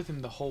played with them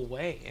the whole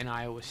way in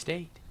Iowa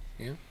State.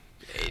 Yeah.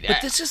 But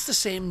this is the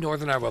same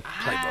Northern Iowa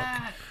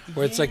playbook,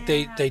 where it's like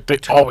they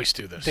always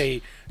do this.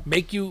 They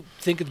make you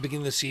think at the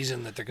beginning of the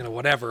season that they're going to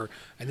whatever,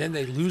 and then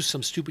they lose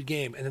some stupid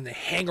game, and then they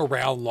hang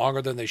around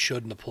longer than they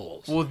should in the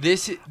polls. Well, They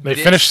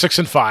finish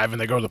 6-5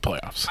 and they go to the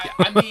playoffs.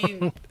 I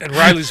mean, And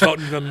Riley's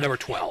voting them number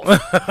 12.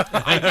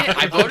 I did.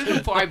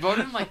 I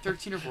voted them like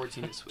 13 or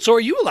 14 this week. So are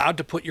you allowed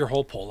to put your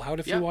whole poll out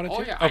if you wanted to?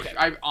 Oh, yeah. Okay.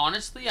 I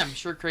honestly, I'm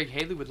sure Craig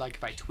Haley would like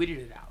if I tweeted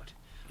it out,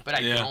 but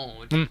I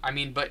don't. I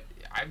mean, but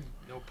I have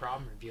no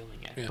problem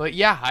revealing it. Yeah. But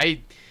yeah,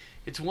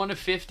 it's 1 of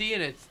 50,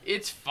 and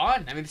it's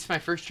fun. I mean, this is my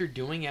first year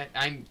doing it.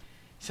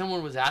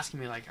 Someone was asking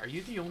me, like, are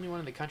you the only one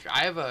in the country?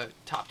 I have a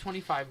top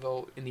 25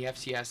 vote in the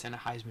FCS and a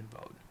Heisman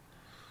vote.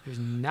 There's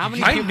not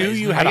many I people- knew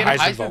you I had a get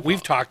Heisman vote.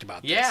 We've talked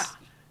about this. Yeah.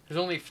 There's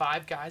only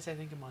 5 guys, I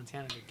think, in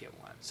Montana that get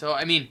one. So,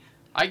 I mean,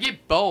 I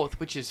get both,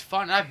 which is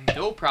fun. I have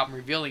no problem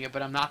revealing it,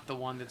 but I'm not the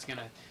one that's going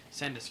to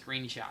send a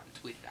screenshot and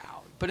tweet it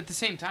out. But at the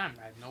same time,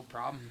 I have no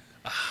problem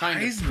trying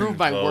to Heisman prove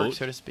my work, vote?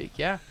 so to speak.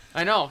 Yeah,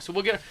 I know. So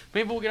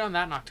maybe we'll get on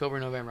that in October,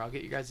 November. I'll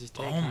get you guys'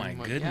 take. Oh, on my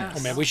what- goodness.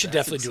 Oh, man, we should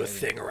That's definitely do a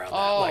exciting. thing around that.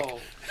 Oh, Like,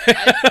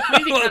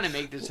 we need to kind of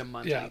make this a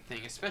monthly Yeah.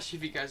 thing, especially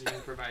if you guys are going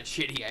to provide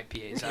shitty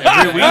IPAs.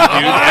 Every week, dude.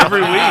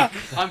 Every week.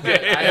 I'm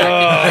good.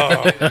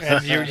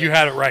 and you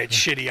had it right.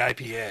 Shitty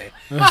IPA.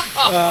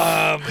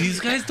 These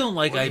guys don't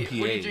like What are IPAs.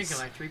 you drinking,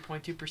 like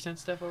 3.2%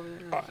 stuff over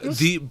there?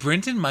 The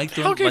Brint and Mike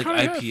don't Okay, like go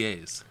ahead.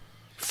 IPAs.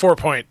 4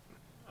 point.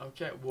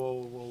 Okay,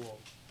 whoa.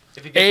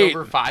 If it gets 8.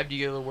 over 5, do you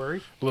get a little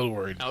worried? A little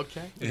worried.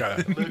 Okay.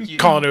 Gotta Luke, you-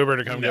 call an Uber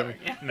to come get me.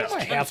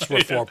 My halves were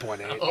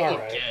 4.8. All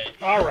right. Okay.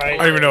 All right. I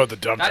don't even know what the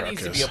dump That truck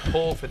needs to is. be a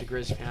poll for the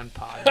Griz Fan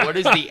Pod. What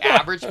is the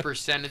average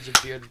percentage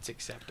of beer that's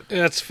acceptable?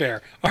 That's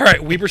fair. All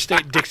right, Weber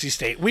State, Dixie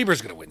State.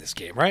 Weber's going to win this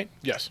game, right?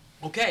 Yes.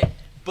 Okay,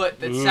 but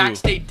the Ooh. Sac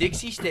State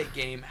Dixie State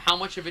game, how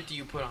much of it do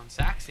you put on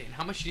Sac State? And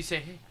how much do you say,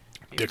 hey,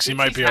 maybe Dixie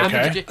might be Dixie's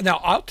half okay. of the- Now,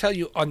 I'll tell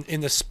you,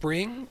 in the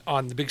spring,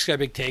 on the Big Sky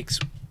Big Takes,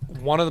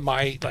 one of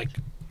my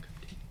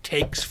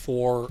takes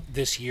for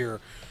this year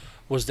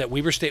was that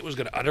Weber State was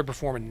going to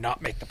underperform and not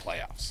make the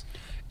playoffs.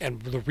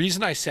 And the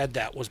reason I said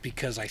that was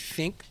because I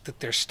think that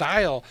their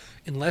style,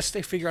 unless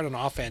they figure out an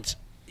offense,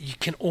 you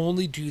can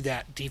only do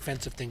that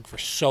defensive thing for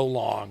so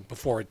long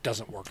before it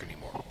doesn't work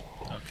anymore.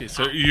 Okay,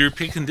 so you're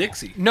picking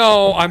Dixie.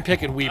 No, I'm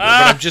picking Weber, but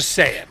I'm just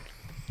saying.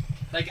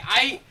 Like,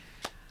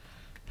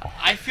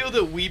 I feel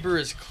that Weber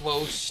is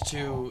close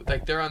to,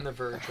 like, they're on the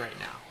verge right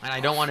now. And I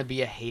don't want to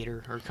be a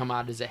hater or come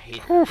out as a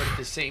hater. But at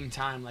the same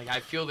time, like, I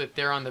feel that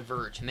they're on the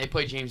verge. And they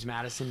play James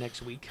Madison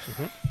next week.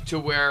 To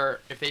where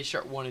if they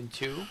start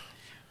 1-2,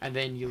 and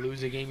then you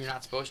lose a game you're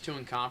not supposed to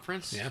in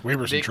conference,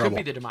 Weber's in it trouble.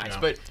 could be the demise.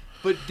 Yeah.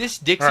 But this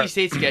Dixie All right.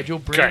 State schedule,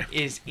 Brent,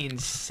 Okay. is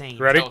insane.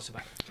 Ready? Tell us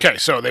about it. Okay,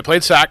 so they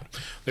played Sac.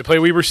 They play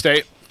Weber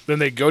State. Then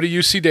they go to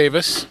UC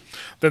Davis.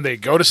 Then they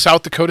go to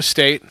South Dakota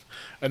State.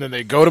 And then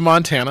they go to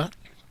Montana.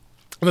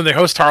 And then they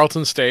host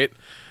Tarleton State.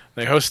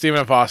 They host Stephen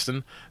F.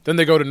 Austin. Then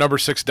they go to number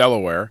 6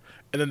 Delaware.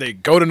 And then they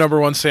go to number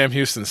 1 Sam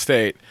Houston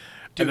State.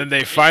 And then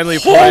they finally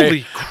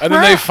play. And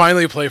then they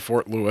finally play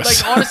Fort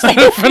Lewis. Like, honestly,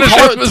 Finish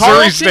with Missouri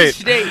Tarleton State.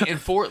 State and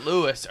Fort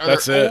Lewis are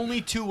That's their it.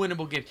 only 2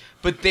 winnable games.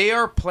 But they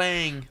are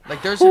playing,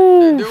 like, there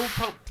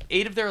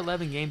 8 of their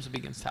 11 games will be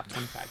against top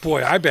 25 teams.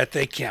 Boy, I bet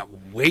they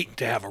can't wait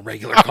to have a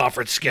regular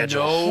conference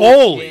schedule. No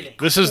Holy. kidding.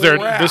 This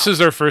is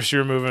their first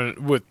year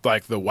moving with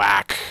like the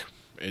WAC,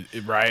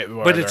 right?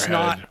 Where But they're it's headed.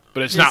 not-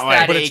 But it's Just not like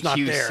that But it's not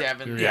there.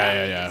 AQ7.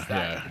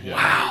 Yeah.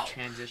 Wow.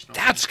 Transitional.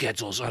 That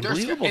schedule's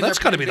unbelievable. and That's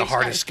they're got to be the Big Sky.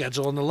 hardest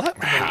schedule in the let.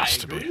 Has I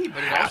to be. agree, but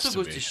it Has also to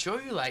goes be. to show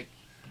you, like,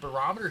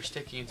 barometer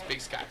sticking against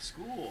Big Sky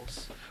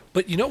schools.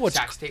 But you know what's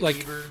Sac State like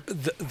Weber.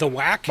 the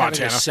WAC having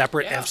Montana. a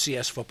separate Yeah.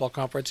 FCS football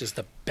conference is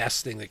the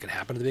best thing that can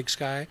happen to the Big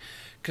Sky,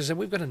 because then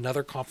we've got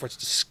another conference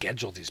to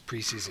schedule these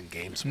preseason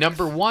games.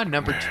 Number 1,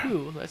 number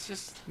 2. Let's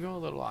just go a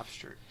little off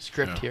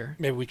script here.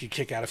 Maybe we could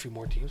kick out a few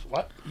more teams.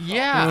 What?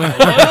 Yeah.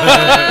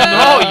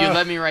 No, you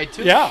let me right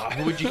to it. Yeah.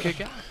 Who would you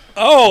kick out?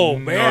 Oh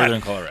man!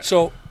 Northern Colorado.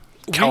 So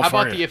How about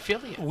California. the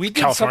affiliate? we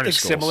did California something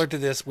schools. similar to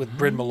this with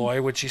Bryn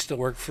Malloy when she still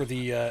worked for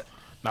the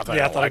Not that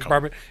the I athletic like 'em.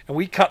 department, and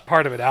we cut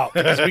part of it out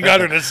because we got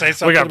her to say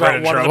something got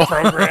Brent about in one of the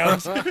trouble.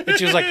 programs, and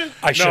she was like,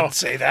 "I shouldn't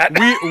say that."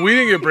 We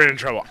didn't get Brent in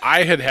trouble.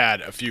 I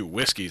had a few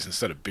whiskeys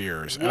instead of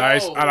beers, and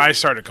I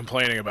started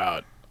complaining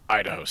about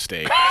Idaho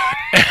State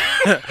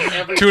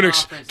Every to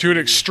conference an you-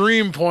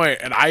 extreme point,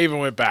 and I even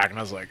went back and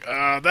I was like,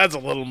 that's a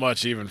little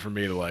much even for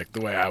me to like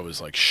the way I was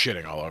like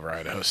shitting all over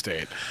Idaho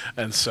State,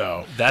 and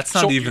so That's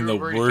not So- even the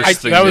You're already-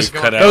 worst thing that was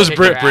they've cut that out. was Kick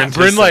Bryn. your ass.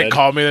 Bryn like said.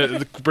 called me.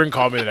 Bryn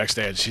called me the next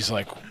day, and she's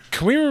like,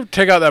 "Can we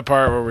take out that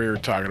part where we were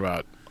talking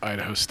about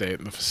Idaho State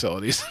and the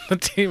facilities and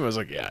the team?" I was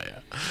like, "Yeah."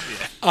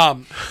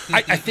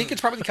 I think it's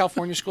probably the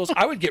California schools.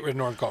 I would get rid of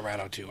Northern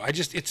Colorado too.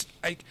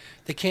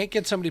 They can't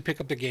get somebody to pick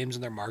up their games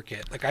in their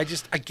market. Like I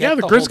get Yeah,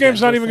 the whole Grizz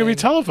game's not Denver even going to be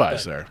thing,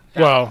 televised but- there.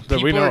 Well, that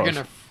we People know are of.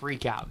 gonna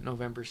freak out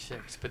November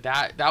 6th, but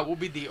that will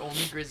be the only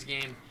Grizz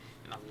game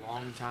in a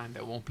long time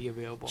that won't be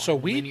available. So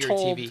on linear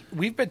TV.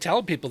 we've been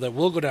telling people that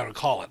we'll go down and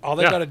call it. All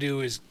they Yeah. got to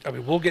do is,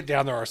 we'll get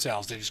down there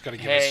ourselves. They just got to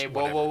give us Hey,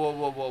 whoa,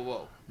 whatever.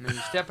 whoa. No,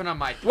 you're stepping on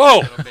my toes Whoa. a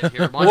little bit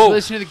here. Why don't Whoa. you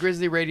listen to the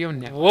Grizzly Radio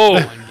Network Whoa.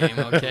 one game,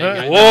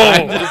 okay?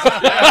 Whoa.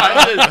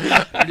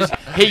 I'm just-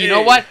 hey, you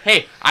know what?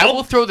 Hey, I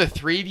will throw the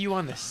 3 of you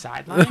on the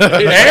sideline. Hey,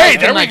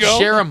 there and, we like, go.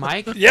 share a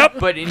mic. Yep.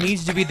 But it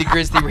needs to be the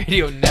Grizzly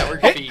Radio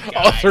Network feed, guys.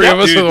 All three of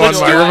us Dude, with one let's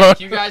So, microphone.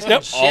 you guys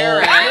can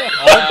share it.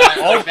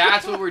 Like,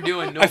 that's what we're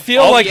doing. No I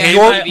feel like game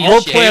your TV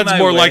your shit. plan's My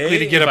more way likely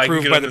to get if I can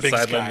approved get by on the Big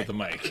sideline Sky. with the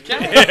mic.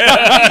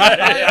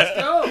 Let's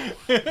go.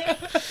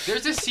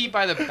 There's a seat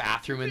by the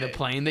bathroom in the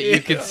plane that you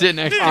could sit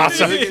next to.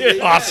 Awesome.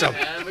 Awesome.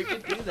 Yeah, we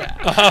could do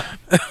that.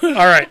 All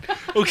right.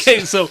 Okay,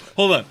 so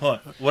hold on.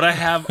 What I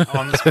have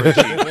on the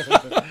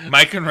spreadsheet,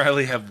 Mike and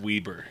Riley have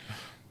Weber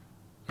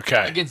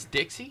Okay. Against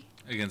Dixie?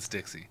 against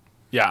Dixie.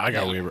 Yeah, I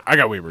got Weber. I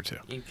got Weber too.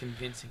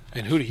 Inconvincing.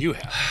 And who do you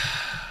have?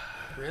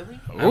 Really?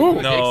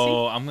 Ooh.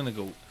 No, I'm gonna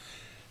go.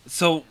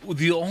 So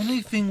the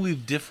only thing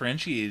we've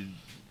differentiated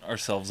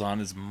ourselves on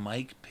is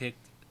Mike picked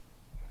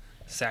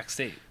Sac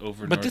State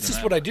over. But this is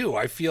Northern what I Iowa. do.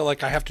 I feel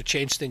like I have to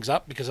change things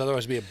up because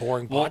otherwise it'd be a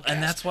boring Well, podcast.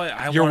 and that's why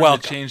I You're wanted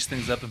welcome. to change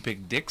things up and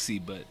pick Dixie,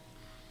 but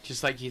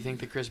Just like you think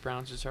that Chris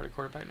Brown should start a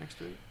quarterback next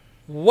week?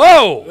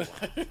 Whoa!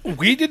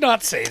 We did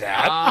not say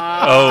that.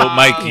 oh,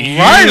 Mike,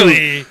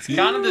 Riley!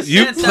 Kind of the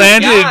you sense I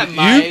got,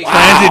 Mike.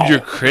 planted your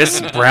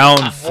Chris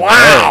Brown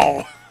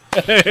flag. Wow!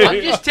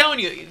 I'm just telling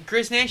you,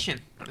 Chris Nation,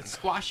 let's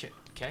squash it,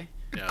 okay?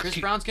 Yeah. Chris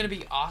Brown's going to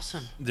be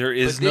awesome. There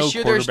is But this no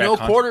year, there's no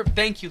quarterback.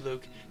 Thank you,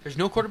 Luke. There's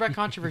no quarterback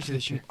controversy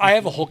this year. I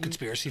have a whole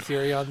conspiracy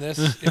theory on this.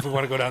 If we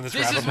want to go down this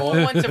This rabbit is hole, when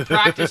we went to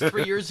practice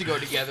 3 years ago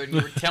together, and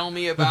you were telling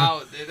me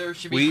about there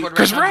should be quarterback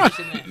Chris Brown.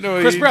 controversy. No,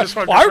 Chris you Brown. just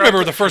want Well, I Chris remember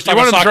Brown. the first You time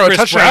I wanted to saw throw a Chris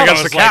touchdown Brown, I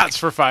against was the like, Cats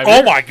for 5 oh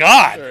years. my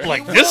God! He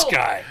Like will. this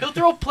guy. He'll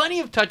throw plenty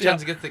of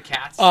touchdowns against the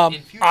Cats.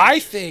 in future. I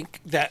think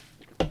that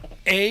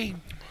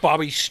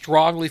Bobby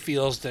strongly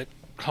feels that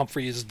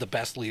Humphrey is the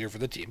best leader for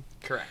the team.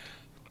 Correct.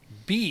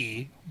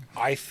 B,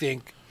 I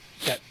think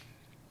that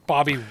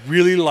Bobby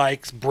really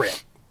likes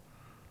Brint.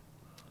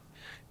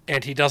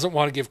 And he doesn't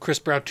want to give Chris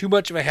Brown too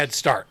much of a head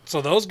start. So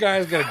those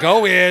guys got to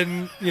go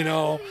in,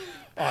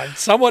 on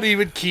somewhat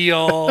even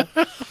keel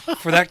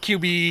for that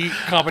QB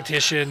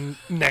competition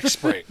next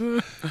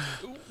spring.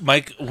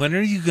 Mike, when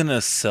are you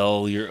gonna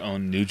sell your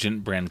own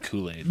Nugent brand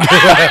Kool-Aid?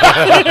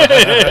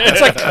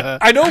 It's like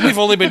I know we've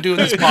only been doing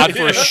this pod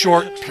for a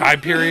short time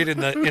period in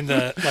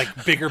the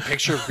like bigger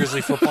picture of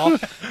Grizzly football,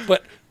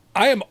 but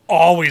I am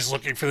always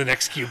looking for the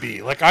next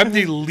QB. Like, I'm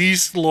the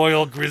least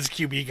loyal Griz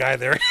QB guy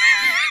there.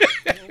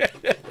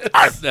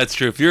 That's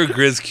true. If you're a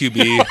Griz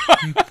QB,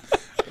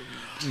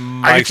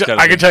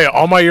 I can tell you,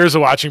 all my years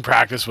of watching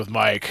practice with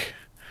Mike,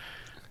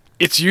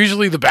 it's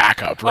usually the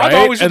backup, right? I'm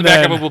always in the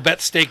backup, and we'll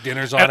bet steak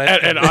dinners on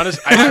it. And honest,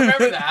 I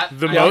remember that.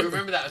 I mo-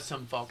 remember that with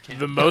some folk camp.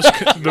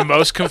 the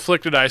most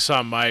conflicted I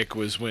saw Mike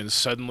was when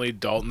suddenly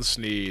Dalton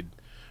Sneed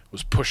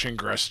was pushing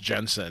Gresh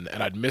Jensen,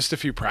 and I'd missed a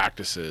few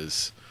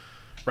practices.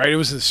 Right, it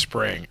was in the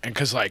spring, and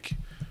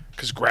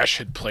because Gresh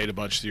had played a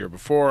bunch the year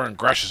before, and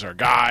Gresh is our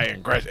guy,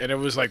 and it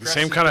was like the Gresh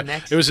same is kind the of.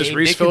 next It was this Dave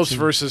Reese Phillips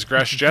Dickinson. versus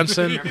Gresh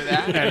Jensen, Remember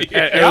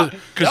that?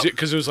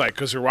 because it was like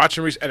because we're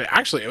watching Reese, and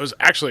it was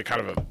actually kind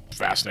of a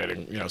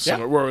fascinating,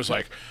 similar, where it was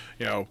like,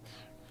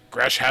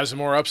 Gresh has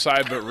more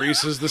upside, but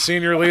Reese is the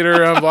senior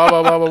leader, and blah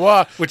blah blah blah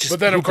blah. Which is but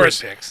then who of course,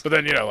 Gresh picks. but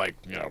then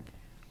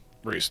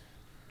Reese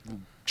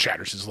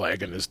shatters his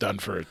leg and is done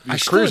for. I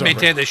His still career's over.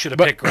 maintain they should have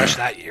picked Gresh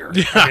that year.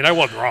 I mean, I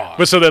wasn't wrong.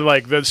 But so then,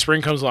 the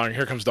spring comes along, and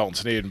here comes Dalton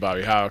Sneed and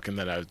Bobby Houck, and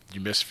then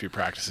you missed a few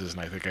practices,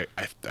 and I think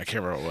I can't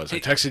remember what it was. I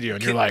texted you,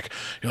 and you're like,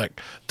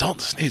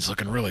 Dalton Sneed's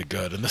looking really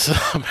good, and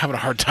I'm having a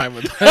hard time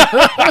with that.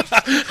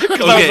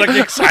 Because I was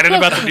like excited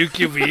about the new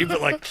QB,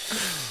 but like,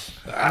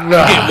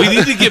 Okay, we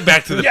need to get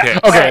back to the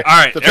picks. Okay, all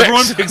right. the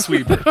Everyone picks. picks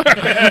Weber.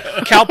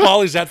 Cal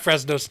Poly's at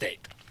Fresno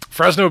State.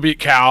 Fresno beat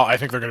Cal. I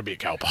think they're going to beat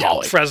Cal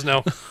Poly.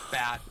 Fresno.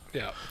 Bad.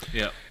 Yeah.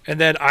 Yeah. And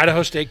then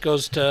Idaho State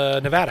goes to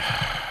Nevada.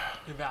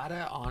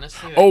 Nevada,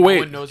 honestly. Oh no wait,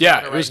 one knows yeah,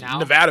 about it was right now.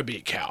 Nevada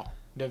beat Cal.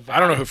 Nevada, I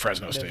don't know who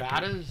Fresno State beat.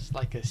 Nevada's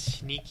like a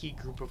sneaky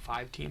group of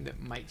 5 team that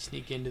might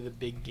sneak into the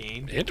big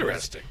game. because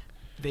Interesting.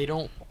 They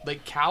don't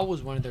Cal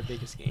was one of their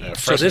biggest games. Yeah,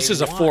 So this Fresno-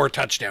 is a won.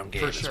 4-touchdown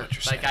game, for is sure. what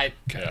you're saying.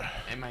 Yeah.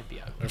 It might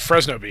be ugly. And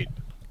Fresno beat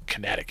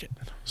Connecticut,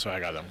 so I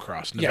got them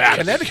crossed. Yeah, Nevada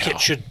beat Connecticut Cal.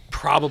 should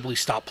probably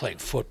stop playing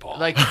football.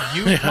 Like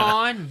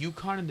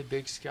UConn in the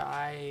Big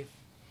Sky,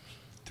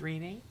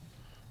 3-8,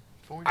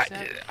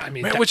 4-7. I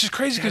mean, Man, that- which is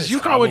crazy because that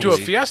is UConn went to a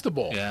probably- Fiesta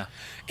Bowl. Yeah.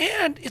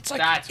 and it's like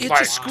That's it's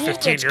like a school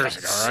 15 that's years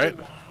got ago,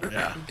 right?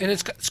 Yeah. And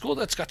it's got school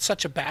that's got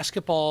such a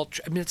basketball.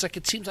 I mean, it's like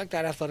it seems like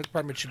that athletic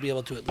department should be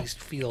able to at least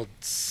field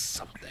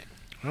something.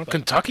 Well,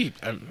 Kentucky.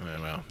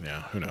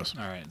 Who knows?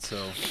 All right.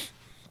 So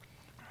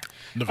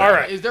Nevada. All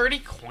right. Is there any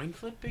coin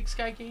flip Big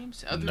Sky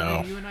games other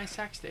No. than UNI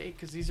Sac State?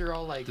 Because these are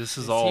all like This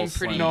is they all seem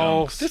pretty. slam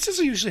No, dunks. this is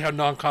usually how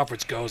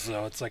non-conference goes,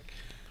 though. It's like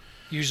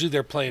usually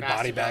they're playing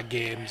body Massive bag up.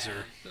 games,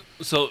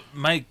 or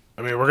Mike,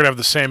 I mean, we're gonna have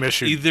the same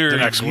issue either the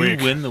next you week.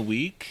 win the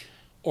week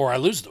I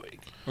lose the week.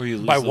 or you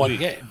lose By the one week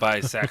game.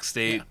 by Sac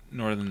State,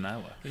 Northern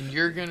Iowa. And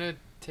you're gonna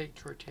take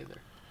Troy Taylor.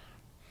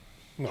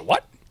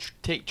 What?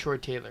 Take Troy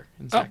Taylor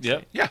in Sac Yep.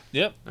 State. Yeah,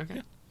 Yep.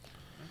 Okay.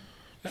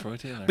 Troy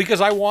Taylor.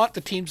 because I want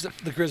the teams that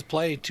the Grizz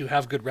play to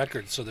have good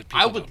records, so that people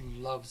I would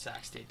don't- love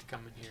Sac State to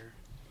come in here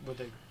with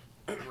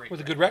a great with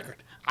a good record.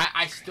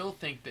 I still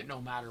think that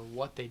no matter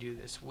what they do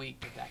this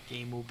week, that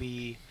game will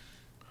be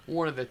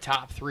one of the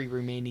top 3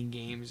 remaining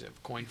games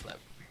of coin flip.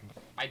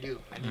 I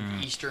do. I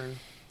think Eastern,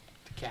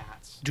 the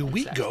Cats. Do and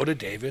we Sac go State. to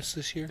Davis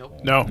this year?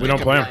 Nope. No, we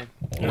don't play 'em.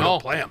 We No,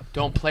 don't play 'em.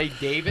 Don't play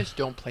Davis.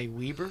 Don't play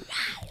Weber.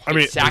 I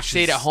mean, Sac which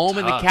State is at home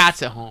and the tough.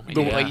 Cats at home. And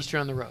you Yeah. play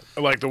Eastern on the road.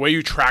 like the way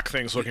you track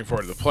things looking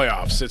forward to the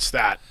playoffs, it's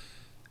that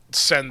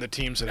send the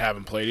teams that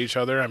haven't played each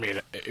other. I mean,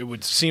 it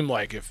would seem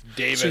like if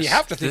Davis So you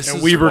have to think. This and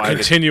is Weber why the-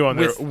 continue on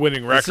their with-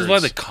 winning records, This is why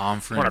the we're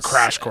conference on a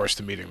crash course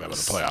to meeting them in the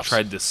playoffs.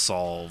 tried to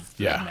solve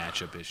the Yeah.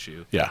 matchup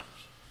issue. Yeah.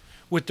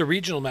 With the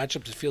regional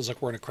matchups, it feels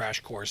like we're in a crash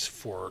course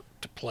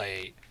to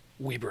play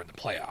Weber in the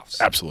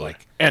playoffs. Absolutely.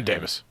 And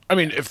Davis. I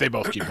mean, if they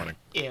both keep winning.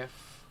 If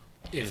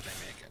If they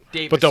make it.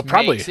 Davis But they'll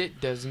probably- makes it,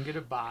 doesn't get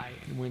a bye,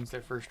 and wins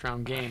their first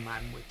round game,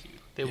 I'm with you.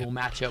 They will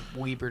match up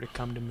Weber to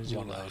come to One of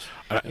Missoula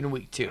those. in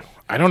week 2.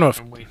 I don't know if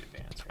I'm way in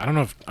advance. I don't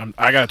know if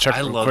I gotta check I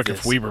real love quick this.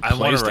 if Weber I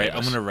wanna plays write. Davis.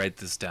 I'm going to write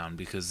this down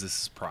because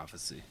this is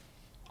prophecy.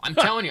 I'm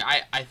telling you,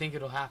 I think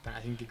it'll happen.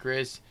 I think the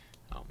Grizz.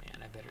 Oh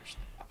man, I better.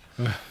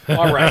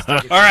 All right. All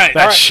right.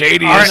 That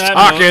shady On is that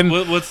talking.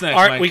 note, what's next,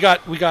 All right,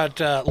 Mike? we got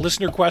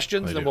listener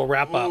questions, I then do. we'll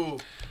wrap Ooh,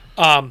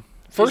 up.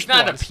 First it's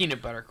not one. a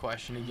peanut butter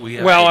question again. We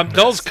have Well, the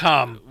those best.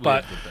 come, We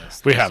but have the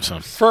best. We have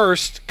some.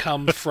 first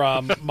comes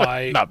from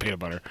my Not peanut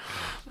butter.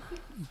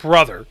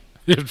 brother,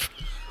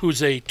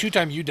 who's a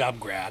 2-time UW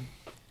grad,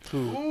 who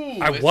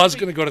Ooh, I this was week-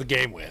 going to go to the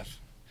game with.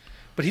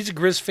 But he's a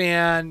Griz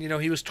fan. You know,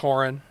 he was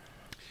touring,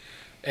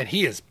 and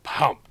he is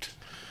pumped.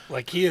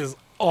 Like, he is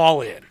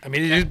all in. I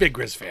mean, he's a big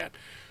Griz fan,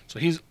 so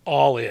he's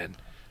all in.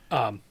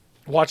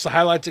 Watched the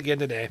highlights again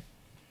today.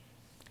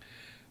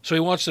 So he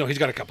wants to know, he's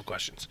got a couple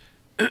questions.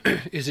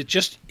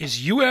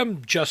 Is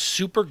UM just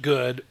super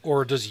good,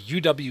 or does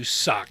UW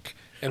suck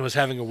and was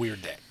having a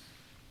weird day?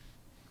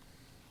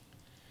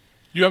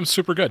 UM's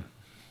super good.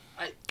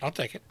 I'll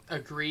take it.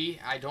 Agree.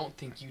 I don't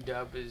think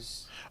UW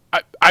is.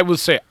 I would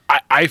say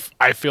I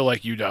feel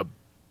like UW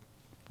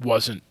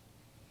wasn't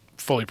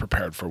fully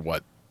prepared for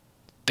what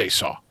they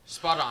saw.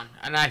 Spot on.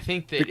 And I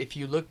think that if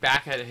you look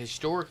back at it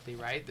historically,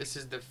 right, this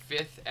is the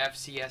 5th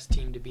FCS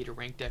team to beat a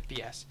ranked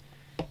FBS.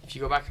 If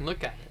you go back and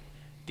look at it,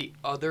 the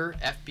other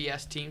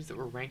FBS teams that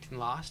were ranked and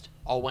lost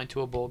all went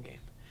to a bowl game.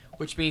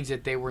 which means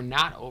that they were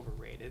not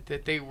overrated,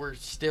 that they were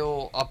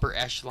still upper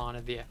echelon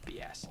of the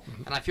FBS.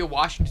 And I feel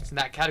Washington's in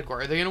that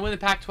category. Are they going to win the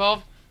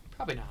Pac-12?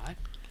 Probably not.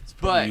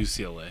 But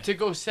UCLA. to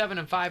go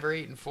 7-5 or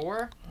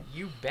 8-4,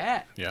 you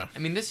bet. Yeah. I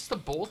mean, this is the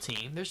bowl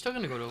team. They're still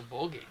going to go to a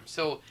bowl game.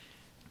 So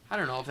I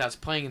don't know if that's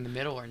playing in the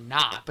middle or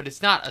not, but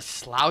it's not a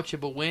slouch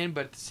of a win.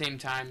 But at the same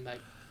time,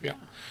 like, Yeah.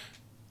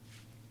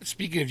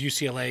 Speaking of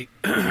UCLA,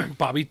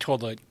 Bobby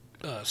told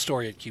a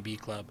story at QB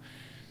Club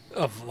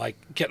of like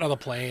getting on the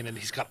plane and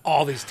he's got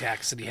all these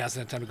texts and he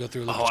hasn't had time to go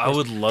through. Oh, I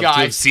would love to Guys,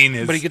 have seen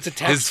his, but he gets a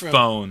text his from-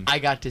 phone. I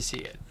got to see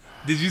it.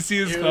 Did you see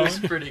his It phone? was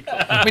pretty cool.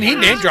 I mean, he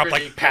name dropped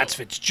Pretty like Pat cool.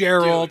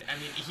 Fitzgerald. Dude, I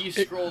mean, he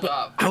scrolled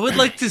up. I would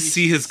like to He's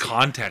see his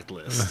contact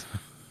list.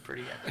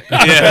 pretty epic.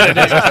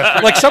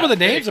 Yeah. Like some of the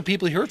names of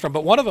people he heard from,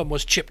 but one of them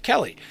was Chip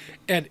Kelly,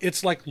 and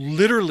it's like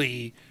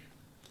literally,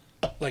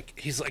 like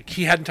he's like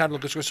he hadn't time to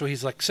look at score, so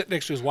he's like sitting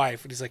next to his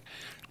wife, and he's like,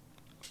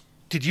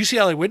 "Did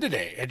UCLA win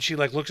today?" And she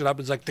like looks it up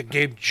and is like, "The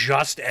game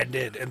just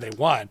ended and they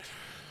won,"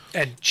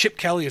 and Chip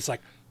Kelly is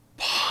like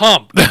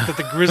pumped that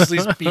the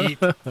Grizzlies beat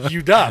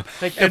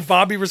UW, and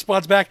Bobby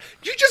responds back,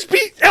 "You just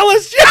beat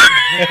LSU."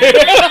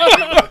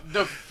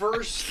 The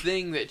first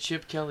thing that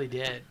Chip Kelly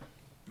did,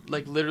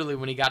 like literally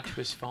when he got to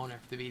his phone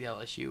after the beat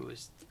LSU,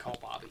 was call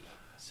Bobby,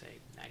 say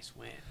nice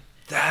win.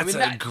 That's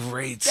that- a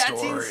great That's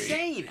story.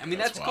 insane. I mean,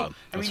 that's cool. wild.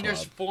 I mean,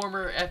 That's there's wild.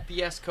 former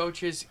FBS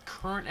coaches,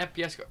 current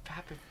FBS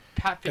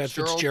Pat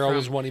Fitzgerald, Fitzgerald from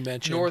was one he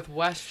mentioned.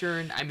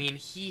 Northwestern. I mean,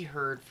 he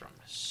heard from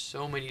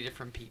so many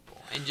different people,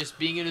 and just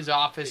being in his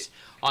office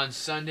on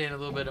Sunday and a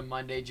little bit of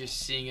Monday, just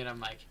seeing it, I'm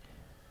like,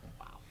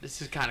 wow,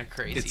 this is kind of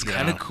crazy. It's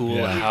kind of cool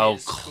Yeah. how It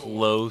is cool.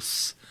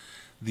 close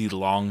the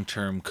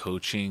long-term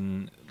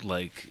coaching,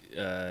 like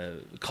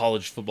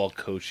college football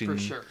coaching for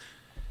sure.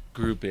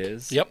 group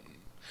is. Yep.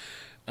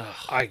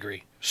 I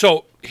agree.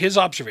 So his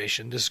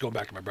observation, this is going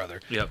back to my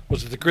brother, Yep.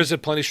 was that the Grizz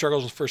had plenty of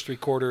struggles in the first three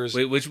quarters.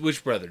 Wait,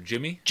 which brother?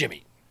 Jimmy?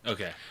 Jimmy.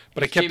 Okay.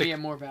 But I Does kept Jimmy it, have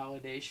more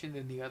validation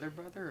than the other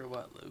brother, or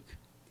what, Luke?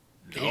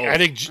 I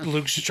think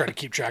Luke's just trying to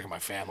keep track of my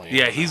family.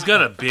 Yeah, he's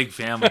got a big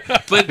family.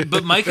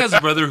 But Mike has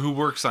a brother who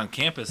works on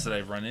campus that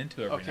I run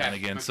into every now and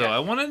again. So okay. I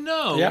want to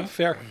know. Yeah,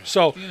 fair.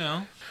 So, You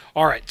know.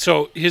 all right.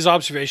 So his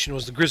observation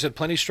was the Grizz had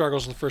plenty of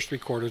struggles in the first three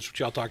quarters, which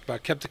y'all talked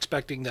about. Kept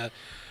expecting them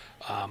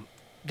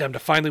to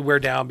finally wear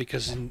down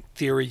because, in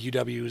theory,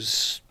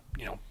 UW's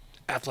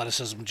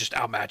athleticism just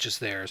outmatches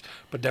theirs,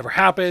 but never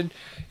happened.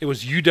 It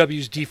was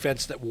UW's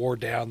defense that wore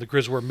down. The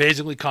Grizz were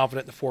amazingly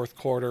confident in the fourth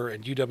quarter,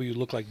 and UW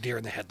looked like deer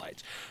in the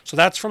headlights. So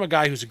that's from a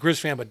guy who's a Grizz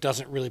fan but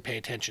doesn't really pay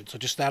attention. So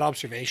just that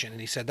observation, and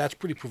he said that's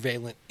pretty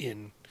prevalent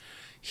in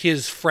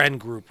his friend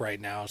group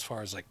right now as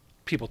far as like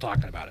people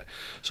talking about it.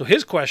 So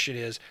his question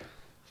is,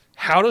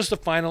 how does the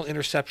final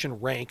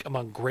interception rank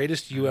among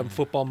greatest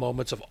football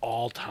moments of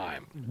all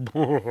time?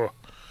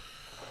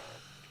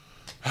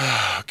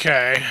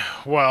 Okay,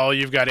 well,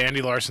 you've got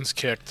Andy Larson's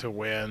kick to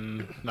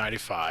win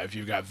 95.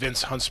 You've got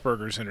Vince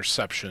Huntsberger's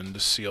interception to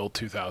seal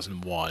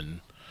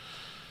 2001.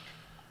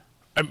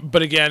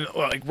 But again,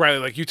 like Riley,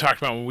 like you talked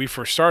about when we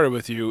first started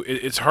with you,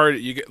 it's hard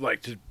you get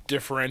like to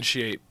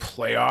differentiate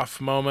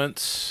playoff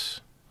moments,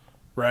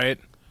 right?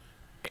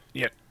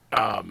 Yeah,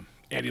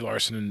 Andy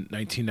Larson in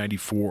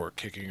 1994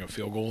 kicking a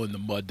field goal in the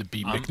mud to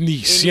beat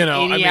McNeese.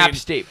 Any App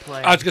State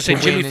play. I was going to say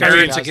to Jimmy win in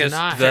Ferris against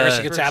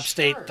 2009. App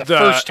State the the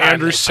first time.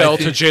 Andrew they Sell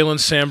played. to Jalen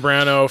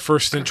Sambrano,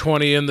 1st and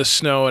 20 in the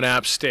snow in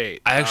App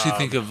State. I actually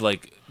think of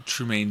like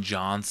Trumaine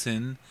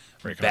Johnson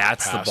Breaking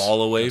bats up the pass.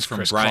 ball away That's from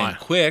Chris Brian Klein.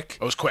 Quick.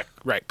 It was quick,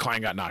 right?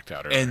 Klein got knocked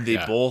out earlier. And they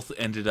yeah. both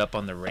ended up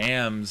on the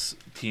Rams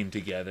team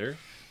together.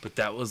 But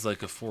that was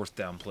like a fourth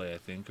down play, I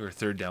think, or a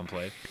third down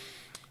play.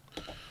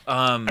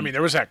 I mean,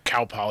 there was that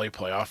Cal Poly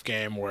playoff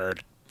game where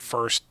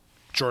first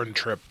Jordan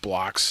Tripp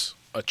blocks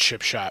a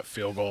chip shot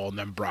field goal, and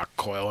then Brock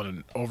Coyle in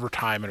an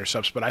overtime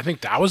intercepts. But I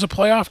think that was a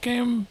playoff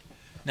game.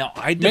 Now,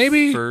 I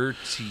Maybe- defer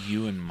to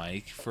you and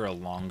Mike for a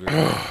longer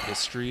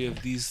history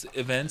of these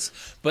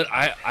events, but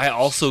I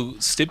also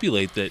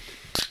stipulate that,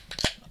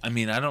 I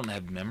mean, I don't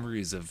have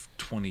memories of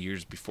 20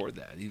 years before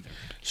that either.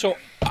 So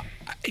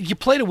you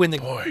play to win the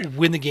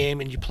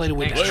game, and you play to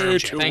win the Thanks, Play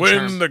championship. to Thanks, win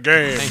Herm. the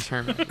game. Thanks,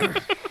 Herman.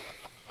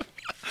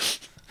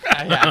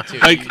 I had to.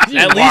 Like,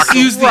 at least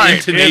use the right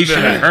intonation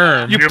in there. of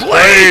Herm. You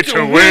play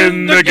to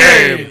win the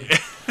game.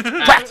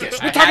 Practice.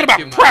 We're I talking had about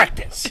to, Mike.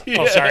 practice.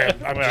 Oh, sorry.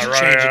 I'm just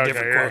changing okay,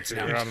 different yeah, quotes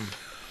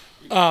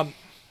now. yeah.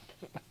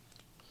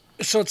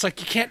 So it's like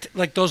you can't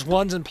like those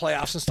ones in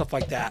playoffs and stuff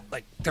like that.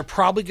 Like they're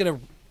probably going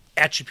to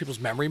etch in people's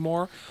memory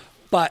more,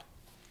 but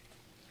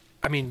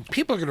I mean,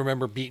 people are going to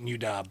remember beating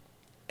UW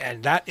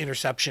and that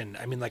interception.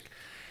 I mean, like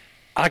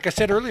I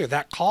said earlier,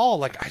 that call.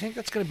 Like I think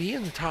that's going to be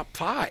in the top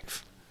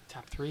 5.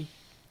 Top 3.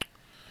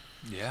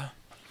 Yeah.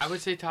 I would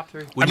say top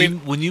 3. When I mean,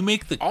 when you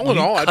make the all when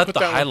in you all, I'd cut put the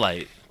that one-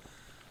 highlight,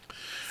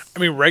 I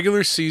mean,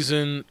 regular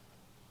season,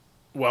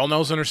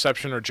 Wellnell's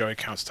interception or Joey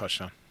Count's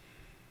touchdown.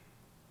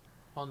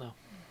 Oh no.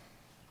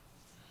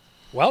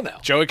 Well, now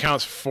Joey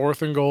Count's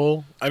 4th and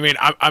goal. I mean,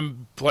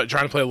 I'm trying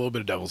to play a little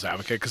bit of devil's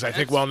advocate because I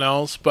think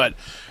Wellnell's, but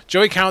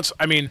Joey Count's.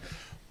 I mean,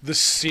 the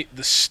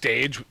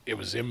stage. It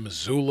was in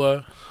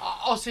Missoula.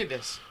 I'll say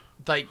this: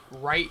 like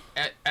right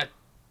at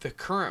the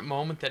current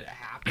moment that it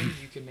happens,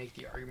 you can make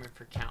the argument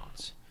for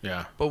counts.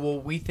 Yeah. But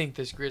what we think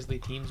this Grizzly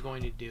team's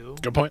going to do,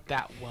 Good point.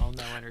 that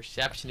well-known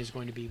interception is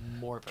going to be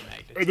more of a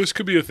magnitude. This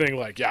could be a thing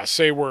like,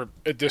 say we're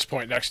at this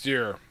point next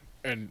year,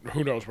 and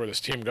who knows where this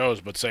team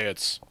goes, but say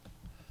it's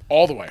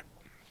all the way.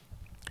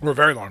 We're a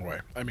very long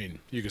way. I mean,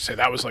 you could say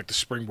that was like the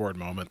springboard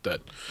moment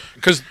that,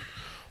 because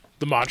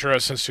the mantra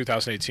since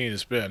 2018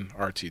 has been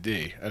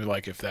RTD, and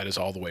like if that is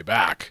all the way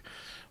back,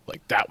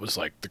 like that was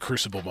like the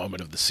crucible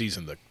moment of the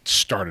season that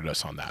started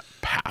us on that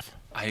path.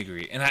 I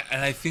agree, and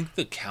I think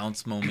the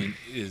counts moment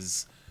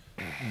is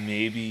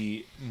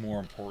maybe more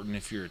important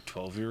if you're a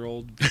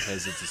 12-year-old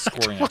because it's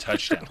scoring a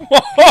touchdown.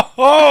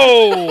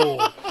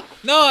 Oh!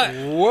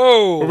 No,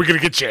 Whoa! Are we gonna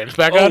get James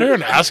back out here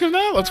and ask him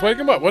that? Let's wake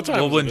him up. What time?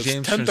 well, is when it?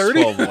 James It's turns 10:30?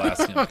 12, we'll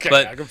ask him. Okay,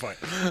 But yeah, good point.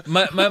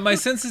 my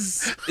sense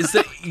is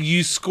that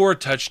you score a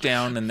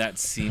touchdown and that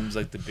seems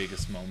like the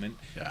biggest moment.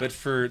 Yeah. But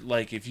for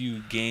like if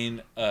you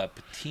gain a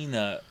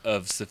patina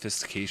of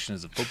sophistication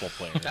as a football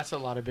player, That's a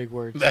lot of big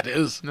words. That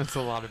is. That's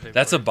a lot of big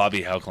that's a words.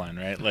 Bobby Houck line,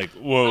 right? Like,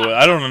 whoa,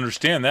 I don't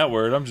understand that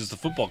word. I'm just a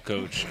football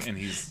coach, and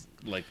he's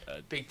like,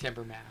 big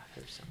temper math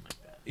or something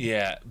like that.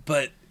 yeah.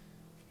 But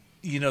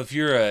you know, if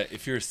you're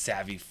a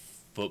savvy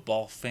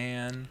football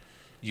fan,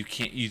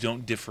 you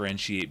don't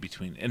differentiate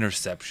between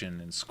interception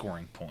and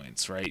scoring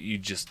points, right?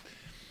 It's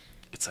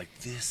like,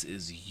 this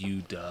is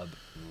UW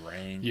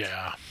ranked.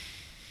 Yeah.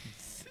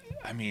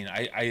 I mean, I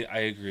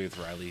agree with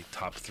Riley.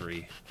 Top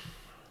 3.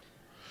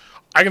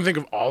 I can think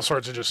of all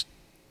sorts of just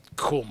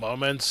cool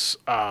moments.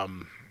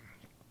 Ryan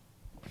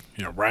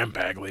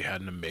Bagley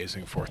had an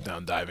amazing 4th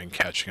down diving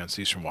catch against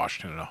Eastern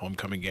Washington in a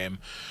homecoming game.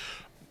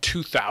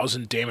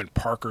 2000, Damon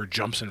Parker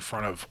jumps in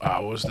front of,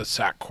 what was the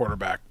sack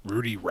quarterback?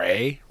 Ricky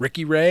Ray?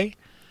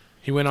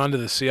 He went on to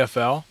the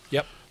CFL.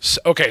 Yep. So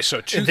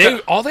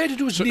All they had to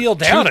do was kneel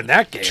down in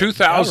that game. I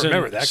 2000,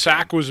 remember that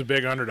sack game. was a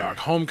big underdog.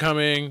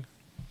 Homecoming,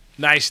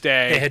 nice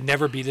day. They had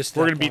never beat us.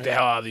 We're going to beat the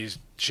hell out of these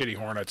shitty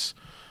Hornets.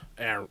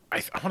 And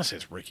I want to say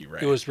it's Ricky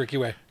Ray. It was Ricky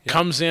Way. Yeah.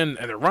 Comes in,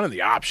 and they're running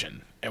the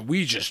option. And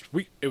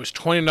it was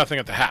 20-0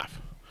 at the half.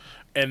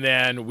 And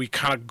then we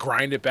kind of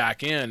grind it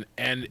back in,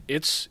 and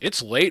it's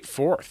late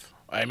 4th.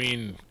 I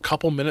mean,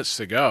 couple minutes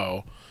to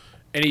go,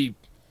 and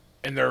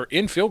they're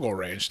in field goal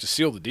range to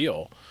seal the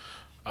deal.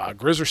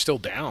 Griz are still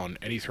down,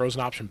 and he throws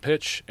an option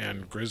pitch,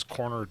 and Griz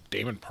corner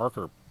Damon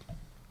Parker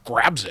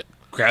grabs it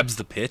Grabs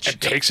the pitch. and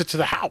takes it to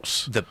the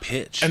house. The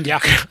pitch. And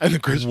and the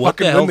Griz what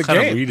fucking the hell win the kind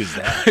game. of read is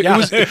that?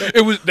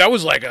 It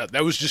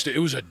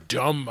was a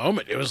dumb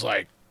moment. It was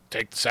like,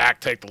 take the sack,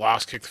 take the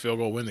loss, kick the field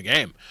goal, win the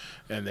game.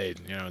 And they,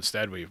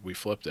 instead we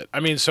flipped it.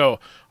 I mean, so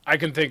I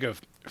can think of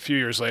a few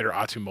years later,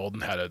 Atu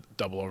Molden had a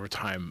double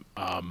overtime.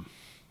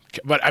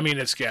 But I mean,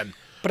 it's again.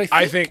 But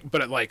I'm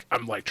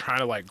trying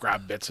to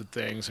grab bits of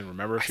things and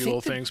remember a few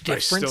little things, but I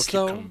still keep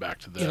coming back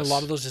to this. In a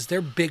lot of those, is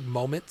there big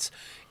moments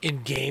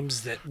in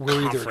games that we're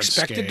either Conference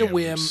expected to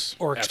win games,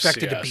 or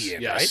expected to FCS, be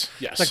in, yes, right?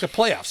 yes. Like the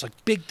playoffs. Like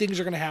big things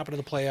are going to happen in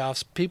the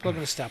playoffs. People are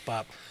going to step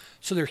up.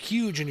 So they're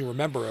huge and you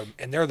remember them,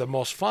 and they're the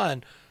most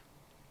fun.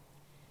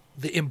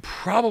 The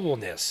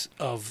improbableness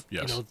of,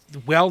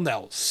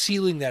 now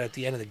sealing that at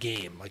the end of the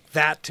game, like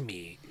that to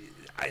me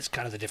is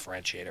kind of the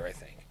differentiator, I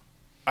think.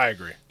 I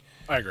agree.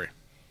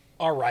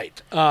 All right.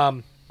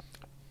 Not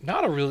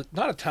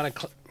a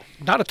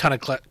ton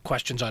of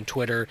questions on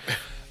Twitter.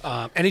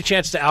 Any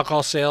chance to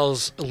alcohol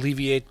sales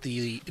alleviate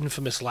the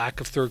infamous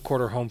lack of third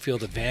quarter home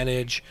field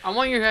advantage? I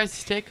want your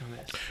guys' take on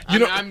this.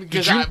 Did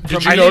you I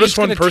think notice it's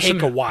one gonna person?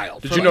 take a while.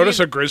 Did you notice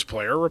a Griz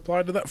player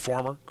replied to that?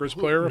 Former Griz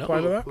player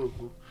replied to that?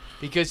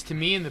 Because to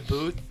me in the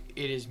booth,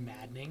 it is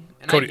maddening.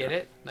 And Cody. I get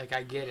it. I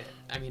get it.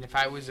 I mean, if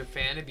I was a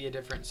fan, it'd be a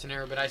different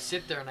scenario. But I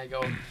sit there and I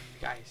go,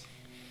 guys,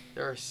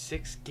 there are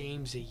 6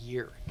 games a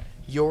year.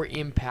 Your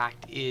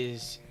impact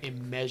is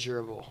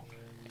immeasurable.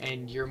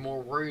 And you're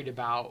more worried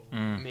about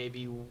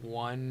maybe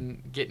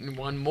getting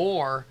one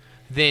more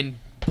than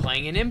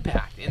playing an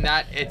impact. And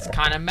that it's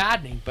kind of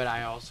maddening. But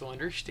I also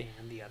understand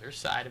the other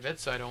side of it.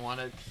 So I don't want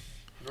to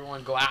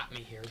everyone go at me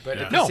here. But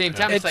at the same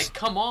time, it's like,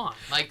 come on.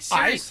 Like,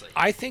 seriously.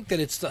 I think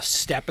that it's a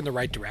step in the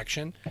right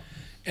direction.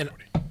 And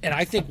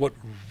I think what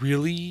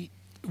really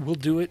will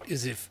do it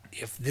is if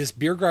this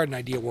beer garden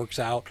idea works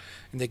out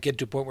and they get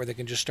to a point where they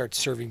can just start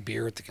serving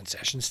beer at the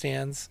concession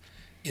stands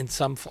in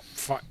some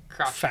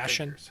Cross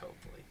fashion, fingers,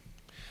 hopefully.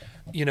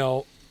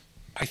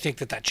 I think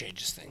that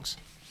changes things.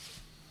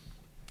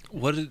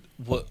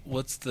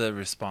 What's the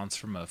response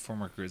from a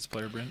former Griz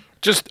player, Brint?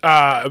 Just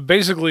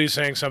basically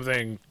saying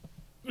something,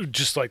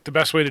 just like the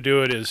best way to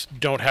do it is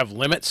don't have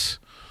limits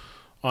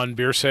on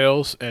beer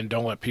sales and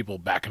don't let people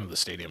back into the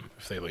stadium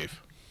if they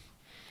leave.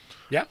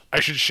 Yeah. I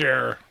should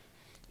share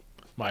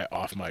my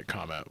off-mic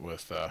comment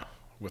with the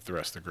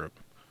rest of the group.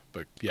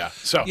 But yeah,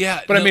 so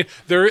yeah, but no. I mean,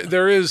 there's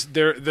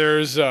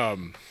I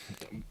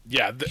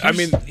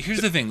mean,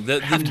 here's the thing: the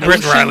Brent and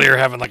notion, Riley are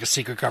having like a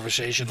secret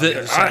conversation. The- on the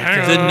other side.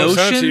 hang on, the I'll send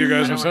it notion- to you guys.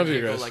 I I'll don't send it want to to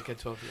you go guys. like a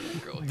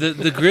 12-year-old girl.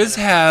 the Griz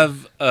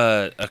have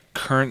a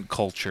current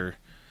culture,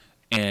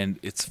 and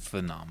it's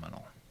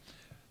phenomenal.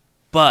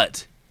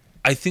 But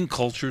I think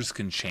cultures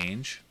can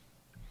change.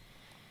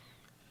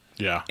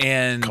 Yeah.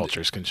 And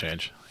cultures can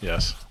change.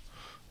 Yes.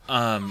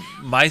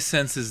 My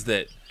sense is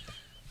that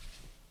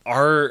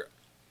our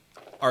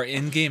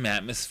in-game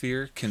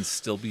atmosphere can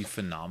still be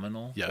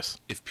phenomenal. Yes.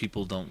 If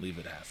people don't leave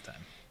at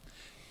halftime.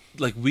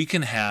 Like, we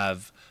can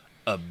have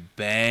a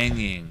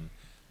banging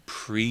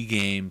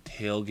pre-game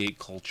tailgate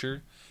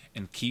culture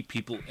and keep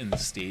people in the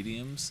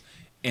stadiums.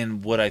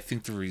 And what I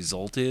think the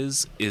result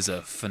is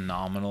a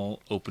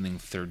phenomenal opening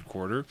third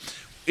quarter.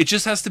 It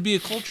just has to be a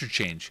culture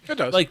change. It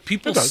does. Like,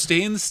 people It does.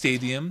 stay in the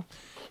stadium.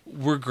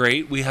 We're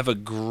great. We have a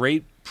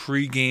great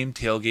pre-game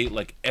tailgate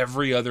like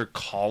every other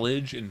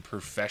college and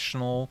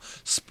professional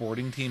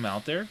sporting team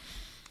out there.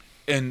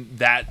 And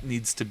that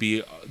needs to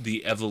be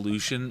the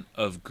evolution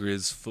of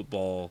Griz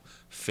football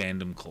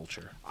fandom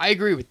culture. I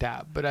agree with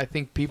that, but I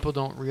think people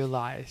don't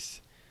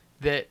realize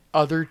that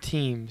other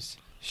teams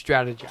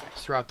strategize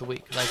throughout the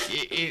week. Like,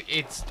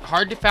 it's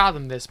hard to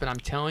fathom this, but I'm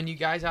telling you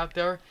guys out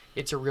there,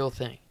 it's a real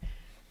thing.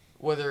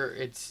 Whether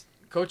it's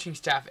coaching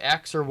staff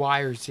X or Y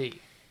or Z,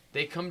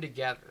 they come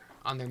together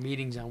on their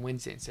meetings on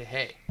Wednesday and say,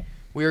 hey,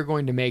 we are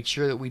going to make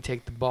sure that we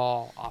take the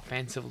ball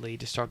offensively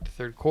to start the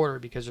third quarter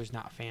because there's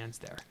not fans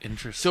there.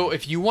 Interesting. So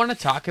if you want to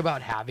talk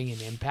about having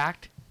an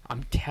impact,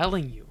 I'm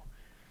telling you,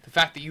 the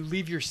fact that you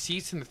leave your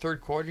seats in the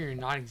third quarter and you're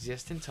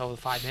non-existent until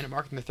the 5-minute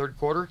mark in the third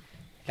quarter,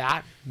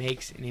 that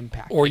makes an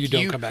impact. Or you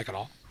don't come back at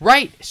all.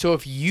 Right. So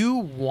if you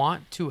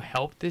want to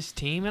help this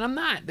team, and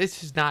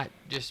this is not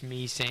just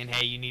me saying,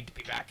 hey, you need to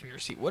be back in your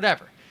seat,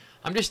 whatever.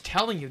 I'm just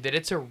telling you that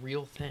it's a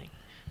real thing,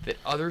 that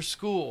other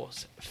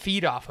schools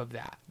feed off of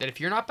that. That if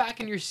you're not back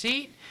in your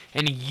seat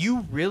and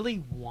you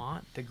really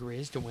want the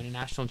Griz to win a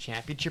national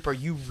championship or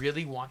you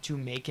really want to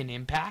make an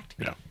impact,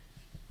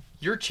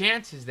 your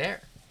chance is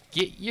there.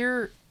 Get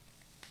your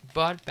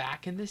butt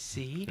back in the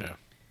seat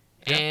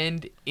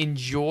and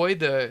enjoy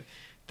the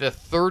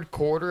third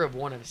quarter of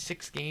one of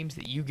 6 games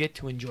that you get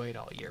to enjoy it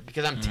all year.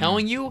 Because I'm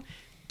telling you,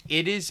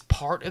 it is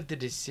part of the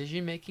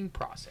decision-making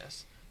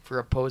process for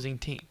opposing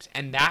teams.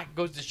 And that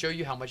goes to show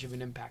you how much of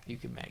an impact you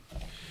can make.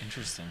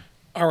 Interesting.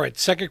 All right,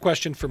 second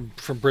question from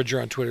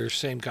Bridger on Twitter,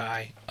 same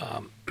guy.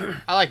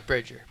 I like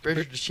Bridger.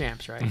 Bridger the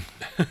champs, right?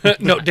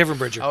 No, different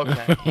Bridger.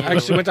 Okay. I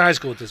actually went to high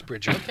school with this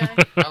Bridger. Okay.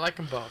 I like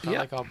them both. I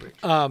like all Bridgers.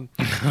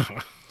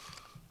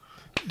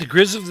 The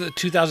Griz of the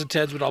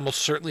 2010s would almost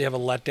certainly have a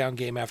letdown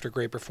game after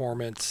great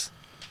performance.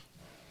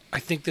 I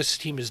think this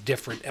team is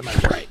different. Am I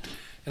right?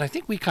 And I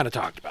think we kind of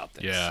talked about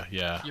this.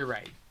 Yeah. You're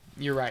right.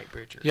 You're right,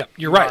 Bridger. Yep,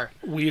 you're You right. are.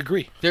 We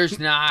agree. There's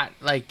not,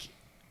 like,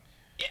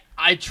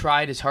 I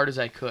tried as hard as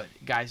I could,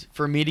 guys,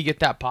 for me to get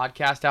that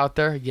podcast out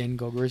there. Again,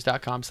 go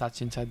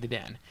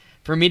grizz.com/inside-the-den.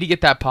 For me to get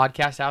that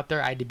podcast out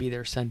there, I had to be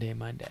there Sunday and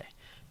Monday.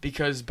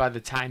 Because by the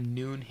time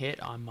noon hit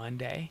on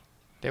Monday,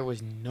 there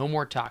was no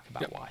more talk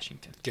about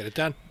Washington. Get it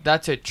done.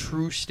 That's a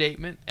true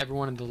statement.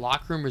 Everyone in the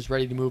locker room is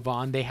ready to move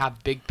on. They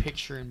have big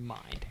picture in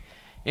mind.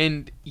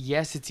 And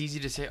yes, it's easy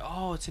to say,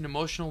 oh, it's an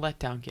emotional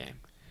letdown game.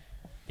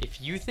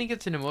 If you think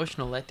it's an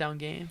emotional letdown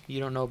game, you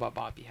don't know about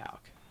Bobby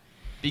Houck.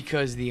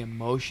 Because the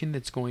emotion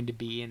that's going to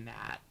be in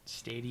that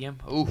stadium,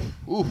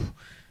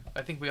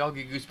 I think we all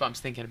get goosebumps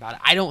thinking about it.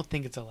 I don't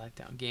think it's a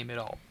letdown game at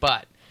all.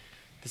 But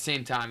at the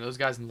same time, those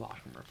guys in the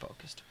locker room are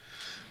focused.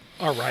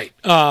 All right.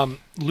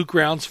 Luke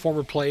Rounds,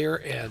 former player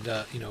and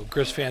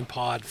Griz Fan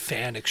Pod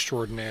fan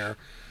extraordinaire,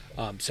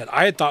 said,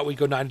 I had thought we'd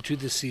go 9-2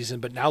 this season,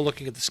 but now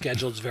looking at the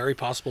schedule, it's very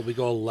possible we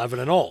go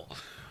 11-0.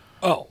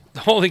 Oh,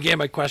 the only game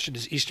I questioned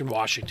is Eastern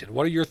Washington.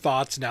 What are your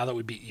thoughts now that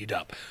we beat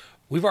UW?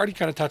 We've already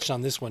kind of touched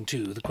on this one,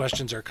 too. The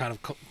questions are kind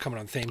of coming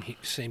on the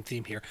same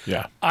theme here.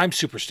 Yeah. I'm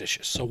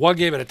superstitious, so one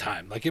game at a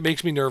time. Like, it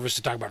makes me nervous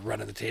to talk about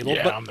running the table.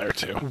 Yeah, but I'm there,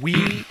 too.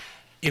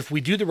 If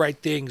we do the right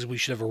things, we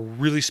should have a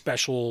really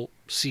special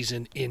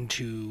season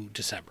into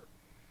December.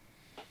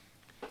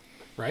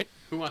 Right?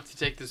 Who wants to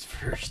take this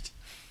first?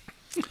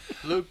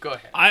 Luke, go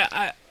ahead.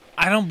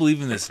 I don't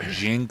believe in this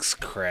jinx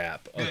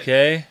crap,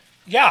 okay?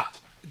 Yeah.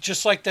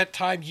 Just like that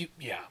time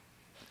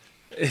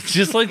It's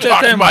just like that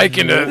Talk time. Mike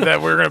into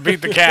that we're going to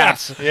beat the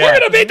Cats. We're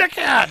going to beat the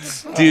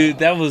Cats! Dude,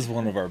 that was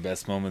one of our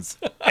best moments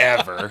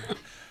ever.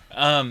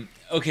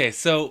 Okay,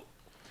 so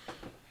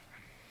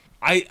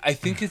I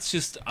think it's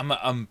just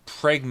I'm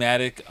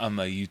pragmatic. I'm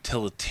a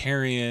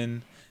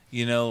utilitarian.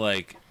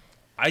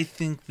 I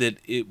think that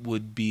it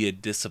would be a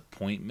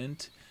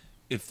disappointment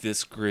if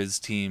this Griz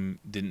team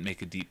didn't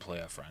make a deep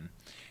playoff run.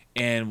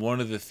 And one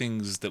of the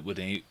things that would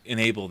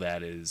enable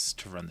that is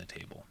to run the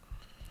table.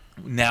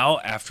 Now,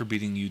 after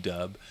beating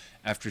UW,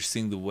 after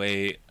seeing the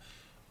way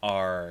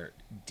our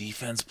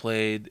defense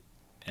played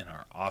and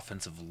our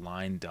offensive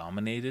line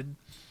dominated,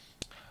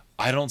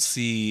 I don't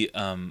see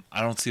a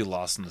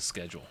loss in the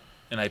schedule.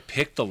 And I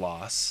picked the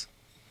loss.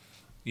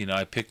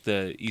 I picked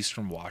the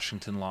Eastern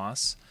Washington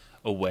loss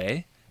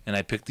away, and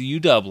I picked the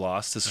UW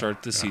loss to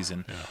start the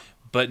season. Yeah.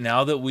 But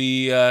now that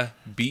we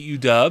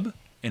beat UW,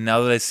 and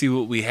now that I see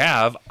what we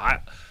have,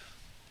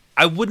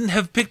 I wouldn't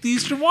have picked the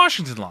Eastern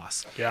Washington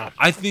loss. Yeah.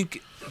 I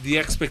think the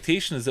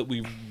expectation is that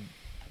we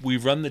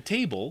run the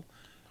table,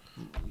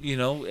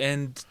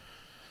 and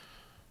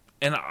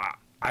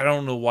I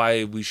don't know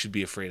why we should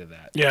be afraid of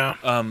that. Yeah.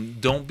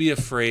 Don't be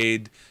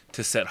afraid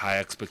to set high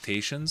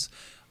expectations.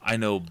 I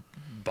know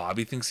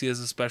Bobby thinks he has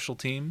a special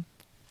team.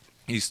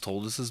 He's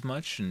told us as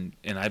much, and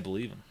I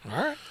believe him. All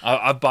right.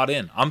 I've bought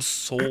in. I'm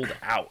sold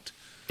out.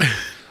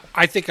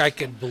 I think I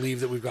can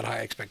believe that we've got high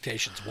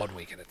expectations 1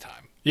 week at a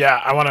time.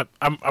 Yeah, I want to.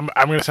 I'm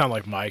going to sound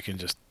like Mike and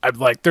just. I'm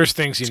like, there's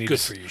things you need. good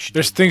to, for you.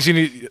 There's things you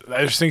need.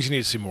 There's things you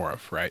need to see more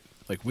of, right?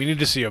 Like we need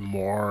to see a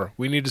more.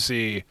 We need to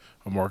see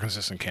a more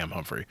consistent Cam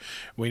Humphrey.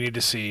 We need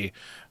to see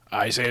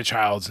Isaiah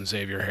Childs and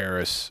Xavier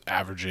Harris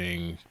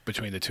averaging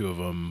between the two of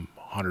them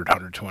 100,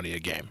 120 a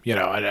game. You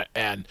know,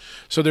 and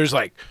so there's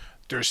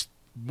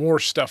more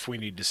stuff we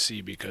need to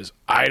see because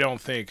I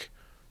don't think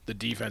the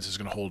defense is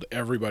going to hold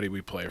everybody we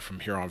play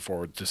from here on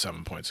forward to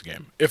 7 points a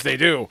game. If they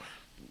do,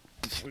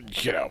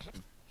 you know,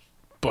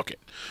 book it.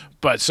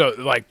 But so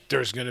like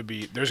there's going to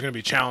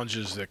be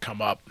challenges that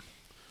come up.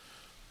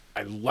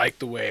 I like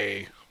the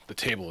way the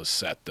table is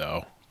set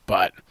though,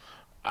 but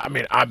I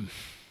mean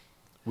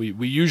we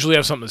usually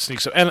have something that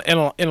sneaks up, and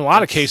in a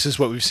lot of cases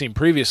what we've seen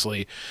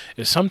previously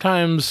is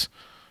sometimes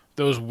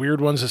those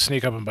weird ones that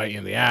sneak up and bite you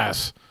in the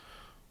ass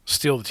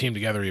steal the team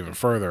together even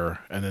further,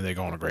 and then they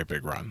go on a great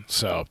big run.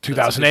 So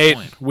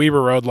 2008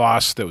 Weber Road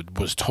loss that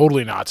was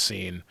totally not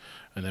seen,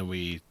 and then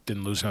we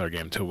didn't lose another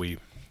game until we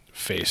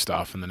faced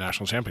off in the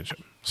national championship.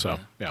 So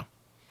yeah.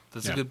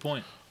 That's a good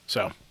point.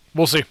 So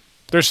we'll see.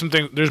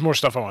 There's more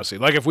stuff I want to see.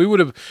 Like if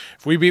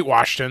we beat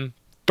Washington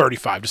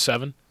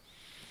 35-7,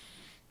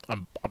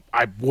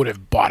 I would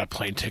have bought a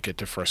plane ticket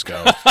to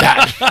Frisco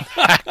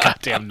that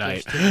goddamn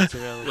night.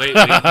 Wait,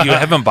 you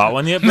haven't bought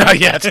one yet? Not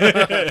yet.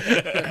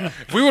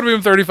 If we would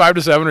have been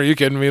 35-7, are you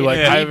kidding me? Like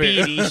If we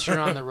beat Eastern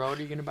on the road,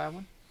 are you going to buy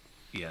one?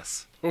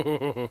 Yes.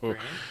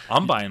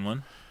 I'm buying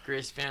one.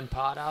 Griz Fan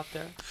Pod out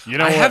there. You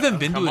know I what? haven't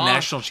been to Come a on.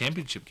 national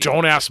championship game.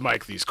 Don't ask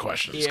Mike these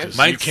questions because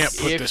you can't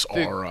put this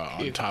aura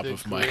on top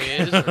of Mike.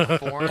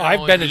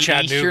 I've been to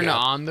Chattanooga. Eastern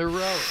on the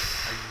road.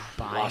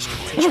 Are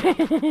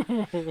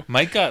you buying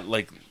Mike got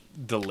like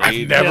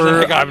delayed.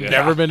 I've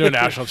never been to a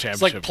national It's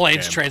championship. like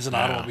planes, game. trains, and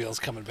Yeah. automobiles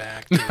coming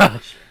back.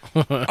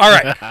 All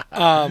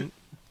right.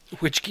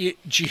 Which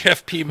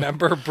GFP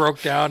member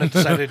broke down and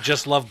decided to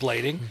just love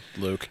blading?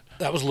 Luke.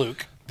 That was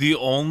Luke. The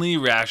only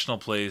rational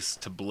place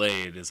to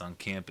blade is on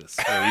campus,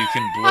 where you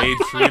can blade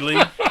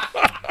freely.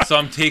 So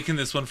I'm taking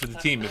this one for the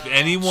team. If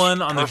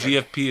anyone on the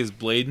GFP is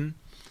blading,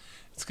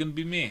 it's going to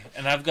be me.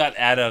 And I've got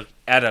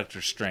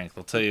adductor strength.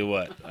 I'll tell you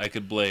what. I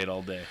could blade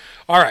all day.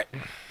 All right.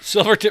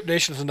 Silver Tip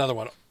Nation is another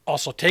one.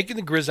 Also, taking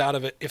the Grizz out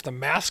of it, if the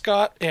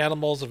mascot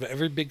animals of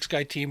every Big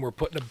Sky team were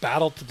put in a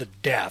battle to the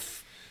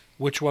death,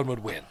 which one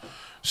would win?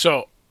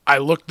 So I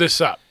looked this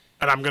up,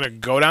 and I'm going to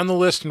go down the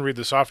list and read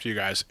this off to you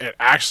guys. It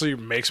actually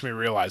makes me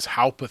realize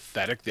how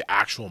pathetic the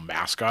actual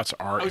mascots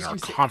are in our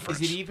conference.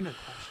 Is it even a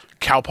question?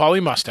 Cal Poly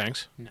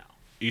Mustangs. No.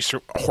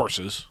 Eastern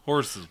Horses.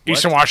 Horses. What?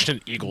 Eastern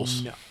Washington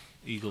Eagles. No.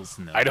 Eagles,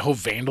 no. Idaho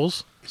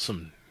Vandals.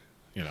 Some,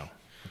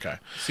 okay.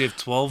 So you have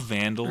 12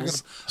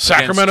 Vandals.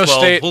 Sacramento against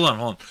 12. State. Hold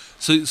on.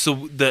 So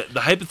the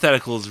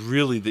hypothetical is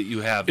really that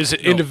you have. Is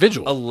it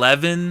individual?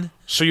 11.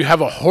 So you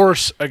have a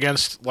horse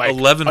against, like,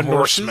 11 a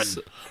horses?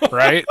 Norseman,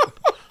 right?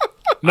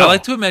 I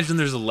like to imagine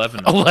there's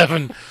 11.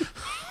 11.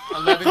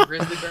 11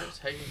 Grizzly Bears?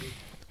 How you gonna do?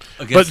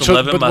 Against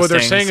 11 but Mustangs. what they're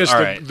saying is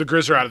all right. the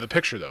Grizz are out of the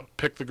picture, though.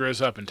 Pick the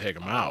Grizz up and take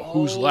them out.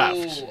 Who's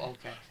left? Oh,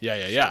 okay.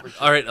 Yeah.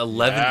 All right,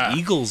 11 Yeah.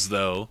 Eagles,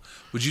 though.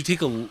 Would you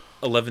take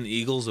 11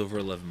 Eagles over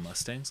 11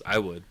 Mustangs? I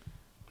would.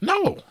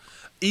 No.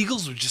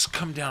 Eagles would just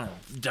come down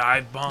and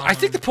dive bomb. I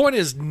think the point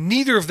is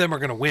neither of them are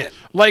going to win.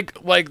 Like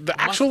the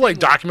actual Mustang like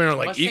documentary,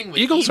 like Mustang would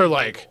Eagles eat are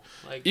like people.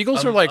 Like,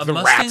 Eagles are like a the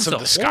Mustang's rats of a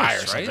the sky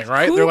horse, or something, right?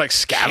 right? Who They're like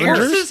scavengers.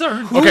 Horses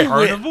are Okay,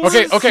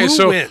 carnivores. Okay. Who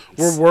So wins?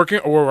 we're working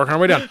our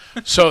way down.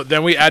 So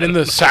then we add in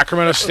the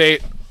Sacramento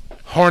State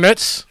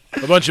Hornets,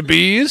 a bunch of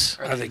bees.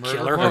 Are they murder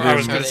killer? hornets? I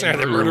was going to say, are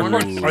they murder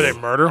hornets? Are they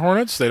murder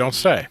hornets? They don't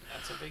say.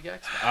 That's a big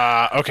X.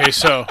 Okay,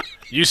 so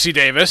UC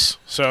Davis.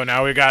 So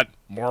now we got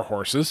more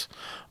horses.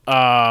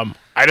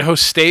 Idaho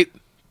State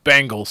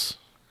Bengals.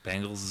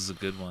 Bengals is a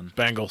good one.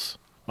 Bengals.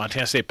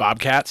 Montana State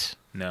Bobcats.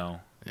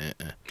 No.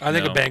 I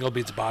think No. a Bengal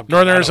beats a Bobcat.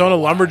 Northern I don't Arizona know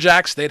why.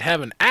 Lumberjacks. They'd have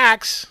an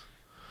axe,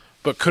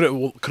 but could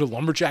a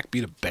lumberjack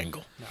beat a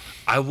Bengal?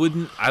 I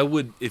would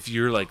if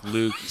you're like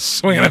Luke.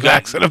 Swinging an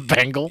axe at a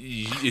Bengal.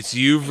 It's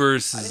you I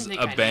versus didn't think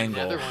a I knew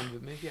Bengal. another one,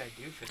 but maybe I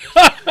do for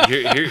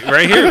this.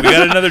 Right here. We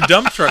got another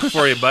dump truck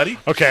for you, buddy.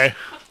 Okay.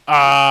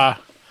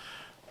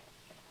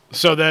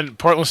 So then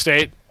Portland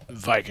State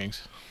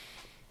Vikings.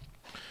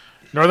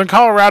 Northern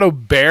Colorado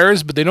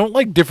Bears, but they don't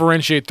like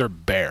differentiate their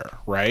bear,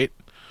 right?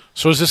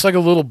 So is this like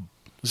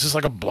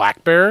a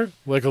black bear?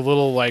 Like a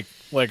little like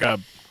a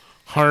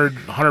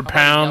 100-pound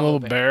yellow little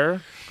bear.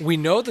 bear? We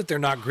know that they're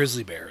not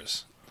grizzly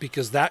bears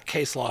because that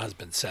case law has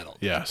been settled.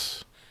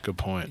 Yes. Good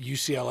point.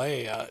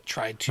 UCLA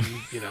tried to,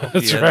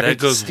 That's Yeah, right. that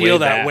goes steal way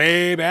that back.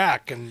 way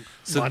back, and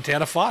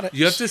Montana fought it.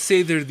 You have to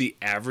say they're the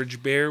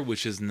average bear,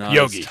 which is not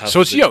Yogi. as tough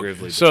So it's as a Yogi.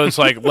 grizzly So it's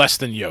like less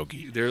than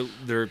Yogi. bear.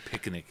 They're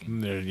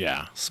picnicking.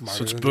 Yeah. Smarter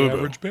So it's than Boo the Boo.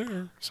 average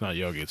bear. It's not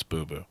Yogi. It's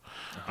Boo Boo.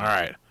 All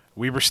right.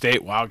 Weber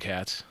State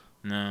Wildcats.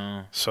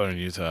 No. Southern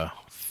Utah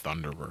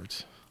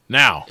Thunderbirds.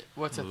 Now,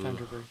 What's a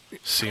Thunderbird?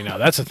 see, now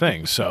that's a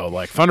thing. So,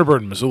 like, Thunderbird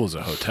in Missoula is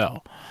a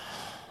hotel.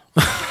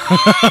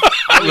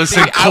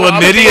 Listen,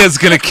 chlamydia is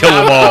going to kill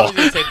them all.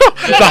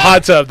 The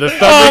hot tub, the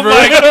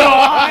Thunderbird.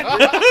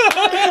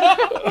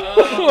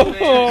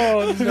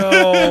 Oh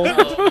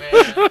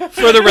no!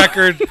 For the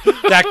record,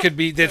 that could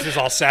be. This is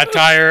all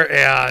satire,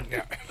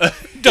 and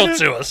don't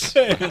sue us.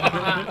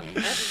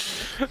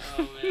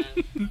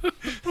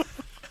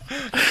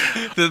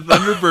 The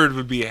Thunderbird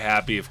would be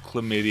happy if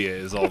chlamydia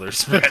is all they're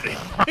spreading.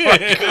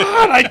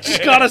 God, I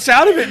just got us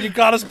out of it, and you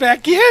got us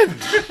back in.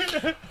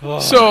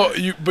 So,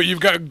 but you've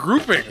got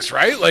groupings,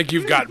 right? Like,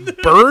 you've got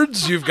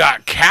birds, you've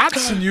got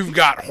cats, and you've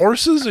got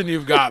horses, and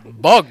you've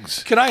got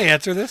bugs. Can I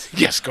answer this?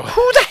 Yes, go ahead.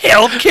 Who the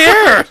hell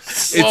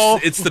cares?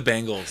 It's the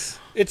Bengals.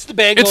 It's the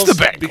Bengals. It's the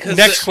Bengals. Because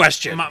Next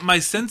question. My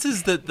sense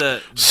is that the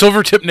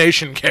Silvertip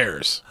Nation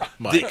cares.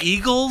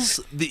 Eagles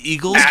gave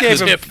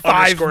could, him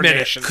 5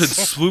 minutes. could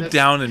swoop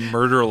down and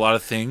murder a lot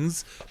of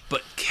things,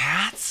 but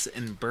cats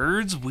and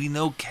birds, we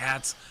know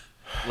cats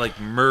like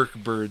murk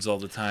birds all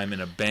the time,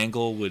 and a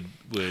Bengal would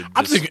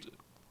I just think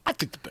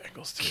the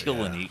Bengals do,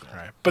 kill an eagle.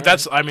 Right. But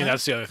that's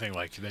the other thing.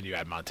 Like, then you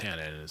add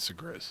Montana, and it's the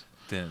Grizz.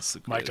 Then it's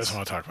the Mike Grizz. doesn't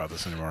want to talk about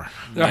this anymore.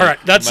 All right,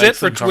 that's Mike's it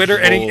for Twitter.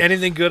 uncomfortable.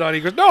 Anything good on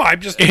Eagles? No, I'm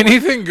just.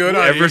 Anything good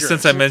on Ever Eagles?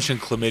 since I mentioned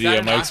chlamydia,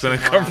 That Mike's been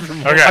knocks him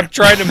uncomfortable. Okay. I'm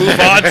trying to move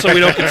on so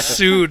we don't get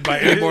sued by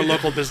any more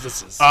local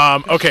businesses.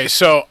 Okay,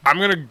 so I'm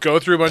going to go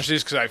through a bunch of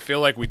these because I feel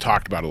like we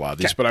talked about a lot of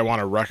these, but I want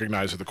to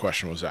recognize that the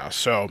question was asked.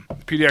 So,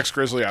 PDX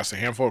Grizzly asked a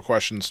handful of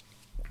questions,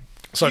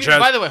 such as...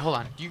 By the way, hold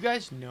on. Do you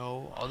guys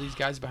know all these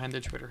guys behind their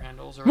Twitter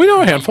handles? Or We know a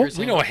like handful. Griz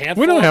we know a handle?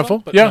 handful. We know a of handful,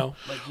 them, but yeah. no.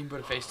 Like you can put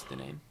a face to the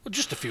name. Well,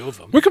 just a few of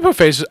them. We could put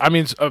faces. I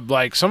mean,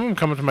 like, some of them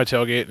come up to my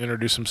tailgate and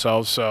introduce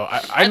themselves, so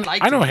I'd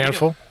like I know to a meet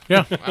handful.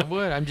 Yeah. I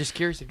would. I'm just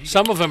curious if you.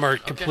 Some of them are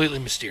completely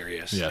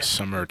mysterious. Yes,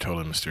 some are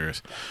totally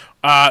mysterious.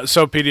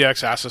 So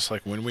PDX asked us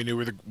like when we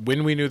knew the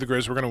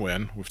Grizz were going to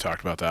win. We've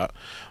talked about that.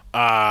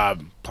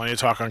 Plenty of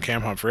talk on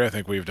Cam Humphrey. I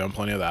think we've done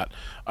plenty of that.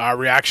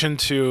 Reaction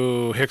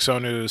to Hicks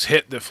Onu's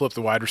hit that flipped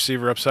the wide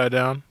receiver upside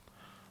down.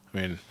 I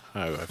mean,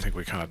 I think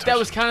we kind of touched That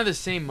was on kind of the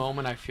same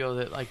moment I feel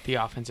that like the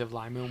offensive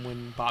lineman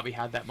when Bobby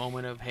had that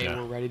moment of hey Yeah.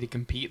 we're ready to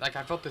compete. Like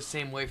I felt the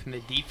same way from the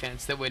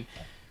defense that when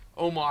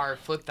Omar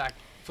flipped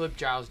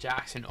Giles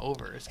Jackson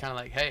over, it's kind of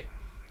like hey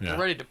Yeah.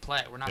 we're ready to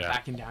play. We're not Yeah.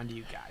 backing down to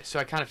you guys. So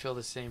I kind of feel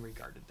the same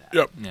regarded that.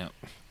 Yep. Yeah.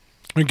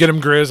 And Get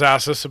Him Grizz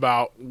asked us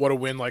about what a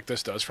win like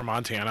this does for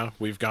Montana.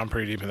 We've gone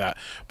pretty deep in that.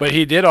 But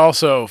he did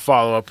also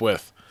follow up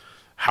with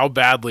how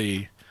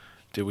badly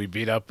did we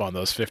beat up on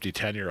those 50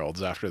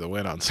 10-year-olds after the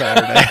win on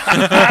Saturday?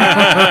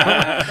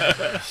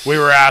 We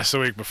were asked the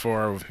week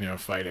before,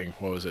 fighting,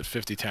 what was it,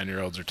 50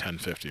 10-year-olds or 10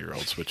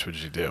 50-year-olds? Which would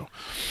you do?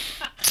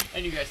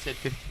 And you guys said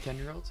 50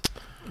 10-year-olds?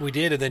 We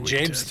did, and then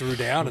James threw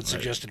down and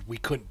suggested we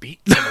couldn't beat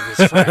some of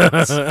his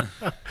friends.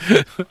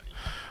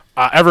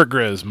 Everett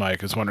Grizz,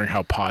 Mike, is wondering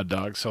how Pod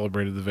Dog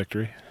celebrated the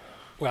victory.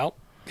 Well,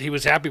 he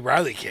was happy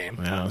Riley came.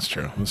 Yeah, that's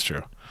true. That's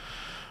true.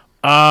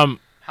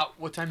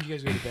 What time did you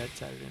guys go to bed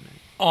Saturday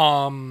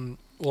night?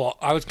 Well,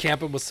 I was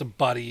camping with some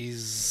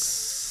buddies,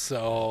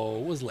 so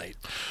it was late.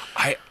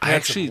 I I had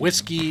actually some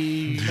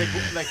whiskey.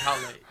 Like how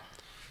late?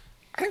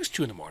 I think it was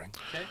 2 a.m.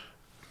 Okay.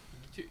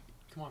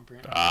 Come on,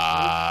 Brant.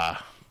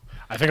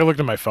 I think I looked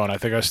at my phone. I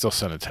think I still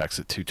sent a text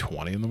at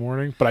 2:20 in the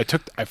morning. But I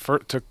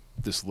took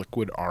this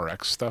Liquid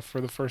RX stuff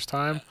for the first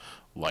time.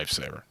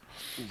 Lifesaver.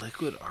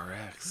 Liquid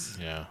RX.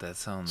 Yeah. That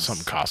sounds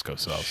Something Costco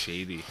sells.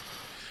 shady.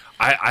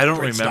 I don't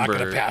Brent's not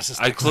remember. gonna pass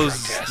this I next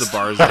closed drug the test.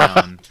 bars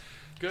down,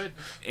 Good.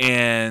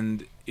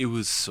 and it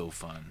was so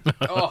fun.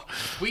 Oh,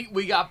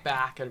 we got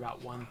back at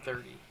about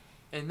 1:30,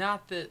 and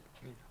not that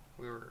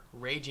we were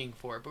raging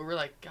for it, but we're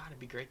like, God, it'd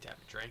be great to have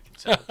a drink and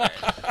celebrate.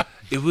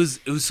 It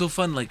was so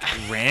fun. Like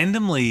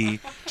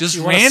randomly, just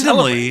You wanna celebrate.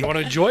 randomly, You want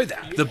to enjoy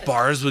that. the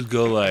bars would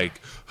go like,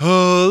 ole,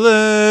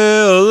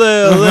 ole,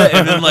 ole,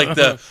 and then like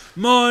the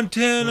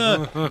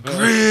Montana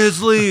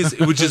Grizzlies.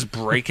 It would just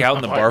break out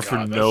in the bar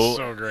for no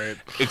so great.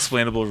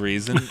 explainable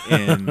reason,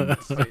 and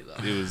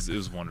it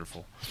was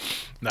wonderful.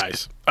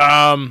 Nice.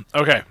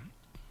 Okay.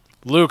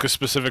 Luke, a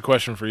specific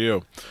question for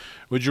you.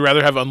 Would you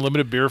rather have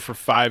unlimited beer for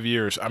 5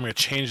 years? I'm going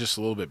to change this a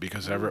little bit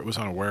because Everett was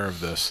unaware of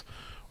this.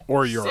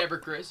 Or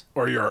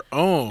your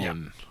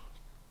own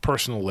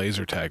personal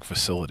laser tag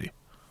facility.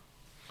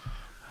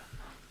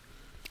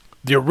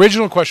 The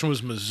original question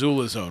was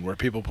Missoula's own, where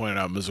people pointed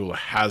out Missoula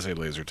has a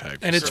laser tag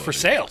facility. And it's for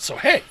sale, so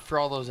hey. For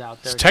all those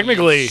out there,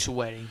 technically-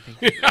 sweating.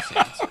 Thinking you're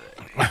saying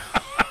today.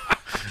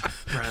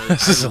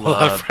 This is a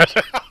lot of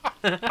pressure.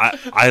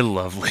 I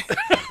love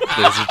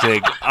laser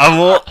tag. I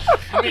will.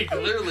 I mean,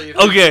 clearly, if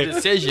Okay. it's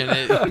a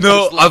decision.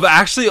 No, I've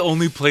actually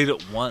only played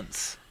it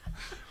once.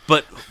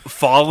 But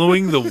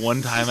following the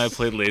one time I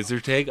played laser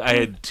tag, I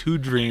had 2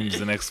 dreams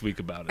the next week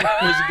about it.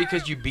 Was it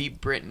because you beat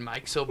Brint and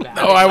Mike so bad?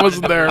 No, I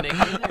wasn't there.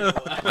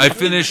 I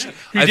finished.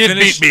 I did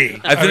finished. beat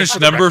me. I finished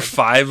number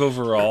 5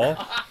 overall,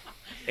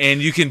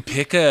 and you can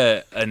pick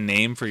a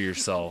name for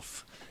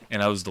yourself,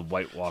 and I was the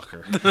White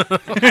Walker.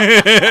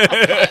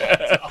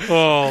 Oh,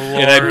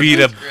 Lord. And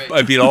That's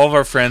I beat all of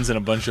our friends and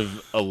a bunch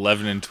of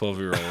 11 and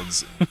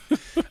 12-year-olds.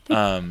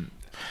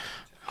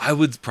 I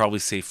would probably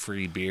say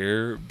free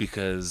beer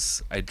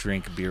because I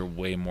drink beer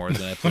way more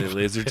than I play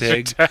laser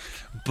tag.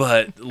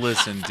 But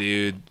listen,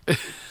 dude,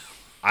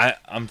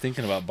 I'm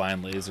thinking about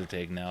buying laser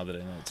tag now that I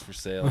know it's for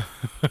sale.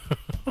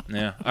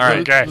 Yeah. All right.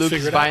 Okay. Luke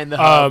is buying the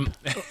hub.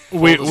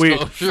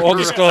 Full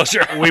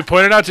disclosure. We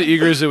pointed out to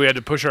Egriz that we had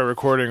to push our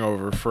recording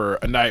over for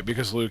a night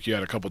because, Luke, you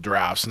had a couple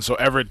drafts. And so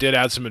Everett did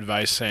add some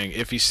advice saying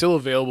if he's still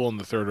available in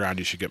the third round,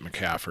 you should get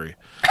McCaffrey.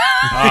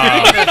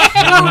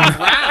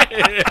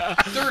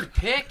 Third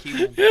pick.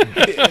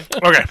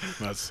 Okay.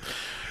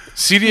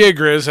 CDA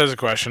Griz has a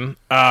question.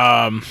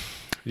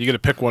 You get to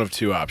pick one of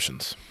two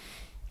options.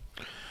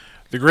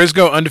 The Griz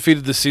go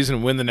undefeated this season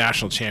and win the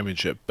national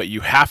championship, but you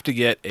have to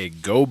get a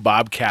Go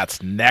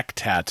Bobcats neck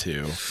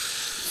tattoo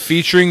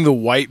featuring the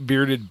white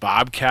bearded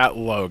Bobcat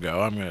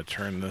logo. I'm going to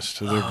turn this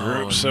to the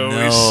group so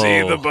we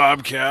see the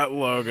Bobcat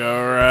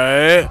logo,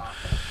 right?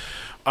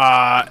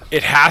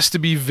 It has to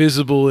be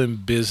visible in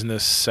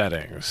business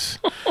settings.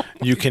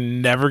 You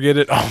can never get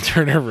it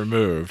altered or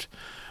removed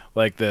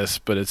like this,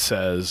 but it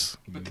says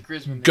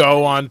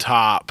Go on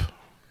top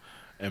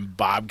and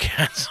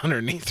Bobcats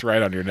underneath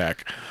right on your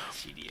neck.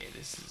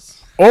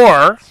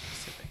 Or,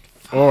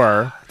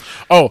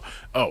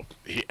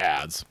 he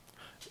adds,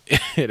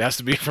 it has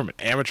to be from an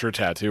amateur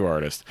tattoo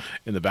artist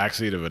in the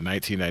backseat of a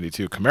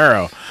 1992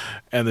 Camaro,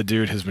 and the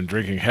dude has been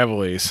drinking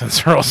heavily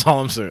since Earl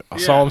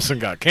Solomson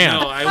got canned.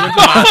 No,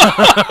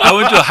 I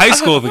went to a high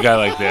school with a guy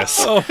like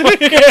this.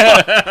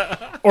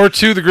 Or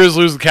two, the Griz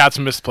lose the Cats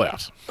and miss the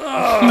playoffs.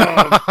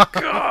 Oh,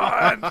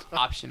 God.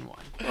 Option one.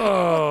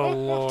 Oh,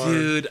 Lord.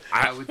 Dude,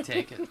 I would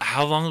take it.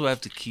 how long do I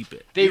have to keep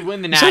it? They'd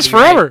win the It natty. says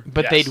forever. Right?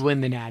 But Yes. they'd win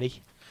the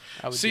natty.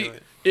 I would See, do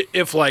it.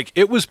 if like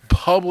it was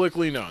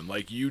publicly known,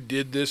 like you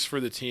did this for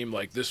the team,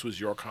 like this was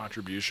your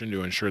contribution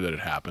to ensure that it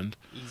happened.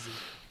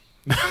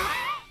 Easy.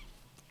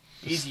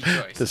 Easy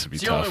choice. This would be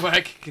it's tough. the only way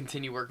I could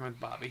continue working with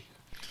Bobby.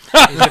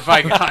 Is if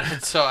I got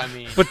it. So I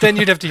mean, But then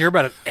you'd have to hear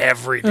about it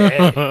every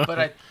day. but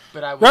I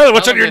would Riley,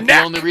 what's tell on your him neck?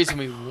 The only reason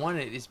we won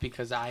it is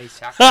because I It was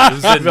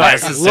sacrificed. a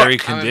necessary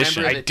Look,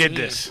 condition. I'm a member of the I did team.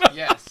 this.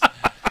 Yes.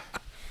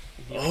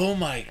 Oh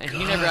my god! And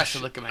he never has to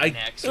look at my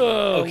neck. So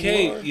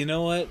Okay, you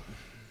know what?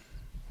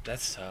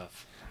 That's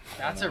tough.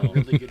 that's a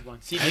really good one.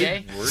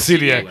 CDA.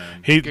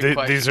 CDA. Good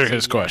question, These are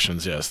his CDA.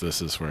 questions. Yes,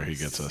 this is where he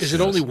gets us. Is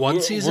it only one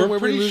We're- season we're where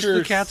we pretty lose sure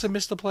the Cats and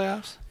miss the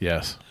playoffs?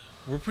 Yes.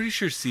 We're pretty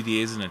sure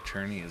CDA is an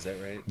attorney. Is that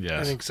right?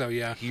 Yes. I think so,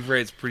 yeah. He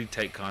writes pretty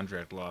tight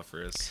contract law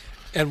for us.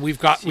 And we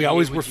CDA,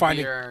 always would were you be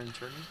finding our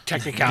attorney?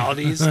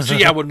 technicalities. So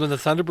yeah, when the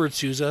Thunderbirds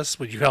sues us,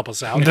 would you help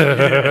us out?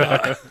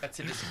 That's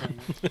a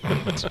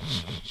disclaimer.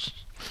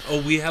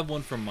 Oh, we have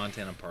one from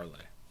Montana Parlay.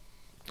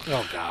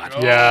 Oh God.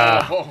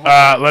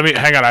 Yeah. Let me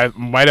hang on. I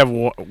might have.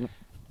 Well,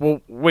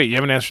 wait. You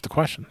haven't answered the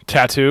question.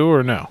 Tattoo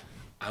or no?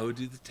 I would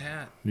do the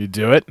tat. You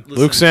do it. Listen,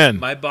 Luke's in.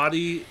 My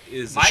body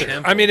is My- a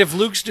temple. I mean, if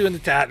Luke's doing the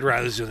tat,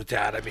 Riley's doing the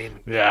tat. I mean,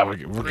 Yeah, we're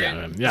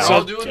getting. Yeah. We're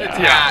all doing the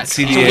tat.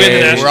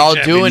 CDA. We're all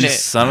doing you it.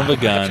 son of a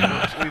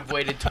gun. We've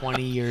waited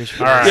 20 years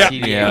for All the right.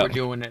 CDA. Yeah. We're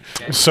doing it.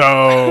 Okay.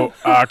 So,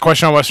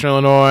 question on Western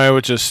Illinois,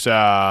 which is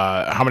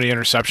how many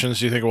interceptions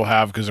do you think we'll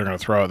have? Because they're going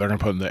to throw it. They're going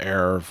to put in the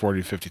air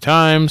 40, 50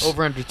 times.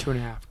 Over under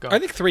 2.5. Go. I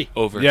think 3.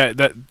 Over. Yeah,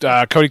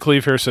 that Cody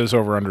Cleve here says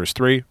over under is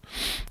 3. I'm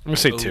going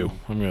to say 2. Ooh.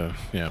 I'm going to,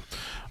 yeah.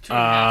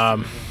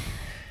 2.5.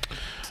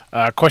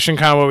 Question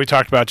kind of what we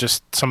talked about,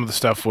 just some of the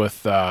stuff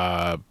with,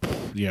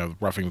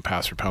 roughing the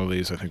passer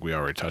penalties. I think we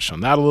already touched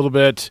on that a little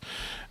bit.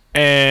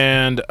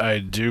 And I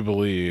do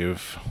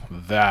believe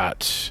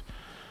that,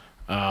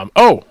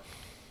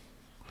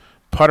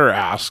 Putter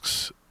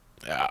asks,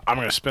 I'm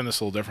going to spin this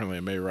a little differently,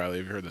 and maybe Riley,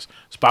 have you heard this?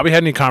 Has Bobby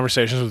had any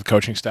conversations with the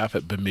coaching staff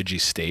at Bemidji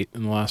State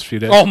in the last few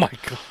days? Oh my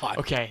God.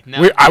 Okay.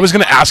 Now, I was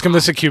going to ask him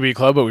this at QB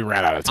Club, but we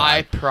ran out of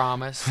I time.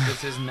 promise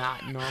this is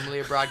not normally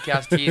a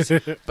broadcast tease,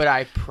 but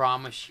I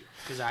promise you,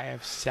 because I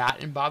have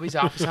sat in Bobby's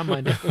office on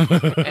Monday,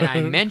 and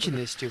I mentioned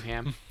this to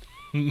him,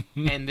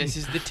 and this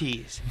is the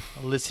tease.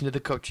 Listen to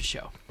the coaches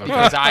show,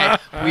 because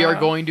we are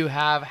going to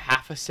have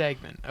half a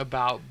segment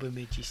about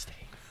Bemidji State.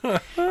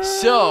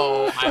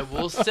 So I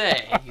will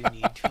say you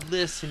need to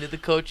listen to the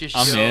coaches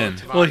I'm show. in.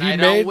 tomorrow Well, he night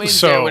made- on Wednesday,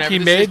 so- whenever He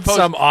this made is posted.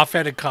 some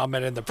offhanded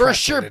comment in the For press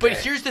sure, today. but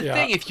here's the Yeah.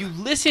 thing: if you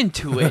listen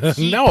to it,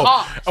 he No.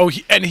 paused. Oh,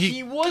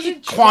 he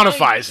wasn't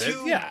quantifies trying it.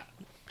 to- Yeah.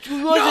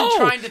 He wasn't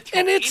trying to throw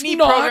and it's any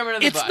not. program under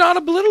the It's bus. not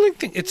a belittling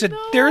thing. It's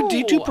they're a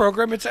D2 No.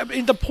 program. It's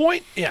the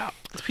point. Yeah,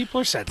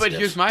 people are sensitive. But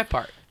here's my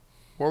part.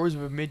 Where was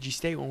Bemidji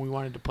State when we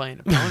wanted to play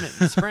an opponent in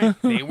the spring?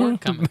 They weren't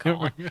coming.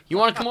 You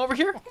want to come over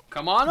here?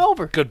 Come on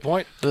over. good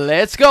point.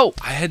 Let's go.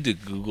 I had to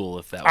Google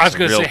if that was I was a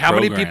going to real say, how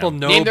many program. people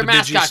know Name their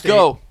Bemidji mascots. State?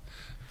 Go.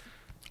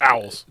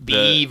 Owls.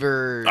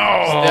 Beavers.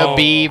 Oh. The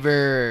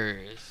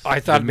Beavers. I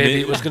thought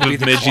maybe it was going to be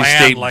the Bemidji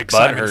Klan, State like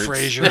butt Simon hurts.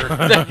 Fraser.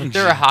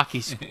 They're a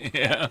hockey school.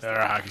 Yeah. They're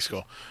a hockey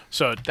school.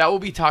 So That will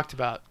be talked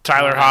about.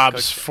 Tyler Coach.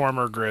 Hobbs,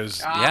 former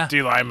Griz Yeah.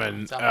 D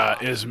lineman,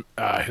 up? is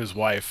his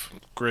wife,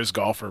 Griz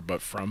golfer,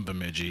 but from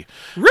Bemidji.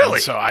 Really?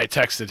 And so I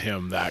texted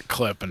him that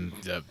clip, and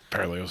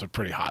apparently it was a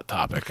pretty hot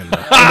topic in the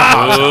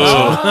Hobbs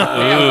household.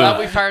 Yeah, I'm glad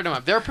we fired them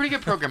up. They're a pretty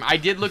good program. I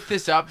did look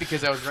this up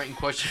because I was writing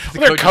questions. for the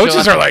Their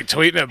coaches show. are like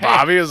tweeting at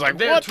Bobby. Is like,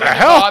 They're what the tweeting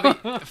hell?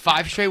 Bobby,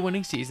 5 straight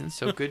winning seasons,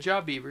 so good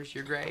job, Beavers.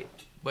 You're great.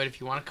 But if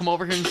you want to come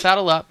over here and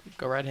saddle up,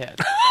 go right ahead.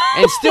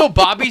 And still,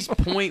 Bobby's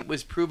point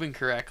was proven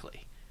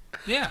correctly.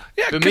 Yeah.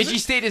 Yeah, 'cause Bemidji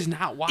State is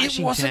not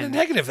Washington. it wasn't a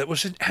negative. It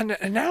was an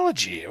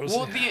analogy. It was.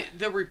 Well,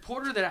 the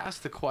reporter that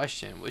asked the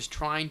question was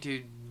trying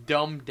to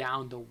dumb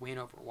down the win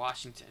over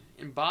Washington.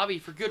 And Bobby,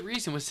 for good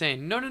reason, was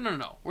saying,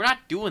 no. We're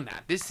not doing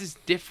that. This is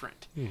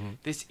different.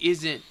 This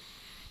isn't.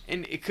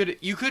 And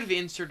you could have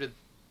inserted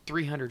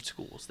 300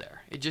 schools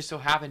there. It just so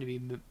happened to be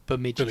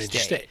Bemidji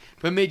State.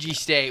 Bemidji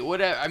State.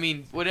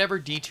 Whatever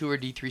D2 or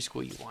D3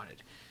 school you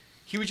wanted.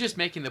 He was just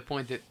making the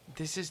point that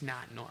this is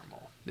not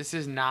normal. This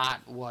is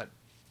not what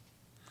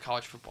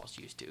college football's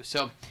used to.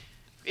 So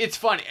it's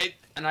funny,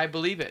 and I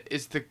believe it,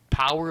 is the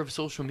power of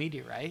social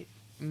media, right?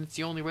 And it's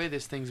the only way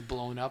this thing's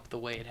blown up the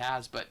way it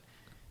has. But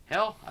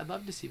hell, I'd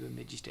love to see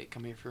Bemidji State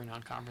come here for a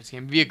non-conference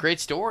game. It'd be a great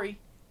story.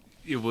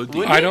 It would be.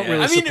 Wouldn't I don't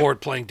really I mean,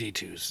 support playing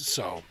D2s,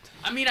 so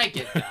I mean, I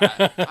get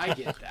that.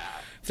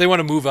 if they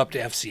want to move up to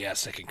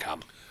FCS, they can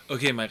come.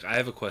 Okay, Mike, I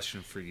have a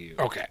question for you.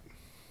 Okay.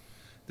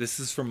 This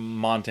is from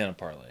Montana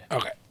Parlay.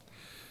 Okay.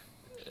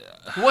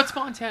 What's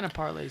Montana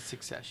Parlay's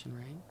succession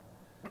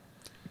rate?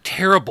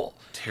 Terrible.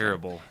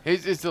 Terrible. I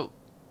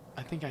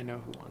think I know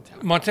who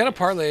Montana. Montana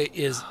Parlay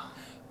is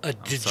a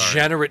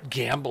degenerate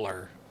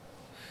gambler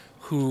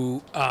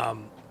who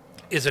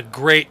is a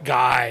great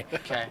guy,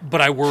 Okay.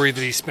 but I worry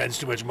that he spends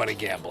too much money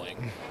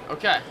gambling.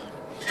 Okay.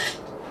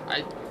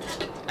 I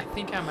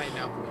think I might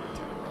know who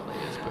Montana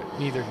Parley is, but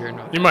neither here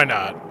nor there. You might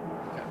not.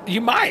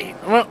 You might.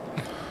 Well,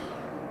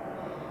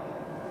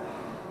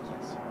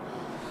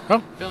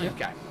 Billions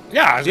guy.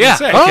 Yeah, I was Yeah.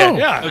 going to say. Oh.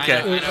 Yeah. Okay.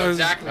 I know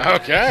exactly.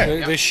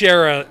 okay. They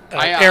share a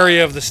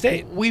area of the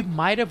state. We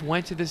might have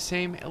went to the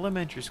same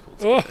elementary school.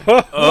 Oh.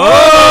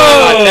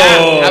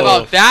 Oh! How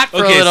about that for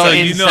Okay, a little so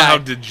insight? you know how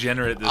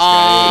degenerate this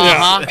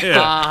guy is. Uh-huh.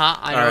 Yeah.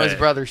 I know All his right.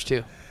 brothers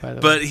too. By the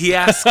way. But he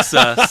asks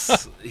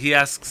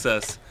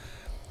us,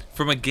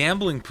 from a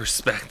gambling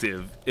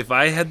perspective, if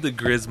I had the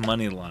Griz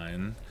money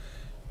line,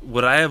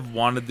 would I have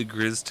wanted the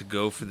Griz to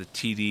go for the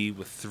TD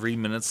with 3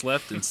 minutes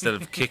left instead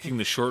of kicking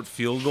the short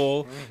field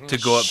goal to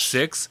go up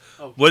 6?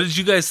 What did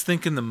you guys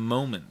think in the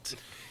moment?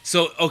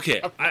 So, okay,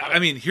 I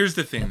mean, here's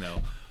the thing,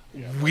 though.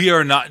 We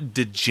are not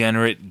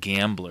degenerate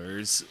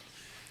gamblers,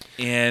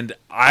 and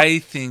I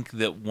think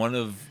that one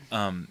of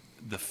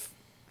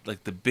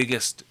the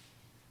biggest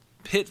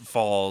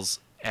pitfalls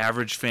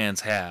average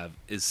fans have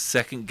is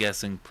second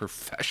guessing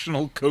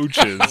professional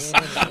coaches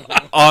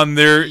on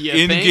their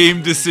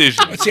in-game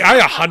decisions. See, I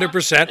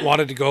 100%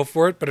 wanted to go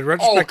for it, but in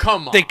retrospect,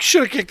 come on. they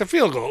should have kicked the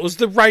field goal. It was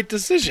the right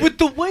decision. with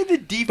the way the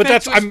defense But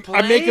that's- was I'm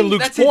playing, making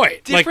Luke's that's a point.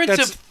 Like, difference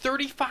that's- of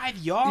 35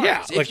 yards.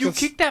 Yeah, if like, you that's-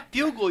 kick that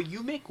field goal,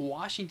 you make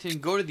Washington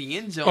go to the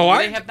end zone. Oh, where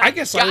I they have not I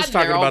guess I was gotten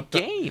talking there all about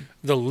game.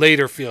 the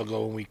later field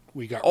goal when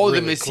we got Oh,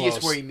 really the Macias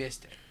close. where he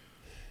missed it.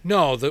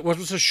 No, what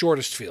was the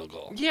shortest field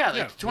goal? Yeah,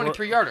 like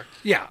 23-yarder.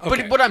 Yeah,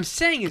 okay. But what I'm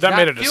saying is That that,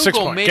 made it a field 6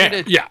 goal point made game.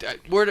 it Yeah.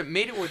 where it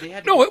made it where they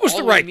had to No, go it was all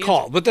the way right in end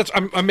call. zone. But that's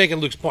I'm making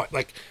Luke's point.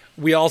 Like,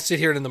 we all sit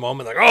here in the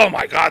moment like, oh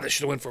my God, they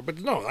should have went for it.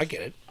 But no, I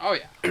get it. Oh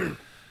yeah, and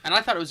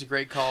I thought it was a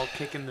great call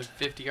kicking the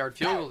 50-yard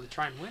field goal to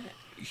try and win it.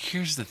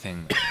 Here's the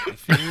thing,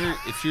 though.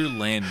 If you're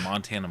laying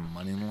Montana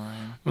money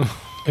line,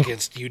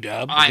 Against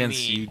UW. Against I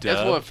mean, UW.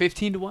 that's what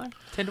 15 to 1,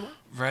 10 to 1.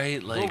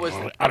 right? Like, What was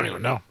it? I don't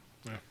even know.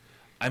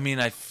 I mean,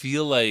 I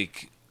feel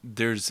like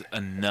there's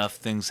enough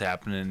things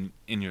happening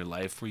in your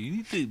life where you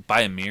need to buy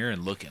a mirror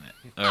and look in it.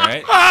 All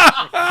right?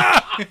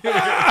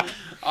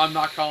 I'm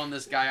not calling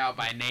this guy out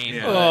by name.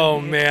 Yeah. but Oh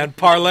man,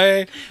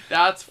 parlay.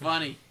 that's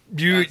funny.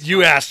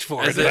 You asked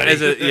for it.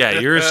 buddy. Yeah,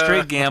 you're a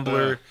straight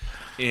gambler,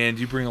 and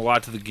you bring a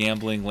lot to the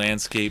gambling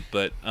landscape.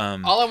 But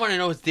All I want to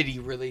know is, did he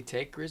really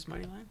take Griz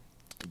money line?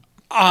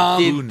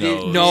 who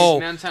knows? No,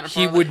 Montana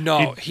he parlay? would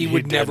know. He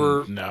would didn't,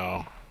 never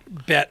No.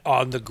 bet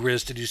on the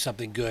Griz to do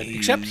something good.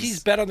 Except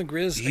he's bet on the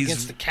Griz he's-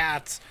 against the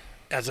Cats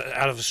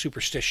out of a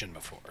superstition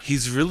before.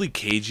 He's really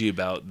cagey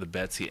about the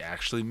bets he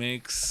actually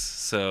makes.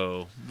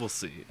 So we'll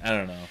see. I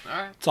don't know. All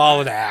right, It's all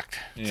an act.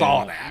 It's Yeah.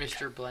 all an act.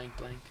 Mr. Blank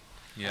Blank.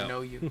 Yeah. I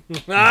know you.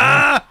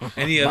 Ah!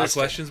 Any other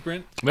questions,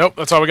 Brent? Nope,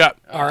 that's all we got.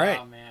 All right.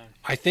 Oh man.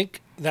 I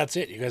think that's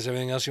it. You guys have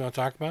anything else you want to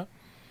talk about?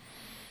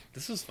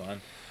 This was fun.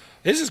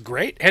 This is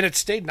great, and it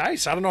stayed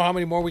nice. I don't know how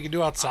many more we can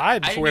do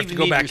outside I before we have didn't to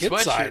go even back need your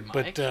inside. sweatshirt,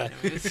 But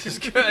Mike. This is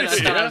good. I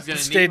thought I was it gonna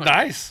stayed need one.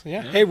 nice.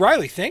 Yeah. Hey,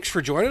 Riley, thanks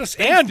for joining us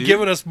and dude.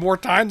 giving us more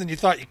time than you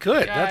thought you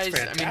could. Guys, That's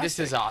fantastic. I mean, this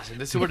is awesome.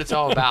 This is what it's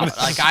all about.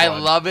 Like, I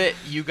love it.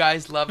 You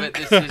guys love it.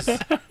 This is.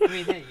 I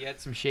mean, hey, you had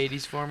some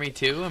shadies for me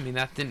too. I mean,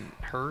 that didn't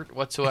hurt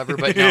whatsoever.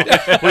 But no,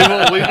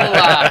 we'll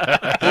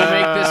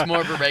make this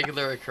more of of a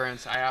regular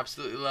occurrence. I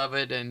absolutely love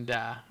it, and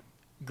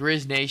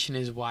Griz Nation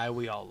is why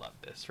we all love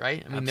this,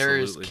 right? I mean, there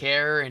is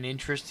care and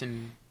interest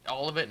in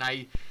all of it, and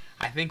I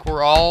think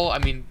we're all, I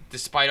mean,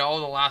 despite all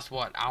the last,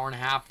 hour and a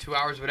half, 2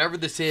 hours, whatever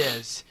this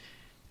is,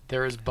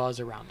 there is buzz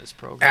around this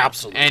program.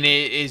 Absolutely. And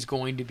it is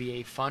going to be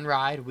a fun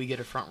ride. We get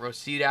a front row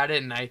seat at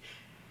it, and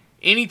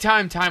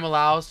anytime time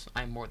allows,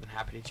 I'm more than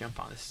happy to jump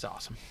on. This is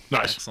awesome.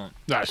 Nice. Excellent.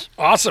 Nice.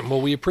 Awesome.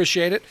 Well, we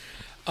appreciate it.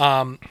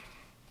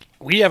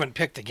 We haven't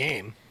picked a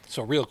game,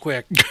 so real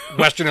quick,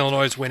 Western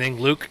Illinois is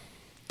winning. Luke?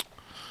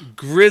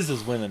 Grizz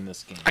is winning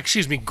this game.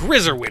 Excuse me,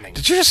 Griz are winning.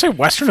 Did you just say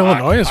Western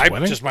Illinois is I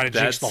winning? just might have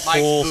jinxed the That's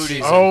whole like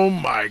season. Oh,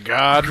 my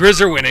God.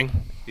 Griz are winning.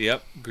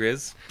 Yep,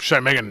 Grizz. Should I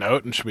make a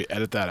note, and should we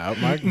edit that out,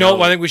 Mike?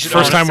 No, I think we should.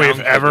 First time we've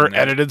sound ever good,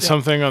 man. edited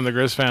something on the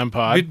Griz Fan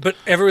Pod. But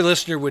every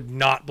listener would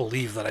not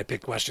believe that I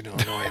picked Western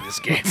Illinois in this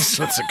game.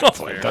 That's a good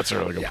point. That's a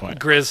really good point.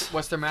 Griz.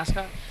 What's their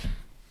mascot?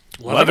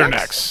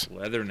 Leathernecks.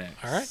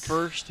 Leathernecks. All right.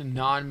 First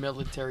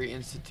non-military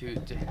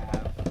institute to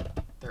have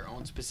their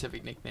own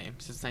specific nickname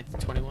since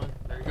 1921.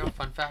 There you go.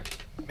 Fun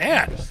fact.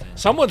 Man,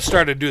 someone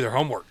started to do their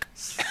homework.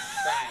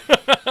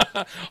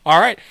 All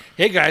right.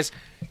 Hey, guys.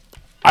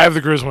 I have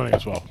the Griz winning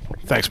as well.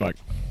 Thanks, Mike.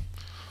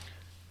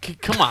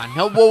 Come on.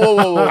 No,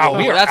 whoa. Wow,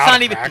 we are That's out not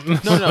of even.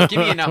 practice. No. Give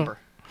me a number.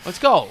 Let's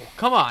go.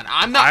 Come on.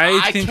 I'm not.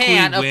 I think we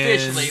can't win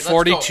officially. Let's 42-7.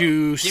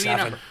 go. Give me a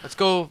number. Let's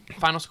go.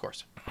 Final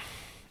scores.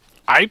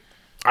 I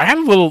had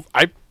a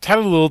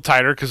little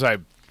tighter because I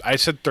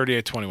said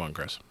 38-21,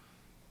 Chris.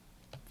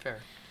 Fair.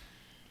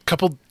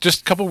 Couple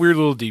weird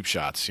little deep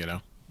shots, you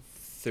know.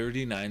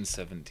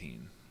 39-17.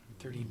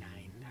 39.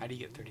 How do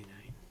you get 39?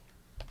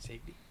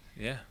 Safety.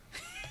 Yeah.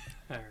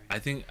 All right. I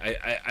think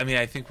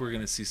I think we're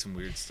gonna see some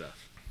weird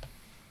stuff.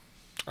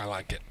 I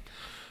like it.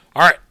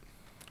 All right.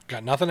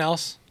 Got nothing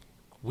else.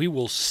 We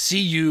will see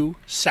you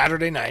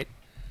Saturday night.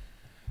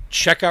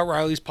 Check out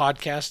Riley's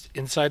podcast,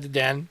 Inside the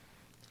Den.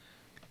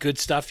 Good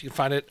stuff. You can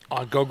find it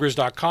on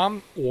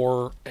gogriz.com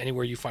or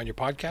anywhere you find your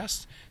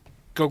podcasts.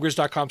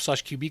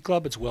 Gogriz.com/QB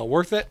Club. It's well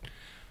worth it.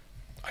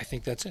 I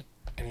think that's it.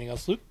 Anything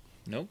else, Luke?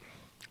 Nope.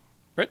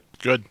 Brett?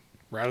 Good.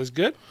 Riley's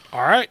good?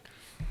 All right.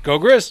 Go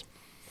Griz.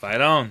 Fight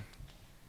on.